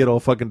 Exactly. I'm going to get all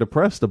fucking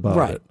depressed about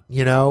Right. it.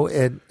 You know,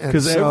 and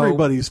Because so-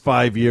 everybody's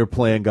 5-year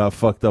plan got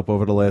fucked up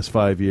over the last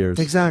 5 years.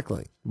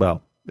 Exactly.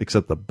 Well,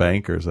 except the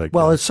bankers, I guess.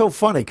 Well, it's so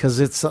funny because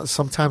it's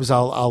sometimes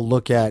I'll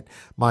look at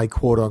my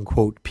quote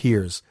unquote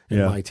peers in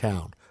Yeah. my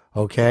town.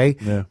 Okay.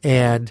 Yeah.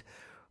 And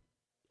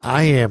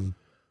I am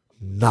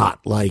not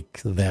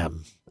like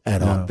them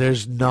at all. No.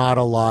 There's not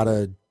a lot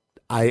of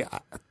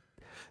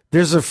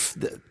there's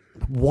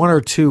one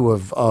or two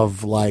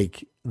of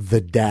like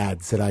the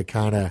dads that I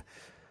kind of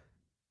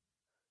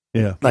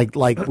yeah like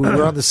we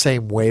were on the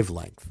same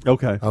wavelength.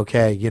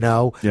 Okay. You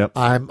know. Yep.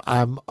 I'm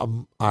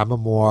a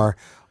more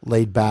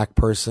laid back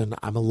person.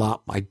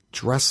 I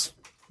dress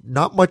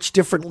not much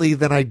differently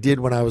than I did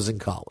when I was in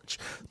college.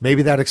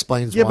 Maybe that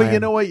explains Yeah, why but you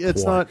I'm know what?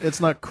 It's poor.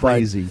 not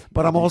crazy.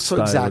 But I'm also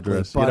style exactly.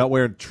 dress. But, You're not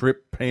wearing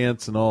trip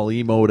pants and all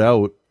emoed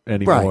out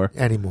anymore.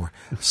 Right, anymore.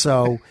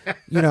 So,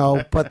 you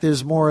know, but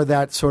there's more of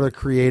that sort of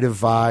creative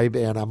vibe,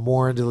 and I'm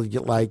more into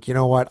like, you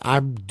know what?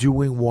 I'm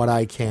doing what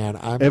I can.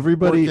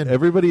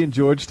 Everybody in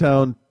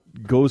Georgetown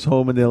goes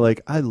home and they're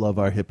like, I love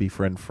our hippie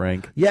friend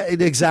Frank. Yeah,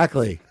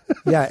 exactly.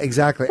 Yeah,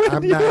 exactly.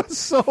 I'm You're not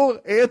so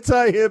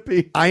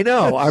anti-hippie. I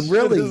know. I'm Shit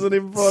really isn't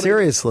even funny.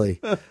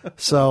 seriously.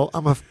 So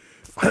I'm a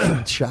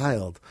fucking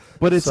child.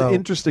 But it's So-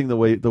 interesting the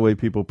way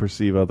people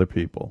perceive other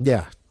people.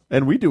 Yeah.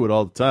 And we do it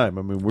all the time.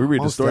 I mean, we read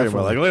a Most story and we're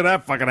like, definitely. look at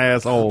that fucking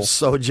asshole.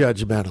 So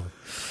judgmental.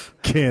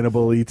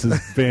 Cannibal eats his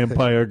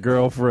vampire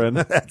girlfriend.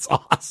 That's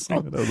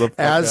awesome. What the fuck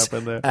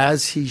happened there?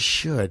 As he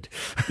should.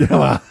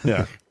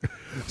 Yeah.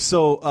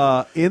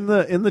 So in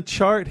the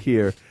chart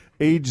here,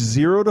 age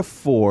 0 to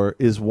 4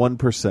 is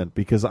 1%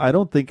 because I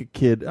don't think a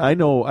kid. I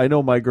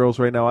know my girls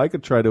right now. I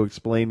could try to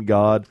explain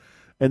God,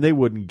 and they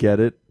wouldn't get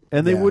it,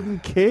 and they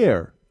wouldn't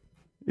care.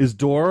 Is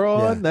Dora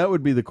on? Yeah. That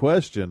would be the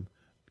question.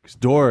 Because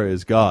Dora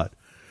is God.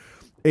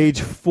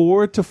 Age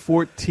 4 to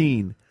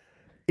 14,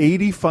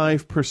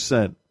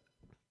 85%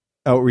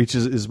 outreach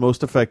is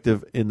most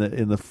effective in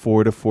the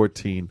 4 to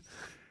 14,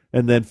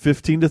 and then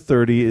 15 to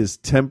 30 is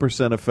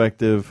 10%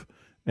 effective.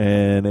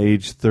 And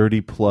age 30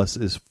 plus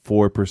is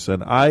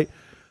 4%.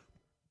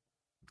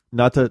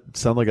 Not to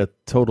sound like a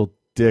total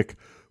dick,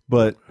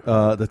 but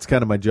that's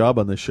kind of my job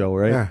on this show,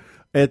 right? Yeah.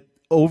 At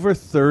over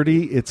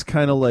 30, it's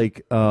kind of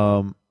like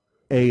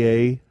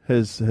AA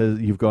has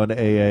you've gone to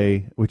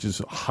AA, which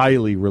is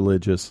highly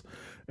religious,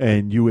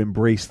 and you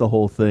embrace the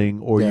whole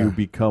thing, or Yeah. you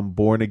become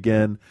born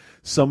again.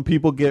 Some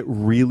people get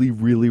really,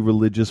 really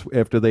religious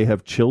after they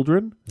have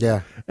children.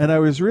 Yeah. And I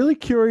was really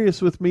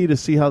curious with me to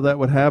see how that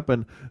would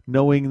happen,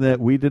 knowing that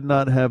we did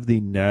not have the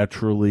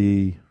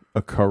naturally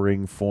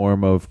occurring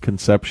form of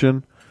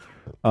conception.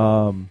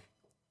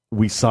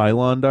 We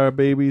Cyloned our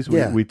babies.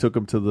 We took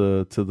them to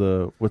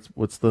the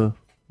what's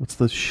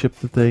the ship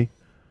that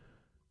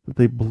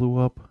they blew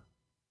up?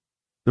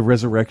 The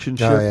resurrection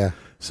ship. Oh, yeah.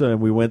 So and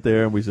we went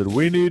there and we said,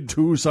 we need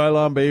 2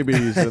 Cylon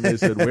babies. And they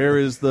said, where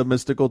is the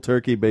mystical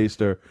turkey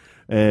baster?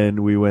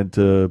 And we went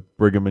to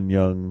Brigham and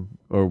Young,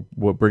 or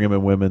what Brigham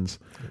and Women's.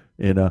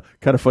 And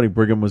kind of funny,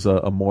 Brigham was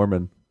a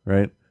Mormon,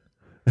 right?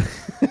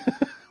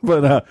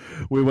 But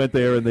we went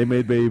there and they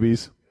made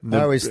babies.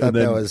 I always thought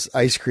that was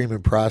ice cream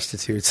and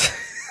prostitutes.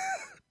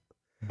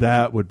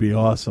 That would be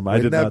awesome. I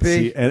Wouldn't did that not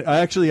be? see, and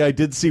I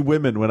did see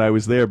women when I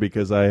was there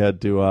because I had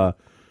to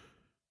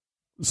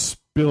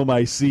spill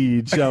my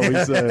seed, shall we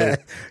say.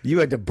 You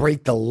had to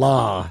break the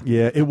law.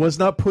 Yeah, it was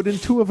not put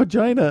into a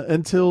vagina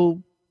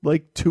until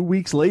like 2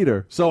 weeks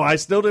later. So I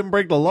still didn't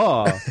break the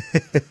law.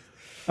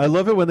 I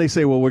love it when they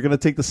say, well, we're going to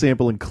take the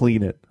sample and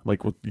clean it. I'm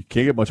like, well, you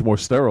can't get much more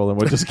sterile than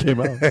what just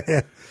came out.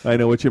 I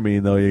know what you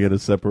mean, though. You got to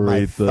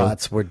separate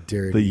thoughts were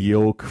dirty. the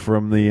yolk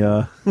from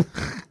the...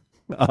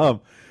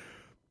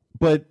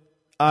 but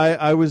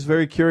I was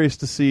very curious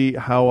to see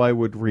how I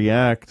would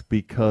react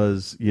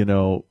because, you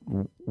know,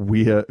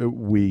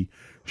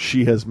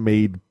 she has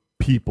made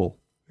people.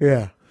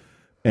 Yeah.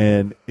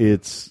 And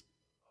it's,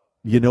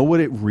 you know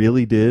what it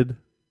really did?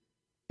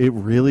 It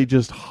really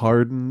just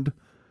hardened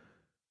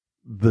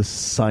the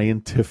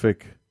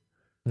scientific,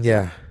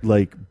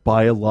 like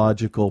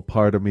biological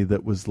part of me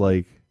that was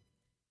like,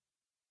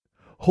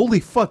 holy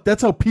fuck,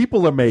 that's how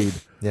people are made.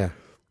 Yeah.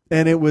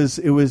 And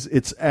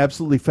it's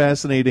absolutely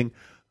fascinating.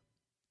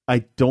 I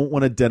don't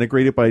want to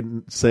denigrate it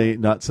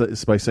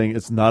by saying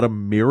it's not a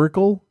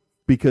miracle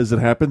because it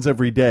happens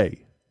every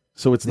day.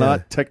 So it's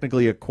not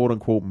technically a quote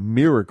unquote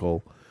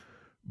miracle,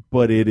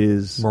 but it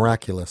is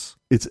miraculous.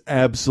 It's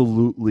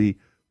absolutely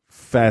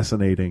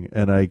fascinating,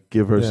 and I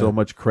give her so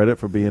much credit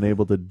for being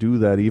able to do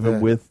that, even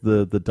with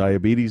the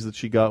diabetes that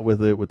she got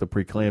with it, with the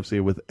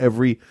preeclampsia, with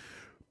every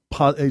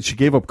she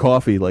gave up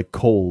coffee like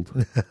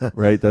cold,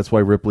 right? That's why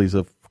Ripley's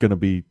going to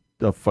be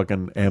a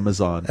fucking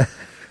Amazon.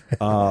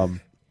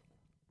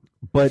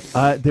 But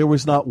there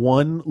was not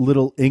one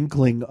little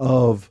inkling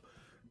of,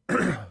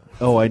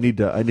 oh, I need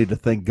to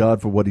thank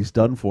God for what He's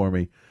done for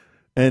me.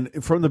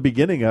 And from the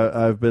beginning,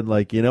 I've been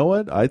like, you know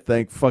what? I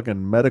thank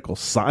fucking medical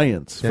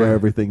science for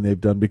everything they've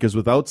done, because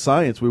without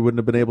science, we wouldn't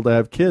have been able to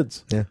have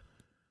kids. Yeah.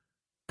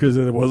 because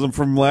it wasn't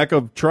from lack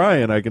of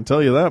trying. I can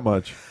tell you that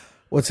much.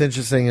 What's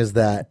interesting is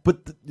that.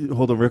 But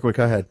hold on, real quick.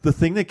 Go ahead. The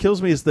thing that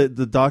kills me is that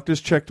the doctors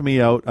checked me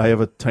out. I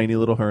have a tiny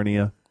little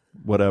hernia.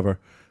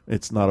 Whatever.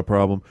 It's not a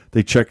problem.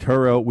 They checked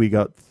her out. We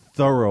got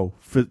thorough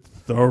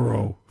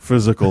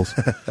physicals.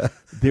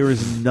 There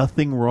is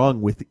nothing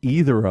wrong with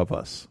either of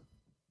us.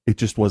 It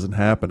just wasn't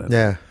happening.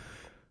 Yeah.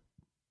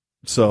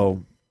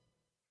 So,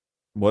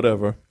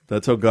 whatever.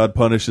 That's how God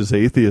punishes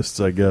atheists,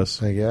 I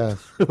guess. I guess.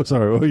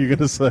 Sorry, what were you going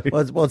to say?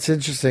 What's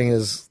interesting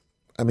is,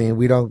 I mean,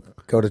 we don't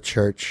go to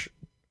church.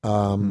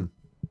 But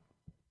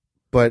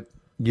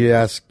you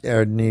ask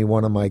any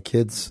one of my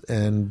kids,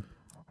 and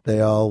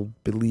they all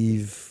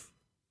believe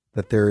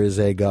that there is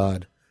a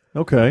God.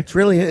 Okay, it's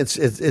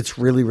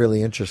really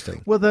really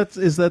interesting. Well,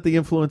 is that the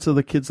influence of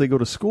the kids they go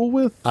to school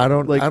with? I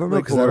don't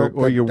know,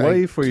 or your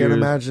wife, or your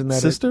imagine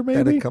that sister,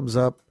 maybe that it comes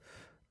up.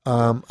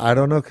 I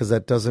don't know, because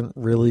that doesn't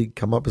really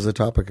come up as a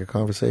topic of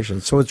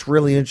conversation. So it's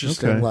really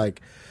interesting,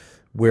 like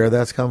where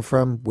that's come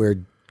from.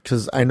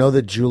 Because I know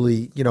that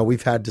Julie,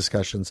 we've had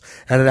discussions,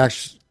 and it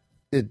actually.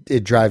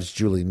 It drives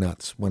Julie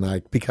nuts when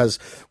I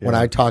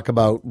talk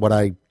about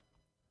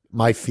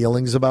my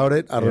feelings about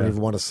it. I don't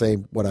even want to say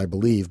what I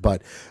believe,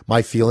 but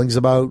my feelings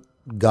about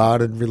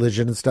God and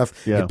religion and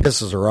stuff, it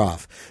pisses her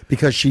off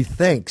because she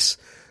thinks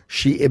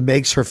it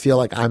makes her feel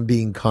like I'm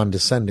being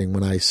condescending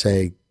when I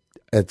say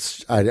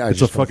it's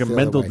a fucking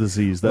mental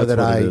disease. That's what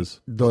it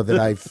is. Though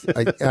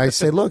that I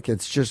say, look,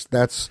 it's just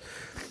that's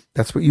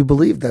what you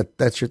believe.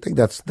 That's your thing.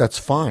 That's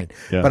fine.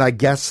 Yeah. But I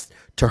guess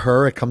to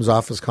her it comes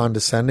off as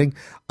condescending.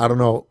 I don't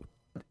know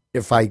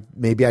if I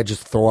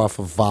just throw off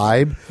a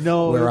vibe.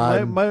 No, where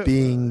I'm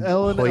being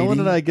Ellen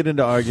and I get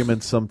into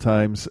arguments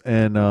sometimes,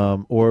 and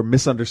or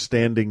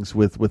misunderstandings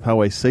with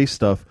how I say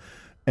stuff,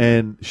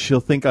 and she'll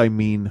think I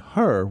mean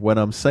her when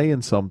I'm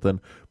saying something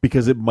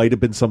because it might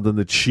have been something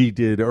that she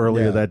did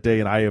earlier that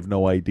day, and I have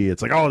no idea.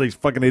 It's like, oh, these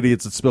fucking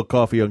idiots that spill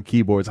coffee on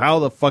keyboards. How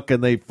the fuck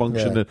can they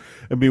function? Yeah.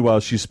 And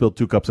meanwhile, she spilled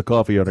 2 cups of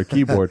coffee on her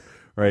keyboard.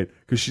 Right,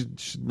 because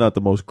she's not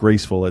the most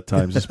graceful at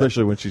times,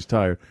 especially when she's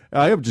tired.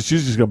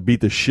 She's just gonna beat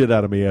the shit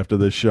out of me after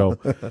this show.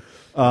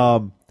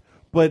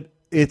 But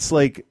it's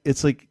like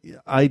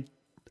I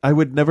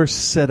would never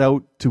set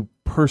out to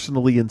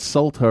personally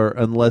insult her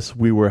unless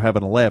we were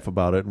having a laugh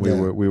about it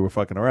and we were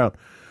fucking around.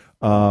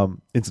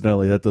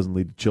 Incidentally, that doesn't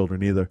lead to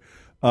children either.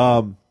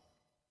 Bad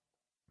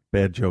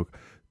joke,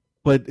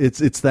 but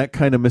it's that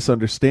kind of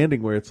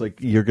misunderstanding where it's like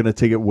you're gonna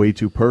take it way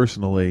too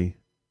personally.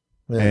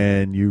 Yeah.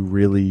 And you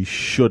really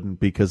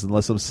shouldn't, because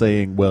unless I'm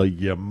saying, well,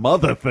 your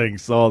mother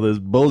thinks all this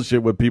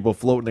bullshit with people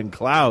floating in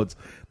clouds,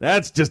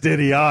 that's just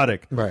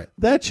idiotic. Right.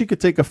 That she could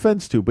take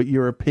offense to, but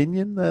your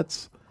opinion,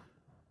 that's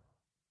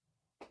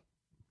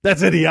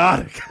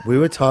idiotic. We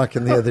were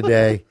talking the other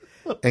day,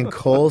 and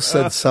Cole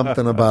said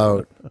something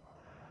about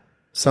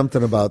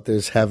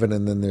there's heaven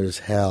and then there's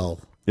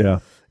hell. Yeah.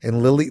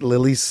 And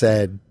Lily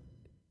said,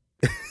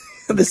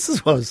 this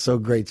is what was so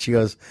great. She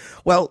goes,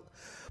 well,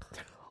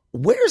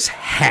 where's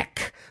heck?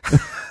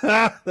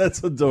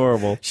 That's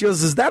adorable. She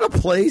goes, is that a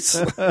place?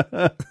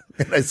 And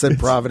I said,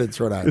 Providence,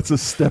 Rhode Island. It's a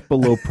step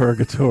below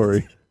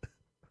purgatory.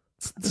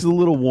 It's a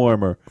little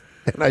warmer.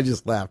 And I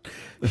just laughed.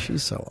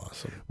 She's so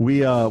awesome.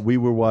 We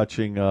were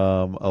watching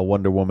a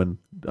Wonder Woman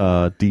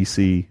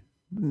DC.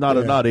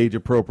 Not age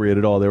appropriate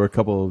at all. There were a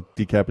couple of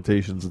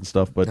decapitations and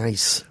stuff, but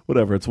nice.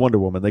 Whatever. It's Wonder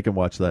Woman. They can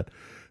watch that.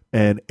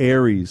 And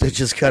Ares, they're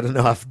just cutting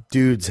off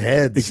dudes'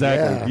 heads.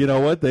 Exactly. Yeah. You know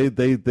what? They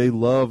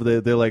love.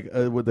 They're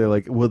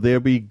like, will there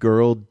be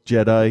girl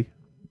Jedi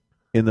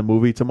in the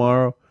movie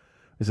tomorrow?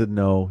 I said,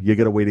 no. You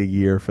got to wait a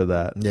year for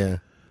that. Yeah.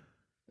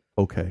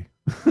 Okay.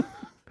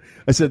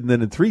 I said, and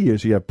then in 3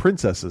 years you have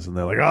princesses, and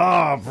they're like,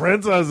 oh,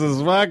 princesses,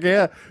 fuck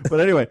yeah. But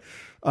anyway,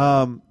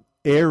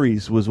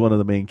 Ares was one of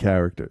the main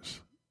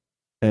characters,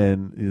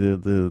 and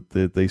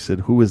they said,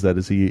 who is that?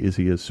 Is he a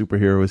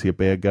superhero? Is he a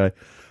bad guy?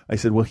 I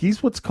said, well,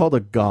 he's what's called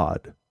a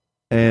god.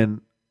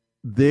 And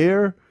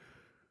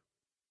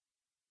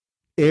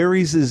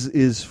Ares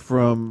is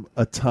from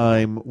a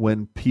time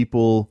when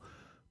people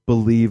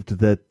believed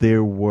that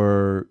there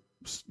were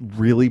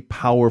really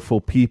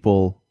powerful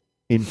people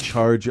in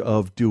charge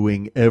of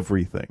doing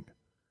everything.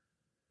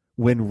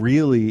 When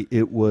really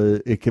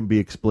it can be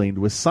explained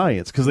with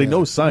science, because they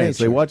know science.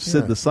 Nature. They watch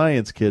Sid the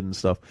Science Kid and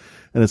stuff.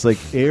 And it's like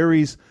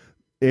Ares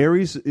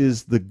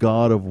is the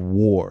god of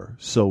war.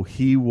 So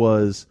he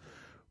was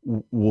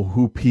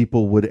who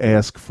people would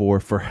ask for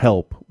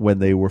help when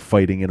they were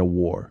fighting in a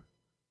war.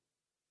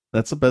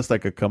 That's the best I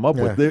could come up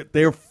with.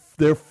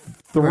 They're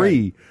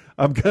three.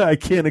 Right. I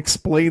can't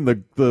explain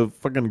the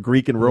fucking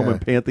Greek and Roman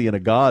pantheon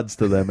of gods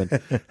to them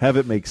and have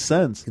it make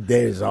sense.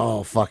 There's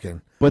all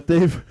fucking. But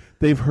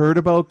they've heard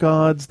about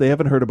gods. They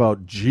haven't heard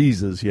about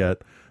Jesus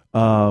yet.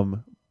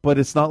 But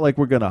it's not like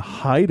we're going to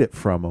hide it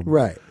from them.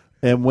 Right.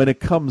 And when it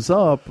comes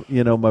up,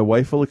 my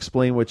wife will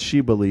explain what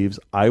she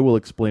believes. I will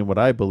explain what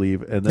I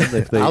believe, and then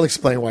if I'll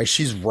explain why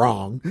she's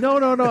wrong.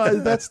 No.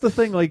 That's the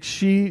thing. Like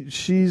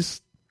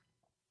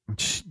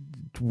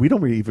we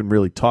don't even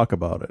really talk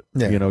about it.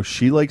 Yeah.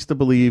 She likes to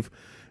believe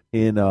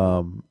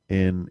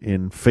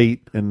in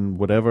Fate and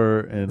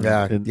whatever,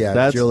 and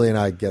yeah. Julie and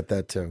I get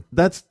that too.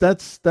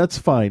 That's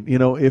fine. You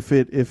know, if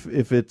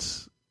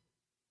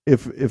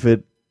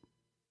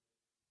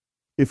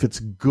it's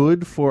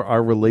good for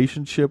our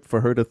relationship,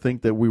 for her to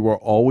think that we were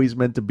always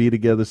meant to be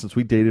together since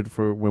we dated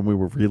for when we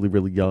were really,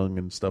 really young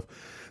and stuff,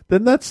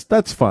 then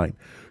that's fine.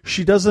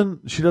 She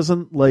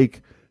doesn't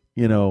like,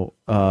 you know,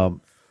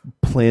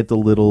 plant a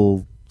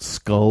little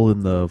skull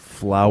in the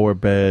flower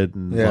bed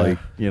and like,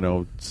 you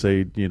know,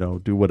 say, you know,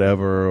 do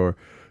whatever, or,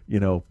 you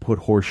know, put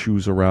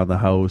horseshoes around the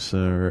house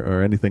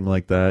or anything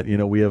like that. You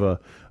know, we have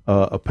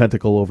a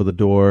pentacle over the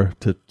door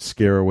to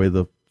scare away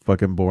the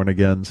fucking born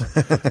agains.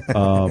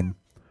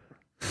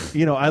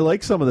 You know, I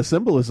like some of the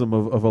symbolism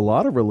of a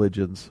lot of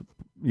religions,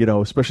 you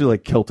know, especially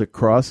like Celtic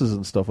crosses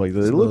and stuff like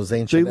that. Those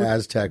ancient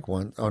Aztec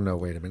ones. Oh, no,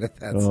 wait a minute.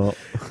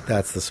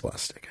 That's the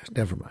swastika.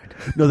 Never mind.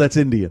 No, that's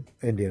Indian.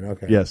 Indian,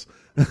 okay. Yes.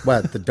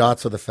 What, the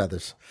dots or the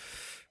feathers?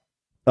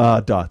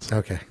 Dots.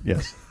 Okay.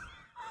 Yes.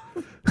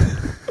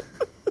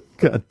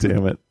 God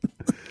damn it.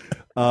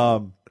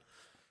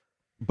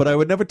 But I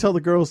would never tell the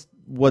girls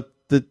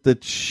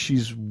that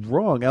she's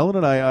wrong. Ellen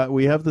and I,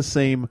 we have the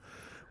same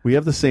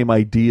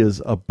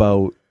ideas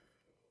about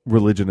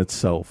religion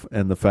itself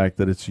and the fact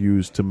that it's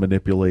used to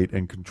manipulate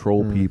and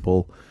control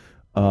people,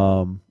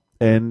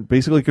 and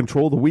basically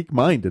control the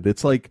weak-minded.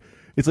 It's like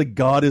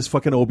God is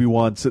fucking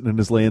Obi-Wan sitting in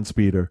his land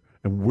speeder,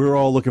 and we're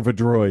all looking for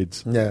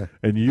droids. Yeah.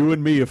 And you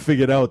and me have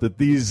figured out that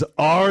these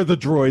are the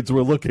droids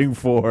we're looking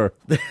for.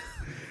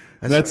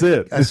 That's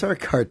it. I saw a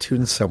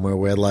cartoon somewhere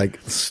where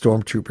like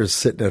stormtroopers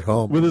sitting at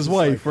home with his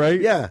wife,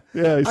 right? Yeah,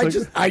 yeah.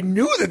 I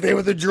knew that they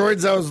were the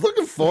droids I was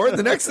looking for. And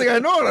the next thing I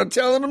know, I'm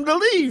telling them to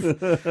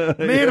leave.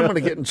 Man, I'm gonna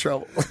get in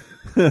trouble.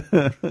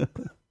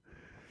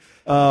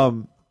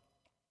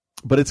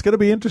 But it's gonna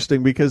be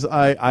interesting because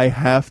I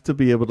have to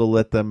be able to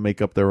let them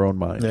make up their own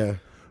mind. Yeah.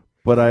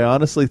 But I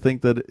honestly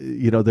think that,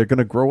 you know, they're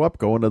gonna grow up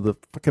going to the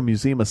fucking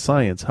Museum of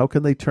Science. How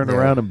can they turn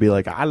around and be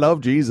like, I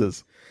love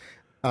Jesus?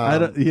 I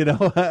don't, you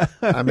know.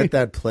 I'm at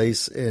that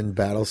place in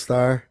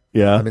Battlestar.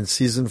 Yeah. I'm in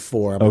season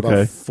 4. I'm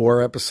about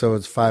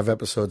 5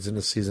 episodes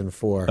into season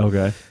 4.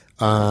 Okay.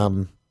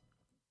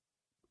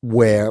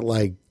 Where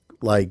like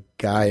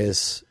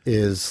Gaius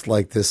is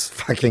like this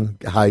fucking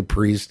high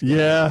priest.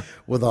 Yeah.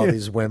 With all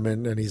these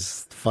women, and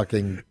he's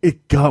fucking.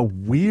 It got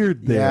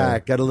weird there. Yeah,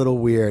 it got a little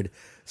weird.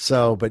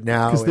 So, but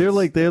now because they're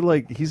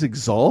like he's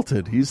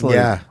exalted. He's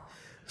like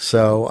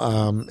So,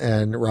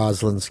 and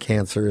Rosalind's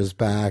cancer is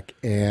back,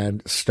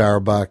 and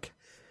Starbuck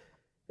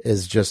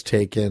is just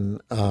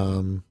taken.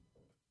 That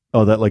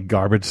like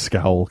garbage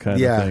scowl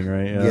kind of thing,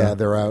 right? Yeah,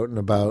 they're out and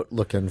about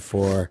looking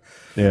for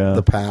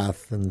the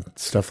path and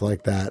stuff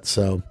like that.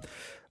 So,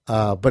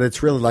 but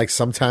it's really like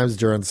sometimes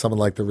during some of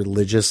like the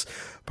religious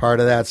part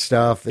of that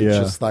stuff, it's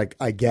just like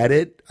I get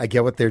it, I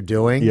get what they're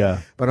doing.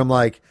 Yeah, but I'm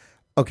like,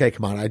 okay,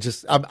 come on,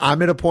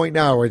 I'm at a point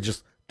now where do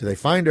they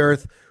find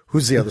Earth?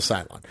 Who's the other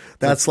Cylon?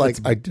 That's like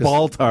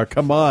Baltar.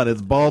 Come on,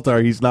 it's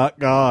Baltar. He's not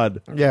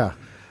God. Yeah.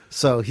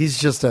 So he's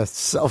just a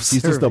self-serving.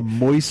 He's just a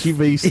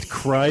moist-faced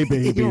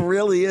crybaby. He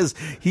really is.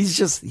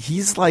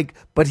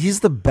 But he's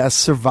the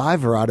best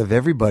survivor out of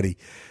everybody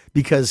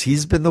because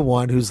he's been the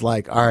one who's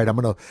like, all right,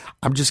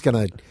 I'm just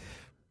gonna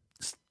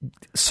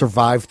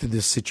survive through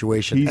this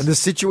situation. And the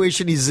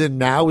situation he's in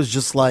now is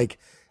just like,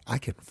 I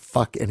can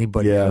fuck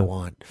anybody I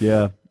want.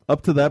 Yeah.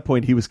 Up to that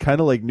point, he was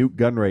kind of like Newt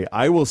Gunray.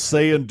 I will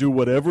say and do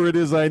whatever it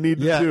is I need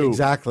to do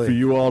exactly. for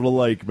you all to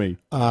like me.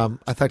 I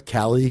thought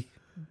Callie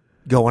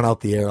going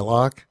out the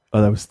airlock.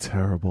 Oh, that was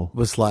terrible.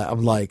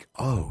 I'm like,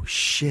 oh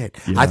shit.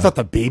 Yeah. I thought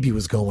the baby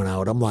was going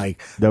out. I'm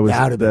like, that would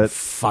have been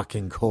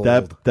fucking cold.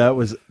 That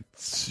was,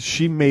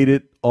 she made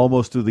it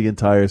almost through the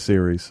entire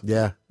series.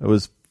 Yeah. It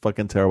was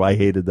fucking terrible. I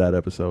hated that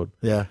episode.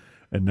 Yeah.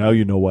 And now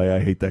you know why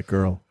I hate that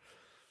girl.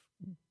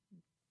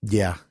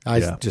 Yeah.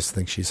 I just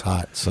think she's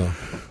hot, so.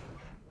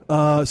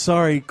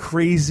 Sorry,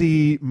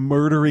 crazy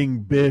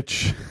murdering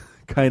bitch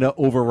kind of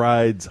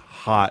overrides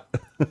hot.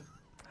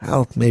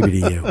 Well,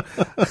 maybe to you.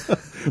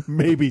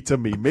 Maybe to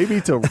me.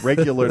 Maybe to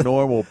regular,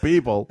 normal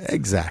people.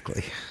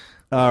 Exactly.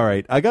 All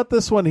right. I got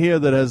this one here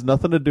that has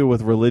nothing to do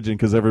with religion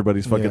because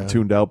everybody's fucking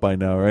tuned out by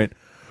now, right?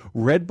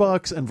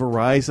 Redbox and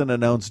Verizon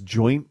announced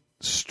joint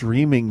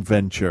streaming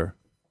venture.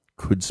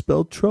 Could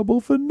spell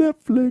trouble for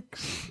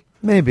Netflix.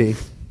 Maybe.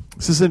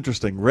 This is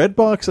interesting.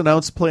 Redbox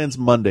announced plans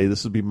Monday.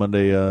 This would be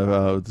Monday.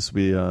 This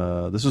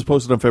was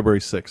posted on February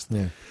 6th.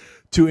 Yeah.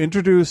 To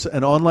introduce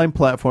an online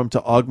platform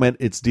to augment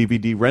its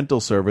DVD rental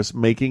service,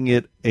 making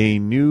it a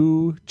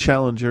new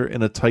challenger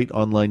in a tight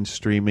online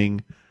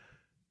streaming.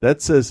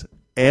 That says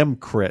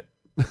Amcrit.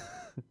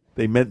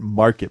 They meant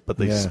market, but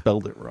they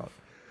spelled it wrong.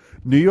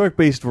 New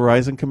York-based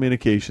Verizon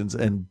Communications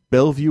and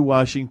Bellevue,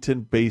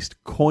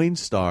 Washington-based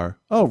Coinstar.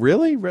 Oh,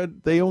 really?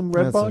 They own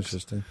Redbox? That's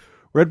interesting.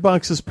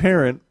 Redbox's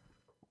parent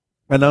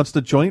announced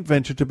a joint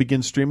venture to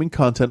begin streaming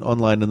content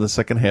online in the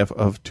second half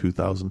of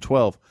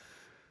 2012.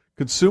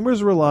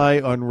 Consumers rely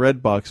on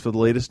Redbox for the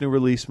latest new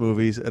release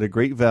movies at a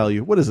great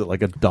value. What is it, like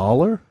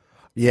 $1?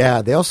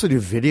 Yeah, they also do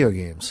video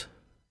games.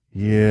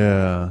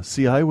 Yeah.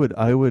 See, I'd rent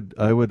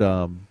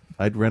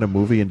a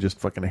movie and just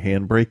fucking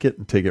handbrake it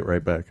and take it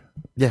right back.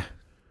 Yeah.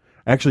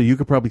 Actually, you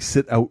could probably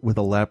sit out with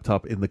a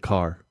laptop in the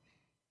car.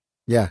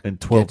 Yeah.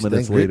 And 12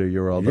 minutes later,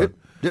 you're all done.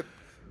 Yep.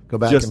 Go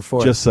back and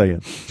forth. Just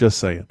saying.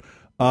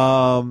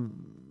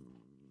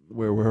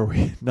 Where were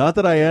we? Not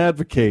that I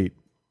advocate.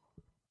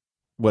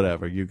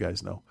 Whatever, you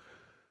guys know.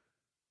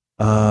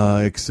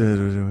 A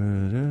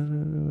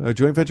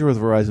joint venture with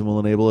Verizon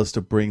will enable us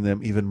to bring them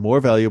even more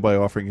value by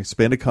offering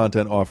expanded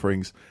content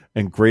offerings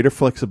and greater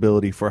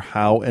flexibility for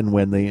how and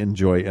when they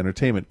enjoy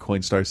entertainment,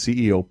 Coinstar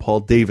CEO Paul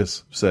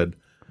Davis said.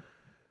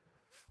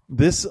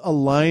 This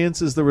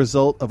alliance is the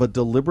result of a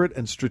deliberate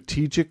and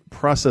strategic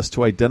process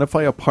to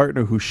identify a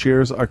partner who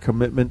shares our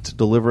commitment to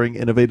delivering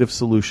innovative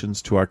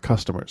solutions to our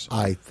customers.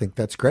 I think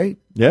that's great.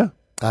 Yeah.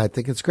 I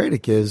think it's great.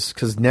 It gives,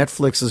 because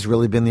Netflix has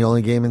really been the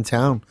only game in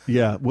town.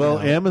 Yeah. Well,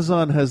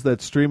 Amazon has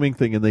that streaming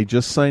thing, and they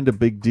just signed a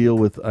big deal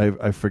with,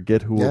 I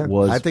forget who it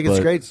was. I think it's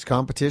great. It's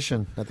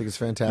competition. I think it's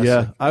fantastic.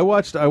 Yeah. I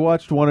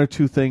watched one or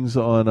two things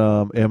on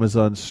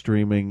Amazon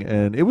streaming,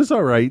 and it was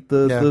all right.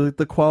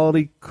 The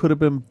quality could have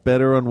been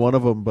better on one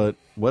of them, but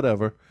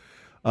whatever.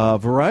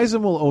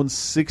 Verizon will own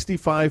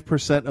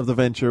 65% of the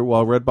venture,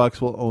 while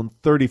Redbox will own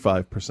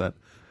 35%.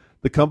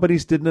 The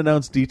companies didn't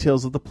announce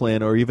details of the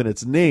plan or even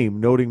its name,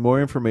 noting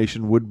more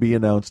information would be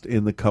announced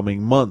in the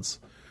coming months.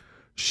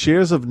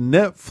 Shares of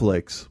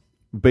Netflix,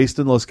 based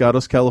in Los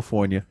Gatos,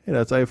 California.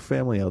 I have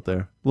family out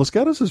there. Los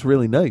Gatos is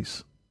really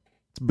nice.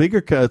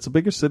 It's a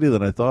bigger city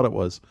than I thought it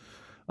was.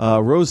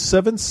 Rose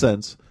 7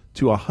 cents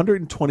to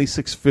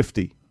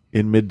 $126.50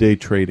 in midday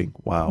trading.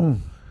 Wow.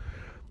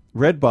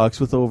 Redbox,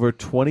 with over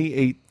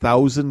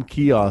 28,000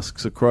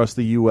 kiosks across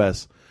the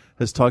U.S.,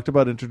 has talked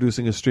about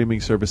introducing a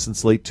streaming service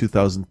since late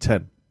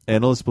 2010.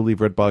 Analysts believe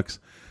Redbox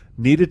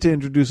needed to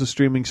introduce a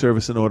streaming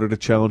service in order to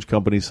challenge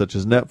companies such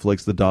as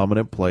Netflix, the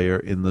dominant player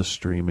in the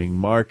streaming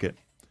market.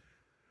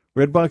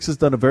 Redbox has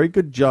done a very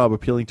good job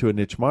appealing to a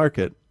niche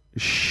market.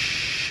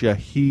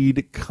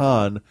 Shahid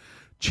Khan,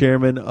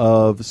 chairman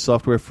of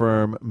software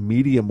firm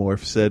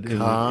MediaMorph, said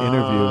in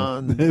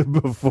an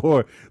interview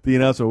before the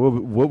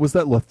announcement, what was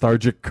that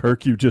lethargic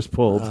Kirk you just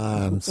pulled?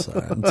 I'm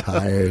sorry, I'm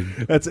tired.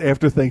 That's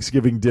after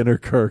Thanksgiving dinner,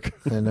 Kirk.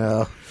 I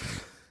know.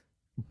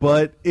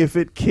 But if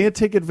it can't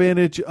take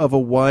advantage of a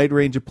wide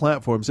range of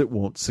platforms, it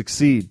won't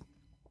succeed.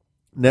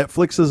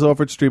 Netflix has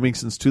offered streaming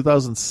since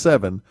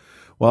 2007,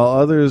 while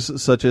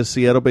others, such as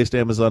Seattle-based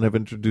Amazon, have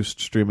introduced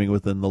streaming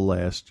within the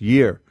last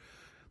year.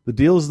 The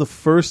deal is the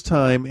first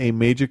time a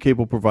major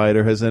cable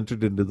provider has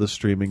entered into the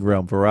streaming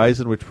realm.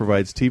 Verizon, which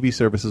provides TV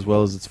service as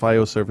well as its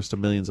Fios service to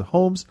millions of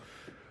homes,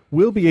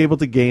 will be able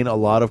to gain a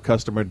lot of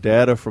customer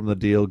data from the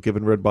deal,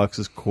 given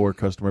Redbox's core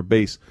customer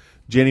base.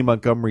 Janney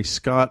Montgomery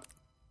Scott,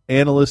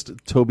 analyst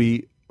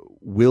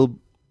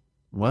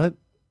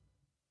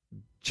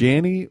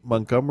Janney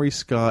Montgomery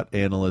Scott,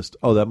 analyst.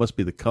 Oh, that must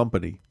be the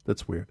company.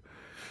 That's weird.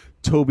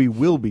 Toby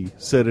Wilby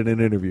said in an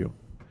interview.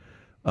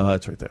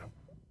 It's right there.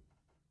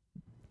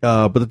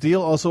 But the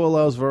deal also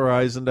allows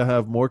Verizon to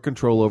have more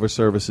control over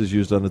services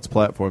used on its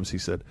platforms, he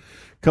said.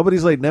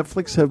 Companies like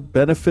Netflix have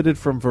benefited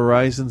from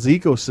Verizon's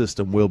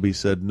ecosystem, Wilby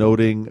said,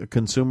 noting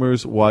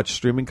consumers watch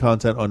streaming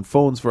content on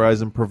phones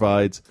Verizon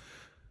provides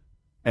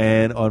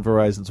and on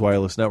Verizon's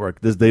wireless network.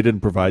 They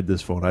didn't provide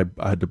this phone. I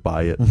had to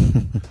buy it.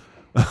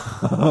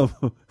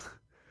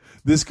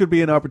 This could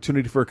be an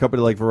opportunity for a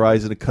company like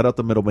Verizon to cut out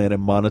the middleman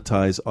and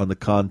monetize on the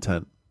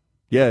content.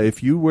 Yeah,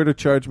 if you were to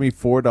charge me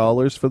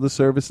 $4 for the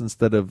service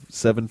instead of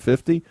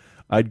 $7.50,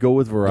 I'd go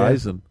with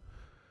Verizon.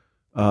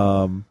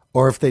 Yeah.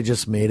 Or if they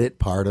just made it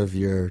part of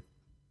your,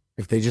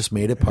 of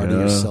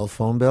your cell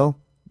phone bill.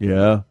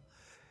 Yeah.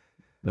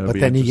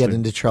 But then you get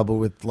into trouble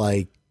with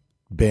like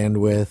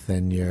bandwidth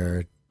and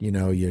your.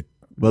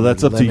 Well,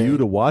 that's up to you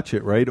to watch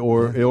it, right?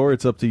 Or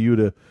it's up to you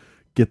to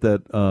get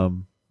that.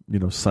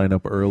 Sign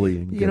up early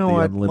and get the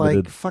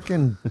unlimited. Like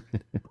fucking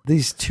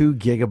these 2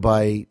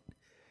 gigabyte.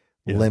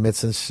 Yeah.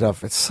 Limits and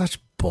stuff. It's such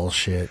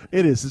bullshit.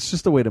 It is. It's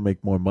just a way to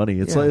make more money.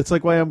 It's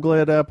like why I'm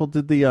glad Apple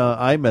did the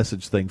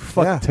iMessage thing.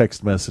 Fuck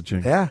text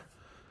messaging. Yeah.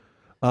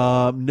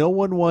 No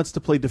one wants to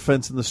play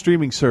defense in the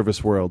streaming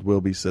service world,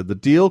 Wilby said. The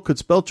deal could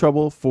spell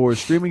trouble for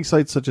streaming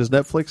sites such as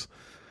Netflix.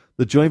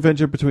 The joint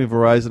venture between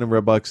Verizon and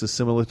Redbox is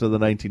similar to the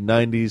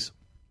 1990s,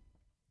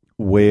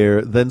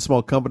 where then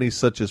small companies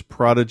such as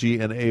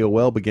Prodigy and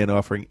AOL began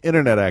offering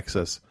internet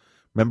access.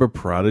 Remember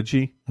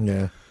Prodigy?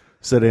 Yeah.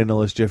 Said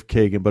analyst Jeff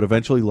Kagan, but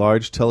eventually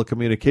large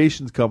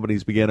telecommunications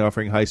companies began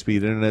offering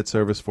high-speed internet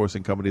service,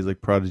 forcing companies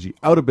like Prodigy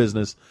out of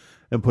business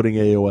and putting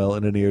AOL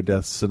in a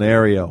near-death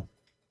scenario.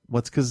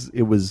 What's because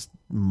it was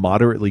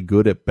moderately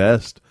good at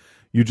best.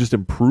 You just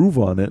improve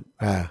on it,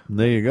 and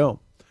there you go.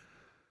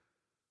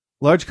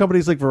 Large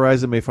companies like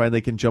Verizon may find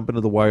they can jump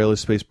into the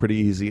wireless space pretty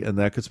easy, and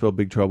that could spell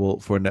big trouble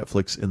for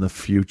Netflix in the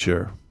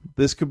future.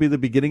 This could be the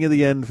beginning of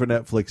the end for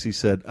Netflix, he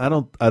said. I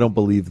don't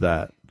believe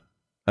that.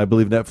 I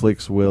believe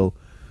Netflix will...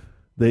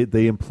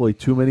 They employ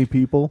too many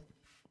people,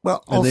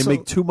 and they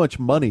make too much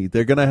money.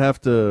 They're going to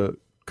have to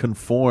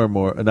conform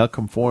or not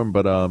conform,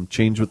 but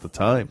change with the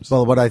times.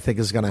 Well, what I think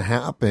is going to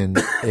happen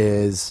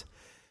is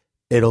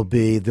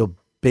they'll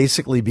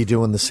basically be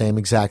doing the same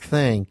exact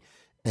thing,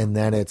 and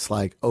then it's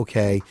like,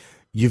 okay,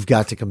 you've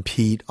got to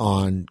compete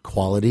on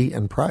quality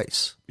and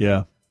price.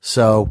 Yeah.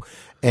 So,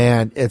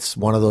 and it's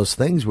one of those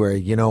things where,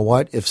 you know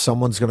what, if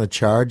someone's going to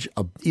charge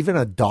even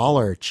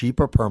 $1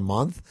 cheaper per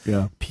month,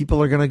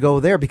 people are going to go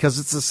there because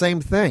it's the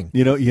same thing.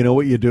 You know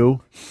what you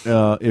do?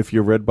 If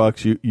you're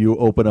Redbox, you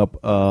open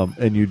up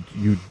and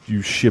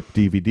you ship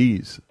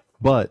DVDs,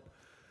 but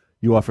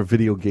you offer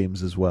video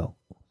games as well.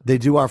 They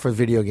do offer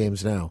video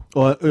games now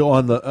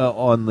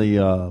on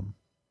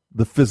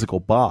the physical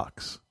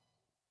box,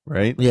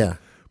 right? Yeah.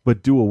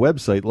 But do a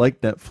website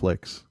like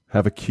Netflix,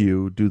 have a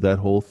queue, do that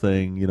whole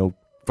thing,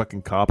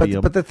 fucking copy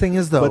them. But the thing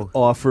is, though, but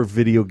offer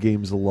video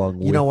games along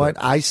with it. You know what?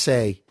 I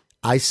say,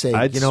 I'd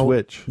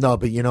switch. No,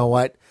 but you know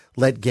what?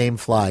 Let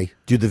GameFly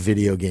do the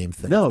video game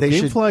thing. No,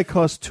 GameFly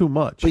costs too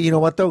much. But you know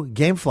what, though?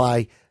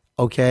 GameFly,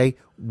 okay,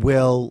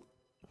 will...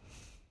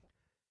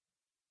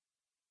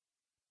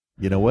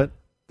 You know what?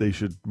 They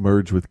should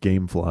merge with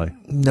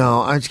GameFly.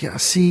 No, I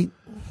see...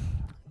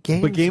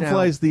 But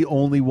GameFly is the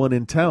only one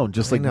in town,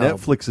 just like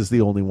Netflix is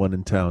the only one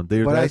in town.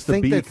 But I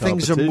think that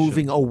things are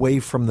moving away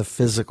from the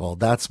physical.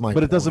 That's my point.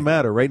 But it doesn't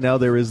matter. Right now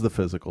there is the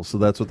physical, so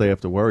that's what they have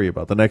to worry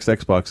about. The next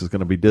Xbox is going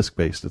to be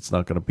disc-based. It's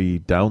not going to be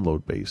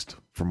download-based,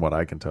 from what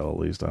I can tell at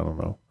least. I don't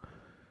know.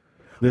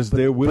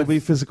 There will be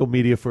physical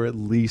media for at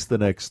least the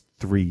next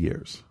 3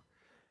 years.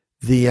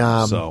 The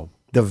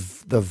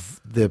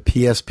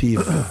PSP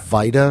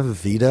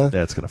Vita?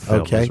 That's going to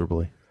fail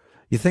miserably.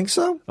 You think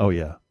so? Oh,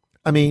 yeah.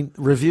 I mean,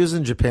 reviews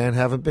in Japan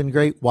haven't been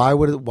great. Why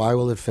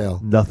will it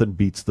fail? Nothing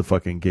beats the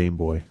fucking Game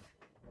Boy.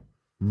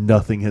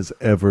 Nothing has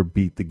ever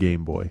beat the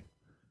Game Boy.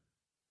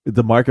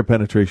 The market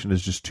penetration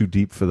is just too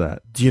deep for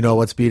that. Do you know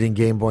what's beating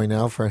Game Boy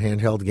now for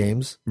handheld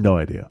games? No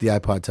idea. The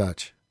iPod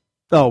Touch.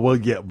 Oh, well,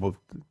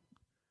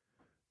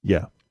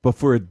 yeah. But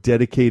for a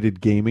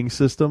dedicated gaming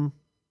system,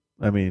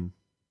 I mean,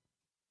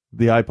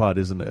 the iPod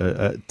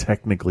isn't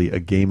technically a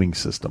gaming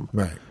system.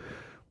 Right.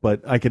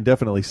 But I can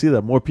definitely see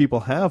that more people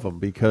have them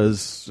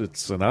because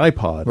it's an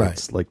iPod. Right.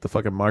 It's like the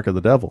fucking mark of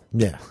the devil.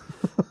 Yeah.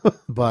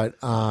 but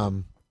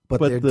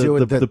they're the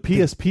doing the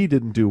PSP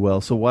didn't do well,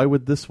 so why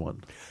would this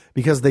one?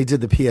 Because they did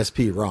the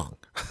PSP wrong.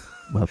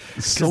 Well,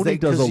 Sony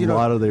does a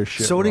lot of their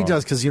shit Sony wrong.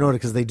 does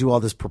because they do all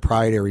this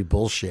proprietary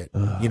bullshit.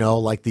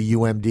 Like the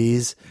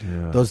UMDs.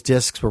 Yeah. Those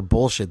discs were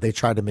bullshit. They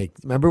tried to make.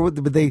 Remember what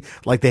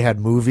they had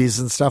movies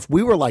and stuff.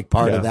 We were like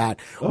part of that.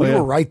 We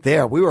were right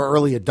there. We were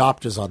early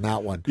adopters on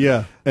that one.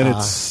 Yeah, and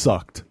it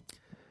sucked.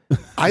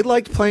 I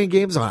liked playing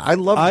games on it. I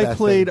loved. I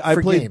played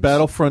games.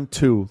 Battlefront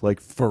 2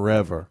 like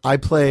forever. I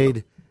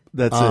played.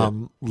 That's it.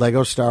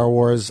 Lego Star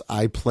Wars.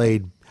 I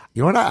played.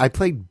 You know what? I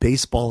played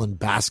baseball and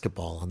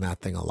basketball on that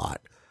thing a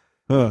lot.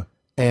 Huh.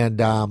 And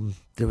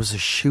there was a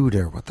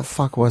shooter. What the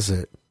fuck was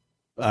it?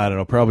 I don't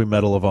know. Probably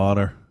Medal of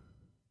Honor.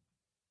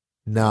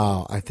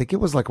 No, I think it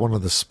was like one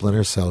of the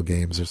Splinter Cell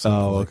games or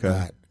something like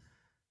that.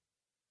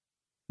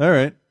 All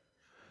right.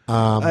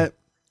 I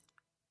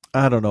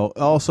don't know.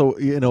 Also,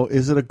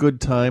 is it a good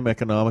time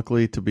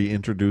economically to be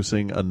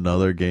introducing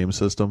another game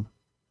system?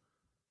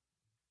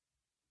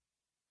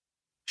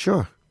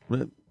 Sure.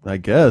 I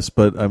guess,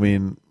 but I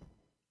mean,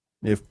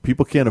 if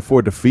people can't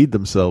afford to feed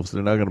themselves,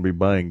 they're not going to be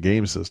buying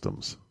game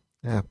systems.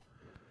 Yeah.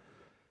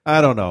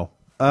 I don't know.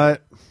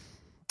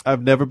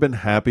 I've never been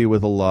happy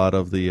with a lot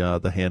of the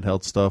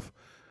handheld stuff.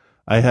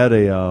 I had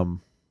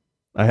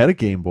a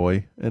Game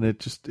Boy, and it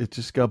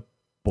just got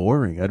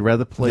boring. I'd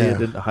rather play it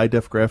in high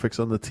def graphics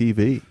on the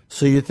TV.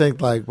 So you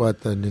think like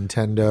what the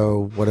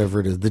Nintendo, whatever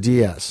it is, the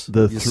DS?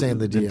 You're saying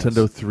the DS.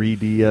 Nintendo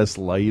 3DS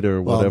Lite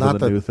or whatever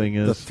the new thing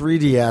is. The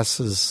 3DS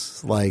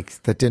is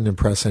like that didn't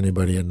impress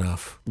anybody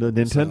enough. The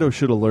Nintendo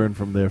should have learned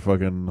from their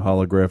fucking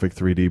holographic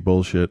 3D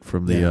bullshit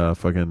from the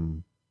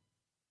fucking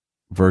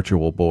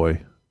Virtual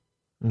Boy.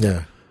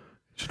 Yeah.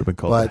 Should have been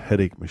called the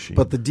headache machine.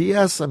 But the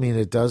DS, I mean,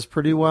 it does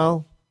pretty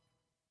well.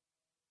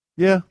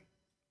 Yeah.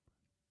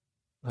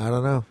 I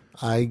don't know.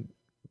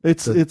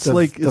 It's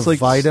like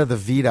Vita, the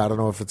Vita. I don't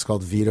know if it's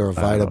called Vita or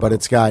Vita, but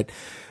it's got,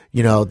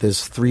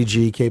 there's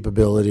 3G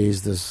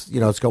capabilities. There's,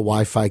 it's got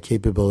Wi-Fi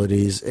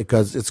capabilities. It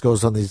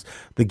goes on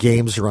the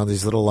games are on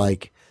these little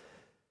like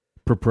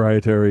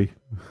proprietary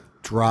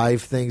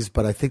drive things,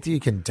 but I think that you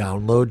can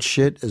download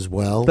shit as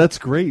well. That's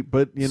great,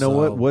 but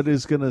what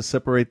is going to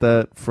separate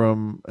that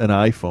from an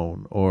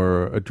iPhone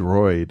or a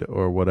Droid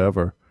or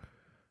whatever?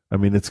 I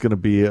mean, it's going to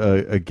be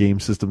a game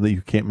system that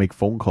you can't make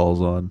phone calls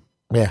on.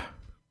 Yeah.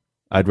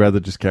 I'd rather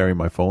just carry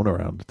my phone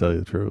around, to tell you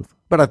the truth.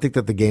 But I think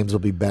that the games will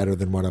be better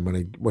than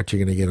what you're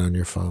gonna get on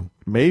your phone.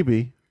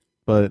 Maybe,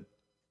 but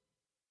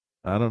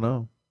I don't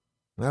know.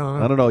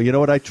 I don't know. You know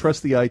what? I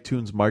trust the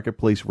iTunes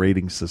Marketplace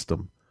rating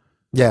system.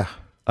 Yeah.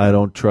 I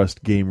don't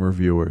trust game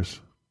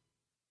reviewers.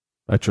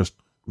 I trust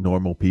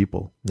normal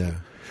people. Yeah.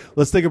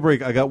 Let's take a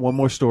break. I got one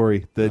more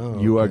story that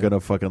you are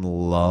gonna fucking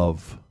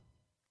love.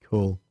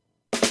 Cool.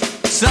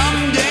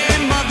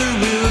 Someday mother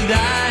will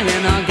die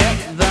and I'll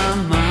get the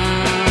money.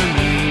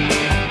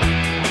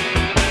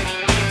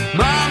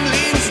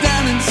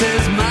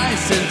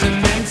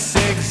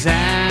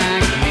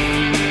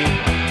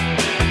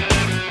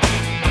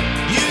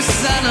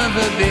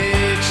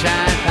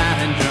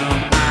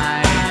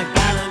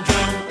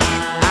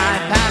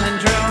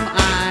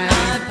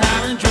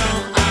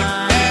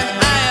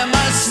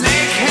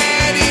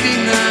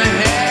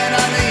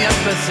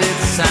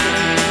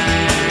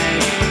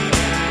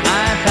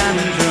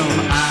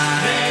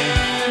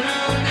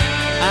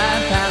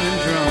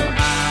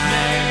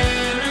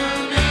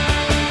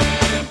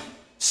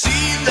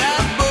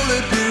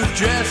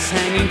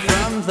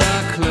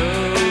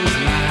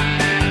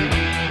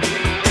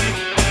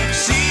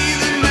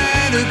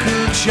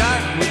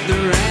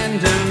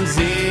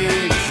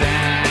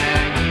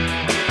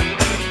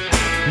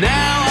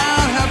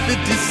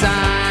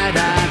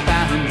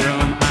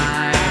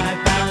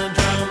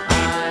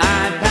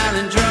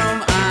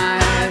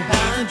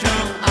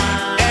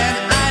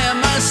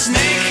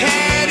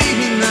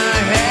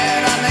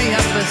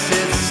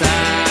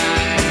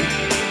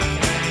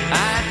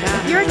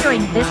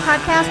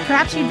 podcast,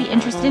 perhaps you'd be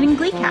interested in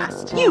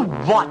GleeCast. You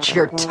watch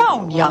your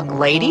tone, young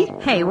lady.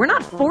 Hey, we're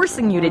not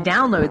forcing you to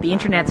download the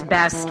internet's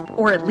best,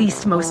 or at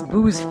least most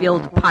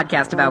booze-filled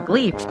podcast about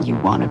Glee. You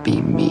want to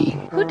be me.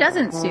 Who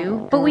doesn't,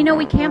 Sue? But we know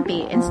we can't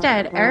be.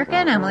 Instead, Erica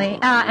and Emily...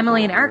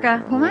 Emily and Erica.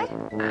 Who am I?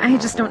 I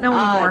just don't know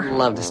anymore. I'd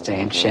love to stay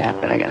and chat,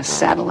 but I got a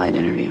satellite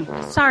interview.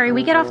 Sorry,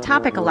 we get off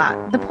topic a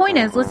lot. The point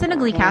is, listen to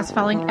GleeCast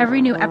following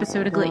every new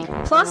episode of Glee.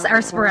 Plus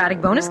our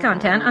sporadic bonus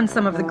content on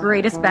some of the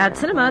greatest bad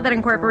cinema that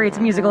incorporates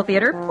musical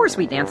theater or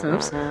sweet dance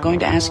moves. Going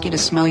to ask you to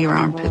smell your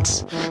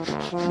armpits.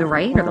 The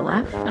right or the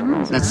left? I don't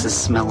know. That's the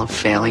smell of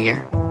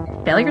failure.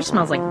 Failure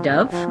smells like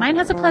Dove. Mine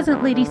has a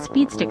pleasant lady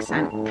speed stick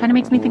scent. Kind of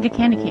makes me think of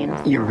candy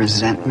canes. Your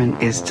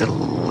resentment is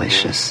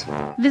delicious.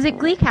 Visit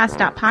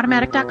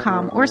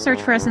gleecast.podomatic.com or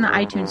search for us in the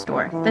iTunes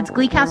store. That's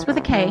GleeCast with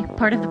a K,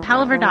 part of the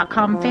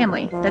Palaver.com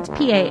family. That's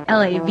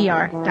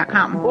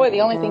PALAVR.com. Boy,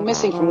 the only thing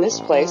missing from this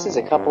place is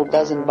a couple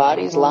dozen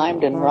bodies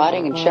limed and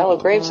rotting in shallow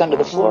graves under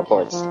the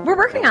floorboards. We're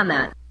working on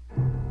that.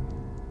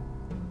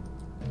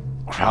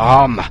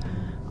 Crom,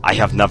 I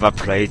have never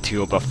played to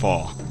you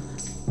before.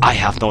 I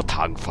have no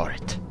tongue for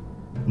it.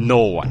 No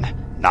one,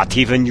 not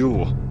even you,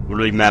 will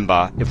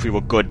remember if we were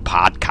good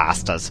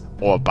podcasters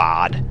or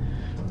bad.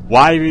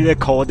 Why we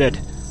recorded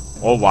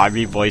or why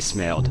we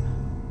voicemailed.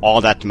 All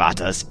that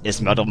matters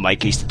is Metal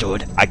Mikey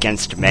stood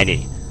against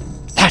many.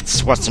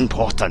 That's what's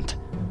important.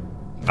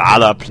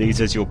 Valor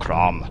pleases you,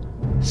 Crom.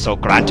 So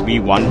grant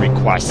me one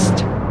request.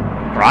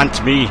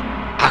 Grant me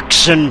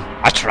action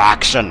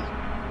attraction.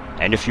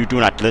 And if you do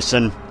not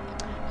listen,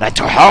 then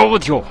to hell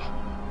with you.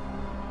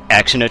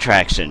 Action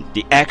Attraction,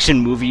 the action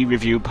movie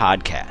review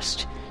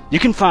podcast. You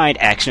can find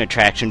Action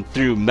Attraction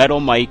through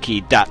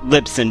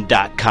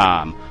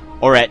metalmikey.libsyn.com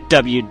or at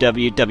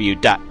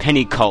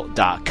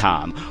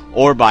www.pennycult.com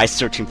or by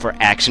searching for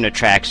Action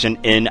Attraction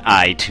in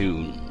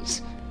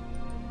iTunes.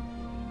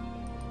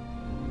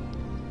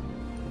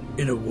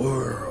 In a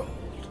world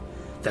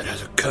that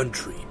has a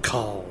country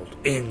called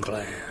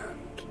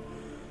England,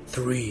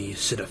 3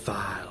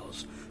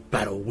 cinephiles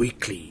battle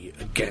weekly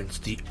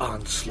against the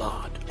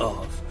onslaught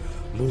of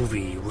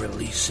movie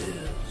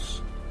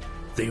releases.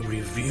 They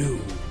review,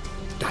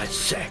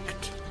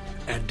 dissect,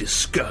 and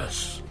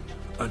discuss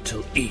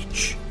until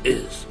each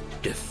is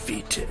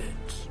defeated.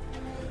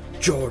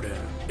 Jordan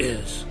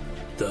is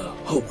the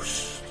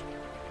host.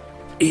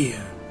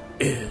 Ian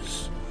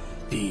is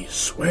the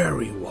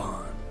sweary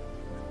one.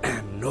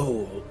 And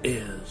Noel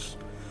is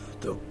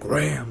the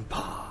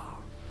grandpa.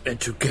 And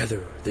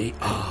together they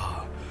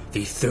are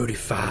the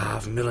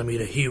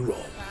 35mm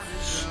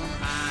heroes.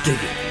 Dig it,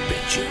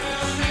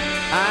 bitches.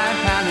 I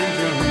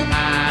palindrome,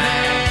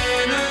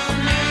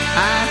 I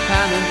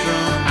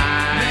palindrome,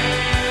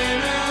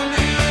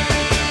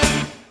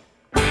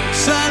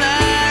 Son,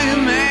 I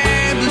am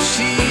able,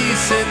 she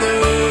said,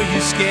 though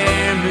you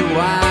scare me,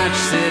 watch,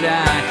 said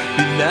I.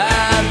 You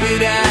love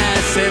it,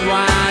 I said,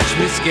 watch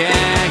me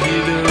scare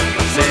you, though,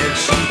 said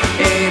she.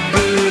 Hey,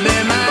 Bully,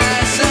 my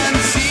son,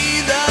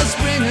 see the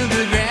spring of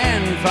the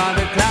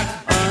grandfather clock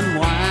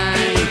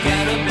unwind. You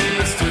got a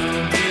big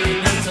story,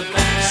 that's a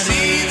bad.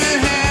 See the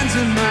hands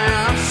of my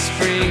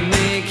offspring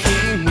make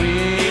him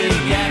win.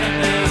 You got a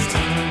big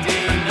story,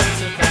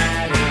 that's a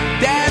bad.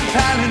 Dad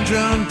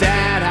palindrome,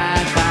 Dad, I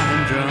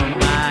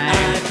palindrome, I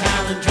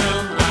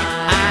palindrome,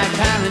 I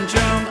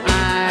palindrome, I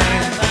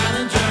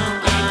palindrome,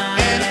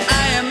 and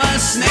I am a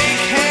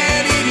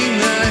snakehead eating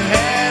the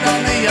head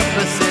on the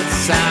opposite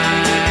side.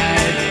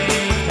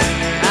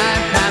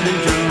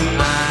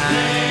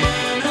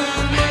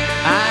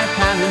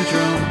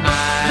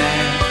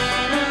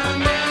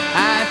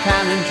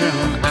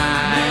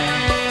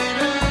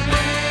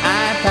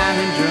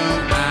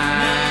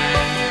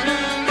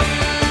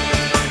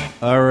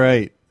 All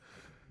right.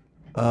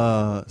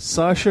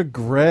 Sasha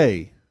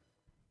Grey.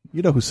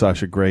 You know who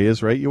Sasha Grey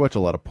is, right? You watch a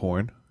lot of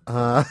porn.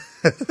 It's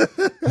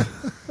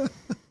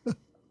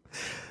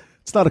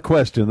not a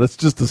question. That's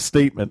just a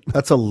statement.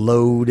 That's a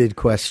loaded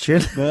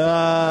question.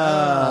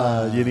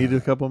 You need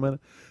a couple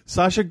minutes.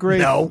 Sasha Grey.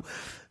 No.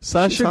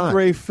 Sasha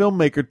Grey,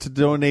 filmmaker, to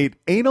donate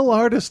anal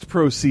artist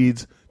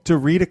proceeds to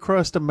Read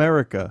Across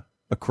America.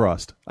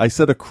 Across. I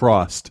said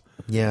across.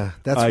 Yeah,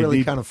 that's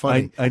really kind of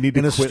funny. I need to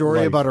in a quit story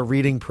life. about a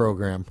reading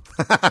program.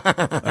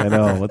 I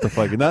know. What the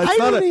fuck? No,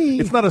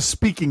 it's not a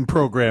speaking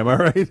program, all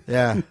right?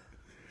 Yeah.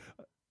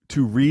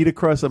 To Read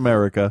Across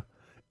America,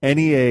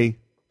 NEA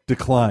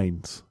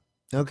declines.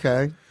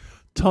 Okay.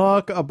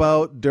 Talk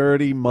about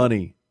dirty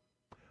money.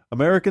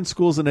 American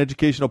schools and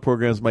educational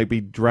programs might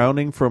be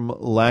drowning from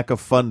lack of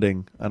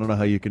funding. I don't know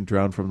how you can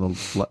drown from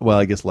the, well,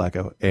 I guess lack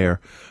of air.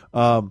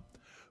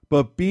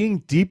 But being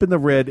deep in the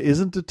red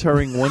isn't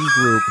deterring one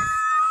group.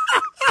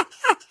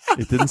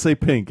 It didn't say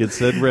pink. It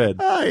said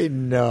red. I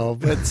know,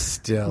 but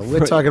still.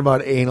 We're talking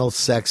about anal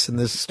sex in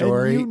this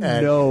story.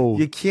 And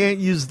you can't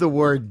use the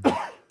word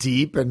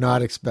deep and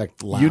not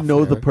expect laughter. You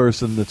know the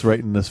person that's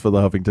writing this for the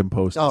Huffington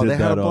Post Oh, did they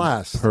had that a on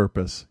blast.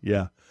 purpose.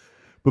 Yeah.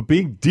 But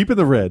being deep in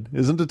the red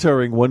isn't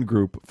deterring one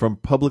group from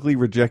publicly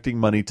rejecting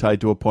money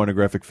tied to a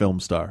pornographic film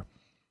star.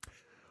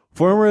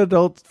 Former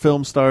adult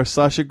film star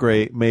Sasha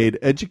Grey made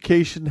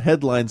education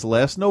headlines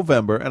last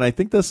November, and I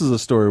think this is a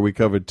story we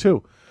covered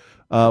too,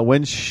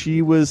 when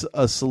she was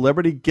a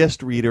celebrity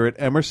guest reader at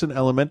Emerson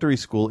Elementary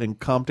School in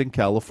Compton,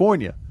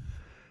 California.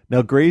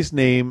 Now, Grey's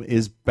name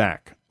is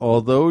back.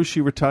 Although she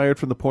retired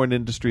from the porn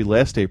industry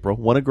last April,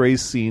 one of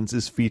Grey's scenes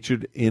is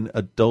featured in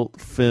adult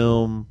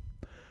film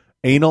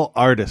Anal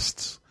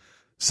Artists,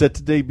 set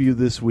to debut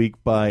this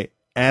week by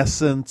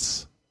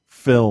Assence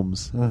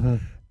Films.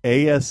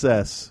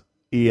 ASSENCE.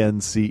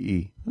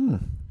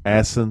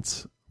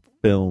 Assence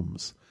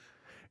Films.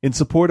 In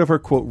support of her,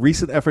 quote,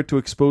 recent effort to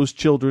expose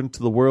children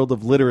to the world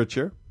of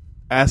literature,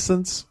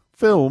 Assence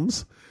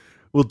Films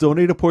will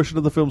donate a portion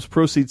of the film's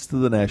proceeds to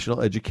the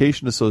National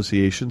Education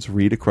Association's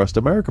Read Across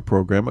America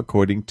program,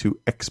 according to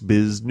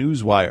XBiz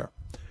Newswire.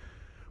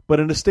 But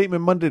in a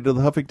statement Monday to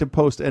the Huffington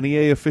Post,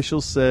 NEA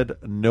officials said,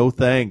 no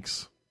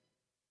thanks.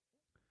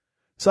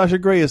 Sasha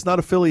Grey is not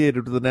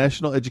affiliated with the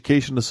National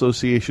Education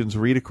Association's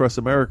Read Across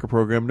America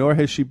program, nor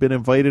has she been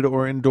invited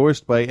or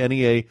endorsed by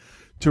NEA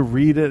to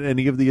read at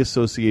any of the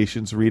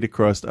association's Read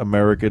Across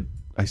America.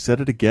 I said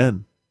it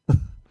again.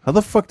 How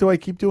the fuck do I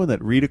keep doing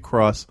that? Read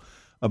Across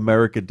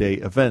America Day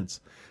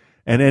events.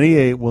 And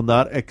NEA will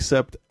not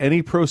accept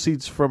any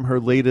proceeds from her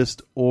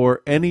latest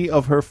or any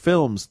of her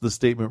films, the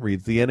statement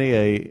reads. The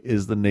NEA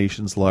is the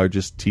nation's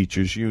largest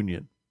teachers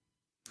union.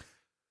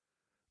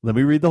 Let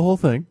me read the whole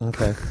thing.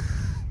 Okay.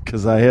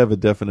 Because I have a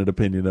definite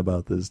opinion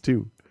about this,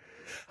 too.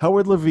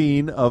 Howard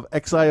Levine of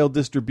Exile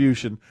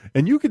Distribution,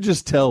 and you could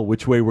just tell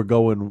which way we're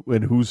going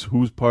and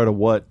who's part of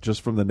what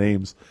just from the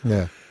names.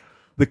 Yeah.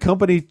 The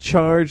company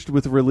charged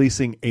with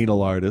releasing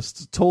Anal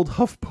Artists told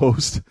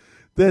HuffPost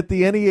that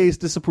the NEA's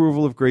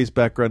disapproval of Grey's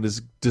background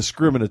is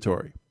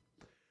discriminatory.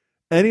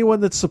 Anyone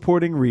that's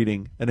supporting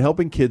reading and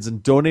helping kids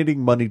and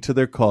donating money to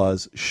their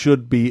cause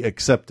should be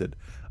accepted.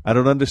 I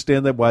don't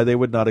understand why they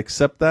would not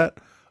accept that.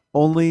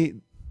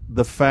 Only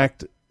the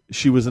fact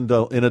she was in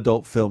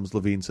adult films,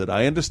 Levine said.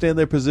 I understand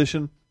their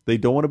position. They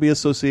don't want to be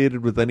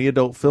associated with any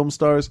adult film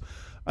stars.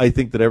 I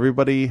think that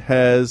everybody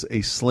has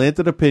a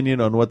slanted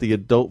opinion on what the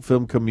adult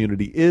film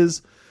community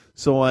is,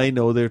 so I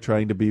know they're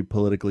trying to be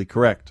politically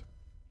correct.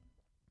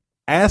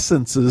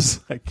 Assence's,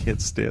 I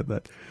can't stand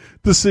that,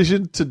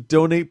 decision to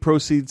donate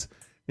proceeds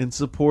in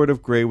support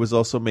of Grey was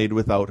also made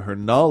without her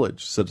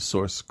knowledge, said a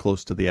source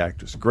close to the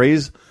actress.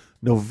 Grey's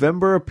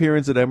November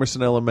appearance at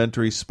Emerson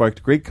Elementary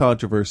sparked great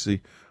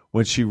controversy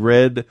when she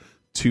read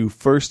to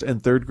first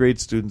and third grade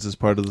students as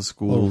part of the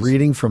school's Well,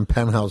 reading from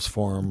Penthouse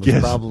Forum was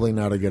probably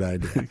not a good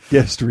idea.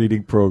 guest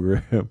reading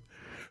program.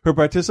 Her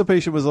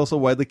participation was also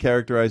widely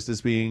characterized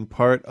as being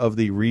part of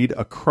the Read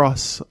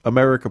Across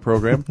America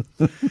program,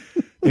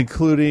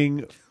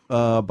 including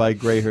by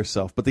Grey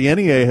herself. But the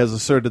NEA has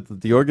asserted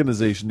that the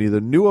organization neither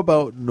knew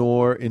about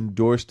nor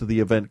endorsed the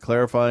event,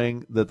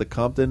 clarifying that the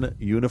Compton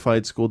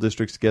Unified School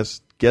District's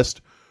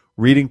guest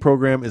reading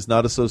program is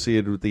not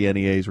associated with the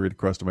NEA's Read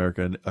Across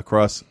America and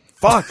across...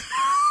 Fuck!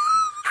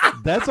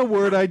 That's a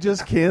word I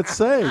just can't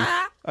say.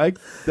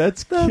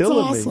 That's killing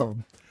awesome.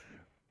 me.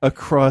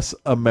 Across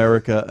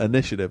America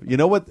initiative. You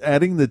know what?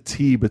 Adding the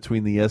T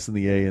between the S and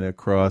the A and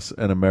across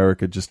and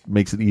America just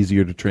makes it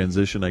easier to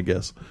transition, I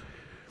guess.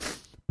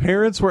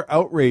 Parents were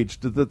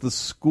outraged that the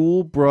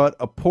school brought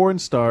a porn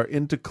star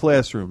into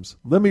classrooms.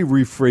 Let me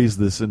rephrase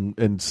this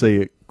and say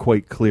it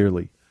quite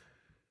clearly.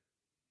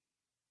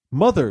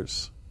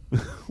 Mothers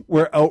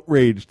were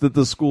outraged that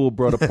the school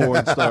brought a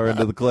porn star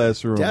into the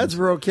classroom. Dads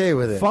were okay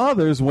with it.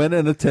 Fathers went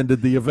and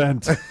attended the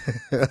event.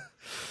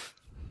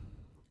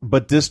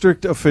 But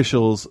district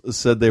officials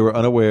said they were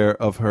unaware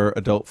of her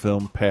adult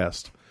film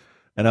past.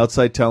 An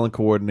outside talent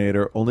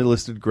coordinator only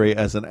listed Grey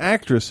as an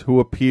actress who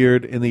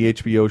appeared in the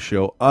HBO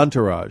show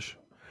Entourage.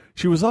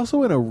 She was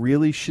also in a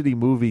really shitty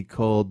movie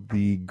called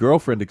The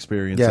Girlfriend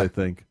Experience, I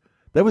think.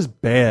 That was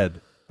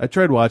bad. I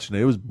tried watching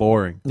it. It was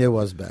boring. It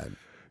was bad.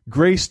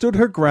 Grey stood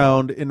her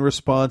ground in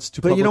response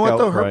to public But you know what,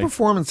 though? outcry. Her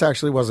performance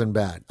actually wasn't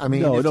bad. I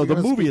mean, No, the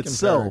movie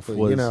itself was...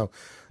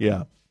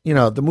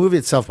 the movie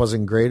itself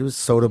wasn't great. It was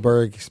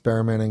Soderbergh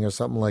experimenting or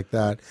something like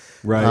that.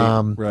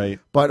 Right, right.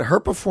 But her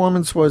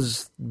performance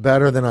was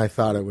better than I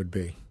thought it would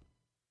be.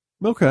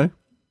 Okay.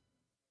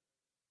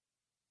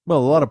 Well,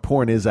 a lot of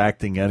porn is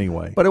acting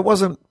anyway. But it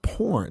wasn't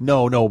porn.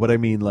 No, but I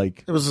mean,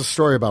 like... It was a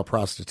story about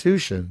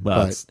prostitution.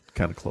 Well, that's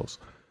kind of close.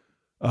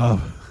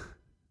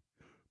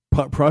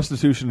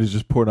 Prostitution is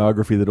just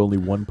pornography that only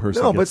one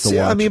person gets to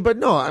watch.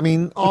 I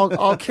mean,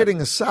 all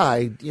kidding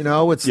aside,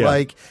 it's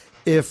like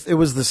if it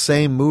was the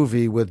same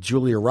movie with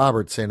Julia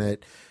Roberts in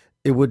it,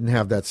 it wouldn't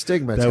have that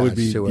stigma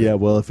attached to it. Yeah,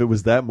 well, if it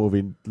was that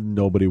movie,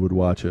 nobody would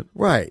watch it.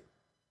 Right.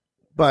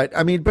 But,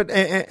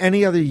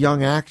 any other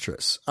young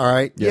actress, all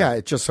right? Yeah,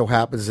 it just so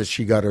happens that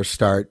she got her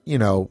start,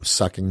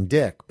 sucking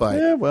dick. But,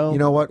 you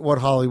know what? What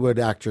Hollywood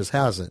actress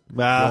hasn't? You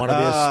want to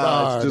be a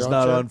star, it's just don't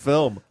not you? on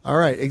film. All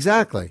right,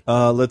 exactly.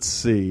 Let's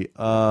see.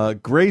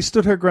 Grey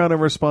stood her ground in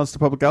response to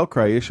public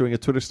outcry, issuing a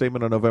Twitter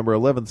statement on November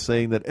 11th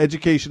saying that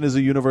education is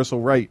a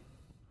universal right.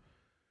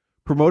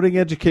 Promoting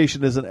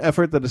education is an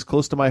effort that is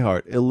close to my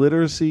heart.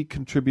 Illiteracy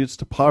contributes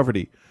to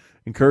poverty.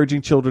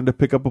 Encouraging children to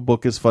pick up a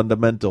book is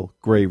fundamental,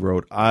 Gray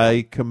wrote.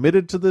 I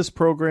committed to this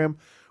program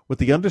with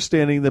the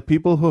understanding that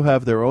people who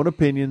have their own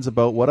opinions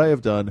about what I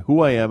have done,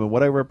 who I am, and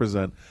what I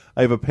represent,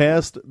 I have a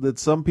past that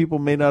some people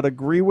may not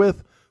agree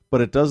with,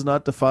 but it does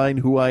not define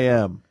who I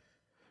am.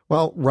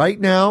 Well, right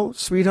now,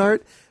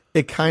 sweetheart,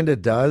 it kind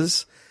of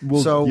does.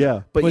 Well, so,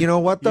 yeah. But you know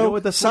what, though? You know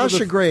what, that's one of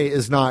Sasha the- Grey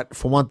is not,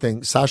 for one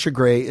thing, Sasha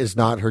Grey is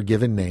not her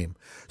given name.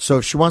 So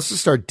if she wants to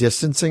start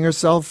distancing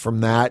herself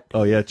from that,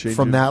 change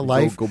from it. that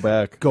life, Go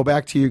back. Go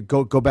back to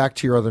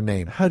your other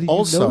name. How do you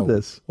also, know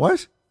this?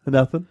 What?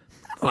 Nothing.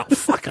 Oh,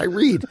 fuck, I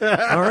read.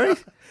 All right.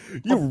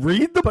 You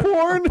read the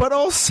porn? But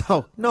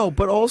also,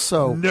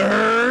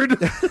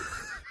 nerd.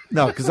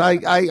 No, because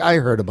I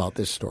heard about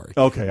this story.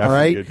 Okay, I all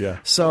right. figured, yeah.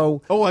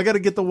 So, I got to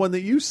get the one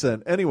that you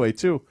sent anyway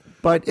too.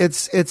 But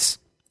it's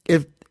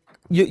if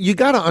you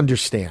got to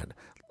understand,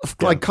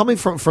 like coming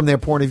from their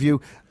point of view.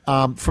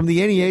 From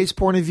the NEA's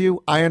point of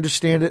view, I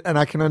understand it, and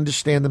I can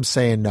understand them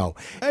saying no.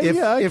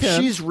 If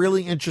she's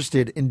really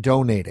interested in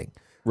donating,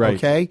 right?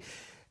 Okay,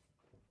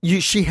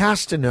 she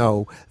has to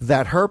know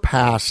that her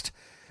past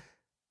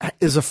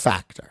is a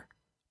factor.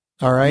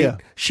 All right, Yeah.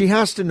 she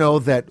has to know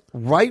that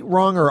right,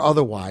 wrong, or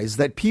otherwise,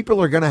 that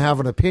people are going to have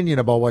an opinion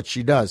about what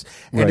she does,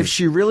 and Right. if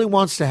she really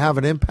wants to have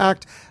an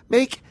impact,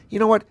 make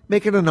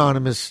an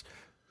anonymous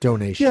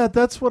donation. Yeah,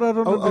 that's what I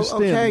don't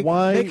understand. Okay.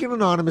 Why Make an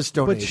anonymous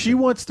donation? But she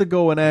wants to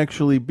go and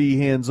actually be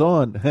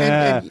hands-on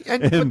and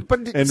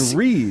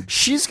read.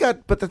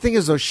 But the thing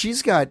is, though,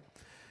 she's got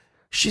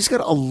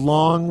a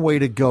long way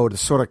to go to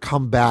sort of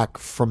come back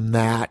from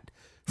that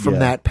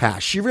that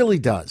past. She really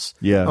does.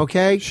 Yeah.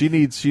 Okay. She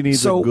needs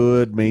a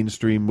good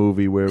mainstream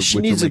movie She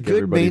which needs will a make good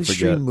everybody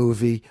mainstream forget.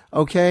 movie.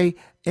 Okay.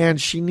 And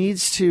she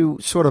needs to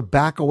sort of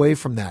back away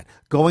from that,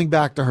 going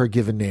back to her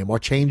given name or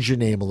change your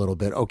name a little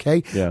bit.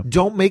 Okay. Yeah.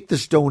 Don't make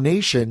this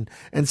donation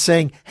and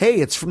saying,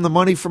 "Hey, it's from the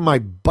money from my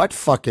butt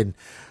fucking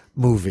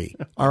movie."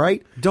 All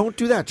right. Don't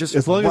do that. Just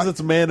As long as it's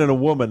a man and a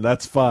woman,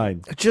 that's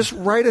fine. just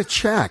write a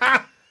check.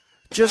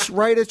 Just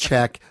write a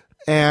check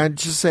and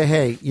just say,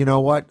 "Hey, you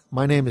know what?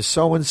 My name is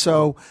so and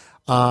so.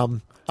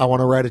 I want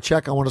to write a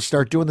check. I want to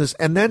start doing this,"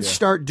 and then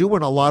start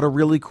doing a lot of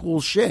really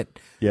cool shit.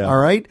 Yeah. All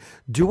right.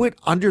 Do it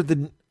under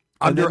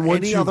And then once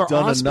any you've other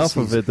done enough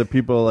auspices. of it that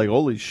people are like,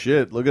 "Holy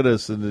shit, look at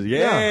us!" And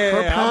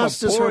Her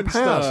past is her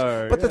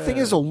past. But the thing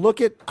is, look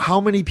at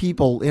how many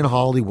people in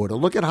Hollywood, or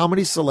look at how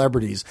many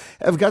celebrities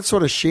have got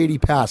sort of shady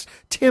past.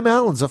 Tim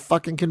Allen's a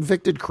fucking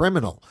convicted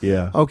criminal.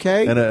 Yeah.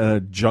 Okay. And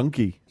a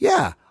junkie.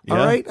 Yeah. All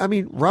Yeah. right. I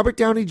mean, Robert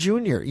Downey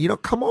Jr.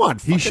 Come on.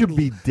 He should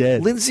be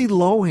dead. Lindsay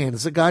Lohan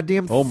is a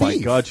goddamn thief. Oh my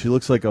god, she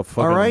looks like a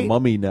fucking All right.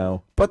 mummy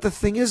now. But the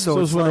thing is, though,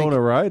 So it's is like,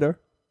 Winona Ryder.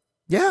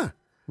 yeah.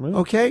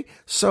 Okay.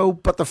 So,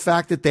 but the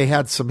fact that they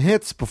had some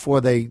hits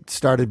before they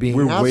started being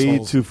We're way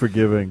assholes. too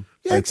forgiving.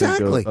 Yeah, I think,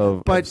 exactly.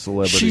 Of but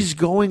celebrities. she's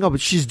going up.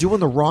 She's doing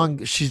the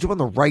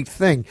right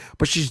thing,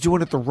 but she's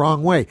doing it the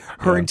wrong way.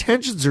 Her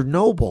intentions are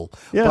noble,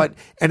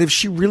 and if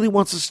she really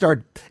wants to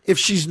start, if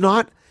she's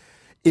not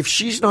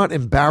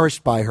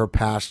embarrassed by her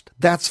past,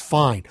 that's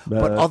fine.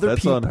 But other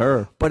that's people, on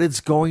her. But it's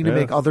going to Yeah.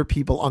 make other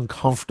people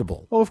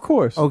uncomfortable. Oh, of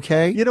course.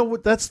 Okay. You know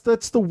what? That's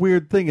the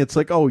weird thing. It's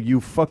like, oh,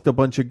 you fucked a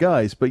bunch of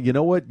guys, but you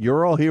know what?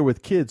 You're all here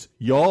with kids.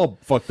 Y'all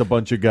fucked a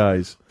bunch of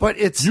guys. But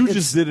you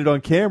just did it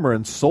on camera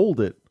and sold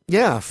it.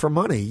 Yeah, for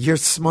money. You're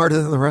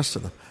smarter than the rest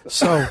of them.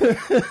 So,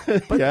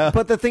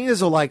 but the thing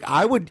is, like,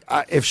 I would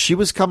if she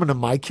was coming to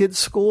my kid's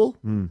school,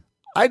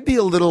 I'd be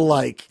a little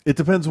like. It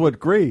depends what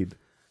grade.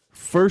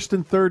 First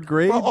and third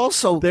grade. Well,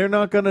 also, they're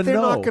not going to know.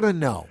 They're not going to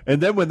know. And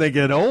then when they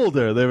get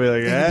older, they'll be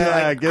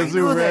like, guess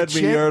who read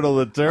me Yertle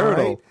the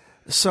Turtle? Right?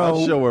 So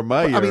I'll show her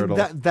my Yertle.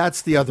 I mean,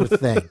 that's the other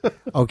thing.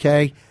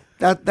 Okay,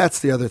 that's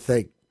the other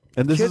thing.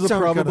 And this Kids is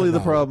aren't probably gonna the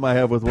know. problem I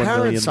have with 1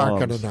 million Parents aren't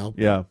moms. going to know.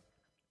 Yeah.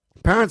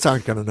 Parents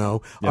aren't going to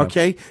know. Yeah.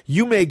 Okay,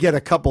 you may get a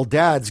couple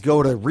dads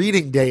go to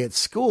reading day at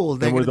school.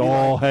 And we're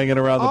all hanging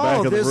around the back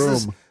of the there's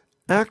this room.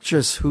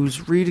 actress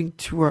who's reading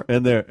to her.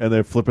 And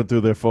they're flipping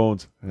through their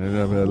phones.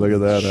 And look at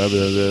that.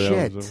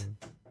 Shit.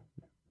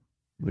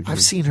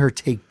 I've seen her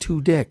take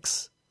 2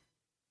 dicks.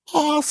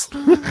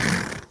 Awesome.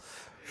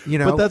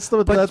 But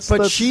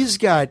that's she's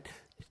got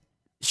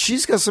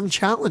some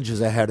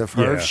challenges ahead of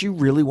her if she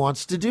really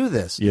wants to do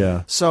this.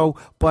 Yeah. So,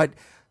 but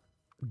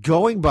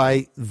going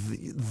by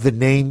the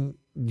name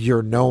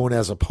you're known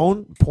as a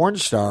porn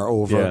star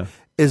over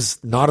is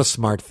not a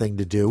smart thing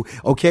to do.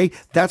 Okay,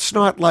 that's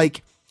not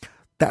like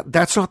that.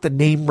 That's not the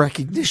name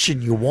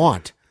recognition you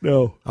want.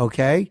 No.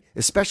 Okay,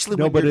 especially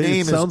when but your it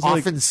name is sounds like-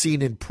 often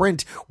seen in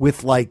print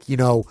with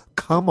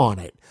 "come" on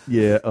it.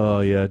 Yeah.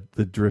 Oh, yeah.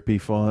 The drippy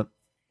font.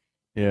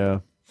 Yeah.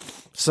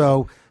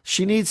 So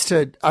she needs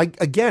to.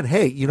 Again,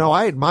 hey,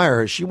 I admire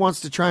her. She wants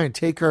to try and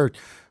take her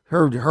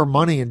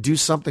money and do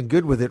something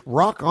good with it.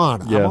 Rock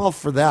on. Yeah. I'm all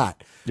for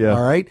that. Yeah.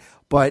 All right.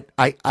 But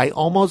I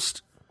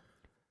almost,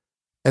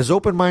 as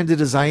open-minded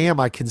as I am,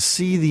 I can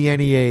see the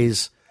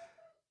NEA's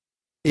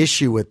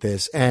issue with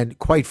this, and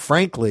quite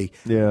frankly,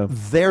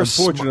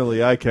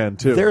 Unfortunately, I can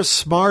too. They're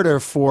smarter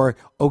for,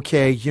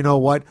 okay, you know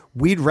what?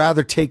 We'd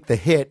rather take the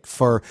hit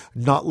for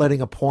not letting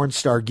a porn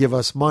star give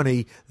us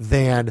money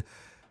than,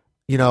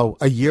 you know,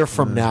 a year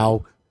from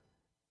now,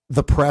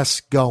 the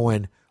press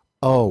going,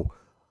 oh,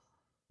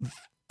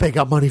 they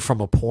got money from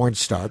a porn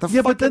star.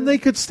 But then they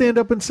could stand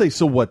up and say,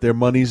 so what, their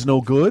money's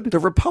no good? The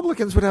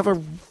Republicans would have a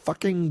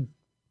fucking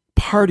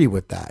party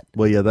with that.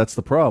 Well, yeah, that's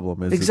the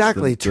problem.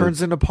 Exactly. It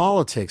turns into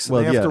politics. And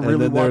they have to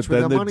really watch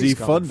where their money's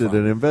coming defunded from.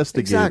 and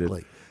investigated.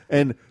 Exactly.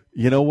 And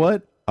you know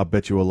what? I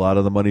bet you a lot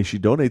of the money she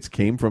donates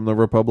came from the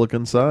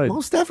Republican side.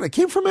 Most definitely. It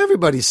came from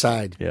everybody's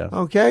side. Yeah.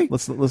 Okay?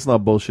 Let's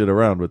not bullshit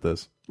around with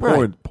this.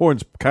 Right.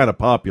 Porn's kind of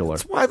popular.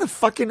 That's why the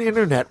fucking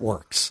internet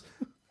works.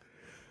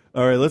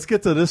 All right, let's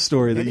get to this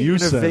story that you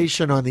sent.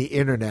 Innovation on the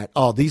internet.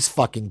 Oh, these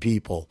fucking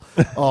people.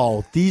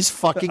 Oh, these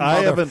fucking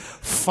goddamn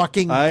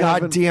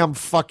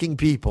fucking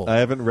people. I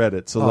haven't read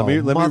it, so let me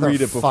read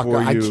it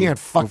before you. I can't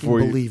fucking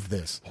believe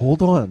this.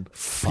 Hold on.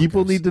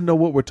 People need to know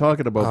what we're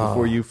talking about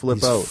before you flip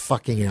these out.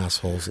 Fucking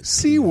assholes.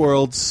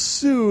 SeaWorld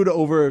sued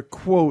over,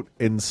 quote,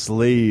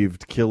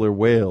 enslaved killer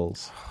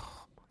whales.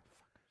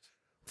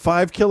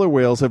 5 killer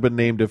whales have been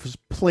named as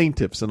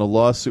plaintiffs in a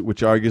lawsuit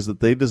which argues that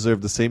they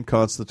deserve the same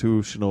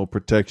constitutional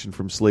protection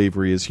from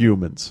slavery as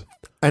humans.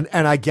 And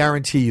I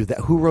guarantee you that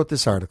who wrote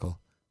this article?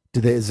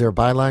 Is there a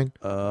byline?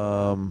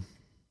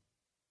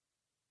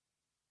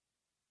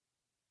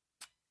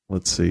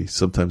 Let's see.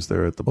 Sometimes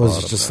they're at the Or bottom.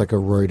 is it just like a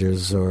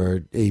Reuters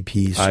or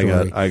AP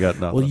story? I got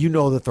nothing. Well, you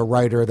know that the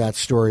writer of that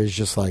story is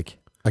just like,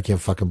 I can't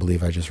fucking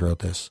believe I just wrote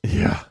this.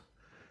 Yeah.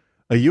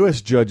 A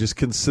U.S. judge is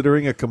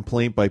considering a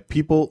complaint by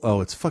people. Oh,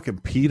 it's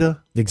fucking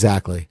PETA?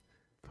 Exactly.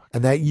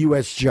 And that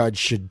U.S. judge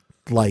should,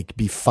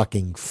 be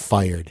fucking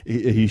fired.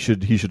 He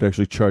should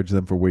actually charge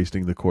them for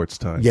wasting the court's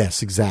time.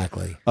 Yes,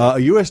 exactly. A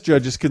U.S.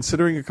 judge is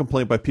considering a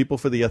complaint by People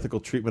for the Ethical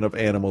Treatment of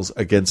Animals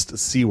against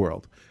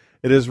SeaWorld.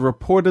 It is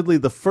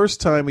reportedly the first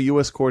time a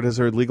U.S. court has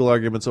heard legal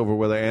arguments over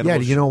whether animals... Yeah,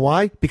 do you know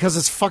why? Because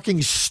it's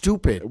fucking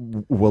stupid.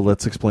 Well,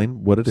 let's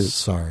explain what it is.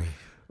 Sorry.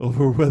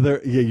 Over whether...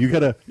 Yeah, you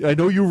gotta... I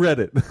know you read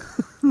it.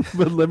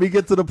 But let me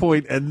get to the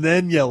point and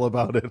then yell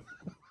about it.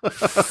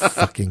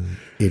 Fucking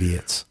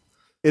idiots.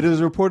 It is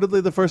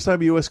reportedly the first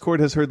time a U.S. court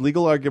has heard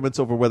legal arguments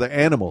over whether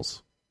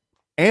animals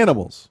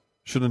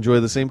should enjoy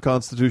the same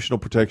constitutional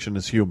protection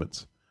as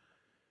humans.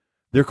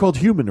 They're called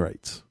human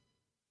rights,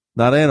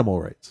 not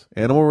animal rights.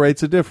 Animal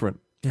rights are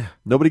different. Yeah.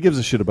 Nobody gives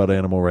a shit about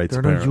animal rights.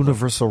 They're not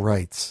universal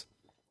rights.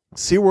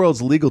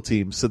 SeaWorld's legal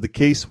team said the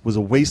case was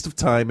a waste of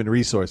time and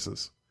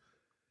resources.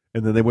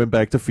 And then they went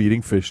back to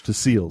feeding fish to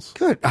seals.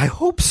 Good. I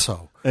hope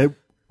so.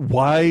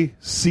 Why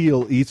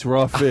seal eats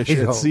raw fish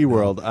at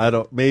SeaWorld? Know. I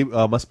don't. Maybe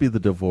must be the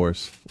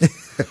divorce.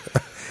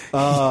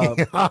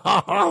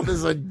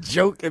 There's a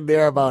joke in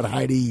there about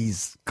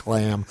Heidi's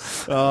clam.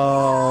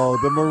 Oh,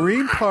 the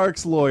Marine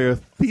Parks lawyer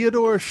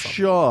Theodore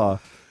Shaw.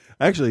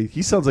 Actually,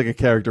 he sounds like a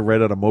character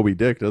right out of Moby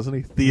Dick, doesn't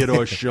he?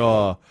 Theodore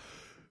Shaw,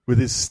 with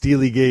his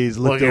steely gaze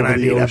looked over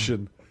the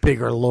ocean.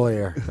 Bigger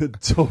lawyer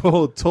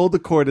told the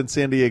court in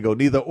San Diego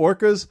neither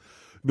orcas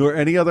nor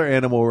any other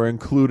animal were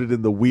included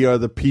in the "We Are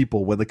the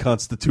People" when the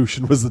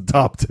Constitution was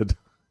adopted.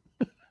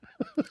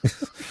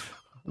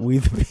 We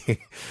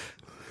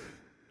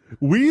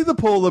the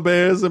polar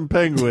bears and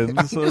penguins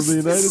of the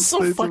United This is so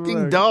States of fucking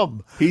America.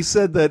 dumb. He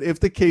said that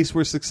if the case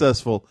were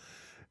successful,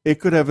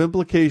 it could have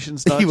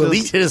implications not He will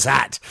just... eat his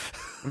hat.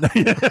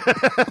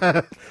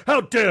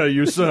 How dare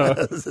you,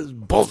 sir? This is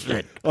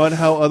bullshit. On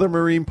how other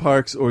marine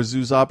parks or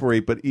zoos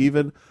operate, but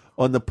even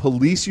on the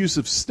police use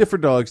of sniffer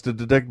dogs to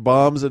detect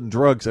bombs and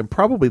drugs, and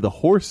probably the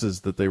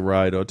horses that they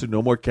ride on to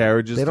no more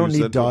carriages. They don't through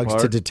need Central dogs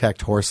Park. to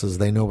detect horses.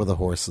 They know where the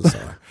horses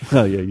are.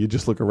 Oh, yeah, you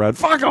just look around.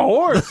 Fuck a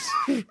horse!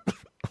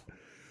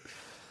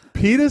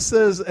 PETA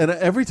says, and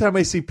every time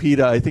I see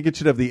PETA, I think it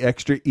should have the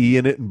extra E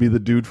in it and be the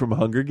dude from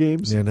Hunger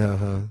Games. You know,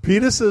 huh?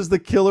 PETA says the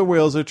killer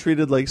whales are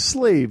treated like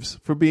slaves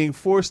for being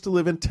forced to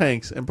live in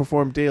tanks and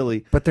perform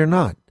daily. But they're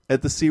not.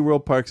 At the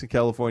SeaWorld parks in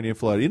California and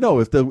Florida. You know,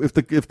 if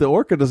the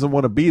orca doesn't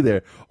want to be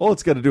there, all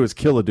it's got to do is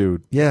kill a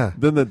dude. Yeah.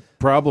 Then the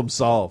problem's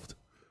solved.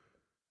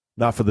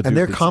 Not for the dude And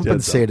they're that's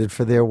compensated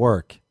for their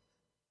work.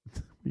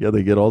 Yeah,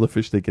 they get all the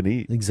fish they can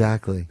eat.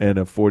 Exactly. And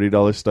a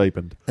 $40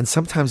 stipend. And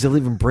sometimes they'll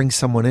even bring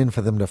someone in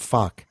for them to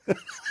fuck.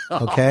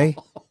 Okay?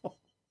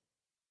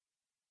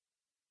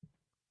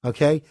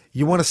 Okay?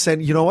 You want to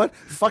send, you know what?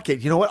 Fuck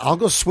it. You know what? I'll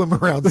go swim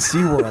around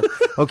SeaWorld.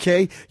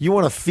 Okay? You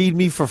want to feed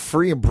me for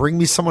free and bring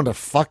me someone to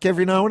fuck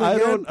every now and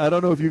again? I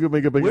don't know if you can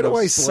make a big Where do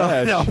enough I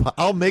splash. sign up?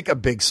 I'll make a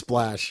big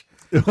splash.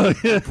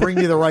 Bring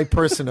me the right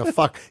person to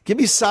fuck. Give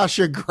me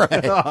Sasha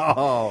Grey.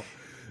 Oh,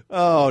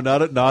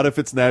 not if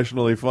it's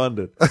nationally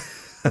funded.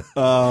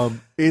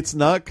 It's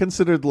not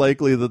considered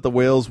likely that the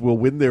whales will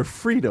win their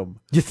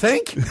freedom. You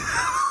think?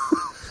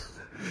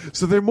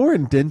 So they're more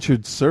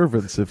indentured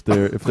servants if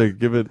they're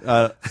given.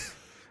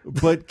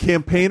 But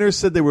campaigners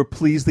said they were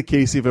pleased the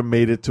case even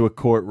made it to a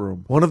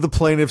courtroom. One of the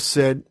plaintiffs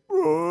said,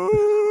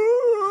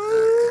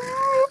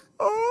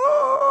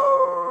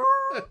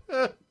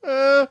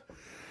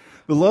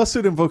 The The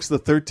lawsuit invokes the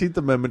 13th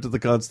Amendment to the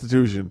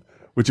Constitution,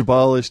 which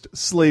abolished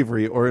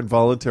slavery or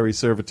involuntary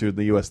servitude in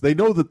the U.S. They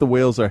know that the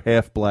whales are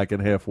half black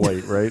and half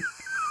white, right?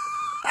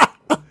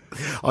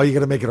 Oh, you're going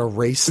to make it a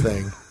race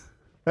thing.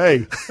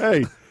 Hey.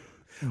 Really?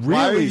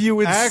 Why have you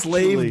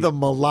enslaved the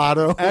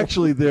mulatto?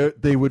 Actually,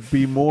 they would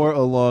be more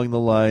along the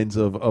lines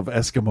of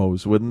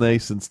Eskimos, wouldn't they?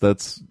 Since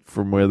that's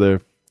from where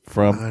they're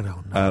from.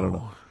 I don't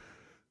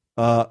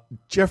know.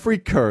 Jeffrey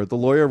Kerr, the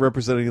lawyer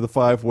representing the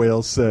 5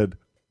 whales, said,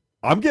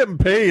 "I'm getting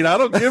paid. I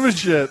don't give a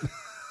shit."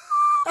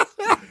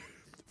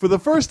 For the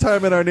first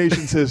time in our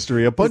nation's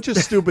history, a bunch of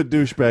stupid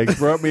douchebags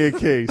brought me a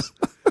case.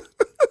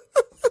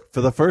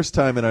 For the first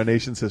time in our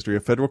nation's history, a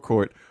federal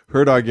court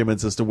heard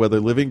arguments as to whether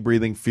living,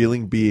 breathing,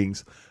 feeling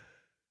beings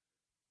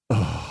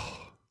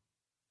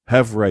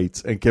have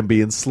rights and can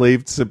be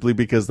enslaved simply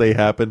because they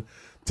happen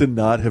to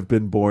not have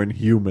been born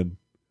human.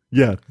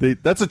 Yeah,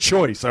 that's a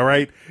choice, all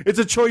right? It's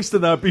a choice to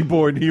not be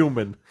born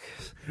human.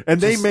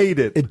 And they made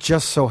it. It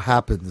just so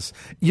happens.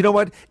 You know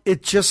what?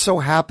 It just so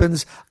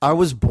happens I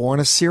was born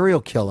a serial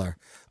killer.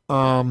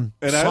 And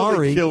sorry. I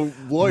only kill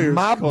lawyers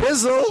My called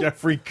bizzle.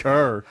 Jeffrey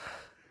Kerr.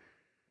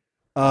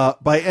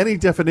 By any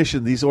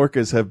definition, these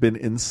orcas have been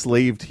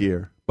enslaved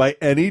here. By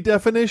any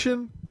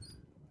definition?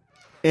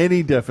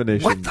 Any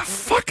definition. What the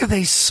fuck are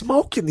they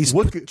smoking? These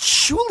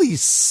patchouli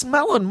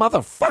smelling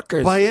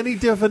motherfuckers. By any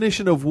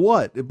definition of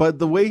what? But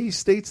the way he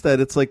states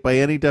that, it's like by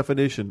any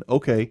definition.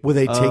 Okay. Will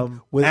they take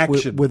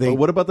action? Will they? But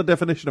what about the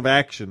definition of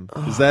action?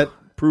 Does that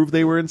prove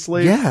they were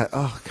enslaved? Yeah.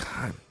 Oh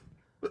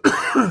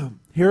God.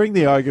 Hearing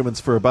the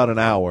arguments for about an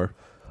hour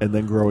and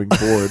then growing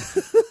bored,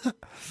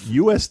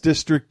 U.S.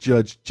 District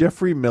Judge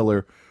Jeffrey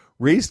Miller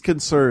raised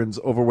concerns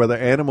over whether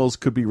animals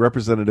could be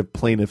representative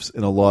plaintiffs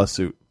in a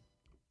lawsuit.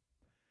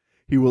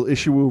 He will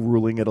issue a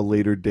ruling at a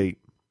later date.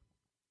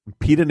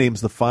 PETA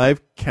names the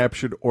 5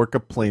 captured orca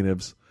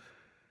plaintiffs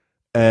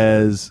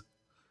as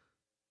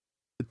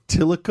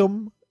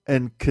Tilikum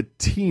and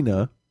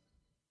Katina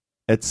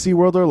at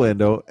SeaWorld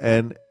Orlando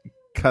and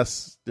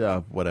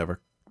whatever.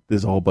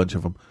 There's a whole bunch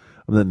of them.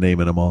 I'm not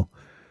naming them all.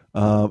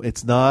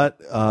 It's not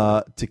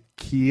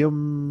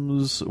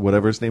Tekium's,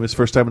 whatever his name is,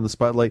 first time in the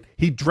spotlight.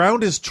 He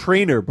drowned his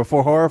trainer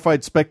before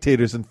horrified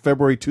spectators in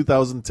February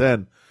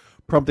 2010.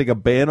 Prompting a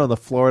ban on the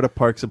Florida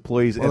Parks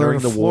employees entering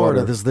the Florida,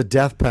 water. There's the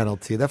death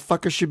penalty. That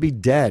fucker should be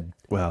dead.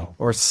 Well.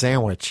 Or a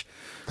sandwich.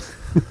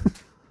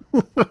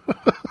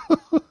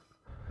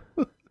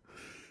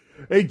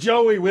 Hey,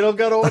 Joey, we don't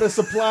got to order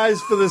supplies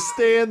for the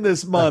stand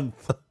this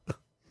month.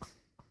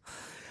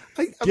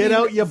 Get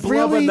out your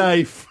blubber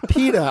knife.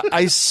 PETA,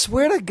 I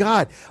swear to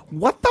God,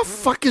 what the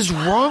fuck is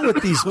wrong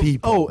with these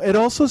people? Oh, it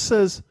also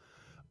says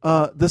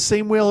the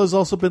same whale has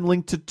also been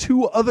linked to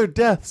 2 other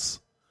deaths.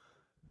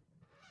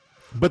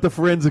 But the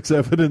forensics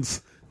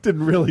evidence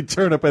didn't really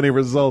turn up any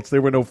results. There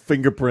were no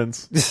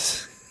fingerprints.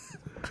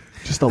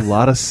 Just a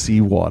lot of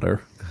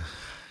seawater.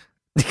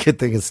 Good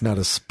thing it's not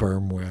a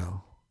sperm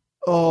whale.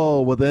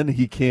 Oh, well then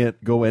he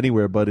can't go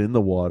anywhere but in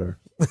the water.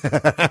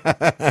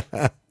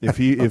 If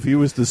he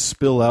was to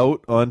spill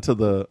out onto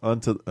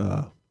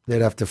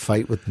they'd have to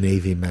fight with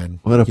Navy men.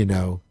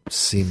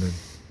 Seamen.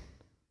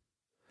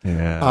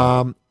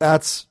 Yeah.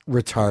 That's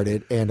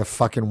retarded and a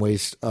fucking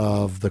waste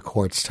of the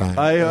court's time.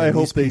 I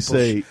hope they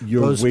say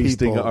you're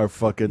wasting our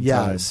fucking time.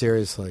 Yeah,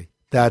 seriously.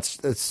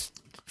 That's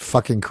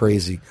fucking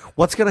crazy.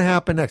 What's going to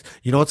happen next?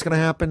 You know what's going to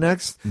happen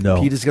next? No.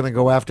 Peter's going to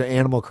go after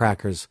animal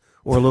crackers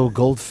or little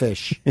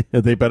goldfish.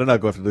 They better not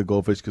go after the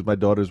goldfish because my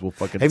daughters will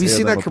fucking Have you tear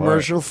seen them that apart.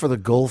 commercial for the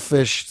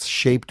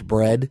goldfish-shaped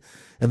bread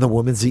and the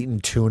woman's eating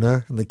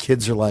tuna and the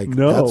kids are like,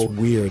 No. that's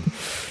weird.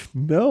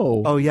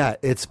 No. Oh, yeah.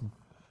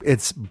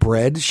 It's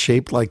bread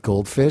shaped like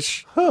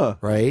goldfish. Huh.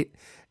 Right?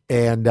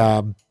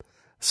 And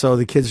so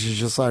the kids are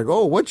just like,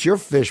 oh, what's your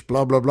fish?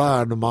 Blah, blah,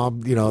 blah. And the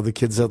mom, the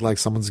kid said like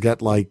someone's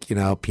got like,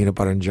 peanut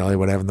butter and jelly,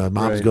 whatever. And the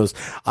mom Right. goes,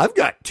 I've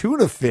got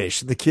tuna fish.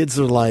 And the kids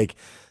are like,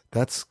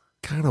 that's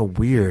kind of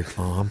weird,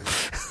 Mom.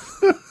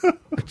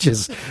 Which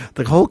is,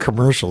 the whole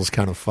commercial is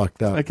kind of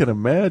fucked up. I can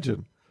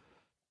imagine.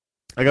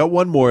 I got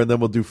one more and then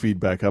we'll do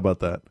feedback. How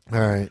about that?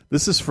 All right.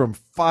 This is from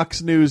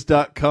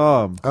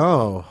foxnews.com.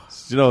 Oh.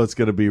 It's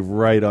going to be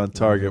right on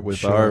target with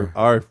Sure.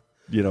 our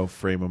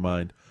frame of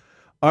mind.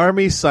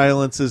 Army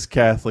silences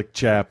Catholic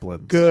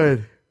chaplains.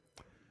 Good.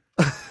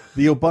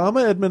 The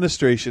Obama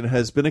administration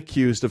has been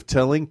accused of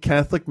telling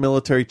Catholic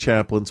military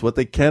chaplains what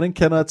they can and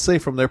cannot say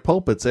from their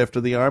pulpits after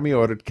the Army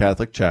ordered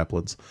Catholic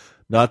chaplains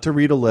not to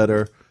read a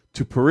letter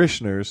to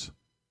parishioners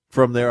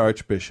from their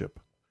archbishop.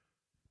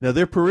 Now,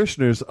 their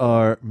parishioners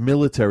are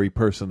military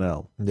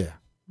personnel. Yeah.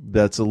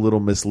 That's a little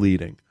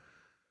misleading.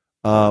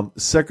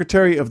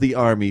 Secretary of the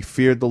Army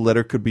feared the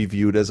letter could be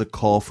viewed as a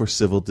call for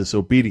civil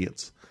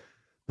disobedience.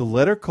 The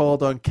letter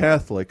called on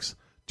Catholics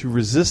to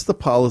resist the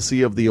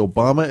policy of the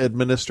Obama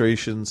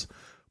administration's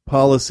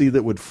policy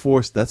that would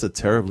force... That's a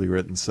terribly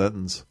written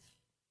sentence.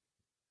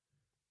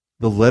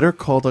 The letter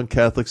called on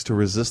Catholics to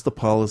resist the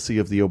policy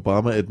of the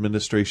Obama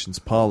administration's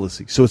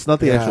policy. So it's not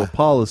the actual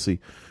policy,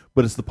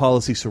 but it's the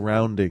policy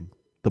surrounding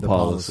the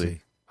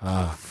policy.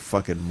 Ah.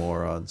 Fucking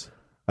morons.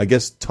 I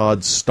guess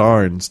Todd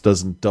Starnes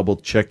doesn't double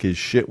check his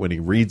shit when he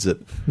reads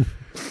it. At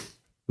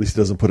least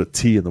he doesn't put a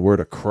T in the word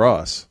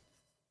across.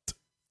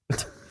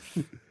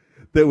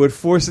 That would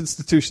force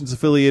institutions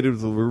affiliated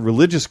with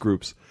religious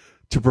groups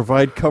to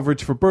provide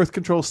coverage for birth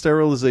control,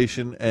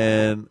 sterilization,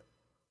 and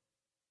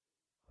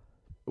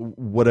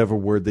whatever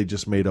word they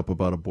just made up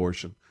about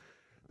abortion.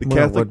 The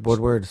Catholic what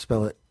word?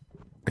 Spell it.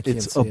 I can't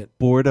It's see it.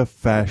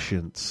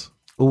 abortifacients.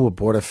 Ooh,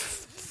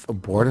 abortive?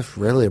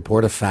 Really?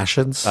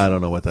 Abortifacients? I don't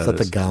know what that is. Is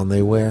that the gown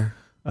they wear?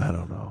 I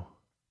don't know.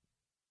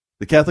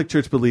 The Catholic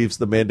Church believes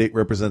the mandate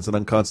represents an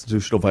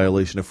unconstitutional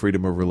violation of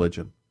freedom of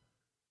religion.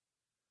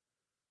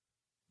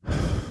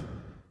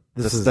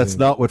 That's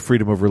not what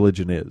freedom of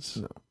religion is.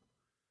 No.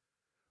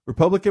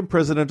 Republican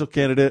presidential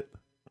candidate,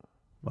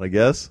 what I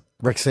guess?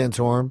 Rick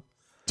Santorum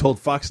told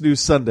Fox News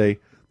Sunday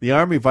the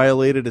Army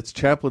violated its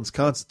chaplains'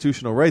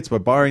 constitutional rights by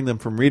barring them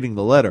from reading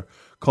the letter,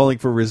 calling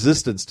for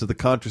resistance to the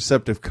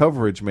contraceptive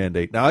coverage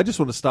mandate. Now, I just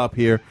want to stop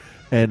here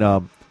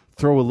and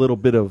throw a little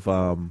bit of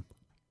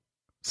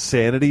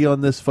sanity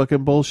on this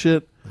fucking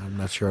bullshit. I'm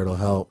not sure it'll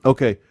help.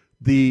 Okay,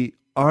 the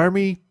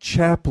Army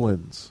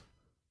chaplains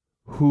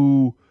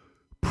who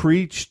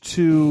preach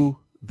to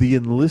the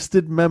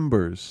enlisted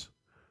members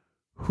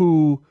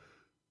whose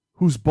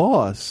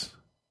boss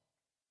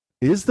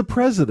is the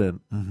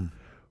president,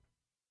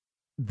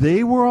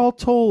 they were all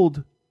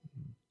told,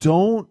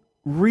 don't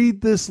read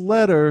this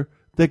letter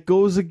that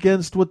goes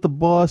against what the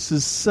boss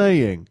is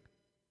saying.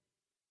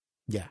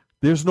 Yeah.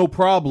 There's no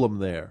problem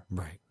there.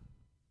 Right.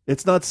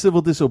 It's not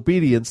civil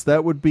disobedience.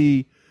 That would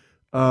be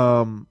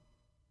not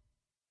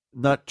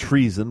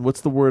treason.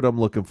 What's the word I'm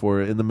looking for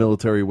in the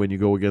military when you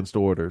go against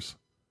orders?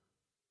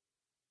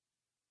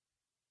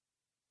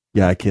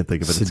 Yeah, I can't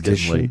think of it. It's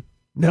getting late.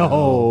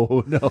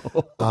 No.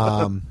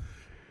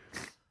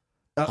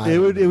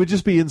 It would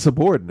just be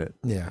insubordinate.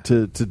 Yeah.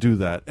 To do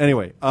that.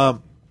 Anyway,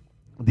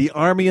 the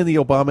Army and the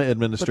Obama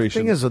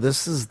administration. But the thing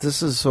is,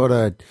 this is sort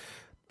of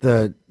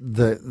the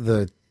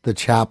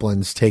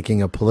chaplains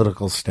taking a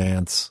political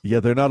stance. Yeah,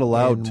 they're not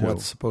allowed to.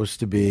 What's supposed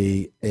to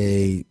be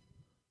a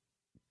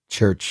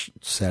church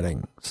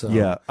setting. So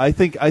yeah, I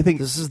think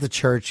this is the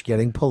church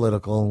getting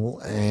political.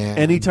 And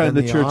anytime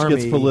the church Army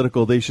gets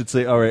political, they should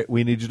say, all right,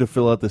 we need you to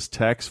fill out this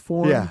tax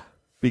form. Yeah.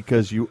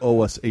 Because you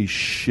owe us a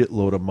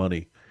shitload of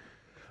money.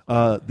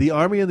 The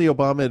Army and the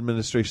Obama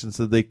administration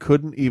said they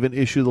couldn't even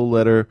issue the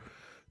letter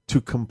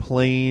to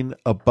complain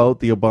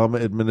about the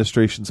Obama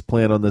administration's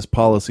plan on this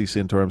policy,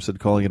 Santorum said,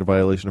 calling it a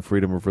violation of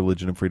freedom of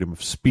religion and freedom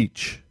of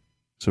speech.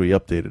 So he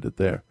updated it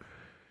there.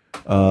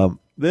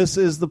 This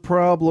is the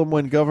problem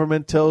when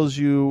government tells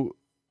you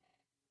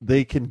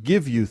they can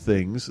give you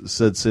things,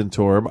 said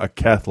Santorum, a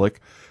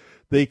Catholic.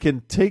 They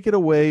can take it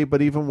away,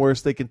 but even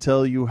worse, they can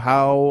tell you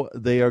how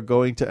they are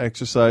going to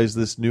exercise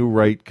this new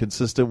right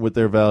consistent with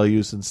their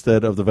values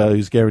instead of the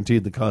values guaranteed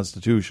in the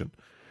Constitution.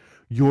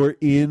 You're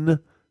in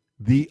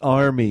the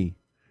Army.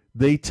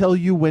 They tell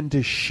you when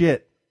to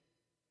shit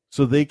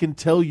so they can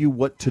tell you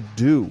what to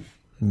do.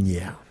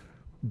 Yeah.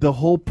 The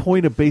whole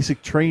point of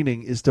basic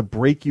training is to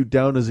break you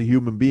down as a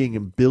human being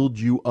and build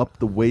you up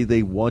the way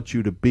they want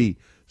you to be.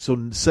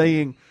 So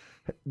saying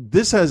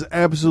this has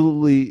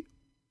absolutely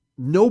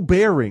no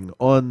bearing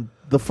on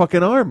the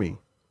fucking Army.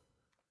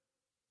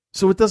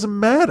 So it doesn't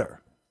matter.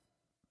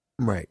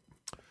 Right.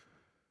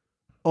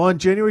 On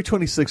January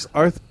 26th,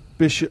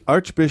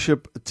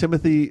 Archbishop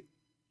Timothy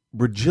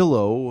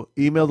Brigillo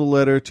emailed a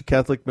letter to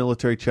Catholic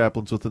military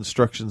chaplains with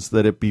instructions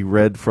that it be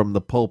read from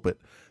the pulpit.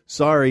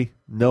 Sorry,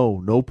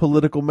 no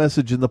political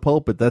message in the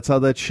pulpit. That's how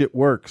that shit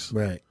works.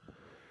 Right.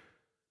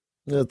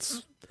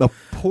 That's a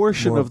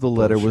portion of the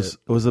letter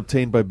was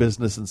obtained by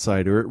Business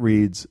Insider. It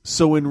reads,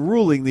 so in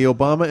ruling, the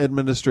Obama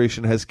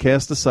administration has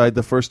cast aside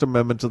the First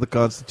Amendment to the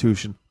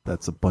Constitution,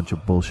 that's a bunch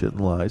of bullshit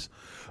and lies,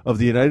 of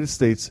the United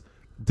States,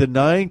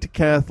 denying to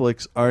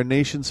Catholics our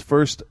nation's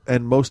first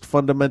and most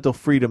fundamental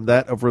freedom,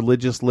 that of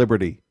religious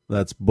liberty.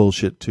 That's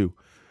bullshit too.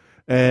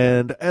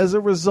 And as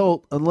a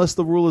result, unless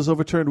the rule is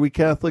overturned, we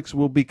Catholics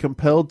will be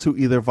compelled to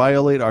either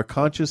violate our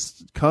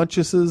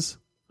consciences.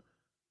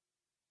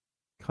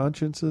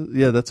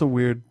 Yeah, that's a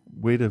weird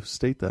way to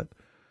state that.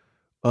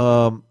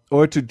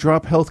 Or to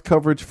drop health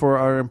coverage for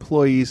our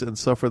employees and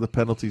suffer the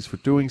penalties for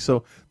doing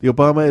so. The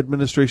Obama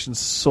administration's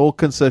sole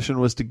concession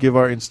was to give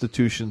our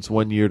institutions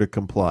 1 year to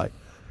comply.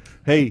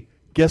 Hey,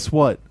 guess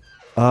what?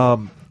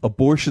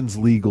 Abortion's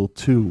legal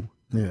too.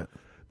 Yeah.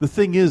 The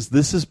thing is,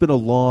 this has been a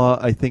law,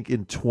 I think,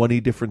 in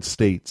 20 different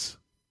states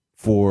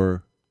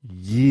for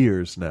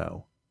years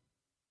now.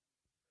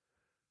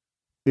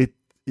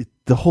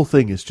 The whole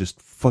thing is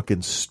just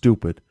fucking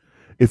stupid.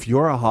 If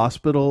you're a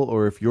hospital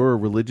or if you're a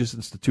religious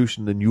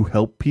institution and you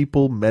help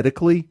people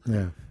medically,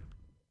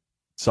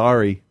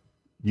 sorry,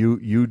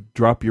 you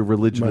drop your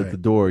religion at the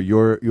door.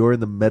 You're in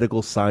the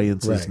medical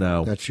sciences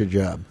now. That's your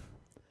job.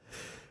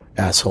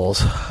 Assholes.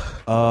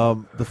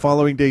 The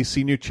following day,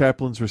 senior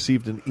chaplains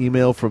received an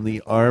email from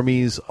the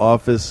Army's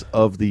Office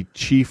of the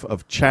Chief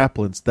of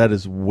Chaplains. That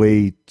is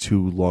way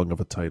too long of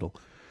a title.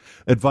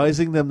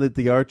 advising them that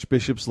the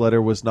Archbishop's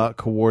letter was not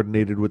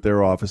coordinated with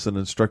their office and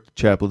instructed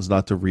chaplains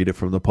not to read it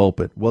from the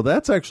pulpit. Well,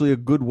 that's actually a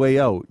good way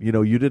out. You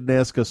know, you didn't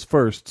ask us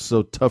first,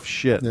 so tough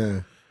shit.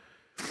 Yeah.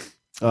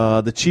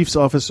 The chief's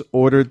office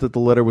ordered that the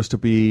letter was to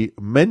be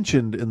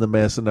mentioned in the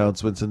mass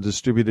announcements and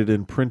distributed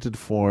in printed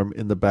form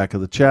in the back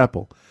of the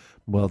chapel.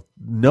 Well,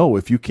 no,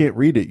 if you can't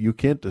read it, you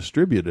can't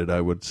distribute it,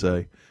 I would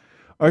say.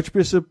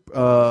 Archbishop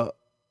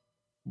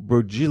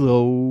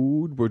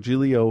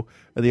Borgilio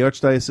and the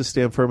Archdiocese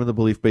stand firm in the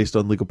belief, based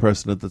on legal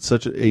precedent, that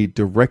such a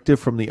directive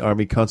from the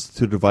Army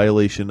constituted a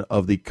violation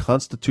of the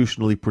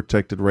constitutionally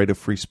protected right of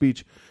free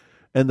speech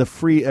and the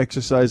free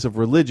exercise of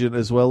religion,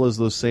 as well as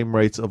those same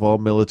rights of all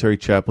military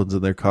chaplains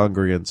and their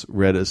congregants,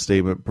 read a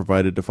statement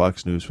provided to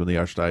Fox News from the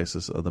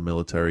Archdiocese of the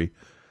Military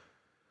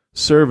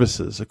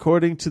Services.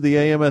 According to the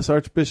AMS,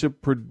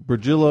 Archbishop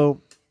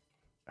Borgilio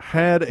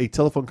had a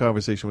telephone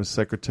conversation with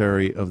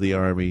Secretary of the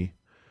Army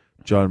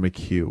John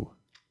McHugh.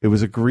 It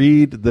was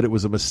agreed that it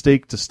was a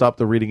mistake to stop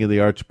the reading of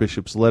the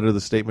Archbishop's letter. The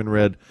statement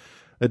read,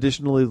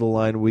 additionally, the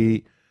line,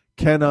 we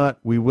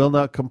will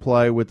not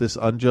comply with this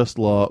unjust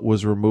law,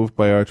 was removed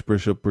by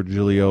Archbishop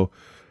Borgilio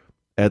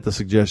at the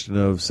suggestion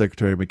of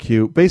Secretary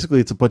McHugh. Basically,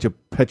 it's a bunch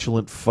of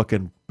petulant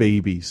fucking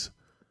babies.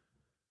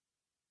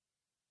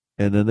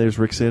 And then there's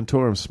Rick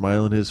Santorum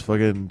smiling his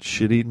fucking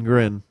shit-eating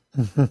grin.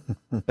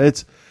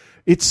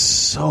 It's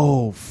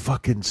so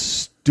fucking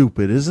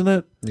stupid, isn't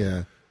it?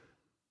 Yeah.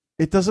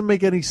 It doesn't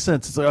make any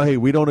sense. It's like, oh, hey,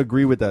 we don't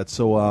agree with that,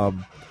 so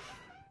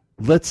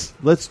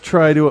let's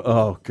try to.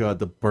 Oh God,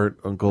 the burnt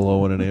Uncle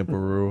Owen and Aunt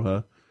Beru,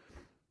 huh?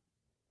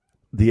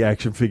 The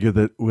action figure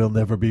that will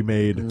never be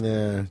made.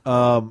 Yeah.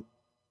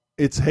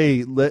 It's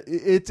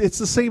it's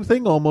the same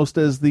thing almost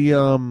as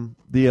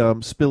the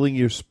spilling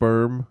your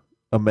sperm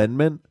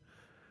amendment.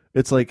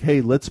 It's like,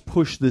 hey, let's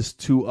push this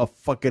to a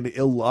fucking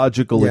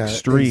illogical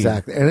extreme.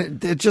 Exactly,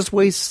 and it just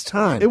wastes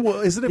time.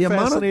 Isn't it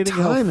fascinating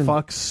how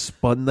Fox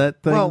spun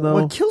that thing, though?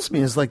 What kills me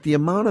is like the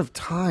amount of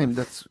time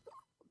that's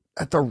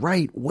at the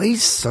right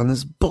wastes on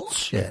this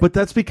bullshit. But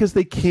that's because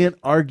they can't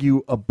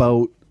argue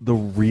about the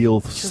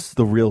real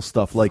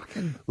stuff. Like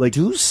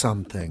do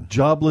something.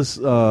 Jobless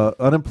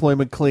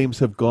unemployment claims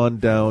have gone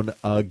down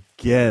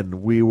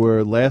again. We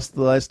were the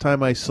last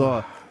time I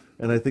saw.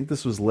 And I think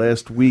this was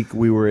last week,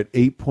 we were at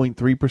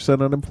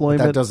 8.3%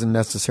 unemployment. That doesn't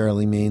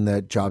necessarily mean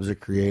that jobs are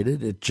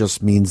created. It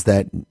just means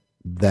that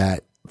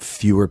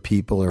fewer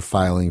people are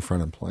filing for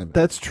unemployment.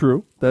 That's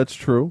true.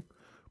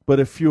 But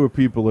if fewer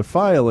people are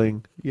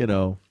filing,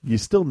 you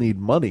still need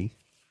money.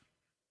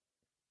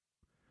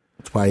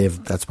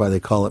 That's why they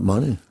call it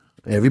money.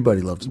 Everybody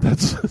loves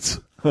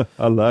money.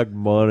 I like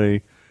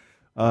money.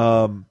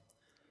 I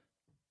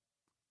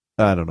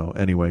don't know.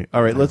 Anyway,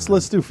 all right,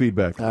 let's do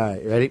feedback. All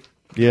right, ready?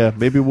 Yeah,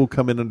 maybe we'll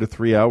come in under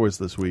 3 hours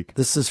this week.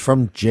 This is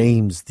from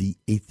James, the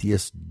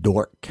atheist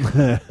dork.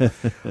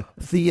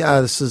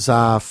 This is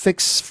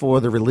fix for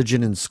the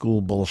religion in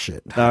school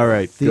bullshit. All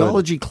right.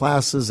 Theology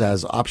classes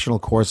as optional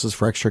courses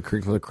for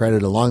extracurricular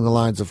credit along the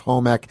lines of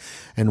home ec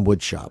and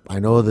woodshop. I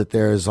know that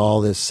there's all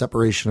this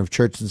separation of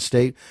church and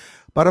state,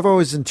 but I've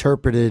always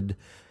interpreted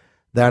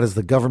that as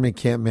the government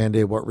can't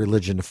mandate what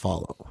religion to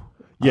follow.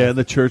 Yeah, and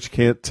the church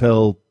can't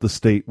tell the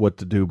state what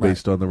to do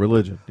based on the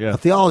religion. Yeah. A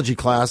theology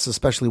class,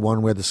 especially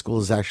one where the school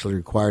is actually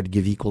required to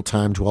give equal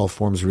time to all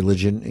forms of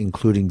religion,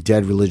 including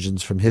dead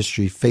religions from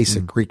history. Face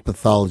it, Greek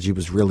mythology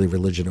was really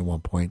religion at one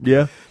point.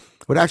 Yeah.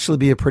 Would actually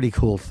be a pretty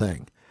cool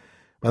thing.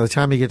 By the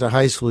time you get to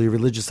high school, your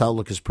religious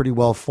outlook is pretty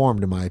well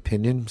formed, in my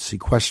opinion.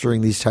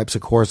 Sequestering these types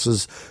of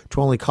courses to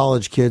only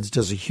college kids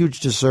does a huge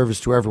disservice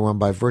to everyone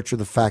by virtue of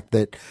the fact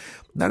that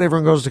not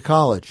everyone goes to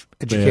college.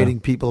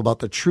 Educating people about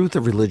the truth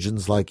of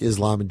religions like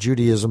Islam and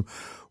Judaism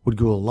would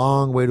go a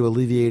long way to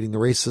alleviating the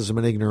racism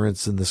and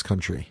ignorance in this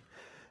country.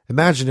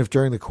 Imagine if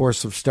during the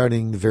course of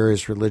studying the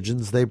various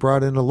religions, they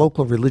brought in a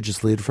local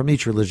religious leader from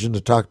each religion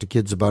to talk to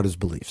kids about his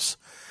beliefs.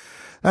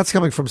 That's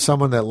coming from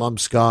someone that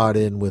lumps God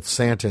in with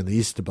Santa and the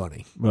Easter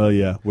Bunny. Well,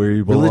 yeah, where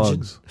he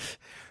belongs.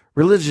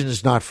 Religion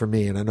is not for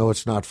me, and I know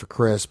it's not for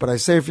Chris, but I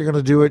say if you're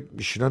going to do it,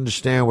 you should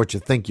understand what you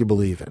think you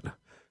believe in.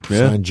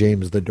 Yeah. Signed,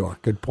 James the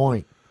Dork. Good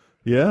point.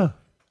 Yeah.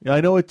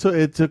 I know it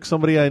took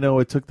somebody I know,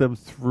 it took them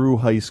through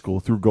high school,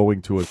 through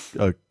going to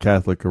a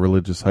Catholic or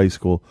religious high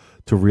school,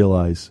 to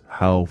realize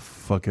how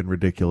fucking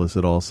ridiculous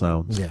it all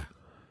sounds. Yeah.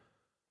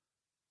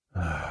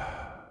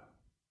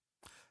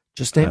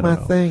 Just ain't my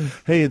thing.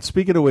 Hey, and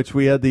speaking of which,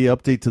 we had the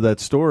update to that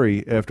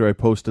story after I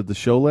posted the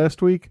show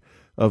last week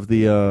of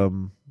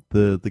the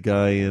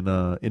guy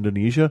in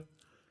Indonesia.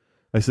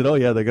 I said, "Oh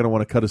yeah, they're gonna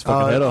want to cut his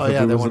fucking head off if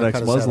he was an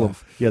ex-Muslim."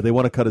 Yeah, they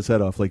want to cut his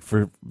head off. Like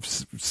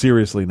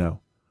seriously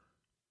now.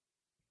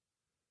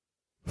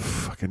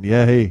 Fucking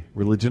yeah, hey,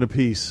 religion of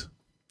peace.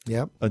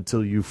 Yep.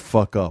 Until you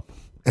fuck up,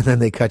 and then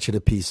they cut you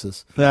to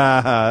pieces.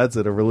 That's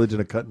it. A religion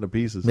of cutting to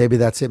pieces. Maybe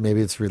that's it. Maybe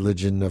it's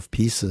religion of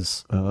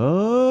pieces.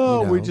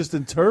 Oh, we just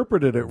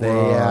interpreted it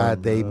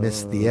wrong. They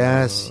missed the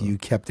S. You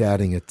kept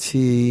adding a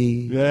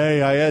T.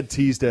 Hey, I add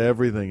T's to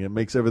everything. It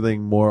makes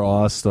everything more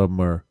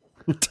awesomer.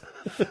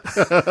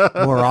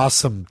 More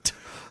awesome.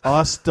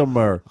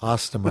 Awesomer.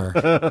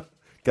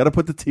 Got to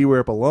put the T where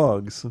it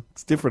belongs.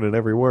 It's different in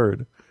every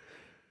word.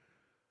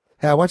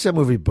 Hey, I watched that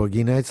movie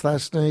Boogie Nights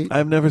last night.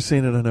 I've never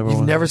seen it.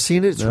 You've never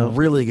seen it? It's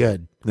really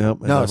good. Nope,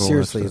 no,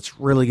 seriously, it's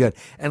really good.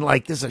 And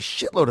like, there's a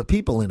shitload of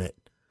people in it.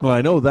 Well,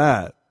 I know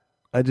that.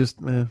 I just...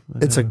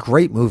 It's a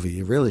great movie.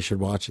 You really should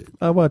watch it.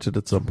 I'll watch it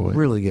at some point.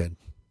 Really good.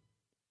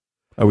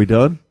 Are we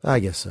done? I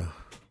guess so.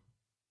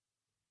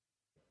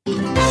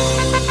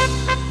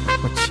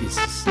 Oh,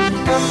 Jesus. There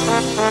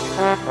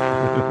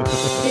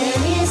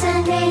is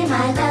a name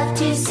I love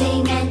to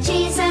sing, and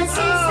Jesus is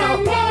the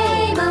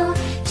name. Oh,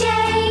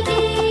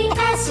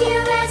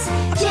 J-E-S-U-S,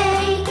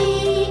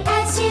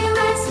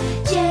 J-E-S-U-S,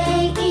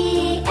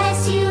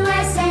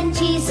 J-E-S-U-S, and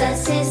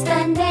Jesus is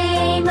the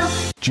name.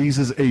 Oh,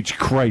 Jesus H.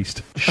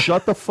 Christ.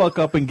 Shut the fuck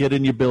up and get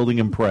in your building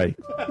and pray.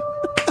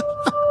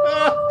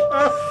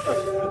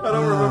 I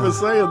don't remember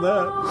saying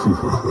that.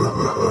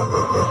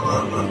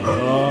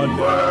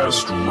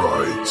 Last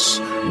Rites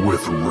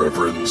with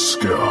Reverend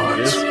Scott.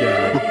 This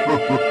guy.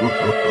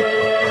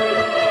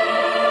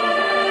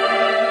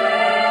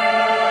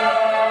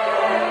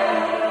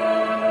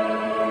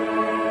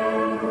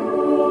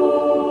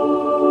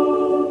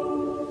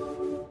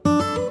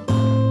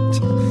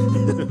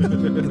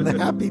 The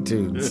Happy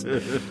Tunes.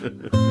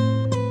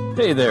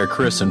 Hey there,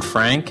 Chris and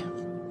Frank.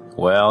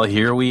 Well,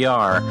 here we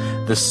are,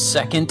 the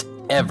second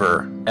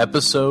ever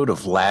episode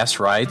of Last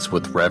Rites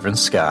with Reverend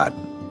Scott.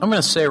 I'm going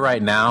to say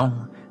right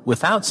now,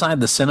 with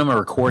Outside the Cinema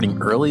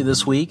recording early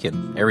this week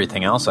and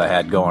everything else I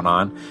had going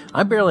on,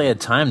 I barely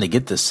had time to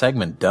get this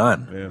segment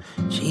done. Yeah.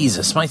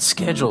 Jesus, my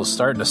schedule is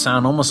starting to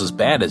sound almost as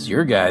bad as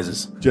your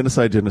guys's.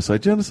 Genocide,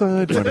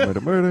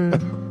 murder,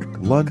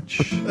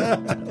 lunch.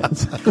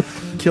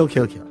 Kill.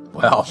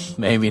 Well,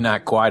 maybe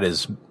not quite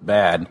as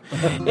bad.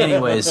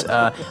 Anyways,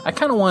 I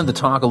kind of wanted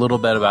to talk a little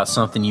bit about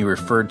something you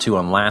referred to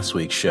on last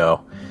week's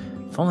show.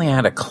 If only I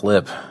had a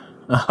clip.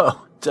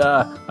 Oh,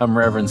 duh. I'm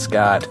Reverend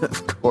Scott.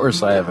 Of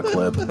course I have a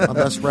clip.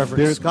 Unless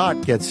Reverend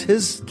Scott gets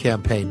his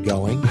campaign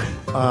going,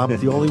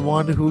 the only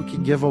one who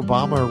can give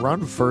Obama a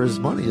run for his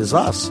money is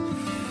us.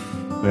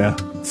 Yeah.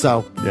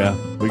 So. Yeah.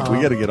 We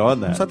got to get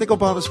on that. So I think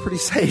Obama's pretty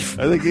safe.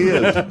 I think he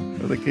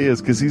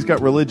is. Because he's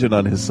got religion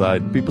on his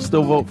side. People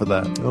still vote for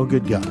that. Oh,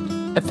 good God.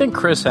 I think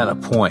Chris had a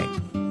point.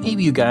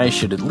 Maybe you guys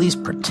should at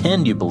least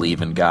pretend you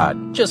believe in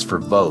God, just for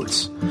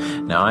votes.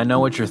 Now, I know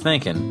what you're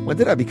thinking. When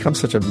did I become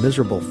such a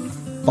miserable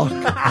fuck?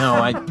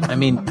 No, I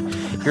mean,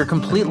 you're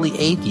completely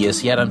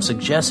atheist, yet I'm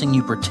suggesting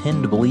you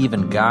pretend to believe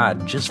in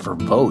God just for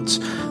votes,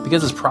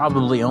 because it's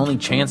probably the only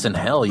chance in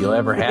hell you'll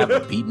ever have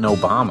of beating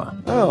Obama.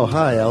 Oh,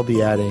 hi, I'll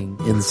be adding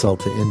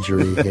insult to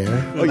injury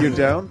here. Oh, you're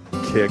down?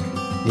 Kick.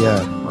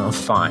 Yeah. Well,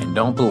 fine,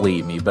 don't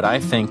believe me, but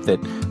I think that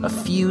a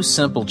few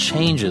simple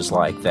changes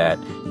like that,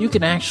 you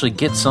can actually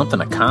get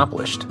something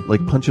accomplished.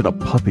 Like punching a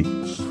puppy.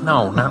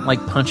 No, not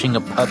like punching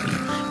a puppy.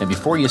 And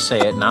before you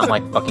say it, not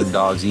like fucking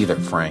dogs either,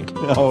 Frank.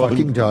 No,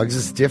 fucking dogs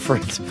is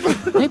different.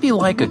 Maybe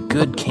like a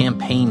good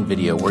campaign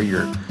video where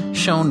you're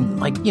shown,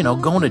 like,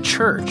 going to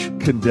church.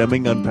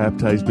 Condemning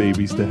unbaptized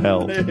babies to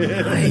hell.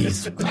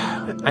 Nice.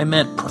 I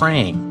meant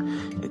praying.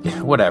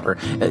 Whatever.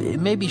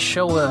 Maybe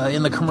show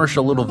in the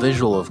commercial a little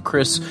visual of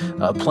Chris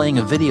playing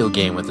a video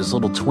game with his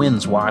little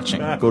twins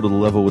watching. Go to the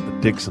level with the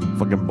dicks and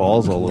fucking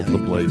balls all over the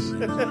place.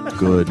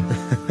 Good.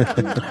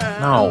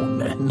 No,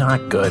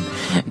 not good.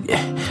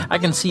 I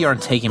can see you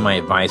aren't taking my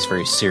advice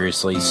very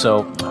seriously,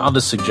 so I'll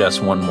just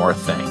suggest one more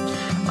thing.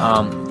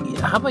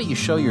 How about you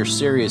show you're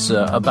serious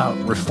about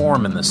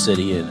reform in the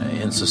city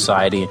and in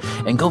society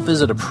and go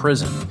visit a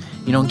prison?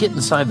 Get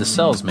inside the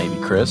cells maybe,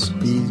 Chris.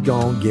 He's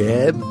gonna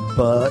get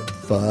butt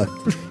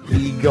fucked.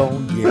 He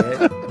gonna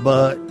get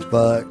butt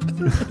fucked.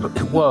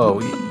 Whoa,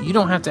 you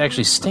don't have to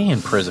actually stay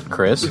in prison,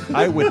 Chris.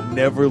 I would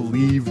never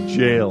leave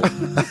jail.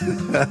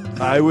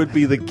 I would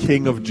be the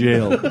king of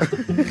jail.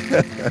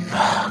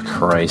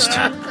 Christ.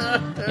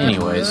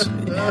 Anyways,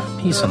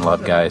 peace and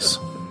love, guys.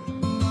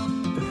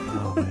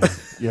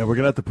 Yeah, we're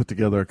going to have to put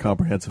together a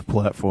comprehensive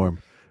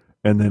platform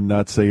and then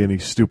not say any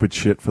stupid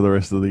shit for the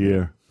rest of the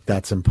year.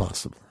 That's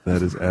impossible.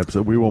 That is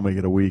absolute. We won't make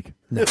it a week.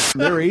 No.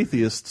 They're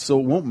atheists, so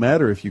it won't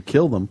matter if you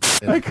kill them.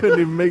 Yeah. I couldn't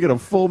even make it a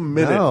full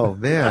minute. Oh,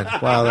 man.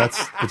 Wow,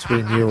 that's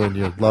between you and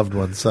your loved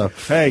one. So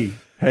Hey,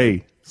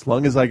 as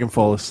long as I can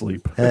fall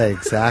asleep. Hey,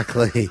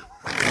 exactly.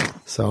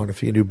 So, and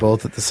if you can do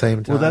both at the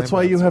same time. Well, that's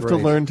why you have to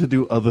learn to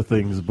do other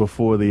things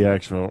before the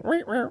actual.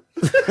 What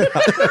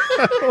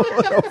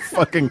a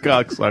fucking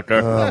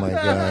cocksucker. Oh, my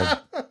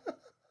God.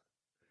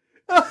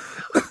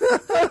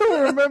 I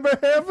don't remember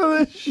half of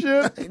this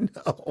shit. I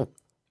know.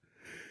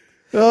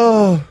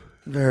 Oh,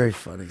 very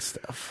funny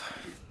stuff.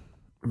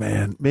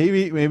 Man,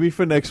 maybe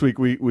for next week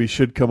we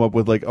should come up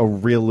with like a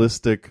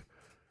realistic,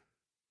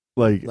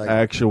 like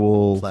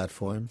actual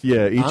platform.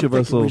 Yeah, each of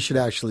us will. We should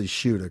actually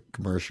shoot a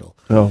commercial.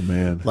 Oh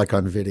man, like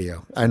on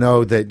video. I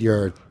know that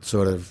you're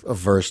sort of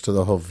averse to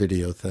the whole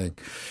video thing.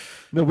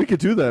 No, we could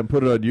do that and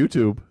put it on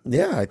YouTube.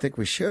 Yeah, I think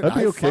we should. I'd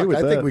be okay with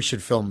that. I think we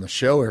should film the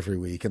show every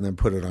week and then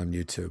put it on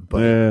YouTube.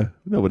 But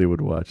nobody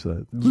would watch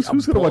that. Who's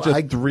going to watch a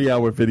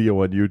 3-hour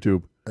video on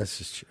YouTube? That's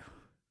just true.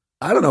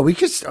 I don't know. We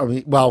could. I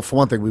mean, well, for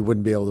one thing, we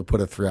wouldn't be able to put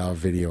a 3-hour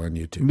video on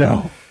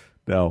YouTube.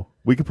 No.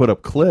 We could put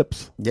up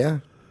clips. Yeah.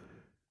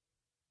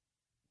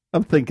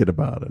 I'm thinking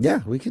about it.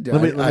 Yeah, we could do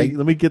it.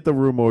 Let me get the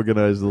room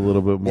organized a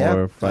little bit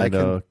more. Find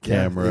a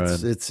camera.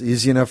 Yeah, it's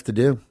easy enough to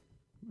do.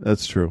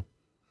 That's true.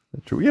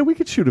 Yeah, we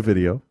could shoot a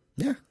video.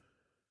 Yeah.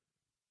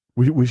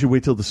 We should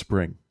wait till the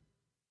spring.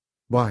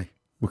 Why?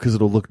 Because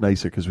it'll look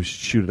nicer because we should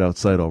shoot it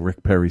outside all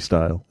Rick Perry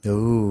style.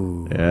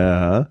 Ooh.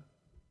 Yeah.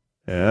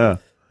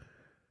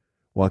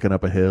 Walking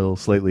up a hill,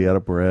 slightly out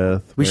of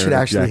breath. We should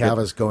actually have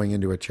us going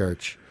into a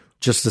church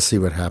just to see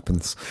what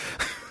happens.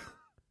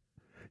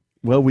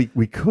 Well,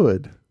 we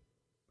could.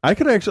 I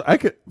could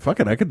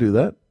do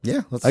that.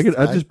 Yeah.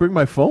 I'd just bring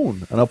my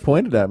phone and I'll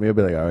point it at me. I'll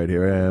be like, all right,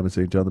 here I am at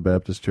St. John the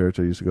Baptist Church.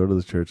 I used to go to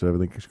this church.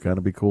 Everything should kind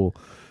of be cool.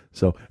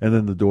 So, and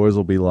then the doors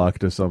will be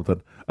locked or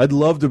something. I'd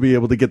love to be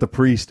able to get the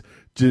priest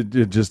to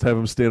just have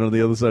him stand on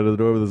the other side of the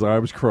door with his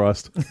arms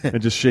crossed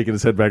and just shaking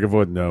his head back and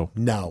forth. No,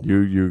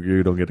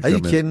 you don't get to come in.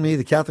 Are you kidding me?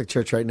 The Catholic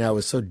Church right now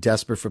is so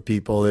desperate for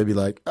people. They'd be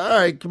like, all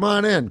right, come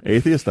on in.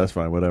 Atheist, that's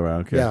fine. Whatever. I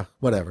don't care. Yeah,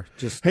 whatever.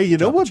 Just hey, you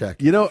know what?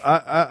 Check. You know,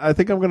 I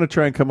think I'm going to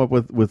try and come up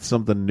with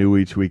something new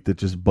each week that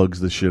just bugs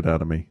the shit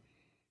out of me.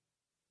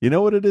 You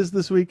know what it is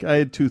this week? I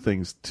had two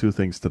things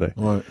today.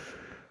 What?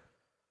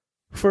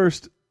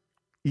 First,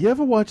 you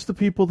ever watch the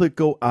people that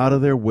go out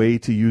of their way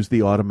to use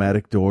the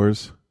automatic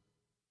doors?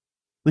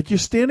 Like you're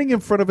standing in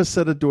front of a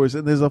set of doors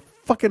and there's a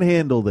fucking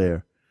handle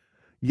there.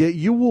 Yet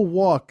you will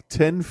walk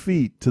 10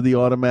 feet to the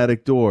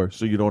automatic door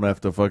so you don't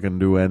have to fucking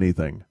do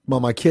anything.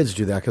 Well, my kids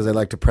do that because they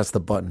like to press the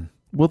button.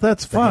 Well,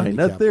 that's fine.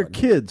 They're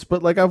kids.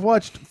 But like I've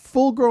watched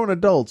full-grown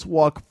adults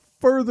walk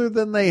further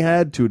than they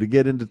had to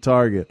get into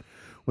Target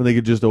when they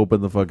could just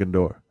open the fucking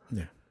door.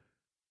 Yeah.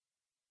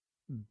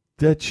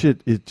 That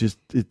shit,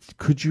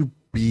 could you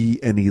be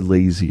any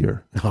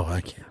lazier? Oh,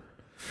 I can't.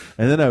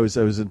 And then I was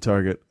in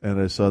Target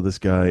and I saw this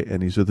guy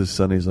and he's with his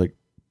son. He's like,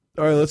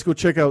 "All right, let's go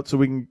check out so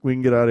we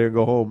can get out of here and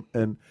go home."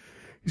 And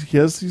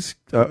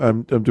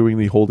I'm doing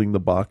the holding the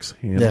box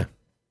hand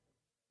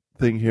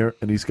thing here,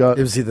 and he's got.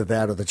 It was either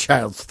that or the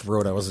child's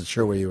throat. I wasn't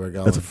sure where you were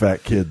going. That's a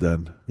fat kid,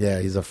 then. Yeah,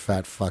 he's a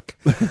fat fuck.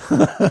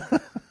 I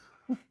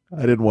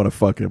didn't want to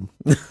fuck him.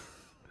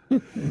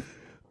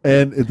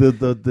 And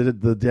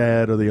the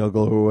dad or the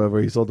uncle or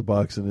whoever, he sold the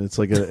box, and it's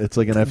like an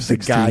F-16. The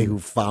guy who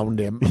found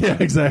him. Yeah,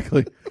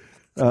 exactly.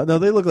 No,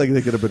 they look like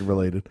they could have been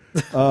related.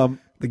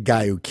 The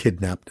guy who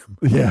kidnapped him.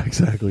 Yeah,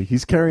 exactly.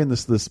 He's carrying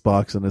this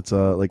box, and it's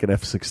like an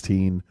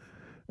F-16,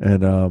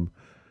 and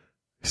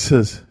he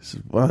says,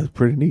 "Wow, it's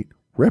pretty neat.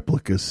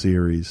 Replica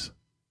series."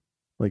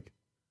 Like,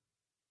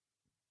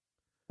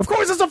 of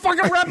course, it's a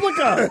fucking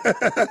replica.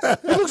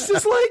 It looks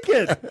just like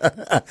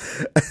it.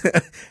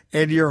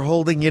 And you're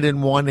holding it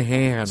in one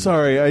hand.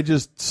 Sorry, I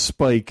just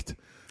spiked,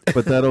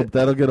 but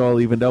that'll get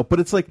all evened out. But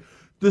it's like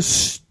the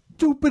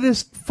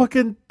stupidest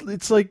fucking.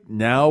 It's like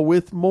now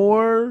with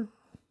more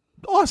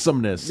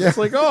awesomeness. Yeah. It's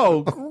like,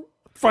 oh,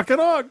 fucking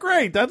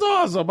great, that's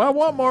awesome. I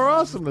want more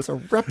awesomeness. It's a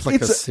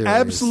replica series. It's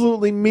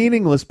absolutely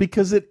meaningless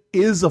because it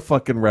is a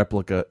fucking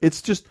replica.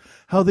 It's just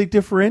how they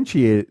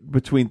differentiate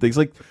between things.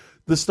 Like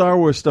the Star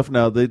Wars stuff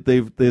now,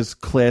 there's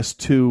Class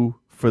 2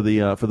 for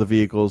the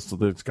vehicles, so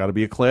there's got to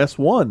be a Class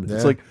 1. Yeah.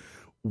 It's like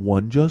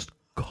one just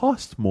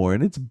costs more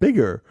and it's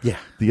bigger. Yeah,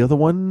 the other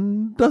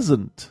one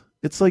doesn't.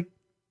 It's like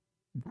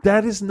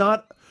that is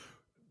not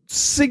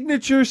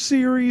signature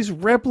series,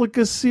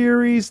 replica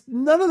series.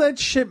 None of that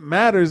shit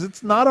matters.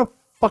 It's not a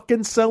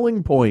fucking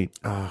selling point.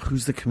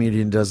 Who's the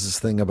comedian who does this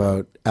thing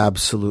about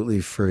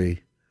absolutely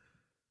free?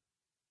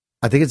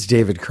 I think it's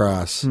David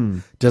Cross.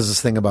 Does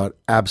this thing about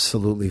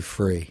absolutely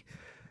free.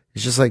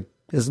 It's just like,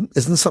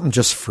 isn't something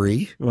just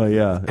free? Well,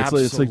 yeah.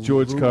 It's like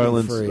George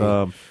Carlin's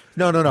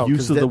no.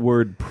 use of the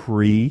word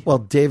pre. Well,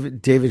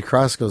 David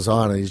Cross goes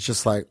on and he's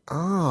just like,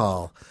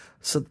 oh,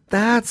 so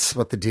that's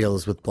what the deal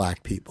is with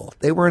black people.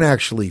 They weren't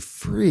actually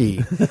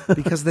free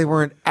because they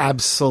weren't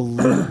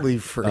absolutely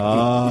free.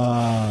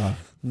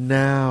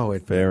 Now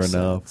it fair makes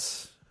enough.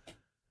 Sense.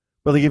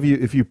 But like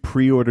if you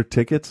pre-order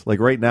tickets, like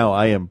right now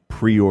I am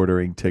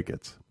pre-ordering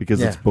tickets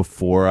because it's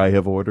before I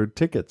have ordered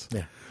tickets.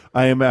 Yeah.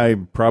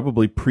 I'm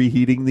probably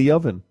preheating the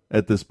oven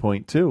at this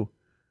point too.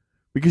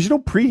 Because you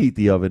don't preheat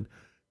the oven,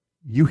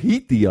 you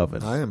heat the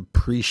oven. I am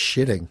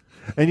pre-shitting.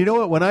 And you know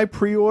what? When I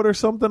pre-order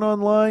something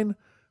online,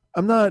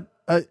 I'm not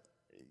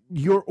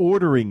you're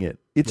ordering it.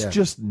 It's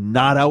just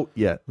not out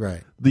yet.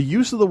 Right. The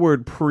use of the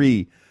word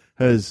pre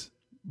has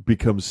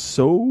become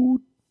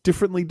so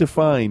differently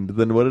defined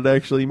than what it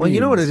actually means. Well, you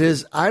know what it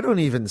is? I don't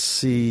even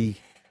see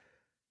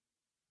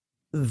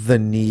the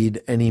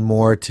need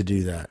anymore to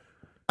do that.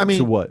 I mean,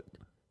 to what?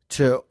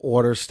 To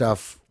order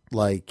stuff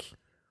like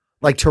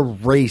to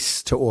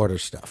race to order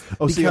stuff.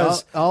 Oh, because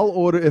see, I'll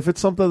order if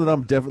it's something that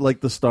I'm definitely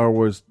like the Star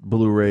Wars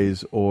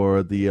Blu-rays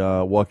or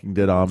the Walking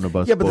Dead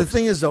omnibus. Yeah, but books. The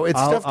thing is, though, it's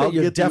stuff that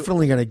you're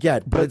definitely going to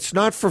get, but it's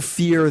not for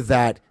fear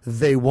that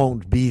they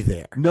won't be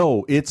there.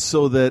 No, it's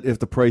so that if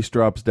the price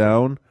drops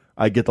down,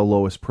 I get the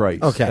lowest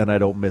price, and I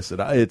don't miss it.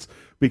 It's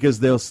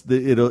because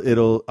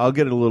I'll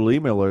get a little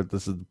email alert that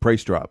says the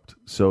price dropped,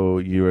 so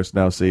you are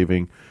now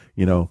saving,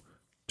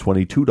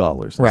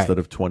 $22 Right. instead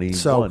of $21.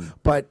 So,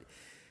 but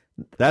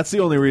that's the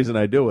only reason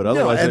I do it.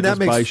 Otherwise, and I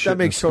just buy shit that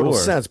makes total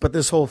store. sense. But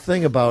this whole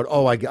thing about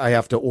I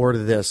have to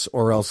order this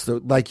or else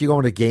like you go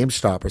into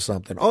GameStop or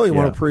something. Oh, you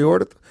want to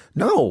pre-order?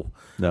 No.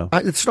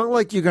 It's not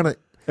like you're gonna.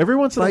 Every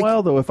once in a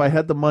while, though, if I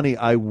had the money,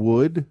 I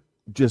would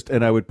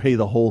and I would pay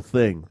the whole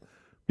thing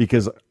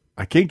because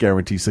I can't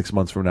guarantee 6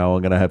 months from now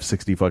I'm gonna have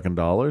 $60 fucking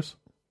dollars,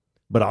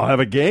 but I'll have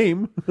a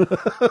game.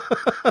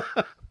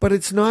 But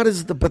it's not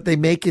but they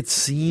make it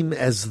seem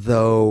as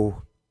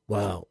though,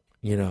 wow,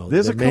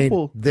 there's a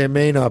couple. There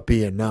may not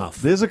be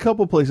enough. There's a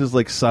couple places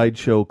like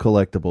Sideshow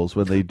Collectibles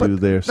when they do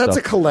their stuff. That's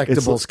a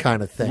collectibles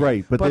kind of thing,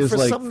 right? But there's for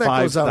like something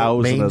that goes out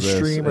 5,000 of this,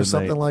 mainstream or and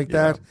something like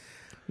yeah. that.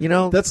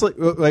 That's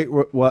like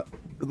what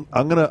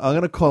I'm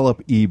gonna call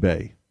up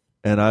eBay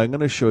and I'm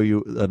gonna show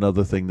you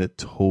another thing that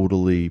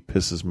totally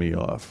pisses me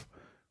off.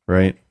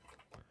 Right?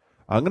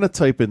 I'm gonna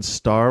type in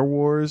Star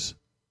Wars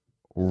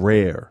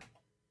rare.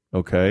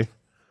 Okay.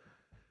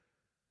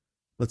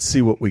 Let's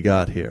see what we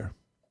got here.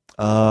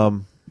 Let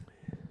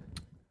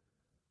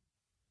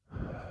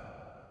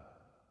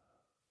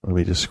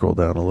me just scroll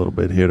down a little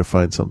bit here to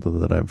find something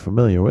that I'm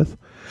familiar with.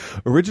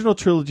 Original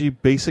trilogy,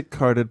 basic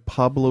carded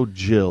Pablo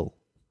Gil.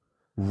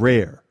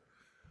 Rare.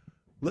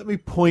 Let me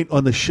point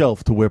on the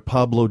shelf to where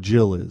Pablo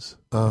Gil is.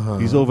 Uh-huh.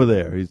 He's over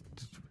there.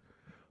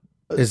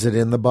 Is it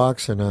in the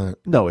box or not?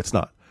 No, it's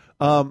not.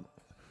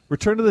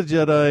 Return of the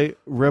Jedi,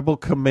 Rebel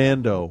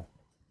Commando.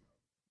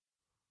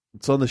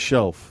 It's on the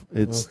shelf.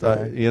 It's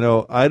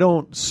Okay. I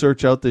don't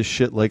search out this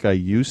shit like I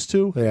used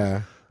to.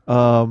 Yeah.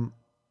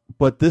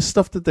 But this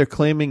stuff that they're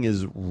claiming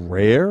is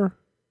rare,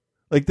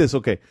 like this.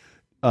 Okay,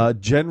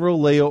 General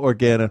Leia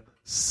Organa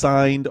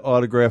signed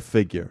autograph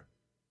figure.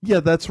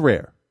 Yeah, that's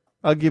rare.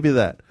 I'll give you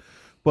that.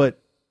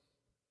 But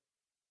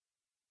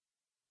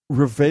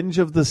Revenge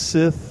of the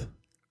Sith,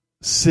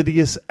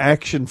 Sidious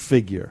action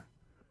figure.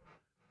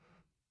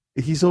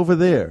 He's over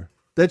there.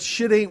 That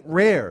shit ain't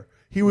rare.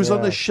 He was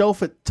on the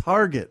shelf at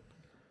Target.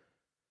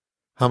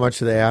 How much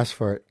do they ask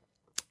for it?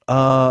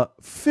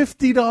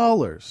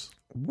 $50.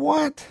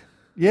 What?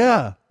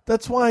 Yeah,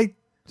 that's why.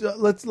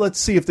 Let's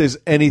see if there's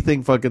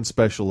anything fucking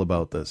special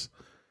about this.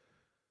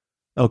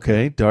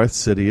 Okay, Darth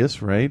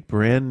Sidious, right?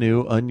 Brand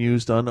new,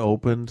 unused,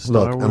 unopened. Star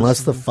Look, Wars.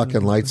 unless the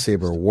fucking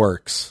lightsaber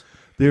works,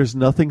 there's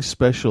nothing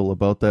special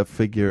about that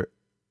figure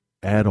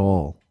at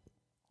all.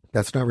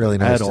 That's not really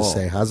nice At to all.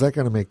 say. How's that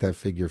going to make that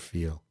figure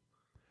feel?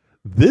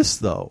 This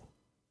though,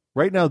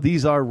 right now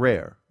these are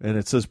rare, and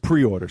it says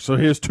pre-order. So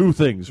here's two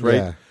things,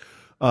 right?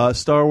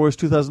 Star Wars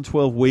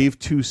 2012 Wave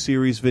 2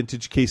 Series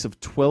vintage case of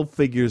 12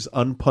 figures,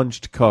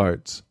 unpunched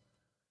cards.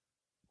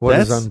 What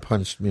does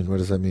unpunched mean? What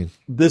does that mean?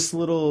 This the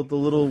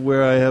little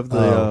where I have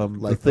the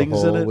like the things the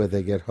hole in it where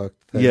they get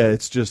hooked. thing? Yeah,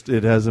 it's just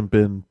it hasn't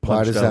been punched.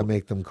 Why does out. that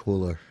make them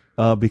cooler?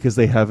 Because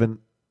they haven't.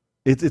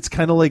 It's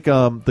kind of like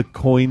the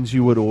coins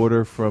you would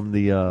order from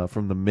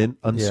the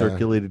mint,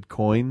 uncirculated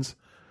coins.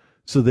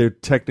 So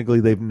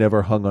they've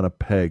never hung on a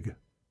peg.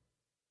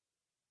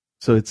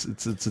 So it's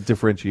a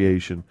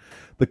differentiation.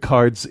 The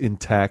card's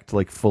intact,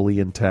 like fully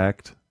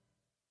intact.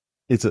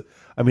 I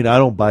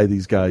don't buy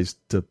these guys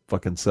to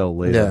fucking sell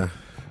later. Yeah.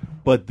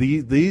 But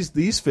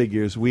these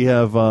figures we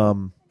have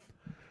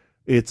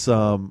it's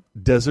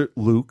Desert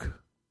Luke.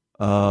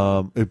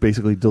 It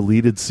basically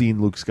deleted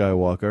scene Luke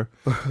Skywalker,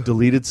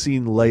 deleted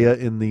scene Leia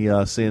in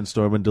the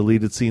sandstorm, and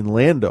deleted scene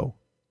Lando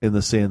in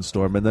the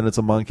sandstorm, and then it's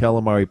a Mon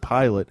Calamari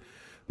pilot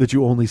that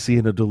you only see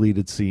in a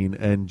deleted scene,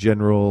 and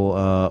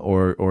General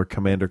or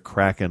Commander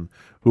Kraken,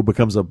 who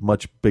becomes a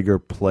much bigger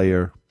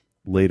player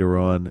later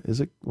on.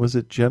 Was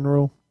it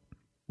General?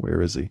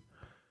 Where is he?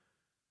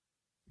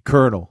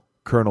 Colonel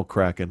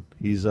Kraken.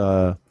 He's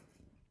and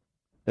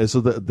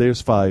so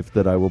there's 5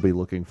 that I will be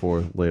looking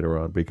for later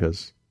on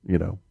because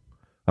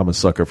I'm a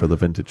sucker for the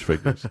vintage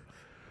figures.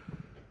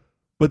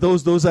 But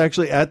those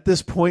actually at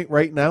this point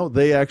right now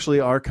they actually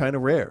are kind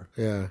of rare.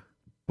 Yeah.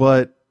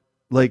 But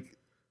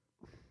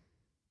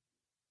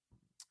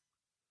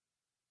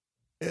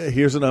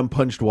here's an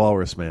unpunched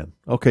Walrus Man.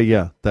 Okay,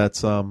 yeah,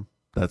 that's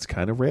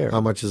kind of rare.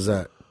 How much is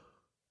that?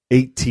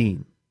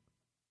 18.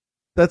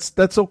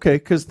 That's okay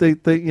because they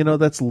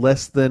that's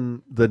less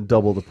than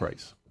double the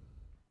price.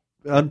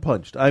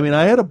 Unpunched. I mean,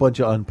 I had a bunch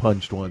of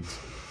unpunched ones.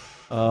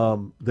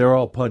 They're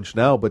all punched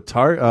now, but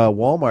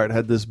Walmart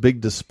had this big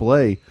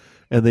display,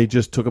 and they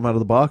just took them out of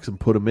the box and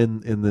put them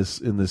in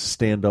this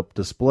stand up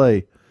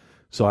display.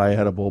 So I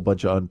had a whole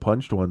bunch of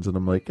unpunched ones, and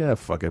I'm like, yeah,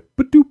 fuck it,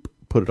 Ba-doop.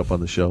 Put it up on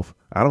the shelf.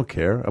 I don't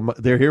care.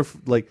 They're here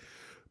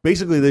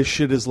basically this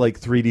shit is like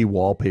 3D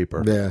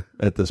wallpaper.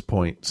 At this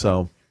point,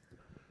 so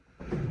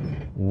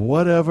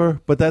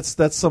whatever. But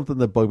that's something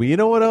that bugged me. You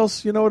know what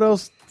else?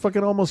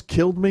 Fucking almost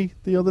killed me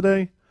the other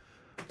day.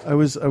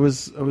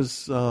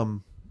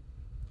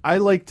 I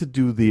like to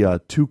do the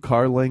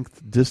 2-car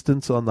length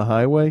distance on the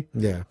highway.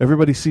 Yeah.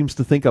 Everybody seems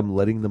to think I'm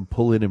letting them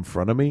pull in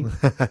front of me.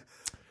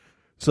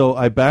 So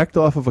I backed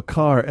off of a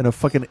car, and a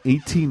fucking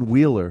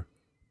 18-wheeler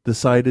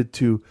decided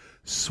to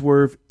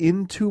swerve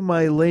into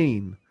my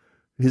lane.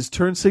 His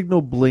turn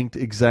signal blinked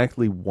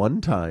exactly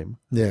one time.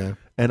 Yeah.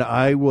 And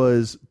I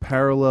was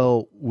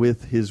parallel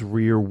with his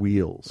rear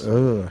wheels.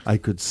 Ugh. I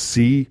could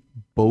see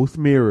both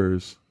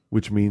mirrors,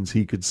 which means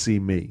he could see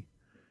me.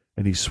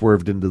 And he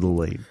swerved into the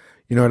lane.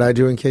 You know what I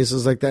do in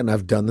cases like that? And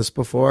I've done this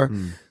before.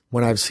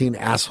 When I've seen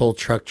asshole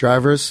truck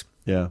drivers,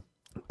 I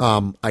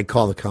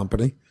call the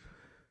company.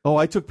 Oh,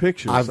 I took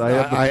pictures. I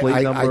have the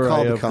plate number. I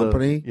called I the have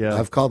company.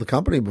 I've called the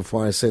company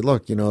before. I say,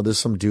 look, there's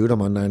some dude.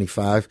 I'm on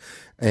 95,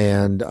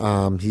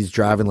 and he's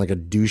driving like a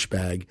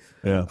douchebag.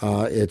 Yeah.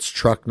 It's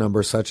truck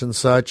number such and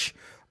such.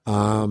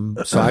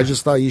 So I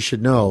just thought you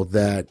should know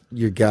that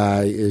your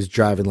guy is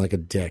driving like a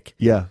dick.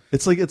 Yeah,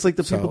 it's like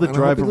the people that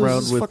drive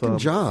around with fucking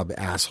job,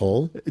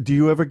 asshole. Do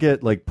you ever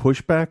get like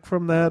pushback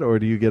from that, or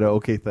do you get a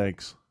okay,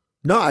 thanks?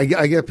 No, I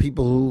get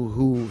people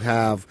who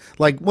have,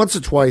 like, once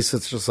or twice,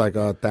 it's just like,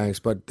 oh, thanks.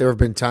 But there have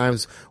been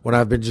times when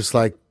I've been just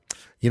like,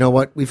 you know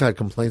what? We've had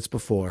complaints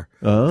before.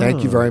 Oh.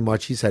 Thank you very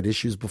much. He's had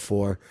issues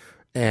before.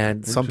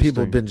 And some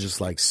people have been just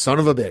like, son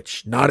of a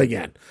bitch, not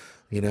again.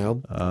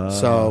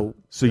 So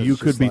you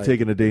could be like,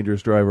 taking a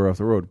dangerous driver off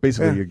the road.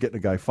 Basically, you're getting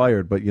a guy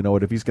fired, but you know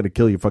what? If he's going to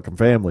kill your fucking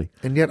family,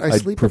 and yet I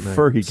sleep at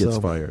prefer night, he gets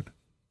so fired.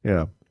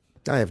 Yeah.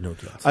 I have no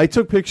guts. I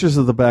took pictures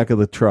of the back of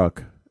the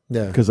truck.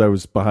 Yeah. Because I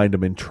was behind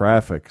him in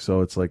traffic, so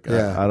it's like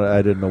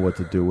I didn't know what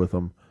to do with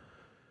them.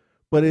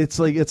 But it's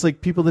like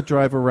people that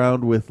drive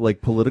around with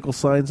like political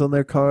signs on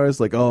their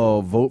cars, like,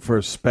 oh, vote for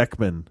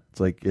Speckman.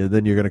 It's like, and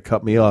then you're going to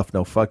cut me off.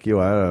 No, fuck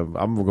you. I'm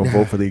going to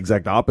vote for the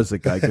exact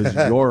opposite guy because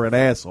you're an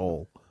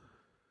asshole.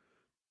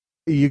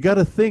 You got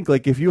to think,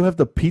 like, if you have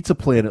the Pizza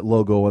Planet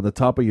logo on the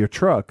top of your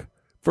truck,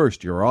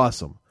 first, you're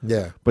awesome.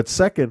 Yeah. But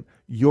second,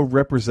 you're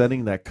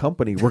representing that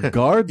company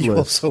regardless. You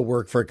also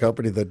work for a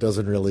company that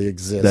doesn't really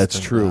exist. That's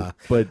true.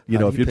 But,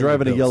 if you're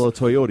driving a bills? yellow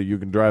Toyota, you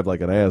can drive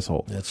like an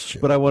asshole. That's true.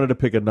 But I wanted to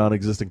pick a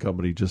non-existent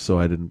company just so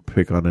I didn't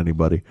pick on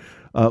anybody.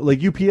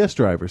 Like UPS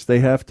drivers, they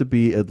have to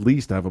be at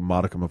least have a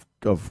modicum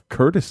of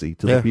courtesy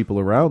to the people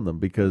around them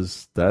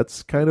because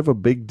that's kind of a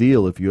big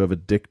deal if you have a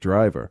dick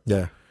driver.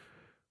 Yeah.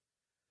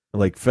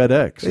 Like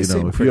FedEx, They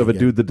seem if you have a pretty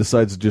dude that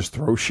decides to just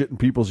throw shit in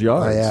people's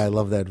yards. Oh, yeah, I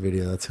love that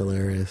video. That's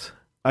hilarious.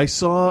 I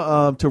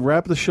saw, to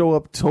wrap the show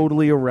up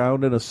totally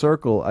around in a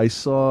circle, I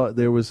saw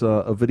there was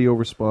a video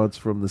response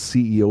from the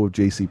CEO of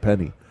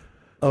JCPenney.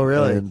 Oh,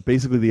 really? And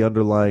basically the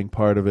underlying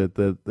part of it,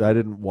 that I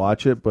didn't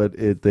watch it, but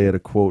they had a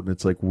quote, and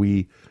it's like,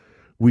 we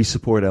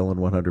support Ellen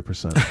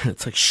 100%.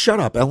 It's like,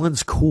 shut up,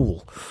 Ellen's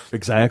cool.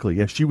 Exactly,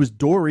 yeah. She was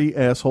Dory,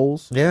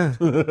 assholes. Yeah.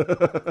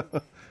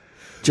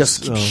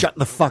 Just keep shutting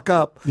the fuck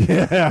up.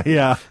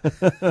 Yeah.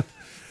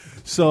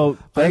 So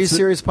Are You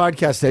Serious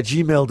Podcast at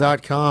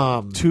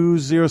gmail.com.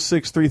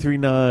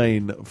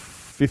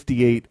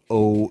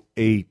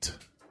 206-339-5808.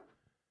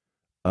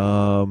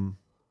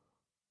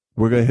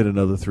 We're going to hit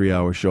another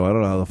 3-hour show. I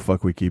don't know how the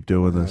fuck we keep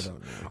doing this.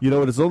 You know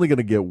what? It's only going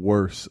to get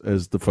worse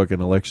as the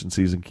fucking election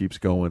season keeps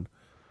going.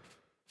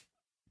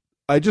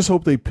 I just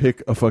hope they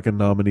pick a fucking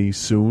nominee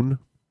soon.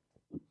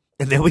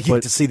 And then we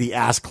get to see the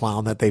ass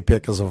clown that they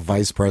pick as a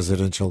vice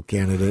presidential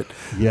candidate.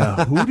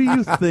 Yeah. Who do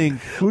you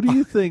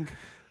think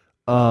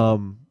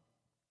Santorum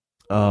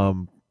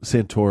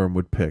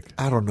would pick?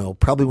 I don't know.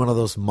 Probably one of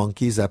those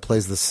monkeys that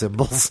plays the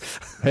cymbals.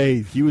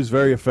 Hey, he was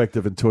very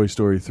effective in Toy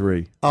Story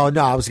 3. Oh,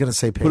 no, I was going to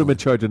say Palin. Put him in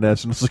charge of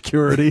national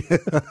security.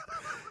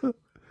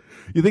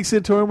 You think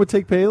Santorum would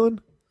take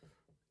Palin?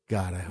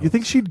 God, I hope. You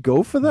think she'd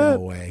go for that?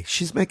 No way.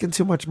 She's making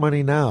too much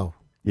money now.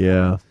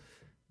 Yeah.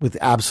 With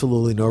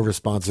absolutely no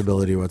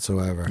responsibility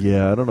whatsoever.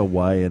 Yeah, I don't know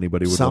why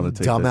anybody would want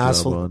to take that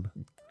dumbass job will on.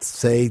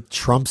 say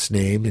Trump's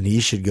name and he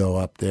should go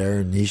up there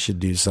and he should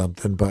do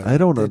something, but I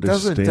don't it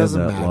understand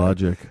doesn't that matter.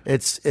 logic.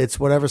 It's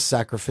whatever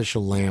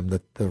sacrificial lamb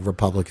that the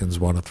Republicans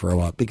want to throw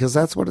up, because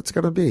that's what it's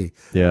going to be.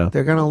 Yeah.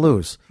 They're going to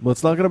lose. Well,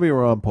 it's not going to be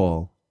Ron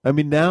Paul. I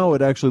mean, now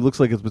it actually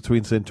looks like it's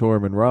between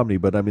Santorum and Romney,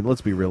 but I mean,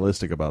 let's be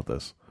realistic about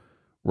this.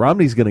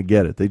 Romney's going to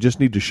get it. They just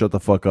need to shut the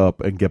fuck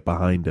up and get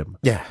behind him.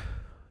 Yeah.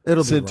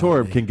 It'll be Santorum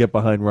Romney. can get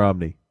behind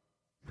Romney.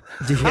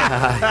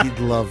 Yeah, he'd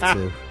love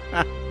to.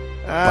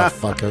 Butt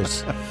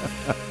fuckers.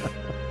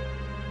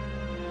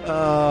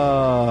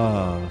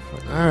 All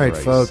All right,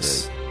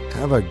 folks.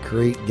 Have a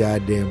great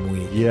goddamn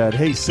week. Yeah, and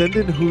hey, send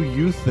in who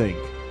you think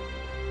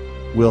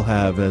we'll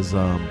have as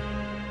the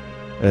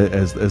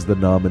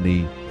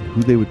nominee and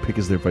who they would pick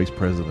as their vice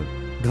president.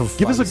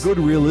 Give us a good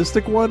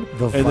realistic one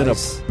and then a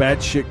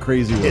batshit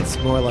crazy one. It's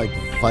more like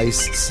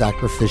vice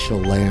sacrificial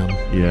lamb.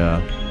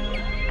 Yeah.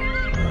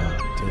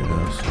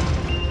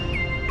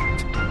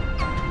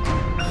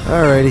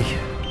 Alrighty.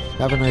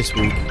 Have a nice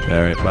week.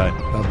 All right, bye.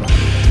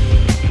 Bye-bye.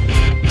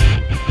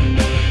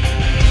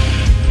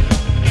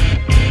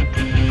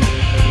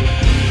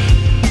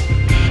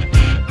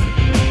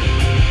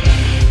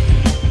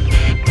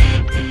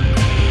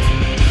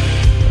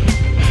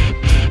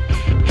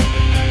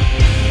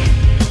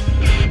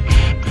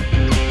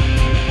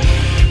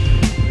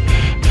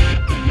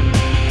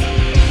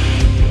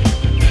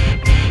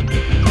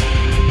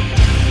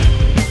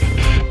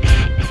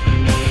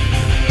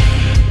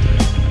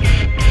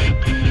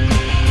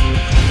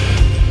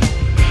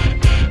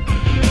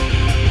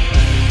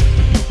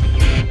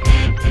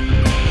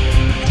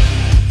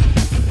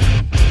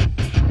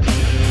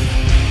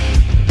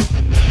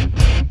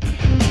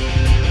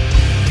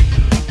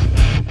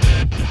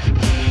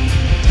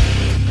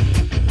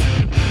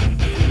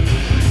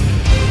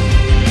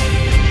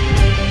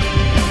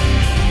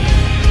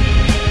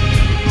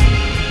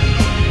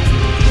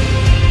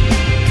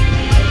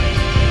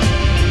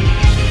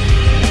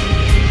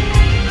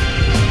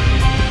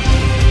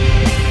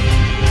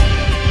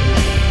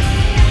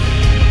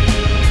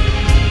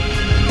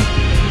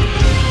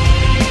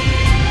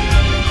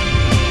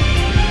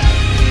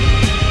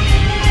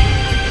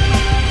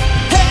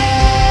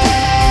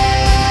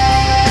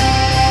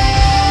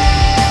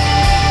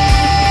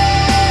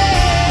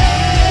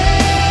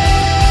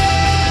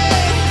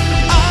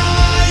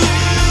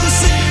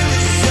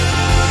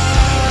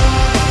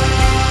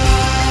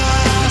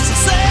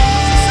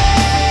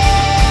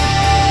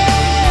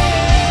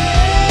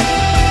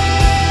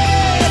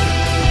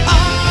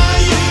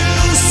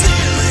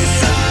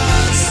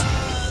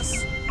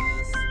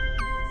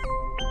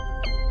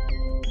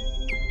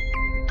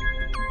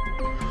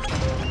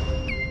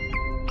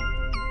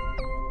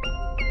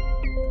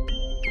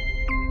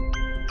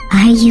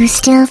 you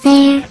still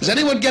there? Does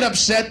anyone get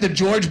upset that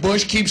George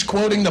Bush keeps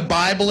quoting the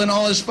Bible in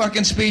all his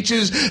fucking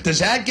speeches? Does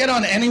that get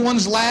on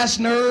anyone's last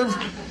nerve?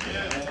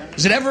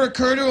 Does it ever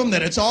occur to him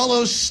that it's all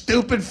those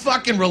stupid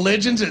fucking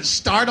religions that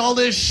start all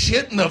this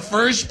shit in the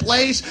first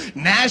place?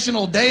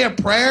 National Day of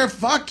Prayer?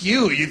 Fuck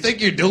you. You think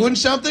you're doing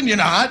something? You're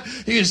not.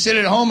 You can sit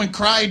at home and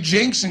cry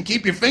jinx and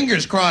keep your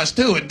fingers crossed,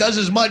 too. It does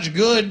as much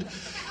good.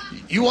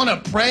 You want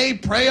to pray?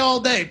 Pray all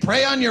day.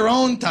 Pray on your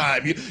own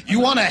time. You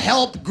want to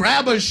help?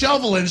 Grab a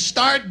shovel and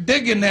start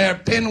digging there,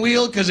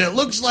 Pinwheel, because it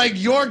looks like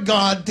your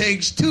God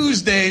takes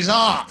Tuesdays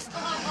off.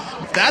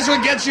 If that's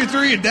what gets you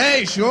through your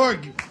day, sure.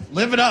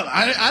 Live it up.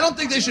 I don't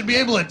think they should be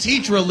able to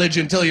teach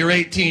religion till you're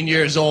 18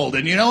 years old.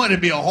 And you know what? It'd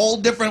be a whole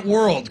different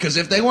world. Because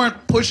if they weren't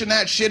pushing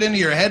that shit into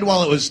your head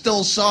while it was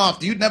still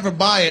soft, you'd never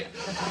buy it.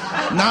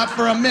 Not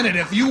for a minute.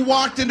 If you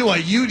walked into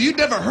you'd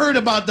never heard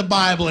about the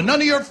Bible. And none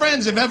of your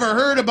friends have ever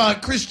heard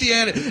about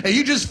Christianity. And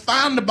you just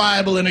found the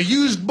Bible in a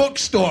used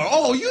bookstore.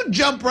 Oh, you'd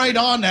jump right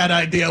on that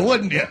idea,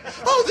 wouldn't you?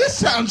 Oh, this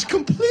sounds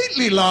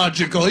completely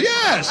logical.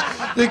 Yes.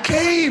 The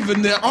cave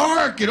and the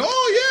ark. And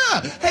oh,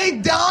 yeah. Hey,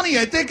 Donnie,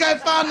 I think I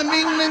found the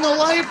meaning of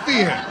life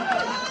here.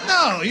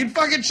 No, you'd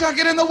fucking chuck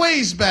it in the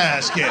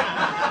wastebasket.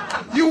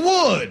 You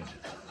would.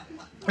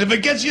 If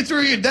it gets you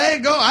through your day,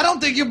 go. I don't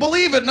think you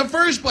believe it in the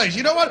first place.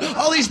 You know what?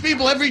 All these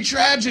people, every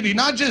tragedy,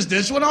 not just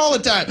this one, all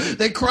the time,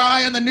 they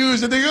cry on the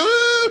news and they go,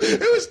 oh,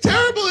 it was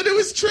terrible and it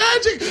was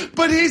tragic,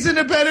 but he's in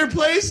a better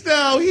place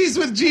now. He's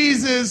with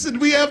Jesus and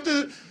we have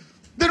to...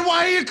 Then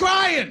why are you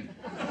crying?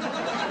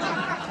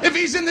 If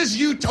he's in this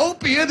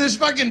utopia, this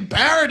fucking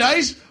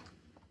paradise,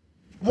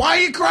 why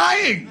are you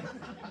crying?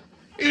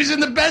 He was in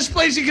the best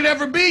place he could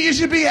ever be. You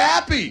should be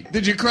happy.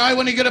 Did you cry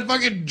when he got a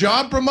fucking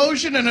job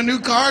promotion and a new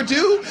car,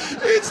 too?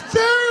 It's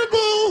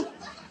terrible.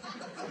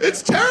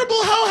 It's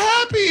terrible how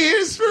happy he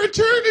is for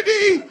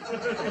eternity.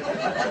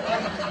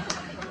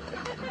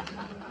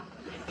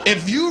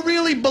 If you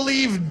really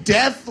believe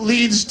death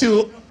leads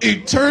to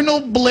eternal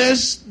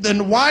bliss,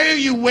 then why are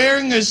you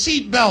wearing a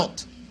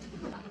seatbelt?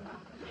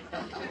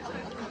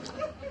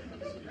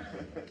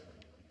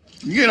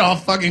 You get all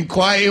fucking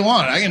quiet you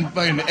want. I can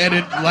fucking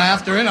edit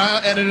laughter in.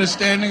 I'll edit a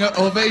standing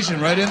ovation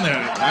right in there.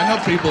 I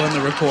know people in the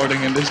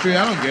recording industry.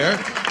 I don't care.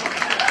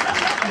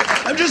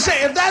 I'm just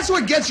saying, if that's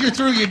what gets you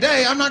through your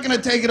day, I'm not going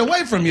to take it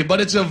away from you. But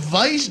it's a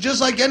vice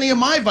just like any of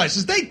my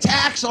vices. They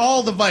tax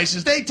all the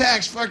vices. They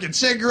tax fucking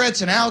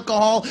cigarettes and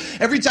alcohol.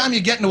 Every time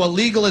you get into a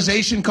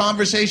legalization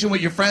conversation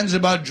with your friends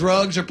about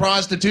drugs or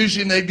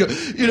prostitution, they'd go,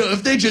 you know,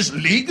 if they just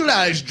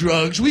legalize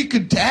drugs, we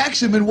could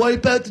tax them and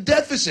wipe out the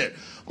deficit.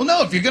 Well,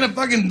 no, if you're going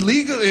to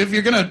if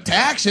you're going to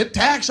tax it,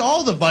 tax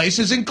all the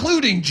vices,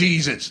 including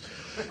Jesus.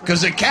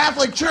 Because the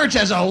Catholic Church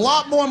has a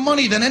lot more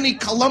money than any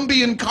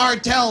Colombian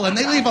cartel, and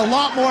they leave a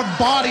lot more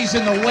bodies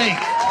in the wake.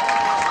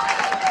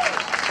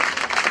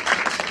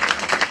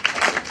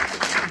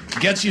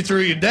 Gets you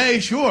through your day,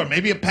 sure.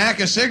 Maybe a pack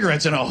of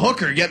cigarettes and a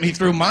hooker get me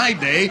through my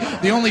day.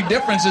 The only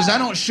difference is I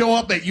don't show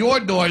up at your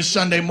doors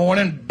Sunday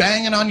morning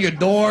banging on your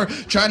door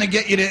trying to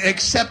get you to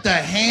accept a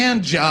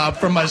hand job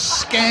from a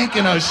skank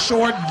in a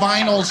short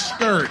vinyl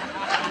skirt.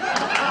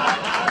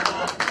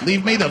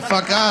 Leave me the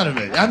fuck out of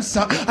it.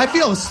 I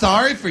feel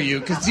sorry for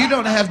you because you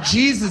don't have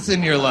Jesus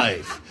in your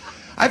life.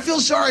 I feel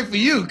sorry for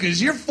you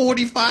because you're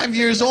 45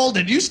 years old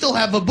and you still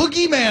have a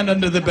boogeyman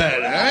under the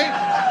bed, all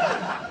right?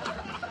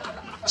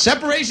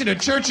 Separation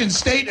of church and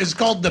state is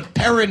called the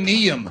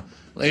perineum,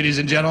 ladies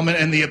and gentlemen,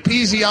 and the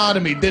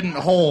episiotomy didn't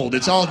hold.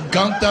 It's all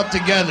gunked up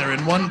together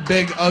in one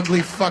big,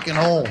 ugly fucking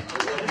hole.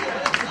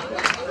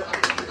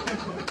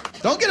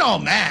 Don't get all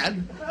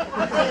mad.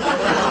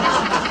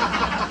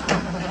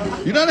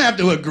 You don't have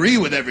to agree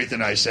with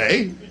everything I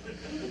say.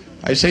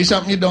 I say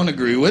something you don't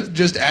agree with,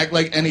 just act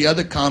like any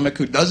other comic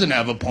who doesn't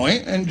have a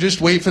point and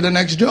just wait for the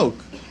next joke.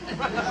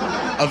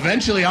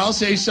 Eventually, I'll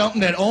say something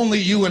that only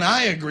you and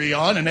I agree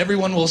on, and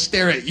everyone will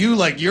stare at you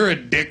like you're a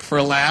dick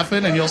for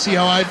laughing, and you'll see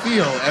how I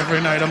feel every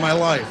night of my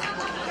life.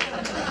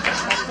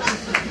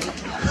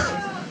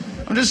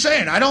 I'm just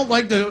saying, I don't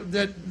like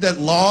that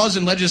laws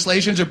and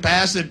legislations are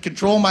passed that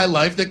control my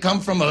life that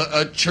come from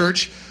a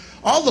church.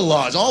 All the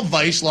laws, all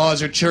vice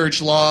laws are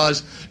church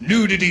laws,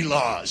 nudity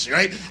laws,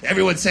 right?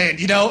 Everyone's saying,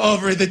 you know,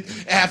 over the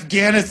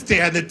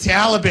Afghanistan, the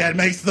Taliban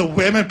makes the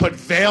women put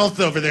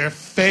veils over their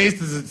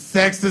faces. It's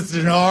sexist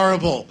and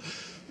horrible.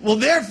 Well,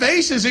 their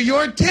faces are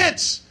your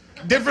tits.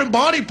 Different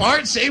body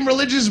parts, same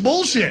religious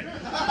bullshit.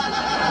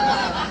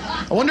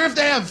 I wonder if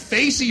they have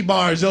facey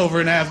bars over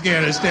in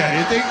Afghanistan.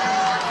 You think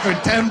for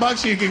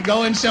 $10 you can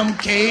go in some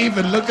cave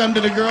and look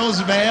under the girl's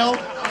veil?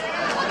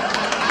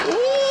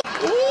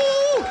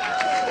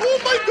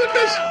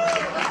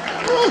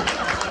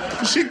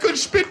 Oh, she could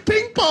spit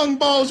ping pong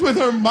balls with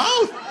her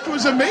mouth. It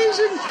was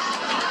amazing.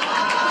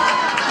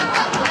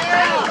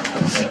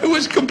 It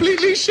was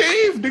completely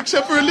shaved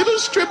except for a little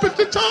strip at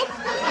the top.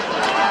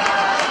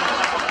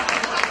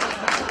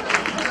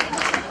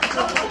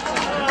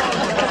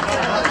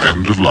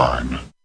 End of line.